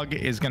healing AUG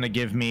is gonna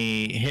give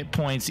me hit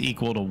points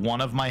equal to 1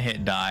 of my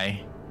hit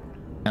die,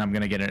 and I'm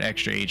gonna get an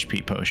extra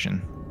HP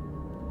potion.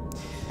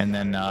 And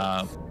then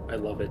I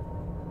love it.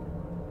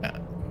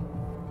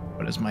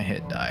 What is my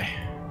hit die?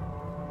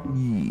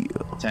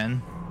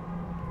 10?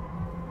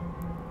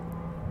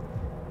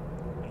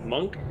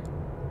 Monk?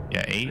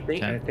 Yeah, 8? I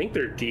 10? think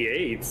they're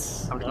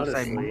D8s. I was gonna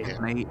say Honestly.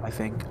 an 8, I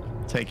think.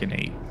 Take an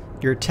 8.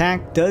 Your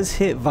attack does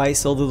hit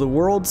Vice, although the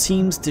world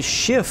seems to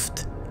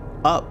shift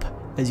up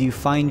as you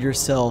find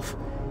yourself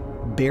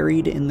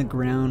buried in the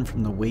ground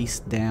from the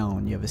waist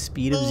down. You have a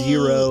speed of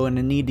 0 and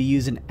a need to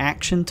use an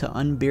action to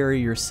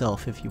unbury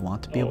yourself if you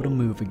want to be able to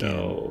move again.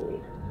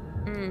 No.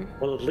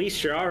 Well, at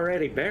least you're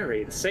already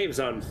buried. Saves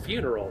on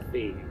funeral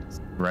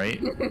fees.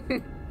 Right?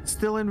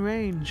 Still in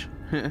range.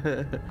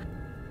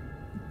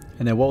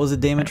 And then what was the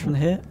damage from the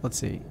hit? Let's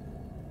see.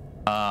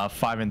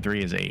 5 and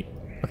 3 is 8.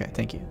 Okay,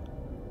 thank you.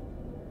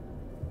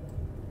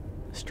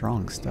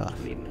 Strong stuff.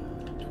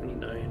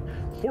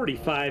 29.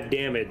 45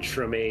 damage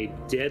from a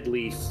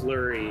deadly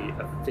flurry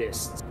of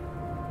fists.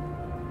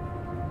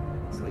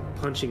 It's like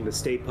punching the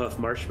Stay Puft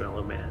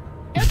Marshmallow Man.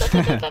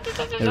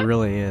 It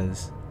really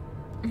is.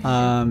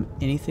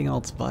 Anything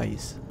else,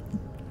 Vice?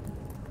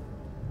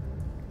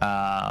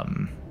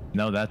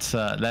 No,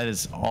 that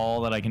is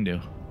all that I can do.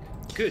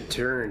 Good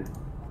turn.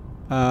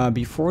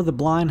 Before the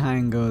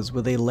Blindhind goes,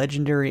 with a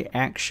legendary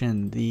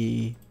action,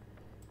 the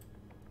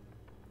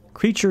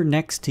creature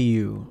next to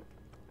you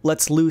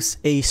lets loose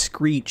a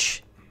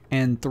screech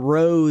and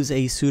throws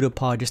a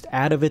pseudopod just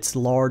out of its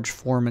large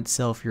form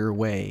itself your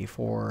way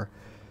for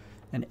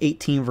an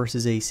 18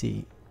 versus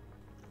AC.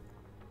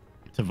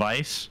 To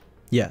Vice?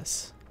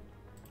 Yes.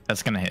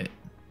 That's gonna hit.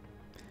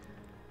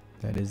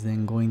 That is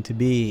then going to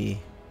be,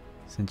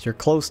 since you're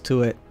close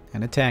to it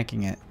and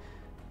attacking it,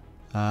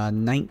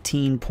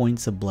 19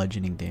 points of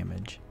bludgeoning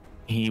damage.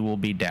 He will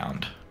be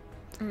downed.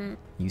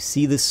 You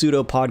see the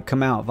pseudopod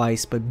come out,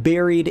 Vice, but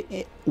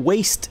buried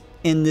waist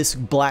in this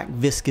black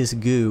viscous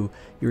goo,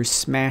 you're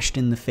smashed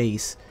in the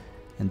face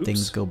and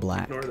things go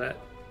black. Ignore that.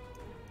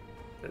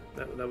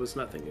 That was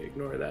nothing.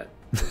 Ignore that.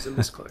 It was a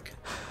misclick.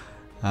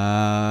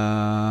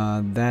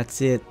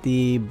 That's it.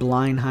 The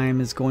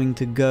Blindheim is going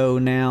to go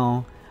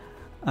now.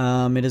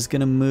 It is going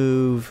to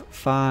move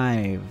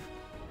 5,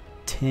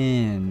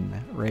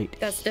 10, right.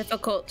 That's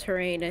difficult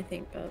terrain, I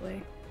think, by the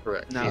way.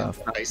 Correct. No. Yeah,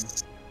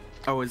 nice.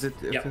 Oh, is it?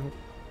 Yep.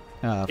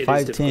 It is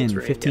 5, difficult 10,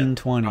 terrain, 15, yeah.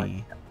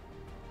 20.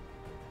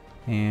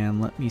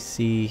 And let me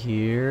see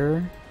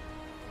here.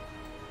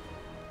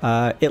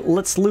 It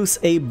lets loose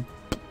a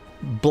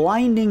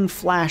blinding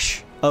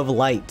flash of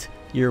light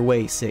your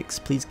way, 6.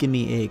 Please give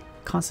me a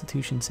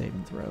Constitution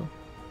saving throw.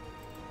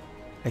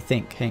 I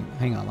think.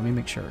 Hang on. Let me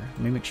make sure.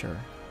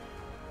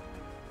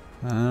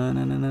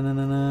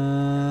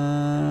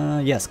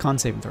 Yes, con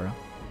saving throw.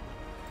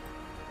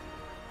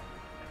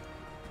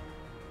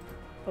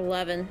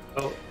 11.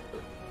 Oh,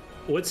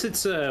 what's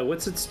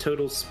its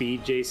total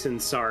speed, Jason?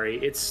 Sorry,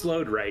 it's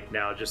slowed right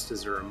now. Just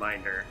as a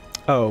reminder.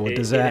 Oh, what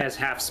does that? It has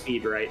half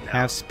speed right now.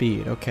 Half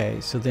speed.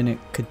 Okay, so then it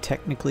could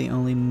technically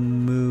only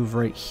move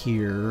right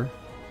here.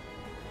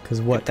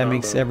 Because what? That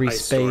makes every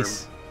Ice storm.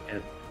 space. Yeah.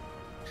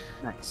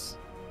 Nice.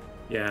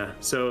 Yeah.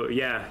 So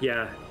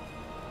yeah.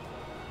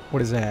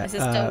 What is that? Is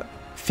this still-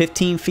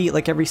 15 feet,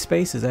 like every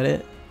space. Is that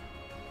it?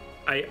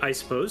 I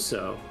suppose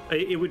so.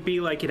 It would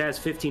be like it has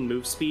 15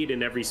 move speed,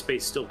 and every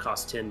space still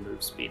costs 10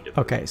 move speed. To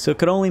Okay, so it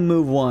could only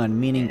move 1,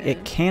 meaning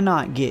it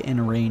cannot get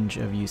in range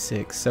of you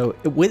 6. So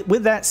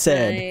with that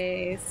said,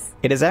 Nice.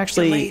 it is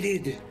actually.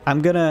 Deleted.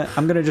 I'm gonna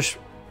just,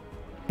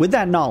 with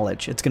that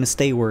knowledge, it's gonna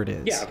stay where it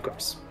is. Yeah, of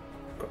course.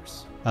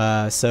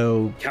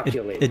 So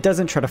Calculated. it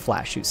doesn't try to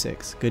flash you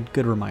 6.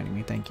 Good reminding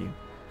me. Thank you.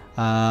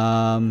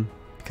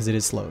 Because it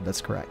is slowed.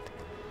 That's correct.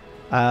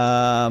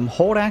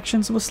 Hold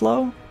actions with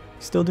slow.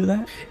 Still do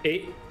that?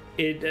 It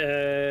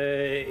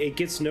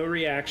gets no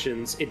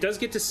reactions. It does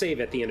get to save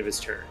at the end of his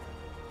turn.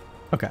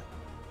 Okay.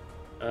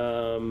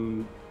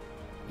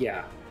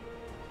 Yeah.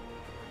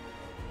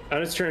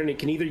 On its turn, it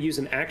can either use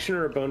an action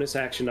or a bonus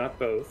action, not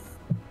both.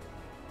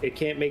 It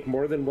can't make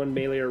more than one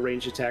melee or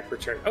ranged attack per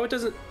turn. Oh, it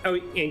doesn't. Oh,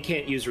 and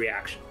can't use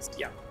reactions.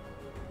 Yeah.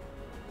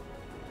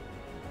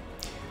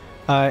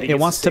 It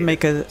wants to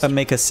make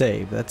a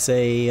save. That's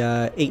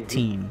a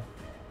 18.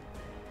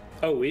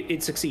 Oh,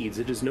 it succeeds.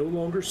 It is no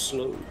longer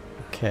slow.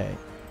 Okay.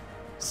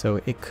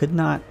 So it could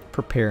not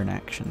prepare an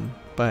action,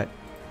 but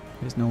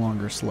it is no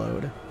longer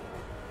slowed.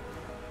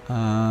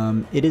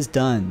 It is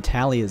done.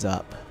 Tali is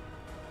up.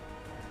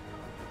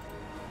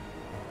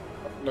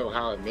 I don't know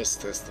how I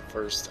missed this the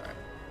first time.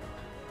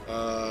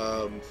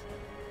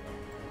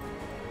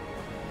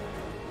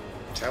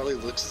 Tali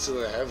looks to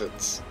the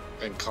heavens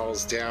and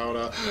calls down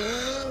a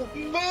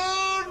moonbeam!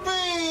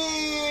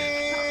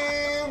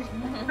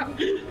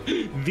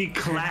 The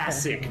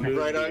classic movie.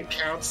 Right on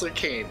Counselor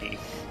Candee.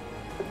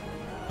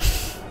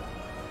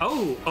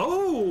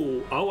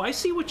 Oh, I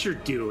see what you're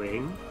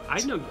doing.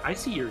 I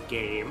see your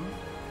game.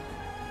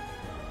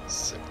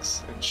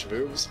 6-inch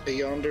moves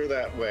beyonder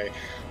that way.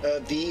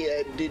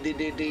 The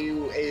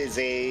is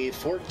a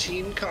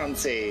 14 con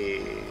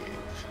save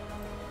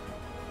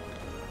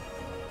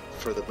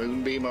for the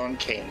moonbeam on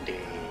Candee.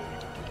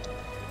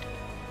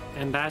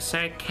 And I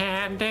say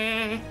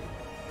candy.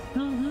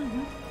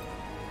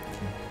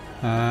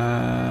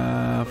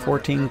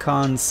 14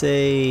 con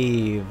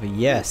save.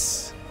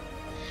 Yes.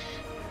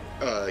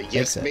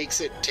 Yes,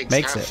 makes it. Takes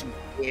Makes half.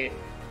 It.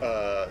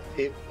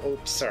 Oh,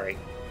 sorry.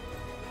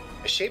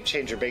 A shape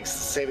changer makes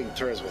saving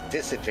throws with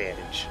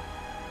disadvantage.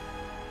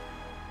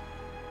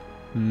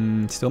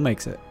 Still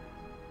makes it.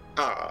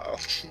 Oh.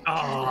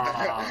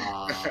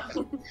 Ah.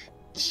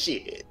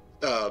 Shit.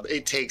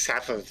 It takes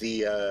half of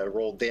the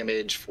roll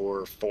damage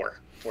for 4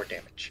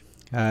 damage.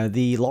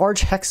 The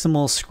large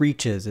heximal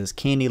screeches as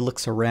Candee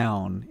looks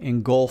around,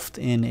 engulfed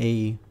in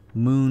a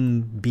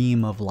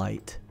moonbeam of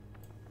light.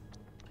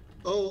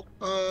 Oh,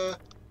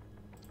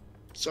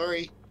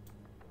 sorry.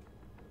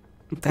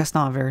 That's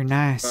not very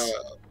nice.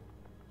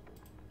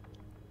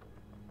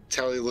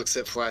 Tali looks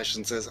at Flash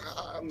and says,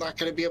 I'm not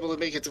going to be able to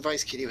make a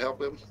device. Can you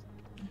help him?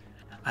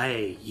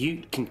 Hey,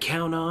 you can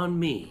count on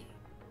me.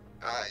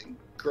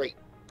 Great.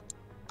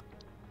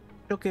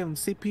 You'll give him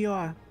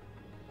CPR.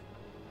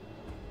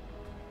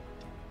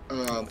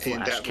 And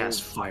Flash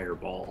cast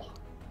fireball.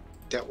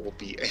 that will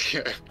be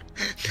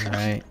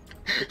Right.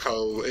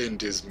 I'll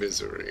end his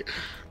misery.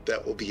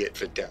 That will be it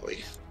for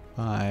Tali.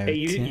 5,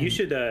 Hey, 10.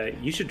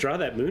 you should draw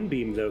that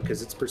moonbeam though,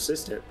 because it's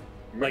persistent.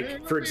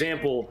 Like, for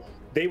example,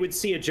 they would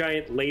see a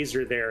giant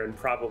laser there and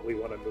probably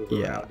want to move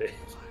around it.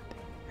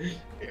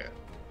 Yeah.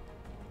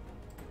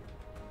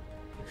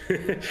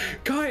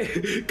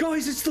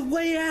 Guys, it's the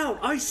way out.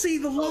 I see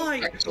the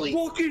light. Actually,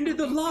 walk into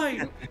the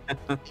light.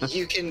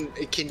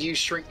 Can you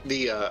shrink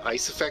the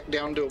ice effect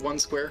down to 1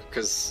 square?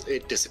 Because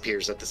it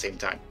disappears at the same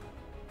time.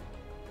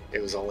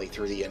 It was only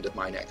through the end of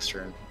my next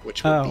turn,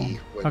 which would be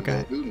when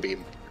the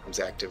moonbeam becomes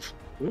active.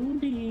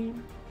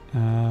 Moonbeam.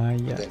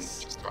 Then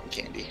Yes. just on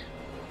Candee.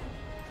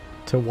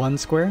 To 1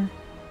 square?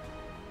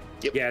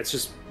 Yeah, it's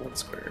just 1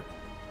 square.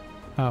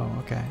 Oh,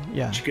 okay.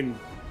 Yeah. But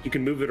you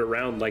can move it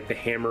around like the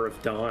Hammer of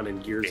Dawn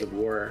and Gears of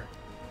War.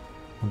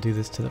 We'll do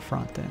this to the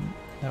front then.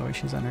 That way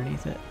she's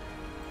underneath it.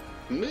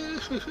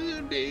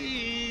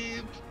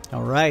 Moonbeam.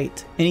 All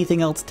right.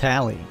 Anything else,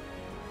 Tali?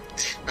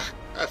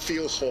 I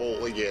feel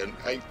whole again.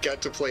 I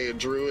got to play a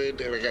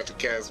druid, and I got to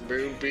cast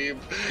Moonbeam,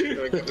 and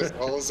I got to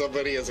follow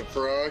somebody as a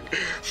frog.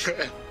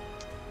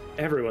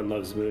 Everyone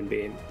loves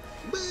Moonbeam.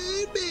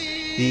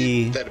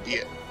 Moonbeam! That'd be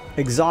it.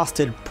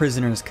 Exhausted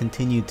prisoners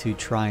continue to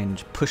try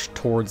and push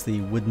towards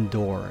the wooden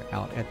door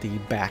out at the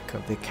back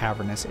of the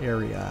cavernous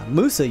area.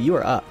 Musa, you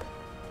are up.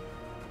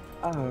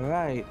 All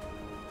right.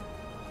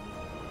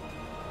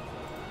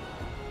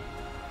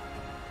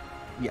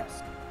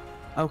 Yes.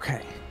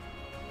 Okay.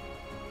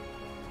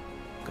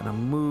 Gonna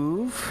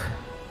move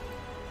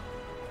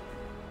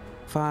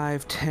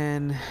 5,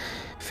 10,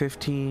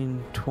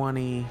 15,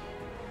 20,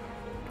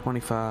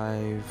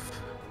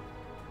 25.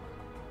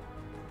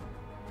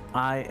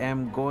 I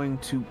am going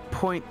to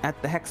point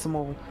at the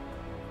heximal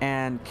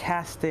and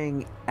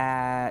casting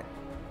at.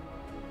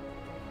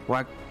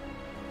 Well,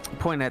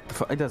 point at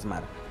the. It doesn't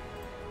matter.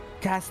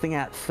 Casting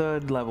at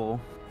 3rd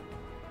level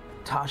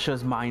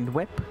Tasha's Mind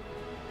Whip.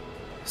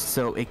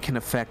 So it can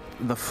affect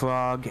the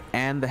frog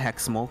and the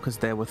heximal because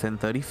they're within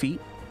 30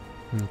 feet.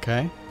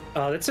 Okay.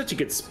 Oh, that's such a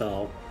good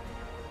spell.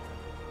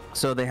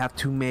 So they have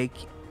to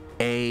make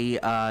a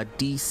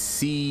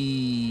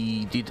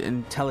DC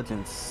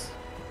intelligence.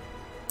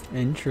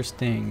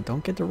 Interesting.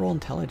 Don't get to roll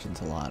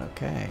intelligence a lot.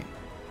 Okay.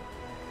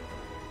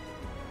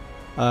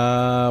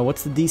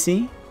 What's the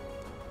DC?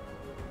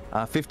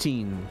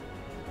 15.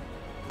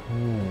 Ooh,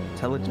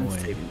 Intelligence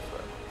boy. saving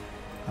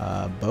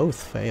throw.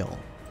 Both fail.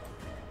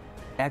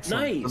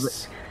 Excellent.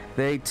 Nice.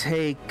 They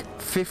take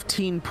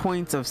 15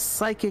 points of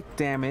psychic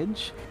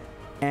damage,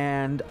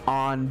 and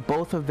on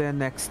both of their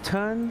next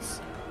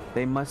turns,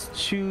 they must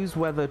choose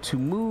whether to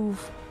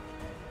move,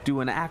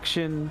 do an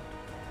action,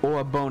 or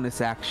a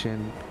bonus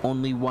action.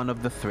 Only one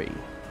of the 3.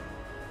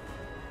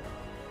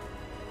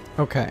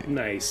 Okay.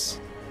 Nice.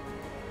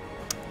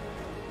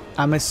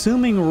 I'm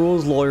assuming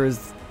rules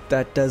lawyers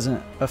that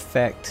doesn't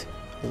affect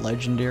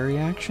legendary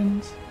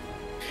actions.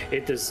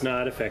 It does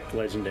not affect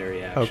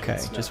legendary actions. Okay,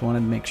 no. just wanted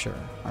to make sure.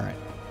 All right.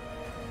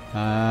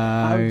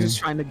 I was just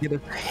trying to get a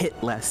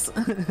hit less.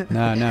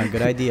 No,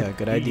 good idea.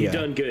 Good idea. You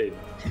done good.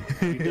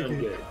 You done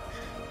good.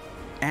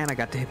 And I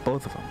got to hit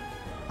both of them.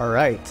 All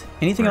right.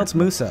 Anything else,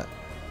 Musa?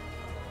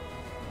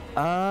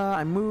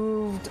 I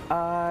moved.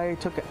 I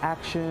took an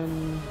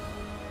action.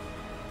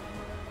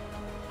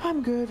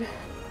 I'm good.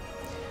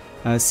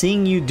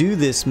 Seeing you do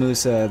this,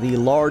 Musa, the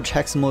large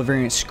heximal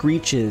variant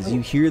screeches.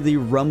 You hear the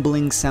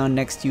rumbling sound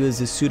next to you as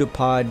the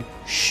pseudopod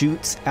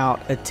shoots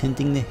out,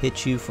 attempting to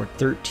hit you for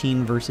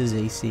 13 versus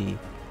AC.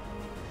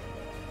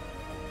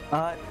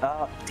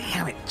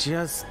 Damn it!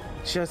 Just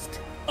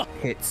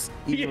hits.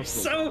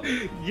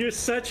 You're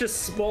such a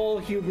small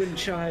human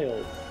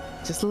child.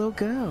 Just a little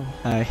girl.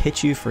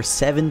 Hit you for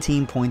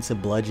 17 points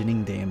of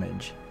bludgeoning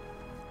damage.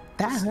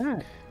 That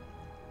hurt.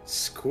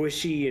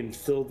 Squishy and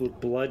filled with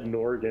blood and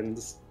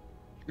organs.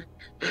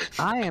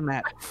 I am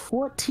at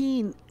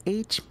 14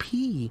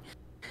 HP.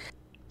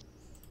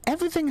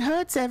 Everything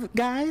hurts,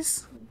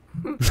 guys.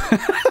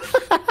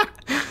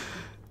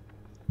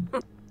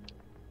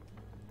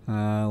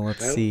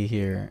 Let's see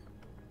here.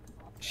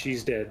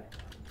 She's dead.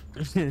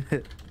 Hang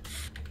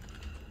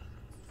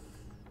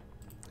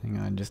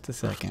on just a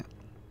second.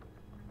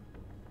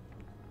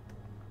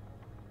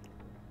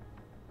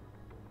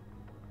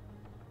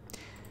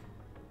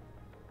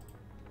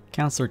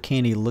 Counselor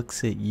Candee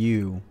looks at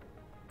you,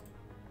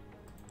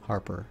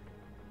 Harper,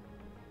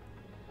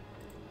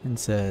 and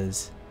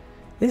says,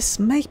 "This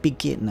might be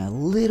getting a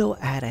little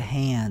out of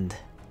hand.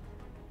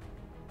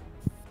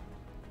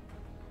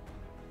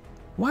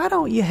 Why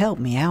don't you help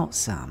me out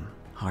some,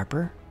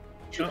 Harper?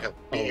 You help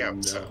me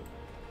out, so.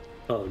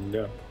 Oh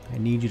no. I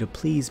need you to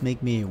please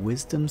make me a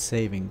wisdom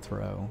saving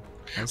throw."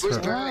 As Who's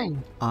her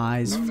dying?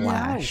 eyes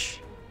flash.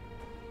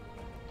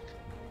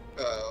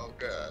 Oh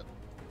god.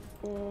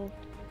 Oh,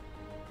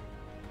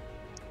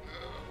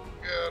 Oh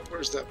god,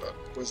 where's that button?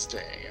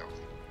 Wisdom.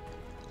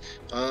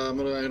 I'm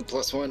gonna add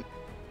 +1.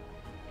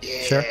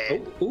 Yeah. Sure.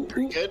 Ooh.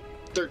 Good.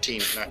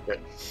 13, not good.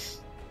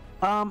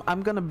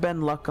 I'm gonna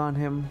bend luck on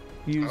him.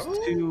 Use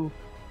Oh.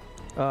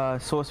 2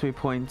 sorcery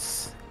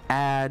points.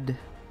 Add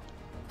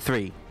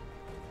 3.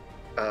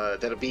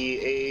 That'll be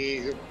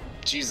a...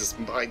 Jesus,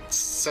 I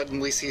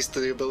suddenly ceased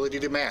the ability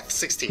to math.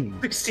 16.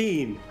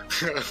 16.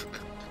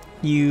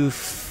 You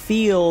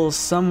feel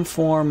some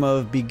form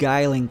of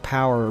beguiling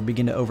power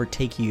begin to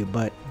overtake you,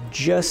 but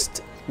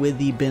just with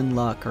the bin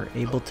luck are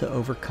able to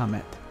overcome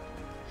it.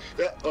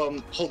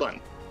 Hold on.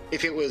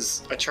 If it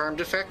was a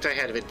charmed effect, I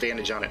had an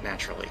advantage on it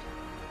naturally.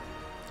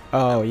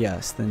 Oh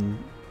yes, then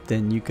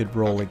you could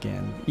roll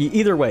again.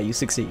 Either way, you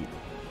succeed.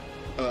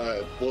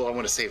 Well, I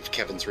want to save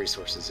Kevin's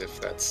resources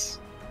if that's...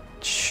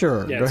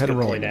 Sure, Yeah, go it's a ahead and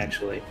good roll point, again.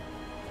 actually.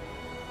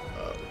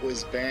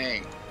 Whiz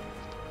bang.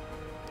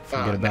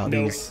 Forget about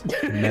no. these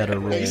meta Thanks,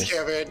 rolls.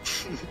 Kevin.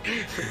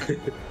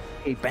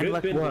 Hey, bend Good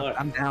luck bin work. luck.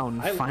 I'm down.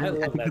 I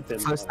Finally, I love think that it's the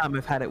bin first luck. time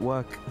I've had it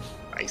work.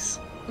 Nice.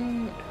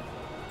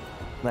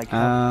 Like,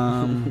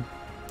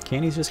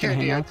 Candy's just gonna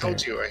hang Candy, I out there.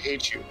 told you, I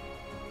hate you.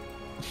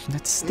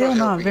 That's still not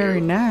not helping very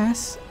you.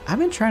 nice. I've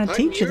been trying to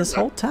teach you you're this not-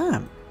 whole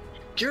time.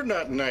 You're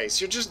not nice.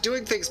 You're just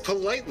doing things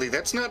politely.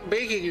 That's not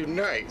making you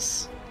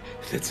nice.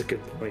 That's a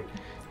good point.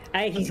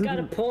 He's got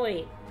a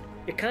point.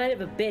 You're kind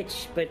of a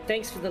bitch, but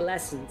thanks for the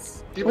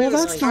lessons. You Well, made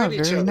us that's not fight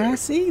each very other.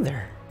 nice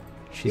either,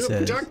 she You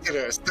says. abducted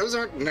us. Those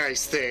aren't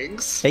nice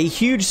things. A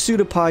huge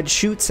pseudopod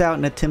shoots out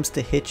and attempts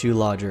to hit you,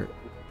 Lodger.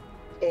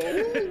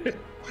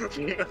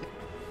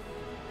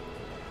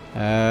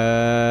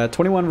 Oh.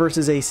 21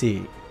 versus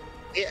AC.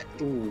 Yeah.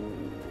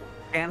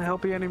 can't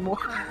help you anymore.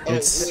 Oh,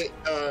 It's- wait,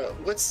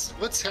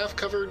 what's half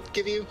cover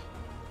give you?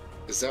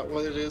 Is that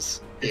what it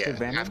is? Yeah,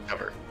 Disadvantage? half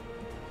cover.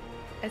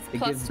 it's It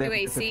plus gives them 2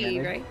 AC,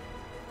 disadvantage. right?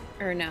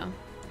 Or no?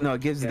 No,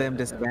 it gives them Yeah.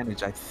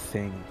 disadvantage, I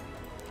think.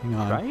 Hang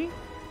on. Right?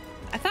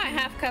 I thought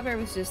half cover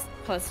was just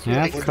plus 2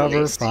 Half AC. With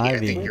cover, AC, I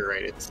 5e. think you're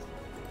right. It's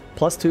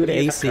Plus 2 to Where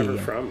do you AC. have cover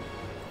from?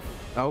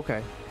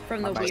 Okay.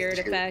 From the plus weird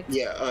 2. effect.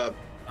 Yeah,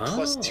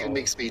 plus 2 Oh.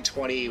 makes me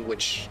 20,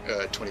 which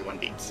 21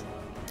 beats.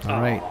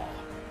 All right.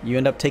 You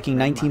end up taking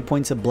 19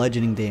 points of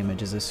bludgeoning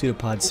damage as a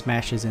pseudopod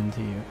smashes into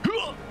you.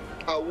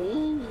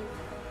 Oh.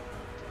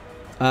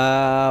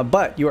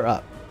 But you're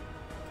up.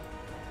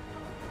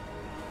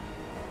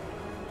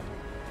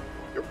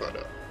 Your butt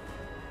up.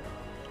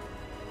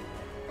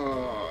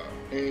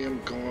 I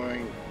am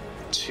going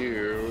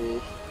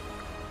to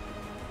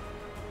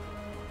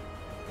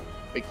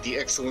make the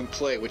excellent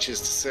play, which is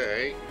to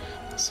say,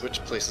 switch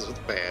places with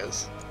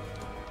Baz.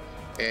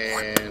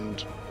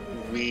 And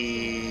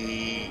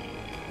we,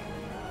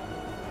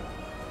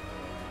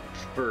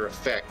 for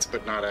effect,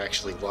 but not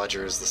actually,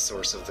 Lodger is the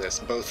source of this,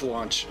 both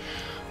launch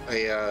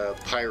a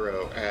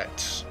pyro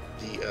at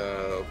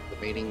the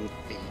remaining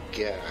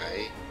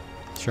guy,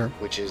 Sure.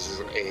 which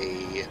is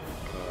a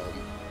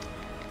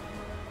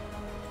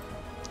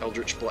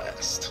Eldritch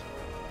Blast.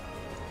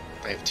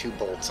 I have 2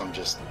 bolts. I'm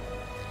just...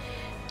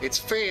 It's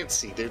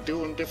fancy. They're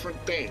doing different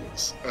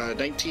things.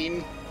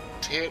 19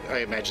 to hit. I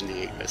imagine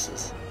the 8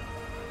 misses.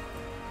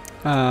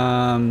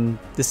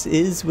 This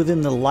is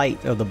within the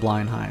light of the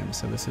Blindheim,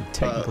 so this would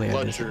technically have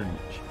Lodger.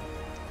 disadvantage.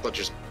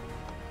 Bludger's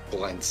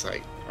blind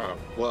sight.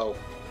 Well,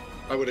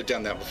 I would have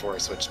done that before I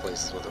switched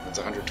places with him. It's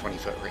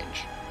 120-foot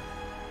range.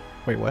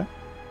 Wait, what?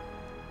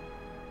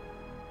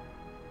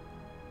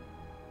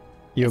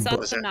 You It's have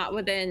also that? not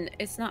within.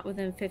 It's not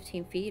within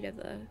 15 feet of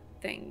the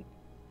thing,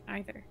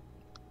 either.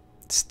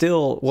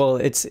 still, well,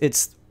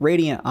 it's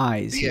radiant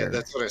eyes Yeah, here.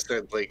 that's what I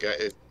said. Like,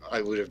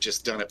 I would have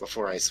just done it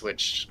before I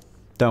switched.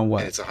 Done And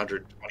what? it's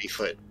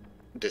 120-foot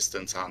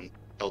distance on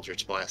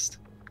Eldritch Blast.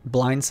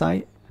 Blind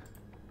sight?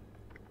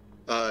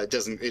 It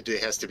doesn't. It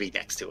has to be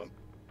next to him.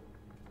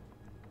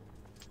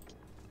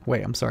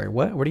 Wait, I'm sorry.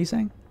 What? What are you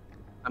saying?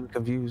 I'm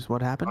confused.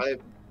 What happened?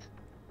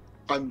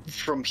 I'm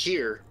from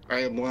here. I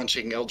am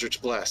launching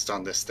Eldritch Blast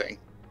on this thing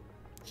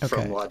Okay.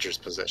 from Lodger's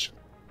position.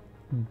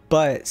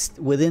 But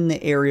within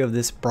the area of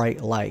this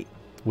bright light,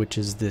 which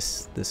is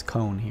this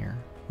cone here,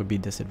 would be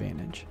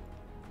disadvantage.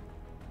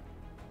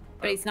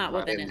 But he's not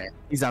within in it. there.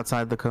 He's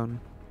outside the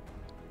cone.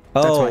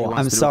 That's why he Oh, wants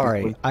I'm to do it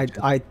sorry. before he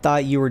switches. I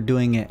thought you were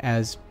doing it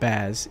as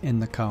Baz in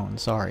the cone.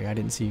 Sorry, I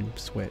didn't see you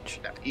switch.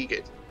 Yeah, you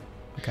good.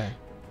 Okay.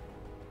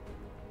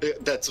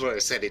 That's what I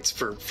said. It's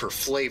for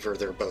flavor.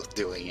 They're both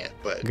doing it,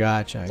 but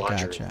Gotcha.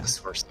 Lodger Gotcha. is the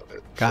source of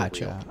it.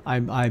 Gotcha. I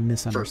For game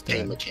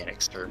misunderstood.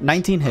 mechanics terms.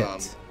 19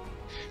 hits.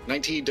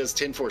 19 does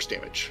 10 force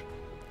damage.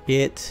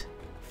 It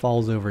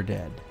falls over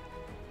dead.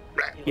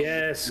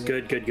 Yes,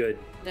 good.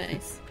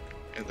 Nice.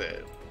 And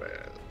then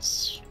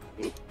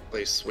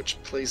switch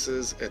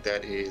places, and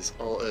that is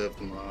all of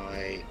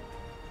my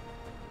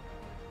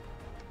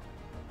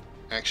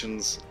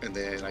actions, and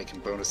then I can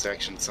bonus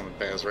action summon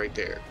Baz right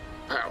there.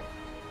 Pow!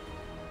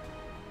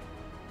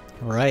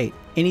 All right.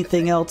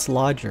 Anything else,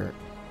 Lodger?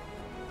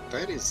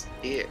 That is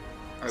it.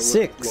 I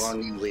 6. look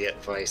longingly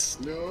at Vice.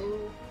 No.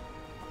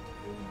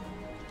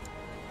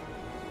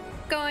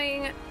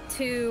 Going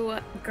to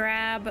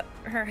grab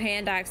her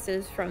hand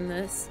axes from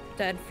this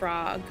dead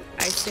frog.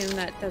 I assume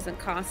that doesn't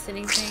cost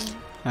anything.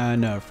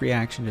 No, free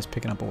action, just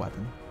picking up a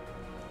weapon.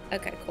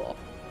 Okay, cool.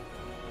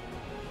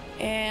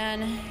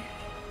 And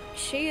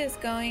she is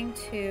going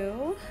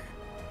to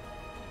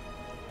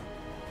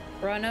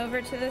run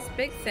over to this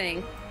big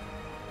thing.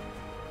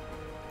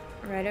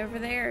 Right over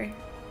there.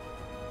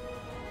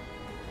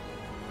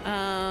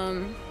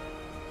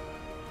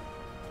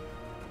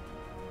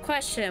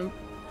 Question.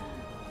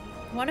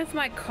 One of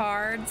my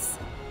cards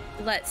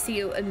lets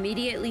you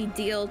immediately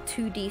deal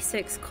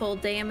 2d6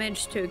 cold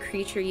damage to a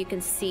creature you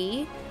can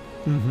see.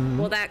 Mm-hmm.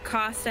 Will that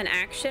cost an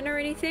action or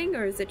anything,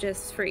 or is it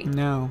just free?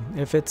 No,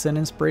 if it's an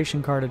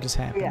inspiration card, it just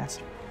happens.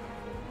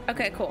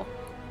 Okay, cool.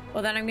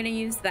 Well, then I'm going to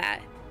use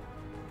that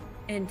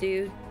and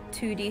do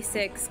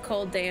 2d6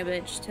 cold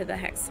damage to the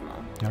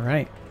heximal. All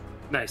right.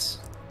 Nice.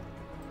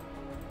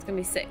 It's going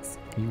to be 6.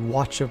 You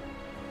watch a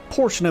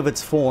portion of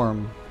its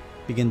form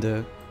begin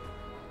to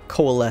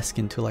coalesce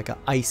into like an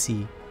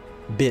icy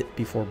bit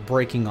before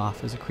breaking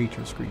off as a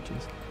creature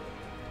screeches.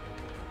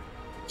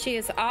 She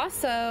is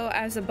also,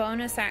 as a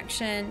bonus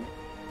action,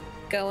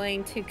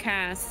 going to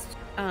cast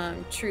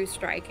True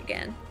Strike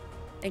again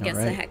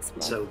against the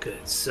heximal.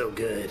 So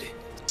good.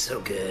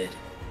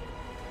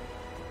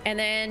 And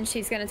then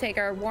she's going to take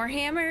our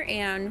Warhammer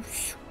and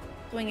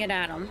swing it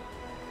at him.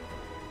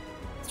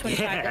 It's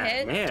 25 to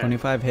hit. Man.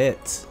 25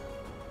 hits.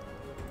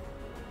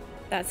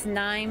 That's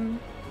 9.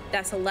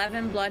 That's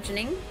 11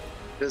 bludgeoning.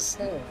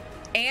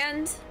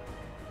 And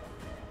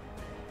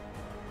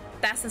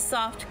that's a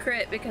soft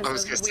crit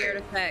because of weird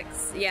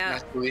effects. Yeah.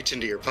 Not to reach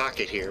into your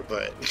pocket here,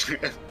 but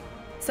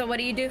So what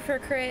do you do for a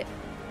crit?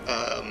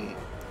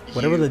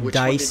 Whatever the which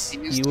one did dice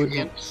use you to would.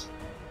 use?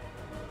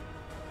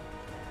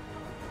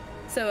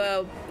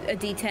 So a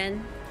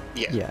d10.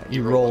 Yeah,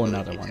 you roll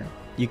another one.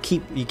 You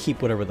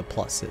keep whatever the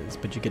plus is,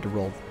 but you get to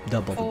roll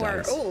double the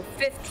dice. Oh,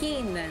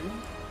 15 then.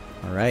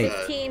 All right.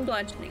 15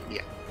 bludgeoning.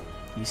 Yeah.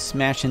 You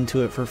smash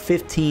into it for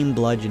 15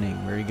 bludgeoning.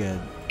 Very good.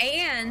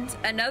 And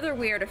another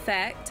weird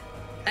effect,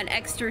 an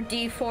extra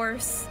D4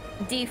 force.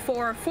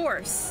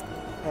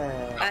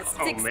 That's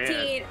 16.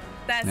 man.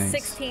 That's Nice.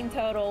 16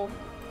 total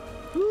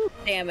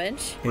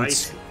damage.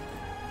 It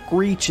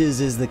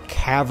screeches as the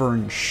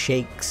cavern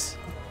shakes.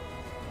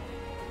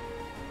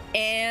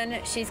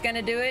 And she's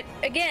gonna do it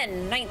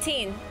again.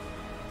 19.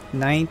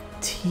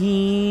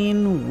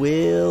 19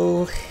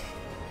 will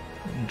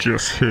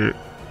Just hit.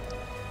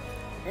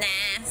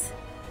 Nice.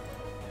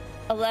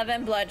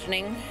 11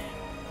 bludgeoning.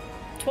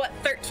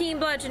 13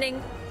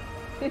 bludgeoning.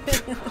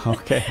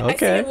 Okay. I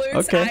see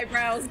Luke's Okay.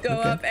 eyebrows go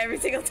up every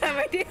single time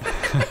I do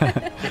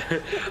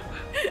that.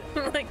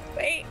 I'm like,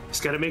 wait.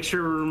 Just got to make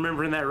sure we're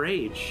remembering that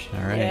rage.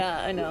 All right.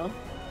 Yeah, I know.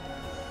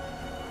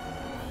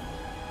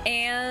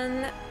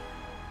 And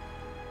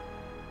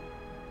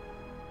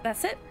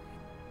that's it.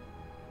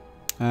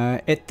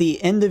 At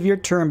the end of your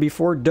turn,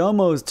 before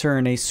Domo's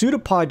turn, a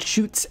pseudopod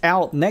shoots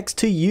out next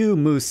to you,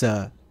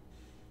 Musa,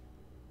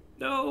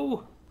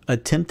 No.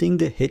 attempting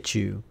to hit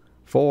you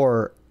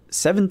for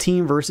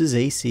 17 versus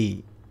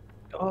AC.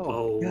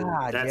 Oh,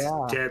 God, that's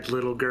yeah. dead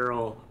little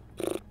girl.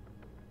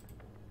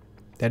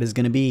 That is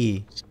going to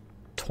be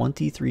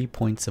 23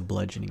 points of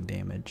bludgeoning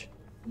damage.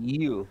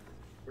 You.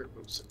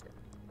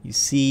 You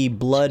see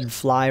blood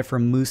fly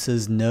from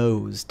Musa's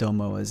nose,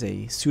 Domo, as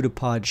a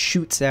pseudopod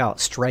shoots out,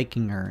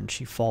 striking her, and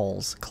she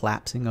falls,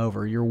 collapsing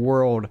over. Your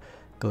world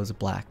goes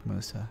black,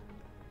 Musa.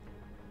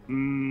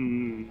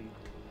 Mm.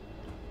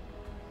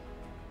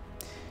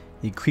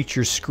 The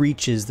creature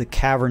screeches, the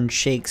cavern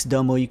shakes.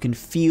 Domo, you can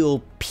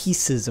feel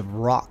pieces of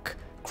rock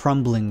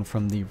crumbling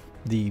from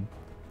the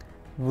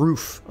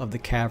roof of the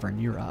cavern.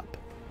 You're up.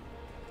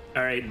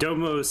 All right,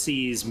 Domo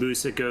sees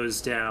Musa goes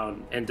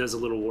down and does a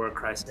little war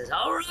cry. Says,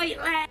 "All right,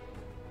 lad,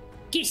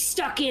 get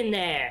stuck in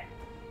there."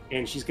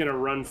 And she's gonna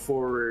run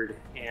forward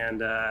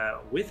and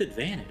with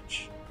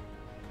advantage,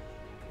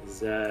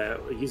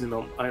 using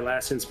my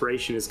last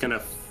inspiration, is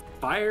gonna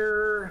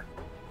fire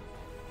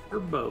her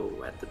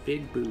bow at the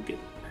big boogan.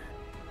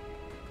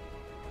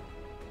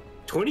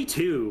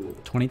 22.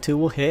 22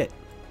 will hit.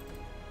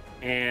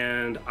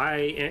 And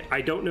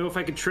I don't know if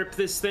I could trip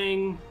this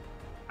thing.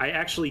 I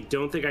actually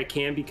don't think I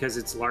can because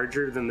it's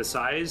larger than the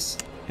size.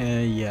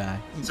 Yeah.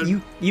 So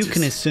you just-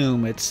 can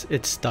assume it's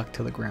stuck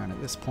to the ground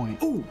at this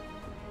point. Ooh.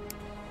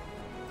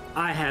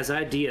 I has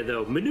idea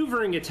though.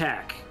 Maneuvering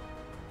attack.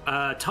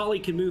 Tali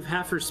can move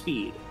half her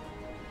speed.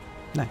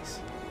 Nice.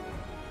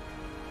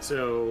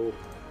 So,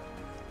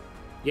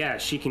 yeah,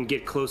 she can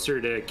get closer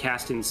to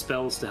casting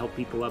spells to help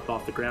people up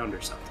off the ground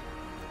or something.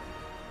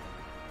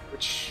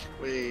 Which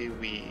way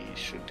we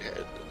should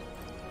head?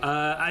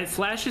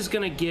 Flash is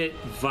gonna get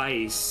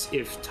Vice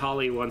if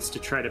Tali wants to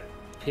try to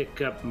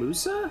pick up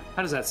Musa?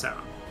 How does that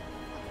sound?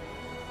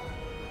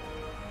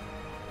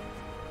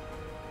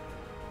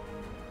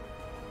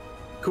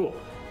 Cool.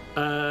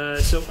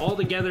 So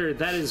altogether,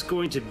 that is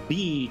going to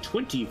be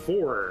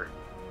 24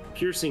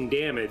 piercing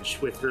damage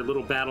with her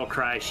little battle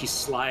cry. She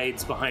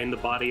slides behind the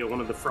body of one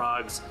of the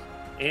frogs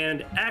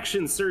and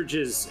action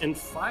surges and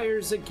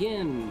fires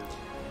again.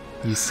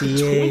 You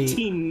see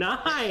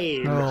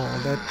 29!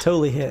 Oh, that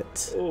totally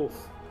hits. Oh.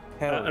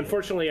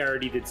 Unfortunately, I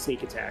already did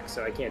sneak attack,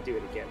 so I can't do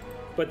it again.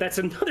 But that's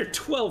another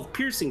 12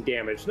 piercing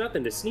damage.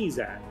 Nothing to sneeze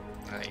at.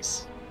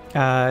 Nice.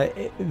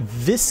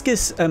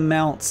 Viscous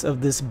amounts of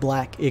this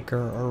black ichor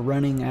are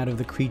running out of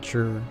the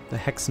creature, the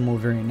heximal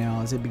variant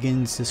now, as it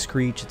begins to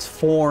screech, its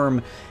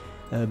form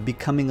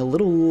becoming a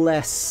little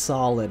less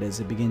solid as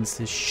it begins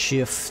to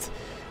shift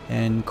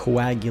and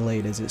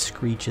coagulate as it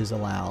screeches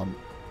aloud.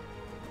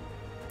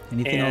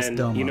 Anything else,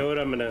 Domo? You know what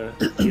I'm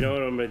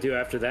gonna do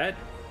after that?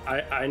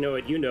 I know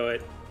it, you know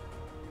it.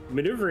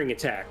 Maneuvering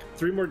attack.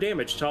 3 more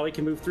damage. Tali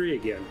can move 3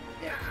 again.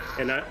 Yeah.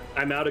 And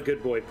I'm out of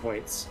good boy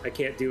points. I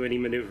can't do any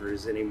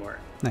maneuvers anymore.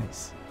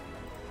 Nice.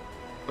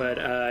 But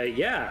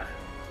yeah.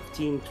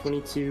 15,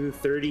 22,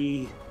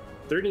 30,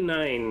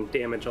 39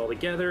 damage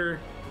altogether.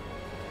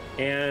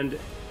 And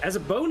as a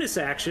bonus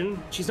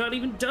action, she's not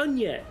even done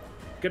yet.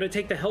 Gonna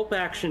take the help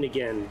action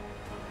again.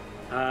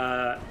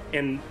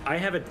 And I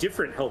have a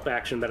different help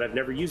action that I've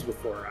never used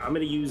before. I'm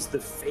gonna use the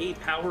Fey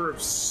Power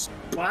of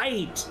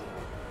Spite.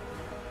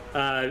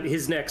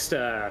 His next,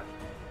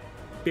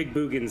 Big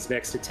Boogan's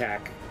next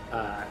attack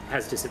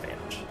has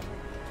disadvantage.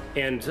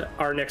 And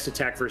our next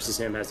attack versus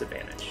him has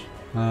advantage.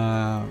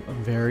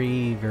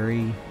 Very,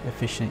 very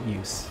efficient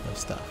use of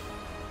stuff.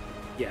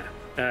 Yeah.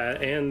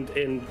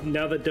 And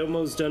now that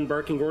Domo's done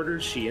barking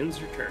orders, she ends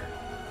her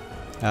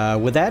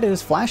turn. With that, it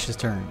is Flash's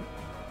turn.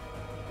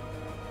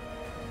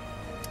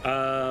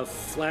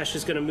 Flash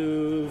is going to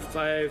move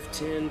 5,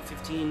 10,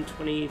 15,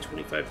 20,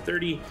 25,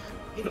 30.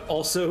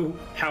 Also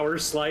power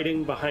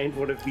sliding behind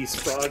one of these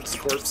frogs'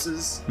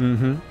 corpses.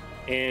 Mm-hmm.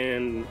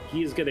 And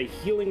he is going to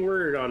healing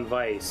word on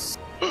Vice.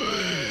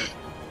 It's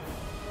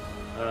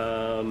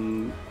a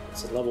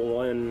level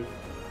 1.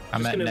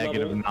 I'm at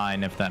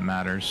 -9 if that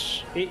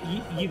matters.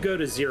 You go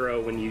to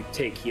 0 when you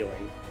take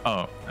healing.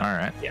 Oh, all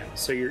right. Yeah,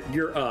 so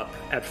you're up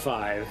at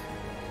 5.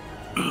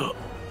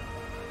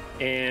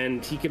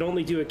 And he can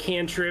only do a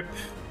cantrip.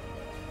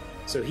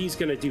 So he's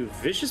going to do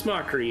Vicious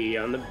Mockery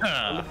on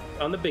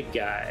the big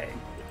guy.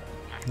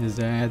 Is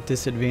that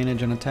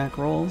disadvantage on attack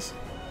rolls?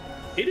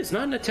 It is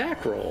not an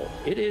attack roll.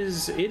 It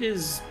is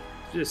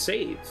a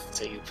save.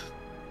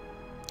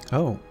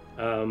 Oh.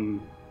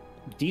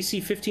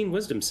 DC 15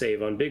 Wisdom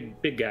save on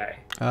big guy.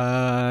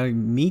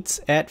 Meets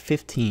at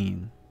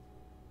 15.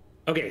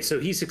 Okay, so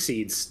he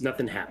succeeds.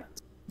 Nothing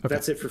happens. Okay.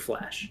 That's it for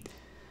Flash.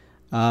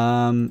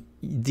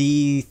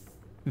 The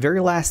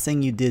very last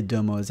thing you did,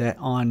 Domo, is that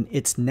on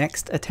its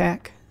next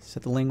attack? Is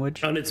that the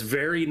language? On its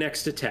very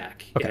next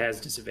attack, okay. It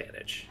has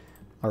disadvantage.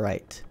 All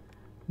right.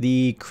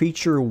 The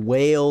creature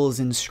wails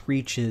and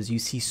screeches. You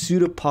see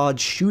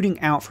pseudopods shooting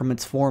out from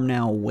its form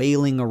now,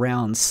 wailing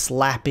around,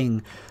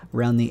 slapping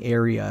around the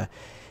area.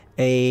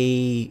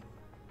 A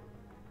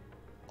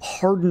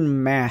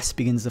hardened mass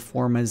begins to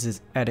form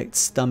at its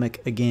stomach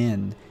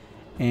again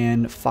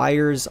and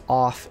fires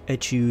off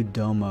at you,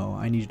 Domo.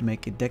 I need you to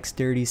make a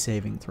dexterity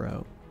saving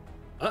throw.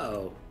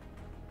 Uh-oh.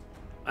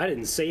 I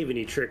didn't save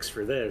any tricks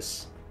for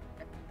this.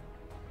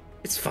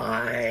 It's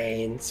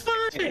fine. It's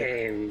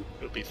fine.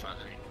 It'll be fine.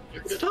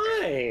 It's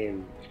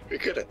fine. You're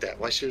good at that.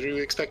 Why should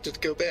we expect it to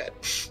go bad?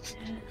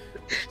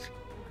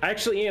 I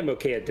actually am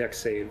okay at dex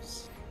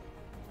saves.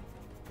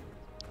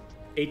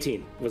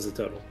 18 was the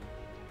total.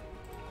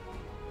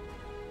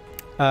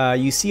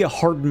 You see a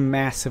hardened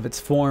mass of its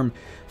form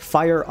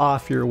fire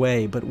off your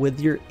way, but with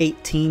your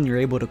 18, you're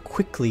able to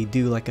quickly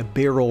do like a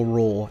barrel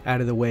roll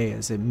out of the way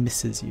as it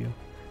misses you.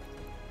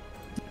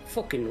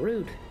 Fucking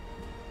rude.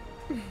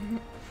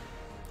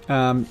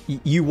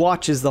 You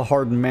watch as the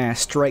hardened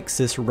mass strikes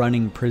this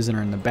running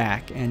prisoner in the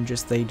back, and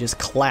they just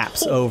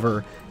collapse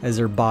over as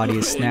their body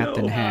is snapped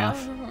in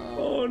half.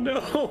 Oh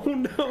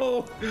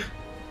no!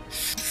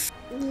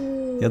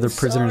 The other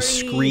prisoners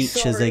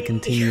screech as they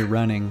continue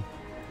running.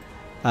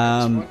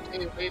 One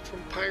day away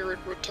from pirate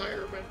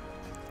retirement.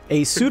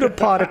 A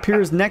pseudopod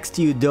appears next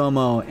to you,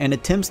 Domo, and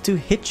attempts to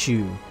hit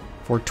you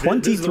for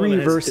 23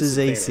 versus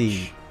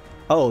AC.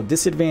 Oh,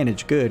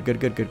 disadvantage. Good.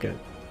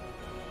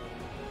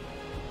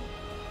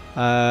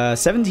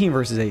 17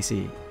 versus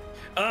AC.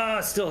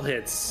 Still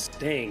hits.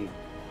 Dang.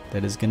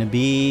 That is going to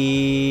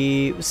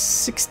be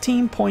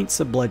 16 points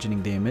of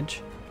bludgeoning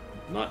damage.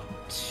 Not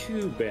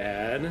too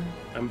bad.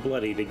 I'm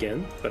bloodied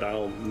again, but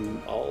I'll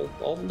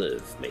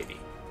live maybe.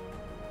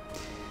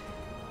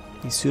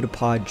 The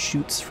pseudopod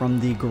shoots from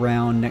the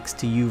ground next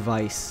to you,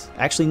 Vice.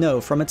 Actually,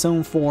 no, from its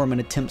own form and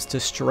attempts to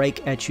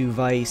strike at you,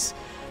 Vice.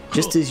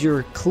 Just as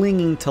you're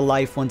clinging to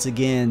life once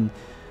again,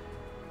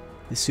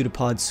 the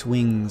pseudopod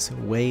swings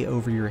way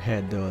over your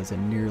head, though, as a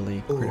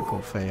nearly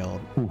critical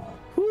failed.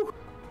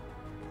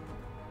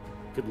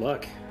 Good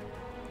luck.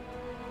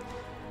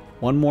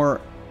 One more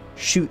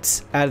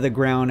shoots out of the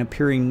ground,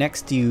 appearing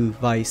next to you,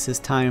 Vice. This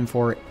time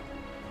for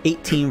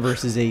 18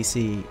 versus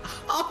AC.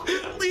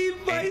 Leave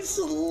Vice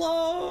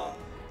alone.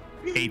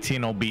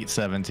 18 will beat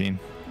 17.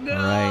 No. All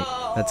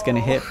right, that's going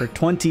to hit for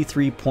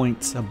 23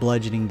 points of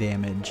bludgeoning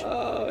damage.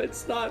 Oh,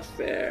 it's not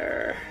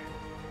fair.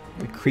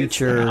 The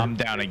creature I'm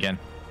down again.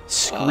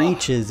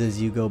 screeches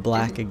as you go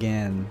black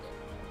again.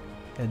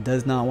 It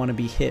does not want to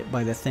be hit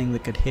by the thing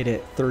that could hit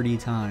it 30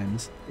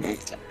 times.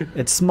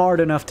 It's smart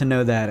enough to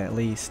know that, at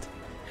least.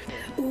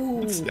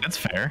 That's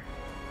fair.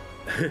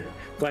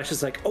 Flash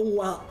is like, oh,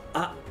 well,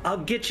 I'll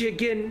get you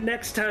again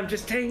next time.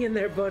 Just hang in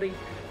there, buddy.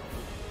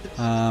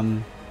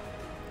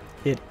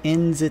 It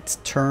ends its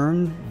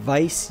turn.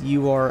 Vice,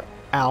 you are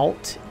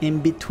out. In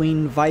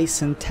between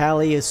Vice and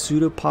Tali, a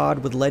pseudopod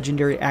with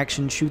legendary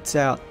action shoots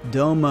out.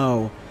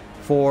 Domo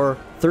for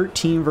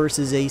 13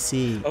 versus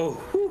AC. Oh,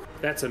 whew,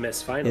 that's a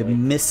miss, finally. It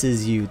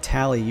misses you.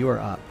 Tali, you are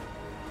up.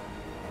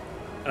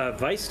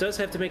 Vice does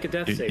have to make a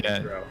death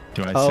saving throw.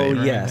 Do I Oh, save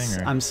or yes.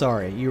 anything, or? I'm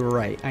sorry. You were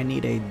right. I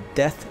need a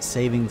death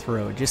saving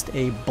throw. Just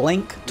a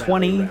blank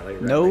 20.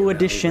 No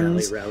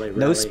additions.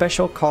 No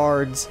special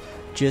cards.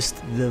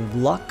 Just the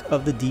luck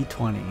of the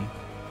D20.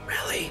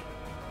 Rally.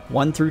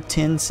 1 through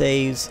 10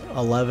 saves.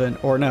 11.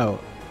 Or no.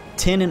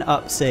 10 and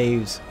up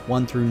saves.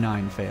 1 through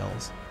 9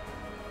 fails.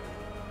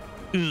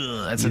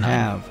 Ugh, that's You a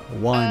have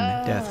one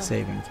death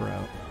saving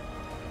throw.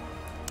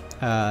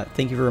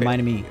 Thank you for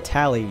reminding me.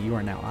 Tali, you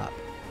are now up.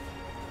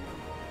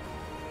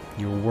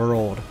 Your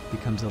world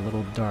becomes a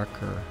little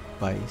darker,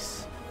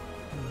 Vice.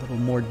 A little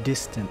more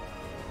distant.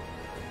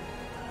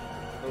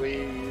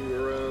 We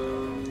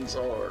runs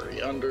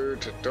Ari under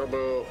to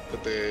Domo,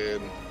 but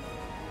then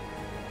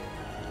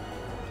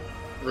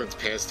runs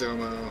past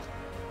Domo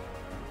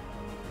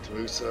to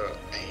Musa,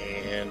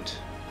 and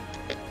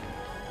I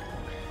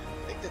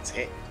think that's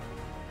it.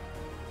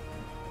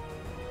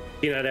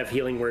 Do you not have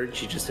healing word?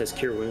 She just has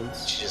cure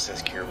wounds. She just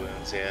has cure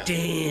wounds, yeah.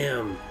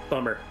 Damn.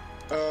 Bummer.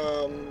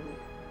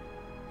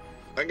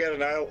 I got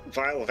a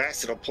vial of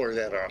acid. I'll pour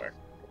that on her.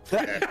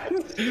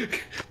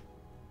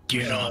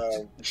 Get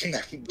on.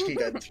 That's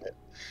it.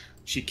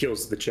 She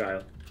kills the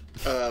child.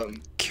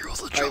 Kill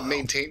the I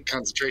maintain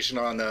concentration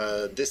on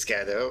this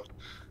guy though.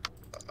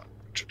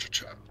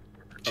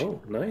 Oh,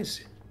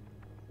 nice.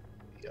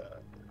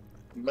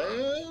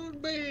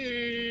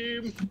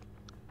 Moonbeam.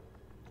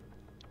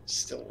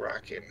 Still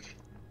rocking.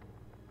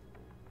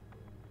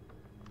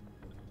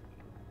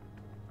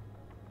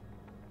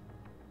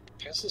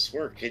 How's this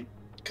work?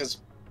 Because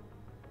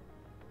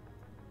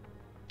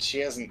she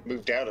hasn't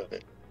moved out of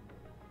it.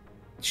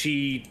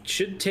 She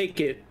should take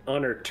it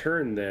on her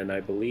turn then, I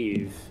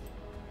believe.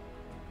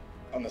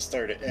 On the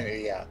start,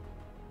 yeah.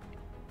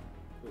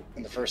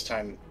 And the first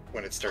time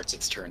when it starts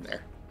its turn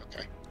there.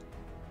 Okay.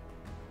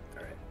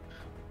 All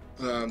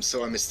right.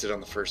 So I missed it on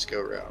the first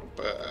go round,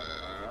 but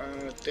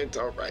it's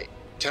all right.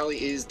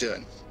 Tali is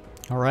done.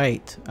 All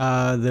right.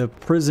 The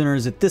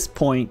prisoners at this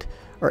point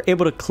are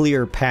able to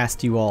clear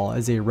past you all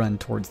as they run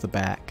towards the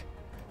back,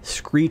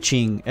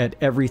 screeching at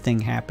everything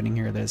happening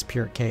here that is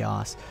pure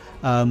chaos.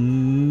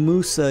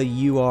 Musa,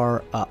 you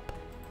are up.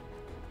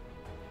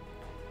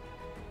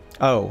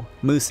 Oh,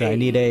 Musa, I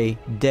need a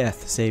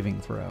death saving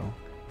throw.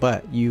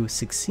 But you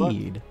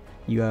succeed. What?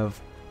 You have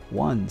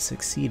one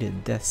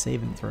succeeded death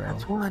saving throw.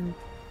 That's one.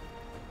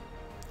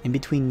 In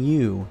between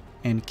you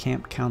and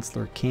Camp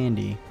Counselor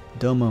Candee,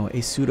 Domo,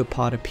 a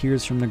pseudopod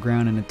appears from the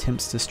ground and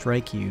attempts to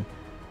strike you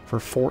for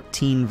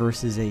 14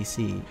 versus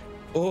AC.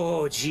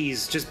 Oh,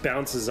 geez. Just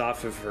bounces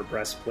off of her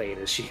breastplate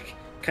as she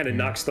kind of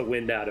knocks the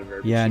wind out of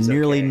her. Yeah,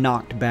 nearly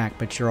knocked back,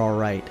 but you're all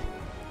right.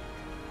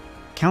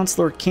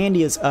 Counselor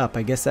Candee is up.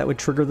 I guess that would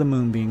trigger the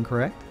moonbeam,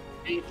 correct?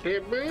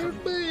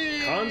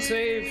 Con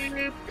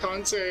save.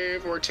 Con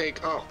save or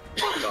take off.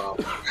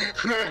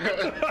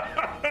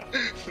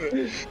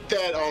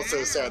 That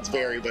also sounds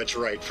very much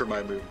right for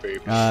my moonbeam.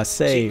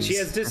 Saves. She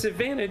has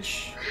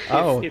disadvantage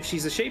if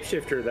she's a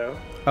shapeshifter, though.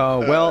 Oh,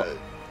 well,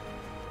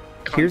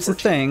 here's the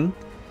thing.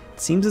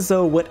 It seems as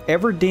though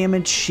whatever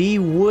damage she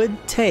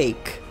would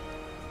take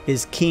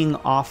is keying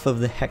off of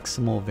the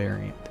heximal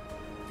variant.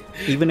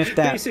 Even if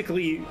that...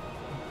 Basically,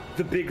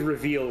 the big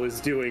reveal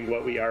is doing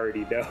what we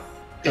already know.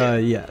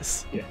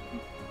 Yes. Yeah.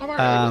 I'm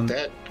alright with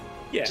that.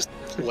 Yeah. Just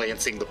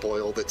lancing the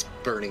boil that's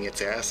burning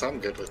its ass. I'm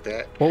good with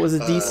that. What was the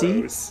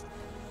DC?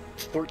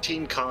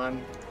 14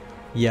 con.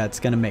 Yeah, it's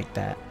going to make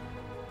that.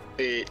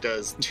 It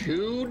does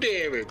 2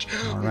 damage.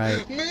 All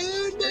right.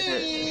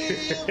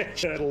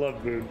 I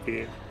love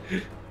Moonbeam.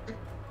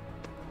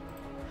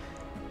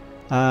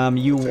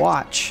 You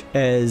watch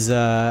as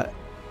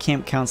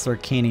Camp Counselor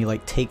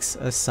Candee takes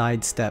a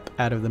sidestep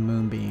out of the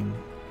moonbeam.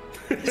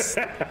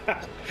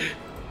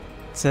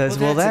 Says,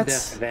 well,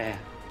 that's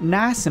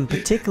nice and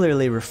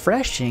particularly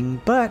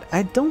refreshing, but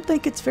I don't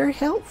think it's very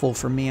helpful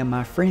for me and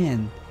my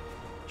friend.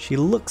 She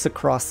looks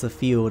across the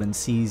field and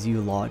sees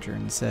you, Lodger,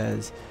 and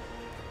says,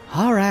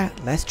 all right,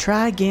 let's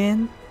try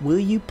again. Will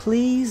you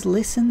please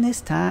listen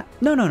this time?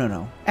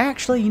 No.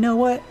 Actually, you know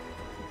what?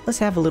 Let's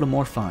have a little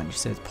more fun, she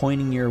says,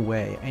 pointing your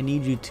way. I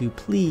need you to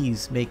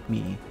please make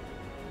me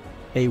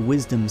a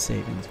wisdom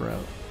saving throw.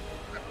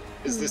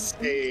 Is this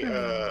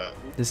a,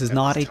 This is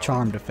not a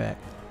charmed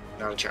effect.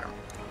 Not a charm.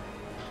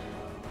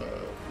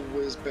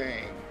 Whiz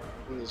bang.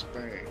 Whiz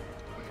bang.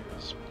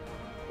 Whiz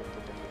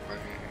bang.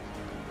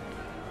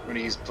 I'm gonna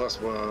use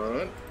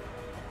 +1.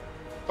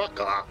 Fuck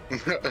off.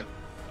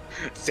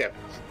 7.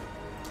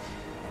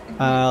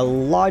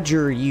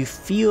 Lodger, you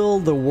feel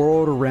the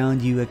world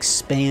around you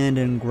expand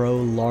and grow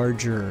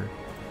larger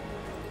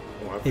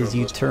as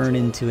you turn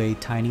into a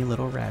tiny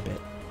little rabbit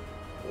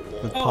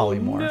with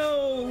polymorph.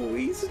 Oh no,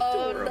 he's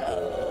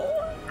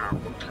adorable. I'm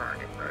a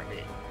tiny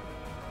rabbit.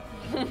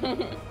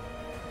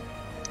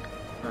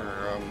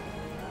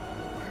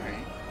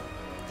 Alright.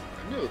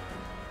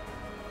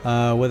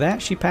 No. With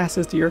that, she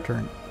passes to your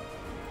turn.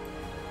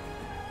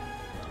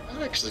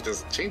 That actually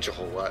doesn't change a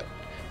whole lot.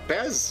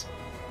 Baz,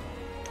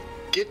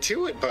 get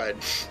to it, bud.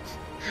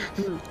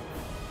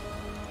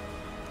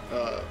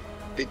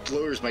 It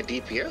lowers my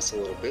DPS a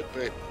little bit,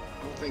 but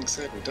all things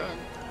said and done,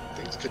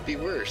 things could be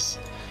worse.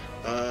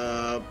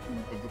 Alright.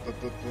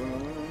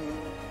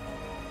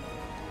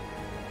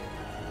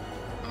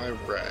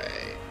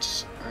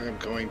 I'm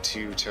going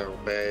to tell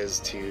Baz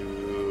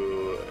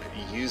to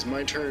use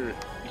my turn,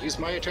 use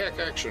my attack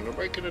action, or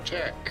make an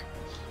attack.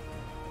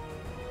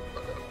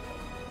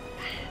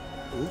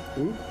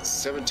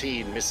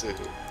 17 misses.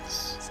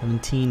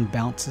 17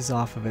 bounces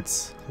off of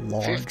its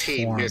large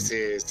 15 form.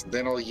 misses.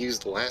 Then I'll use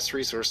the last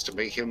resource to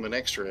make him an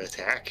extra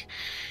attack.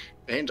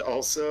 And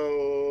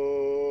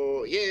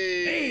also,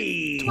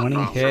 yay!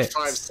 20 hits.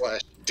 For 5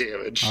 slash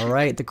damage. All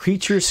right, the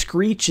creature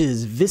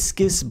screeches,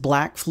 viscous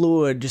black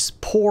fluid just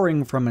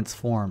pouring from its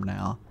form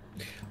now.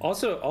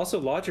 Also,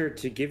 Lodger,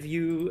 to give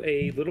you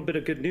a little bit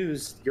of good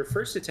news, your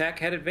first attack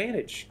had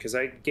advantage because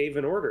I gave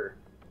an order.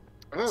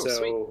 Oh,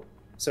 sweet.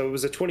 So it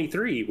was a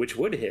 23, which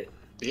would hit.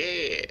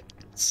 Yeah.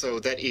 So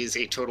that is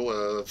a total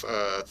of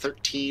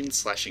 13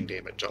 slashing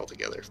damage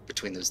altogether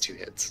between those 2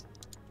 hits.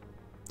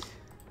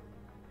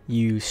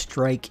 You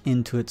strike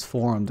into its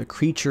form. The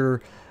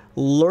creature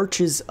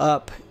lurches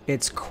up,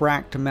 its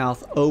cracked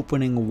mouth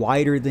opening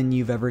wider than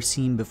you've ever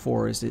seen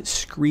before as it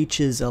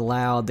screeches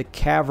aloud. The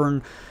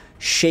cavern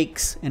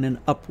shakes in an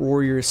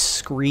uproarious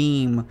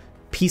scream,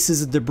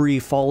 pieces of debris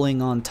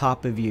falling on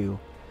top of you.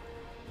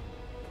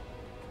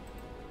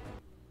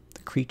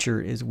 The creature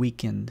is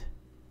weakened.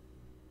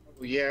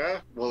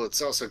 Yeah, well,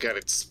 it's also got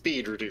its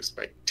speed reduced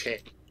by 10.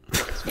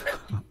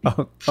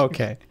 Oh,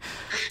 okay.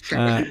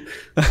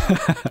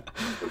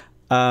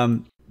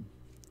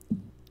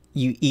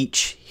 You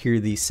each hear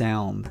the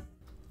sound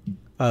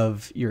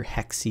of your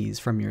hexes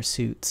from your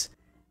suits.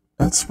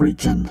 It's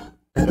weakened.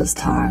 It is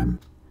time.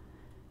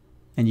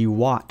 And you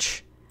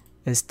watch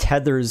as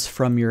tethers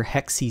from your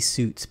hexy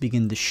suits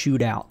begin to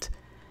shoot out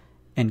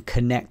and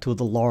connect with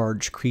a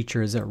large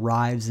creature as it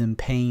writhes in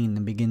pain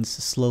and begins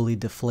to slowly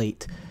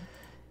deflate.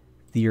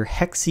 Your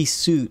hexy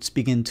suits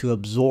begin to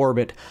absorb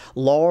it.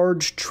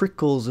 Large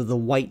trickles of the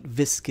white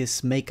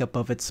viscous makeup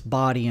of its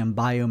body and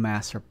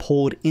biomass are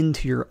pulled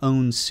into your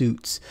own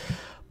suits,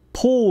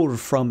 pulled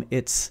from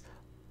its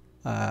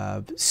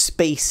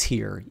space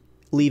here,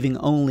 leaving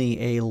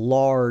only a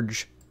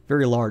large,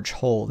 very large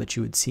hole that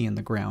you would see in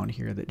the ground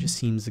here that just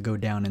seems to go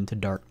down into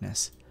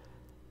darkness.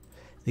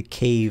 The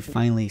cave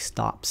finally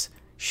stops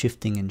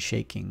shifting and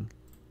shaking.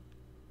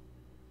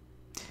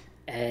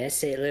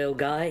 That's it, little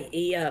guy.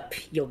 Eat up.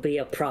 You'll be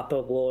a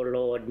proper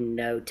warlord in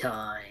no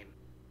time.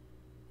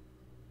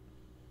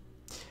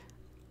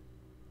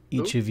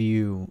 Each of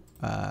you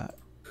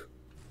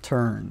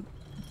turn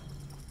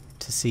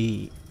to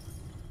see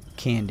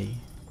Candee.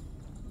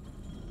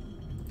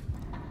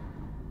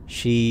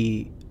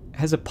 She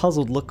has a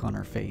puzzled look on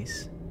her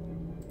face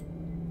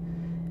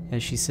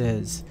as she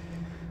says,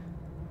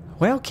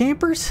 well,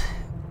 campers,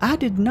 I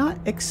did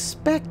not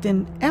expect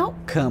an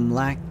outcome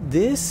like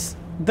this,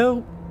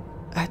 though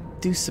I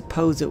do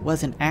suppose it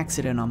was an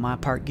accident on my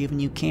part giving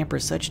you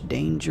campers such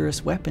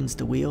dangerous weapons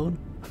to wield.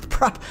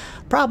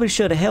 Probably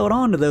should have held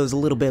on to those a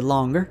little bit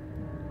longer.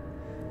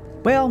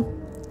 Well,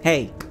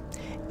 hey,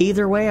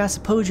 either way, I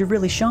suppose you've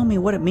really shown me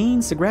what it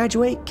means to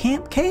graduate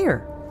Camp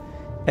Care.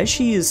 As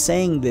she is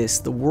saying this,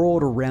 the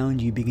world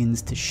around you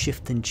begins to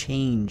shift and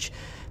change.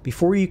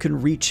 Before you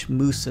can reach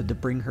Musa to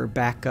bring her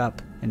back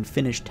up and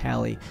finish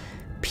Tali,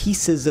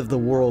 pieces of the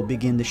world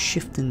begin to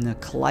shift in a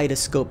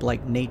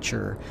kaleidoscope-like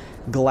nature,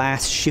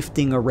 glass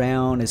shifting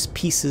around as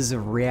pieces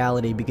of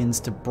reality begins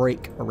to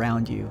break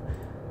around you.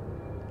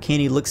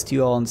 Candee looks to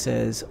you all and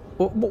says,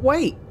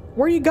 wait,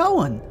 where are you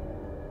going?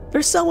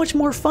 There's so much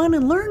more fun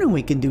and learning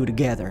we can do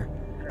together.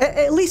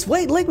 At least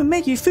wait, let me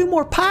make you a few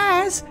more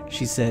pies,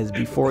 she says,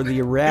 before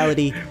the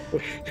reality...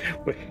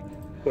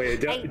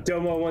 Wait,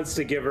 Domo wants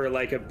to give her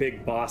like a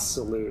big boss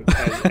salute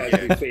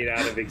as we fade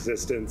out of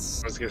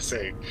existence. I was gonna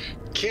say,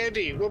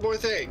 Candee, one more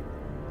thing.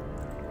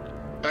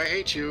 I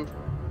hate you.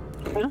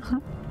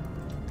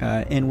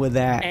 And with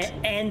that,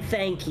 and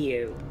thank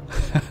you.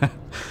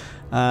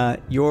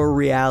 your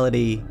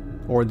reality,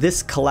 or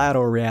this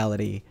collateral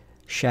reality,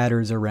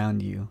 shatters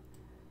around you,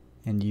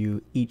 and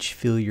you each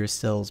feel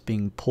yourselves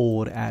being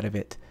pulled out of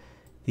it.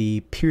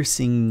 The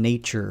piercing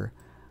nature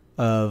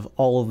of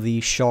all of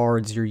the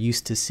shards you're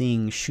used to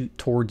seeing shoot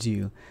towards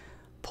you,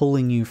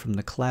 pulling you from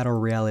the collateral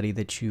reality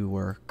that you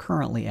were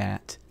currently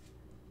at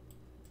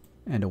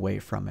and away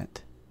from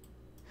it.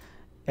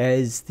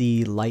 As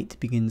the light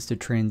begins to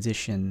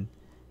transition,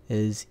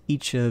 as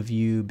each of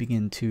you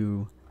begin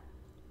to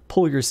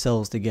pull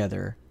yourselves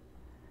together,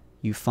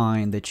 you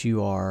find that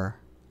you are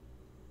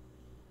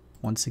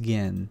once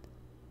again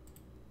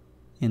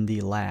in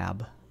the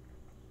lab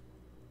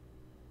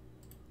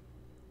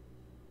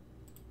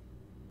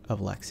of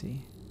Lexi.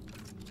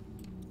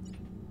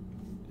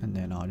 And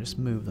then I'll just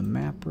move the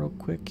map real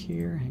quick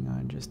here. Hang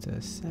on just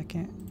a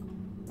second.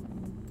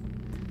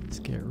 Let's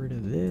get rid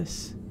of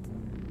this.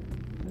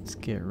 Let's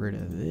get rid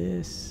of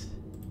this.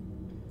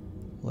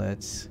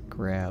 Let's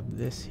grab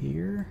this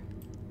here.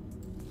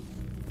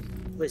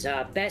 Was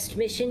our best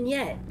mission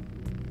yet.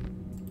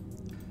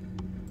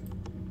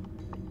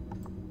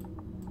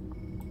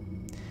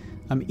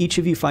 Each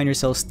of you find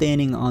yourself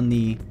standing on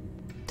the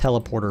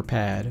teleporter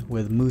pad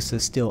with Musa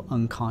still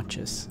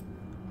unconscious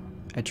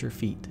at your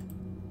feet.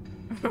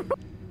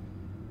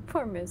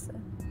 Poor Musa.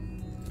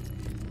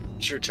 I'm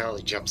sure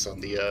Tali jumps on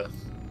the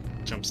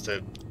jumps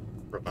to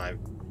revive.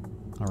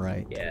 All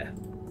right. Yeah.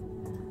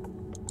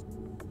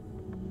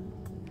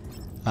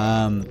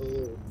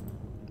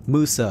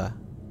 Musa,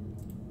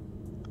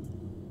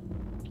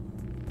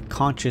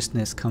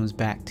 consciousness comes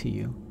back to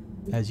you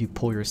as you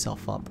pull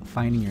yourself up,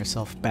 finding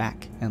yourself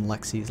back in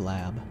Lexi's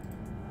lab.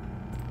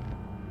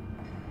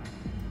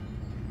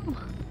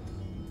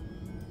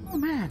 Oh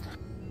man.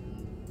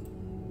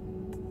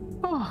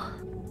 Oh,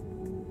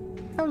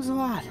 that was a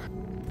lot.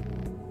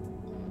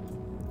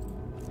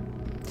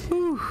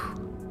 Whew.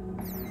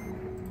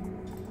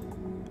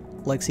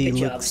 Lexi Good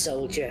job, looks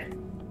soldier.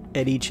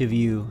 at each of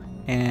you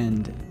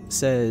and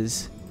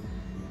says,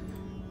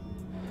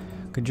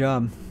 "Good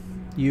job.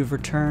 You've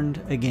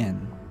returned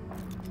again.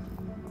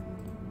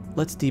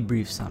 Let's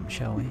debrief some,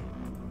 shall we?"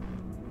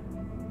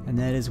 And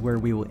that is where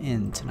we will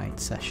end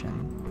tonight's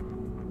session.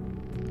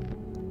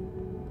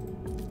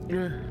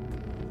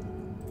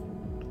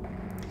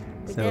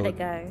 We did it,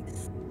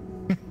 guys.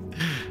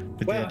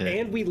 Wow,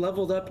 and we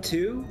leveled up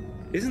too?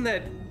 Isn't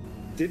that...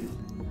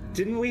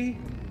 Didn't we?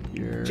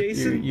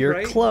 Jason, you're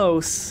right?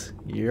 close.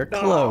 You're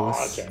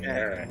close. Oh, okay.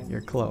 All right. You're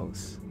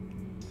close.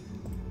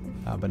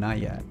 But not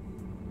yet.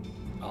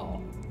 Oh.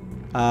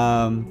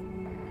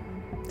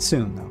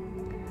 Soon though.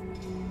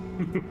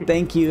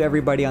 Thank you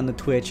everybody on the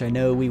Twitch. I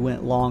know we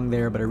went long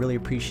there, but I really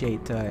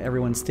appreciate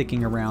everyone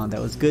sticking around.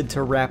 That was good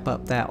to wrap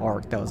up that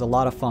arc. That was a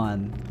lot of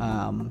fun.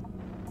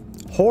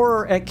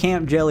 Horror at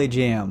Camp Jelly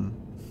Jam.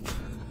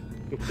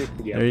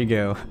 Yep. There you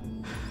go.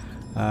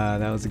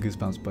 That was a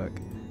Goosebumps book.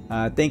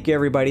 Thank you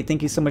everybody.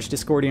 Thank you so much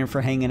Discordian for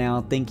hanging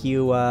out. Thank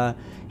you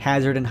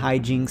Hazard and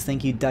Hijinks.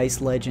 Thank you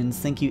Dice Legends.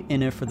 Thank you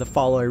Inna for the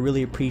follow. I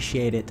really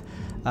appreciate it.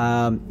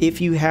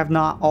 If you have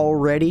not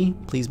already,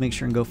 please make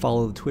sure and go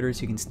follow the Twitter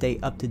so you can stay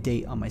up to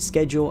date on my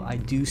schedule. I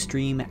do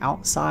stream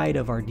outside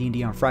of our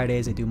D&D on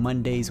Fridays. I do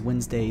Mondays,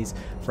 Wednesdays,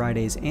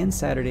 Fridays, and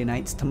Saturday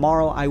nights.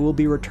 Tomorrow I will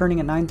be returning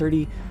at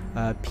 9:30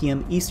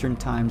 p.m. Eastern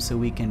time so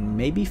we can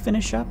maybe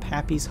finish up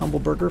Happy's Humble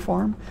Burger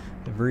Farm.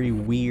 A very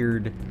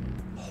weird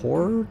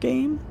horror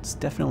game. It's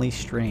definitely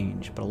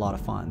strange, but a lot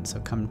of fun. So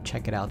come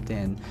check it out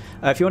then.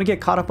 If you want to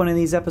get caught up on any of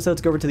these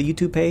episodes, go over to the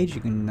YouTube page.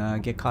 You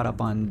can get caught up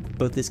on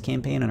both this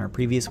campaign and our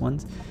previous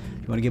ones.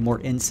 If you want to get more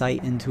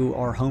insight into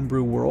our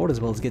homebrew world,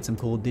 as well as get some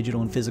cool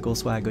digital and physical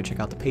swag, go check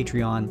out the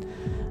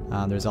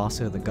Patreon. There's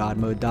also the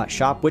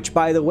godmode.shop, which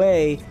by the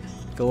way,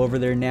 go over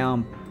there now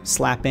and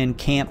slap in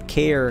Camp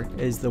Care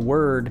as the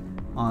word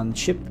on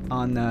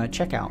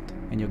checkout,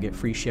 and you'll get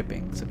free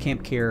shipping. So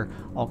Camp Care,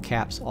 all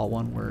caps, all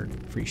one word,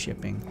 free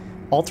shipping,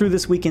 all through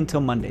this week until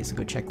Monday. So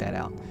go check that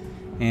out.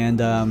 And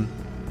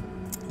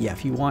yeah,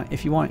 if you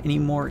want any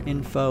more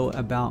info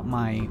about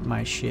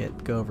my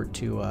shit, go over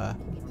to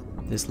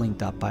this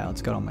link.bio.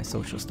 It's got all my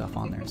social stuff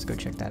on there. So go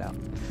check that out.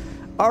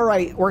 All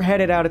right, we're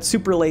headed out. It's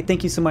super late.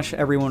 Thank you so much,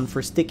 everyone,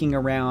 for sticking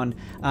around.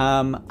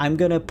 I'm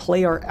going to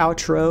play our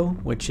outro,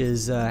 which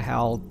is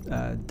how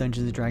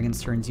Dungeons &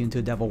 Dragons turns you into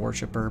a devil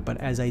worshiper.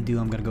 But as I do,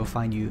 I'm going to go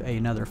find you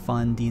another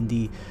fun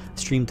D&D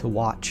stream to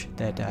watch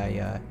that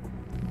I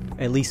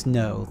at least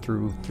know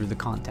through the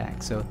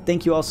contact. So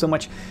thank you all so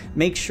much.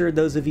 Make sure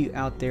those of you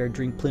out there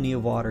drink plenty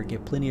of water,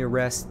 get plenty of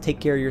rest, take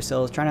care of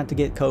yourselves. Try not to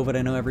get COVID.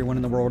 I know everyone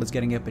in the world is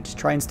getting it, but just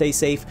try and stay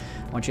safe.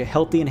 I want you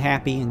healthy and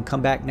happy, and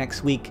come back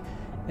next week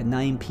at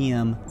 9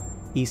 p.m.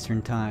 Eastern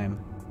time.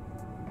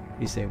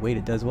 You say, wait,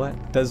 it does what?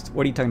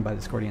 What are you talking about,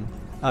 Discordian?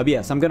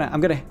 Yes, I'm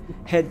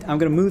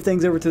gonna move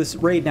things over to this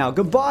raid now.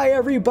 Goodbye,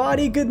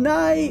 everybody. Good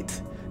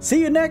night. See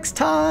you next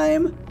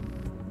time.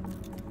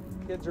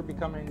 Kids are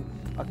becoming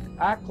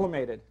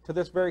acclimated to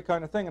this very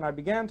kind of thing, and I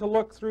began to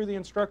look through the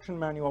instruction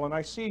manual, and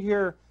I see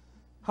here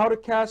how to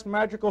cast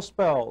magical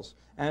spells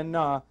and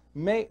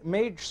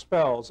mage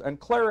spells and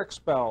cleric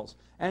spells,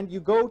 and you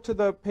go to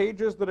the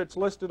pages that it's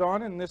listed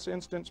on, in this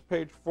instance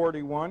page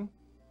 41,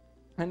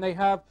 and they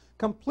have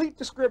complete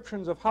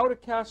descriptions of how to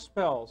cast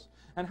spells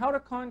and how to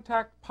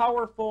contact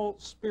powerful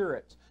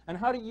spirits and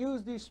how to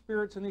use these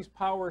spirits and these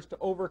powers to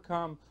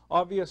overcome,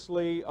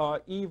 obviously,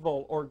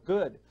 evil or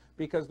good,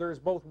 because there's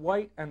both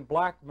white and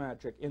black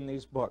magic in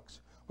these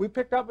books. We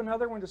picked up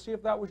another one to see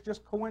if that was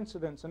just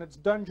coincidence, and it's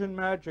dungeon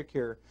magic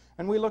here.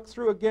 And we look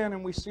through again,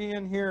 and we see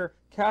in here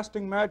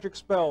casting magic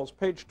spells,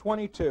 page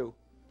 22,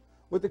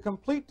 with a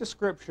complete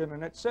description.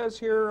 And it says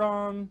here,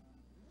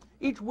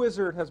 each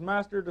wizard has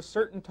mastered a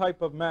certain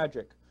type of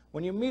magic.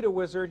 When you meet a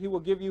wizard, he will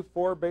give you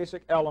 4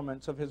 basic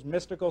elements of his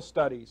mystical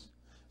studies.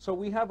 So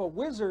we have a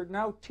wizard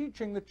now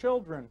teaching the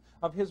children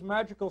of his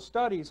magical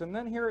studies. And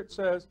then here it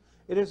says,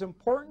 it is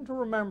important to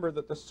remember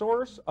that the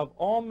source of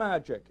all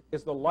magic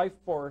is the life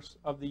force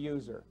of the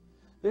user.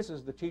 This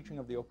is the teaching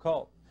of the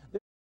occult.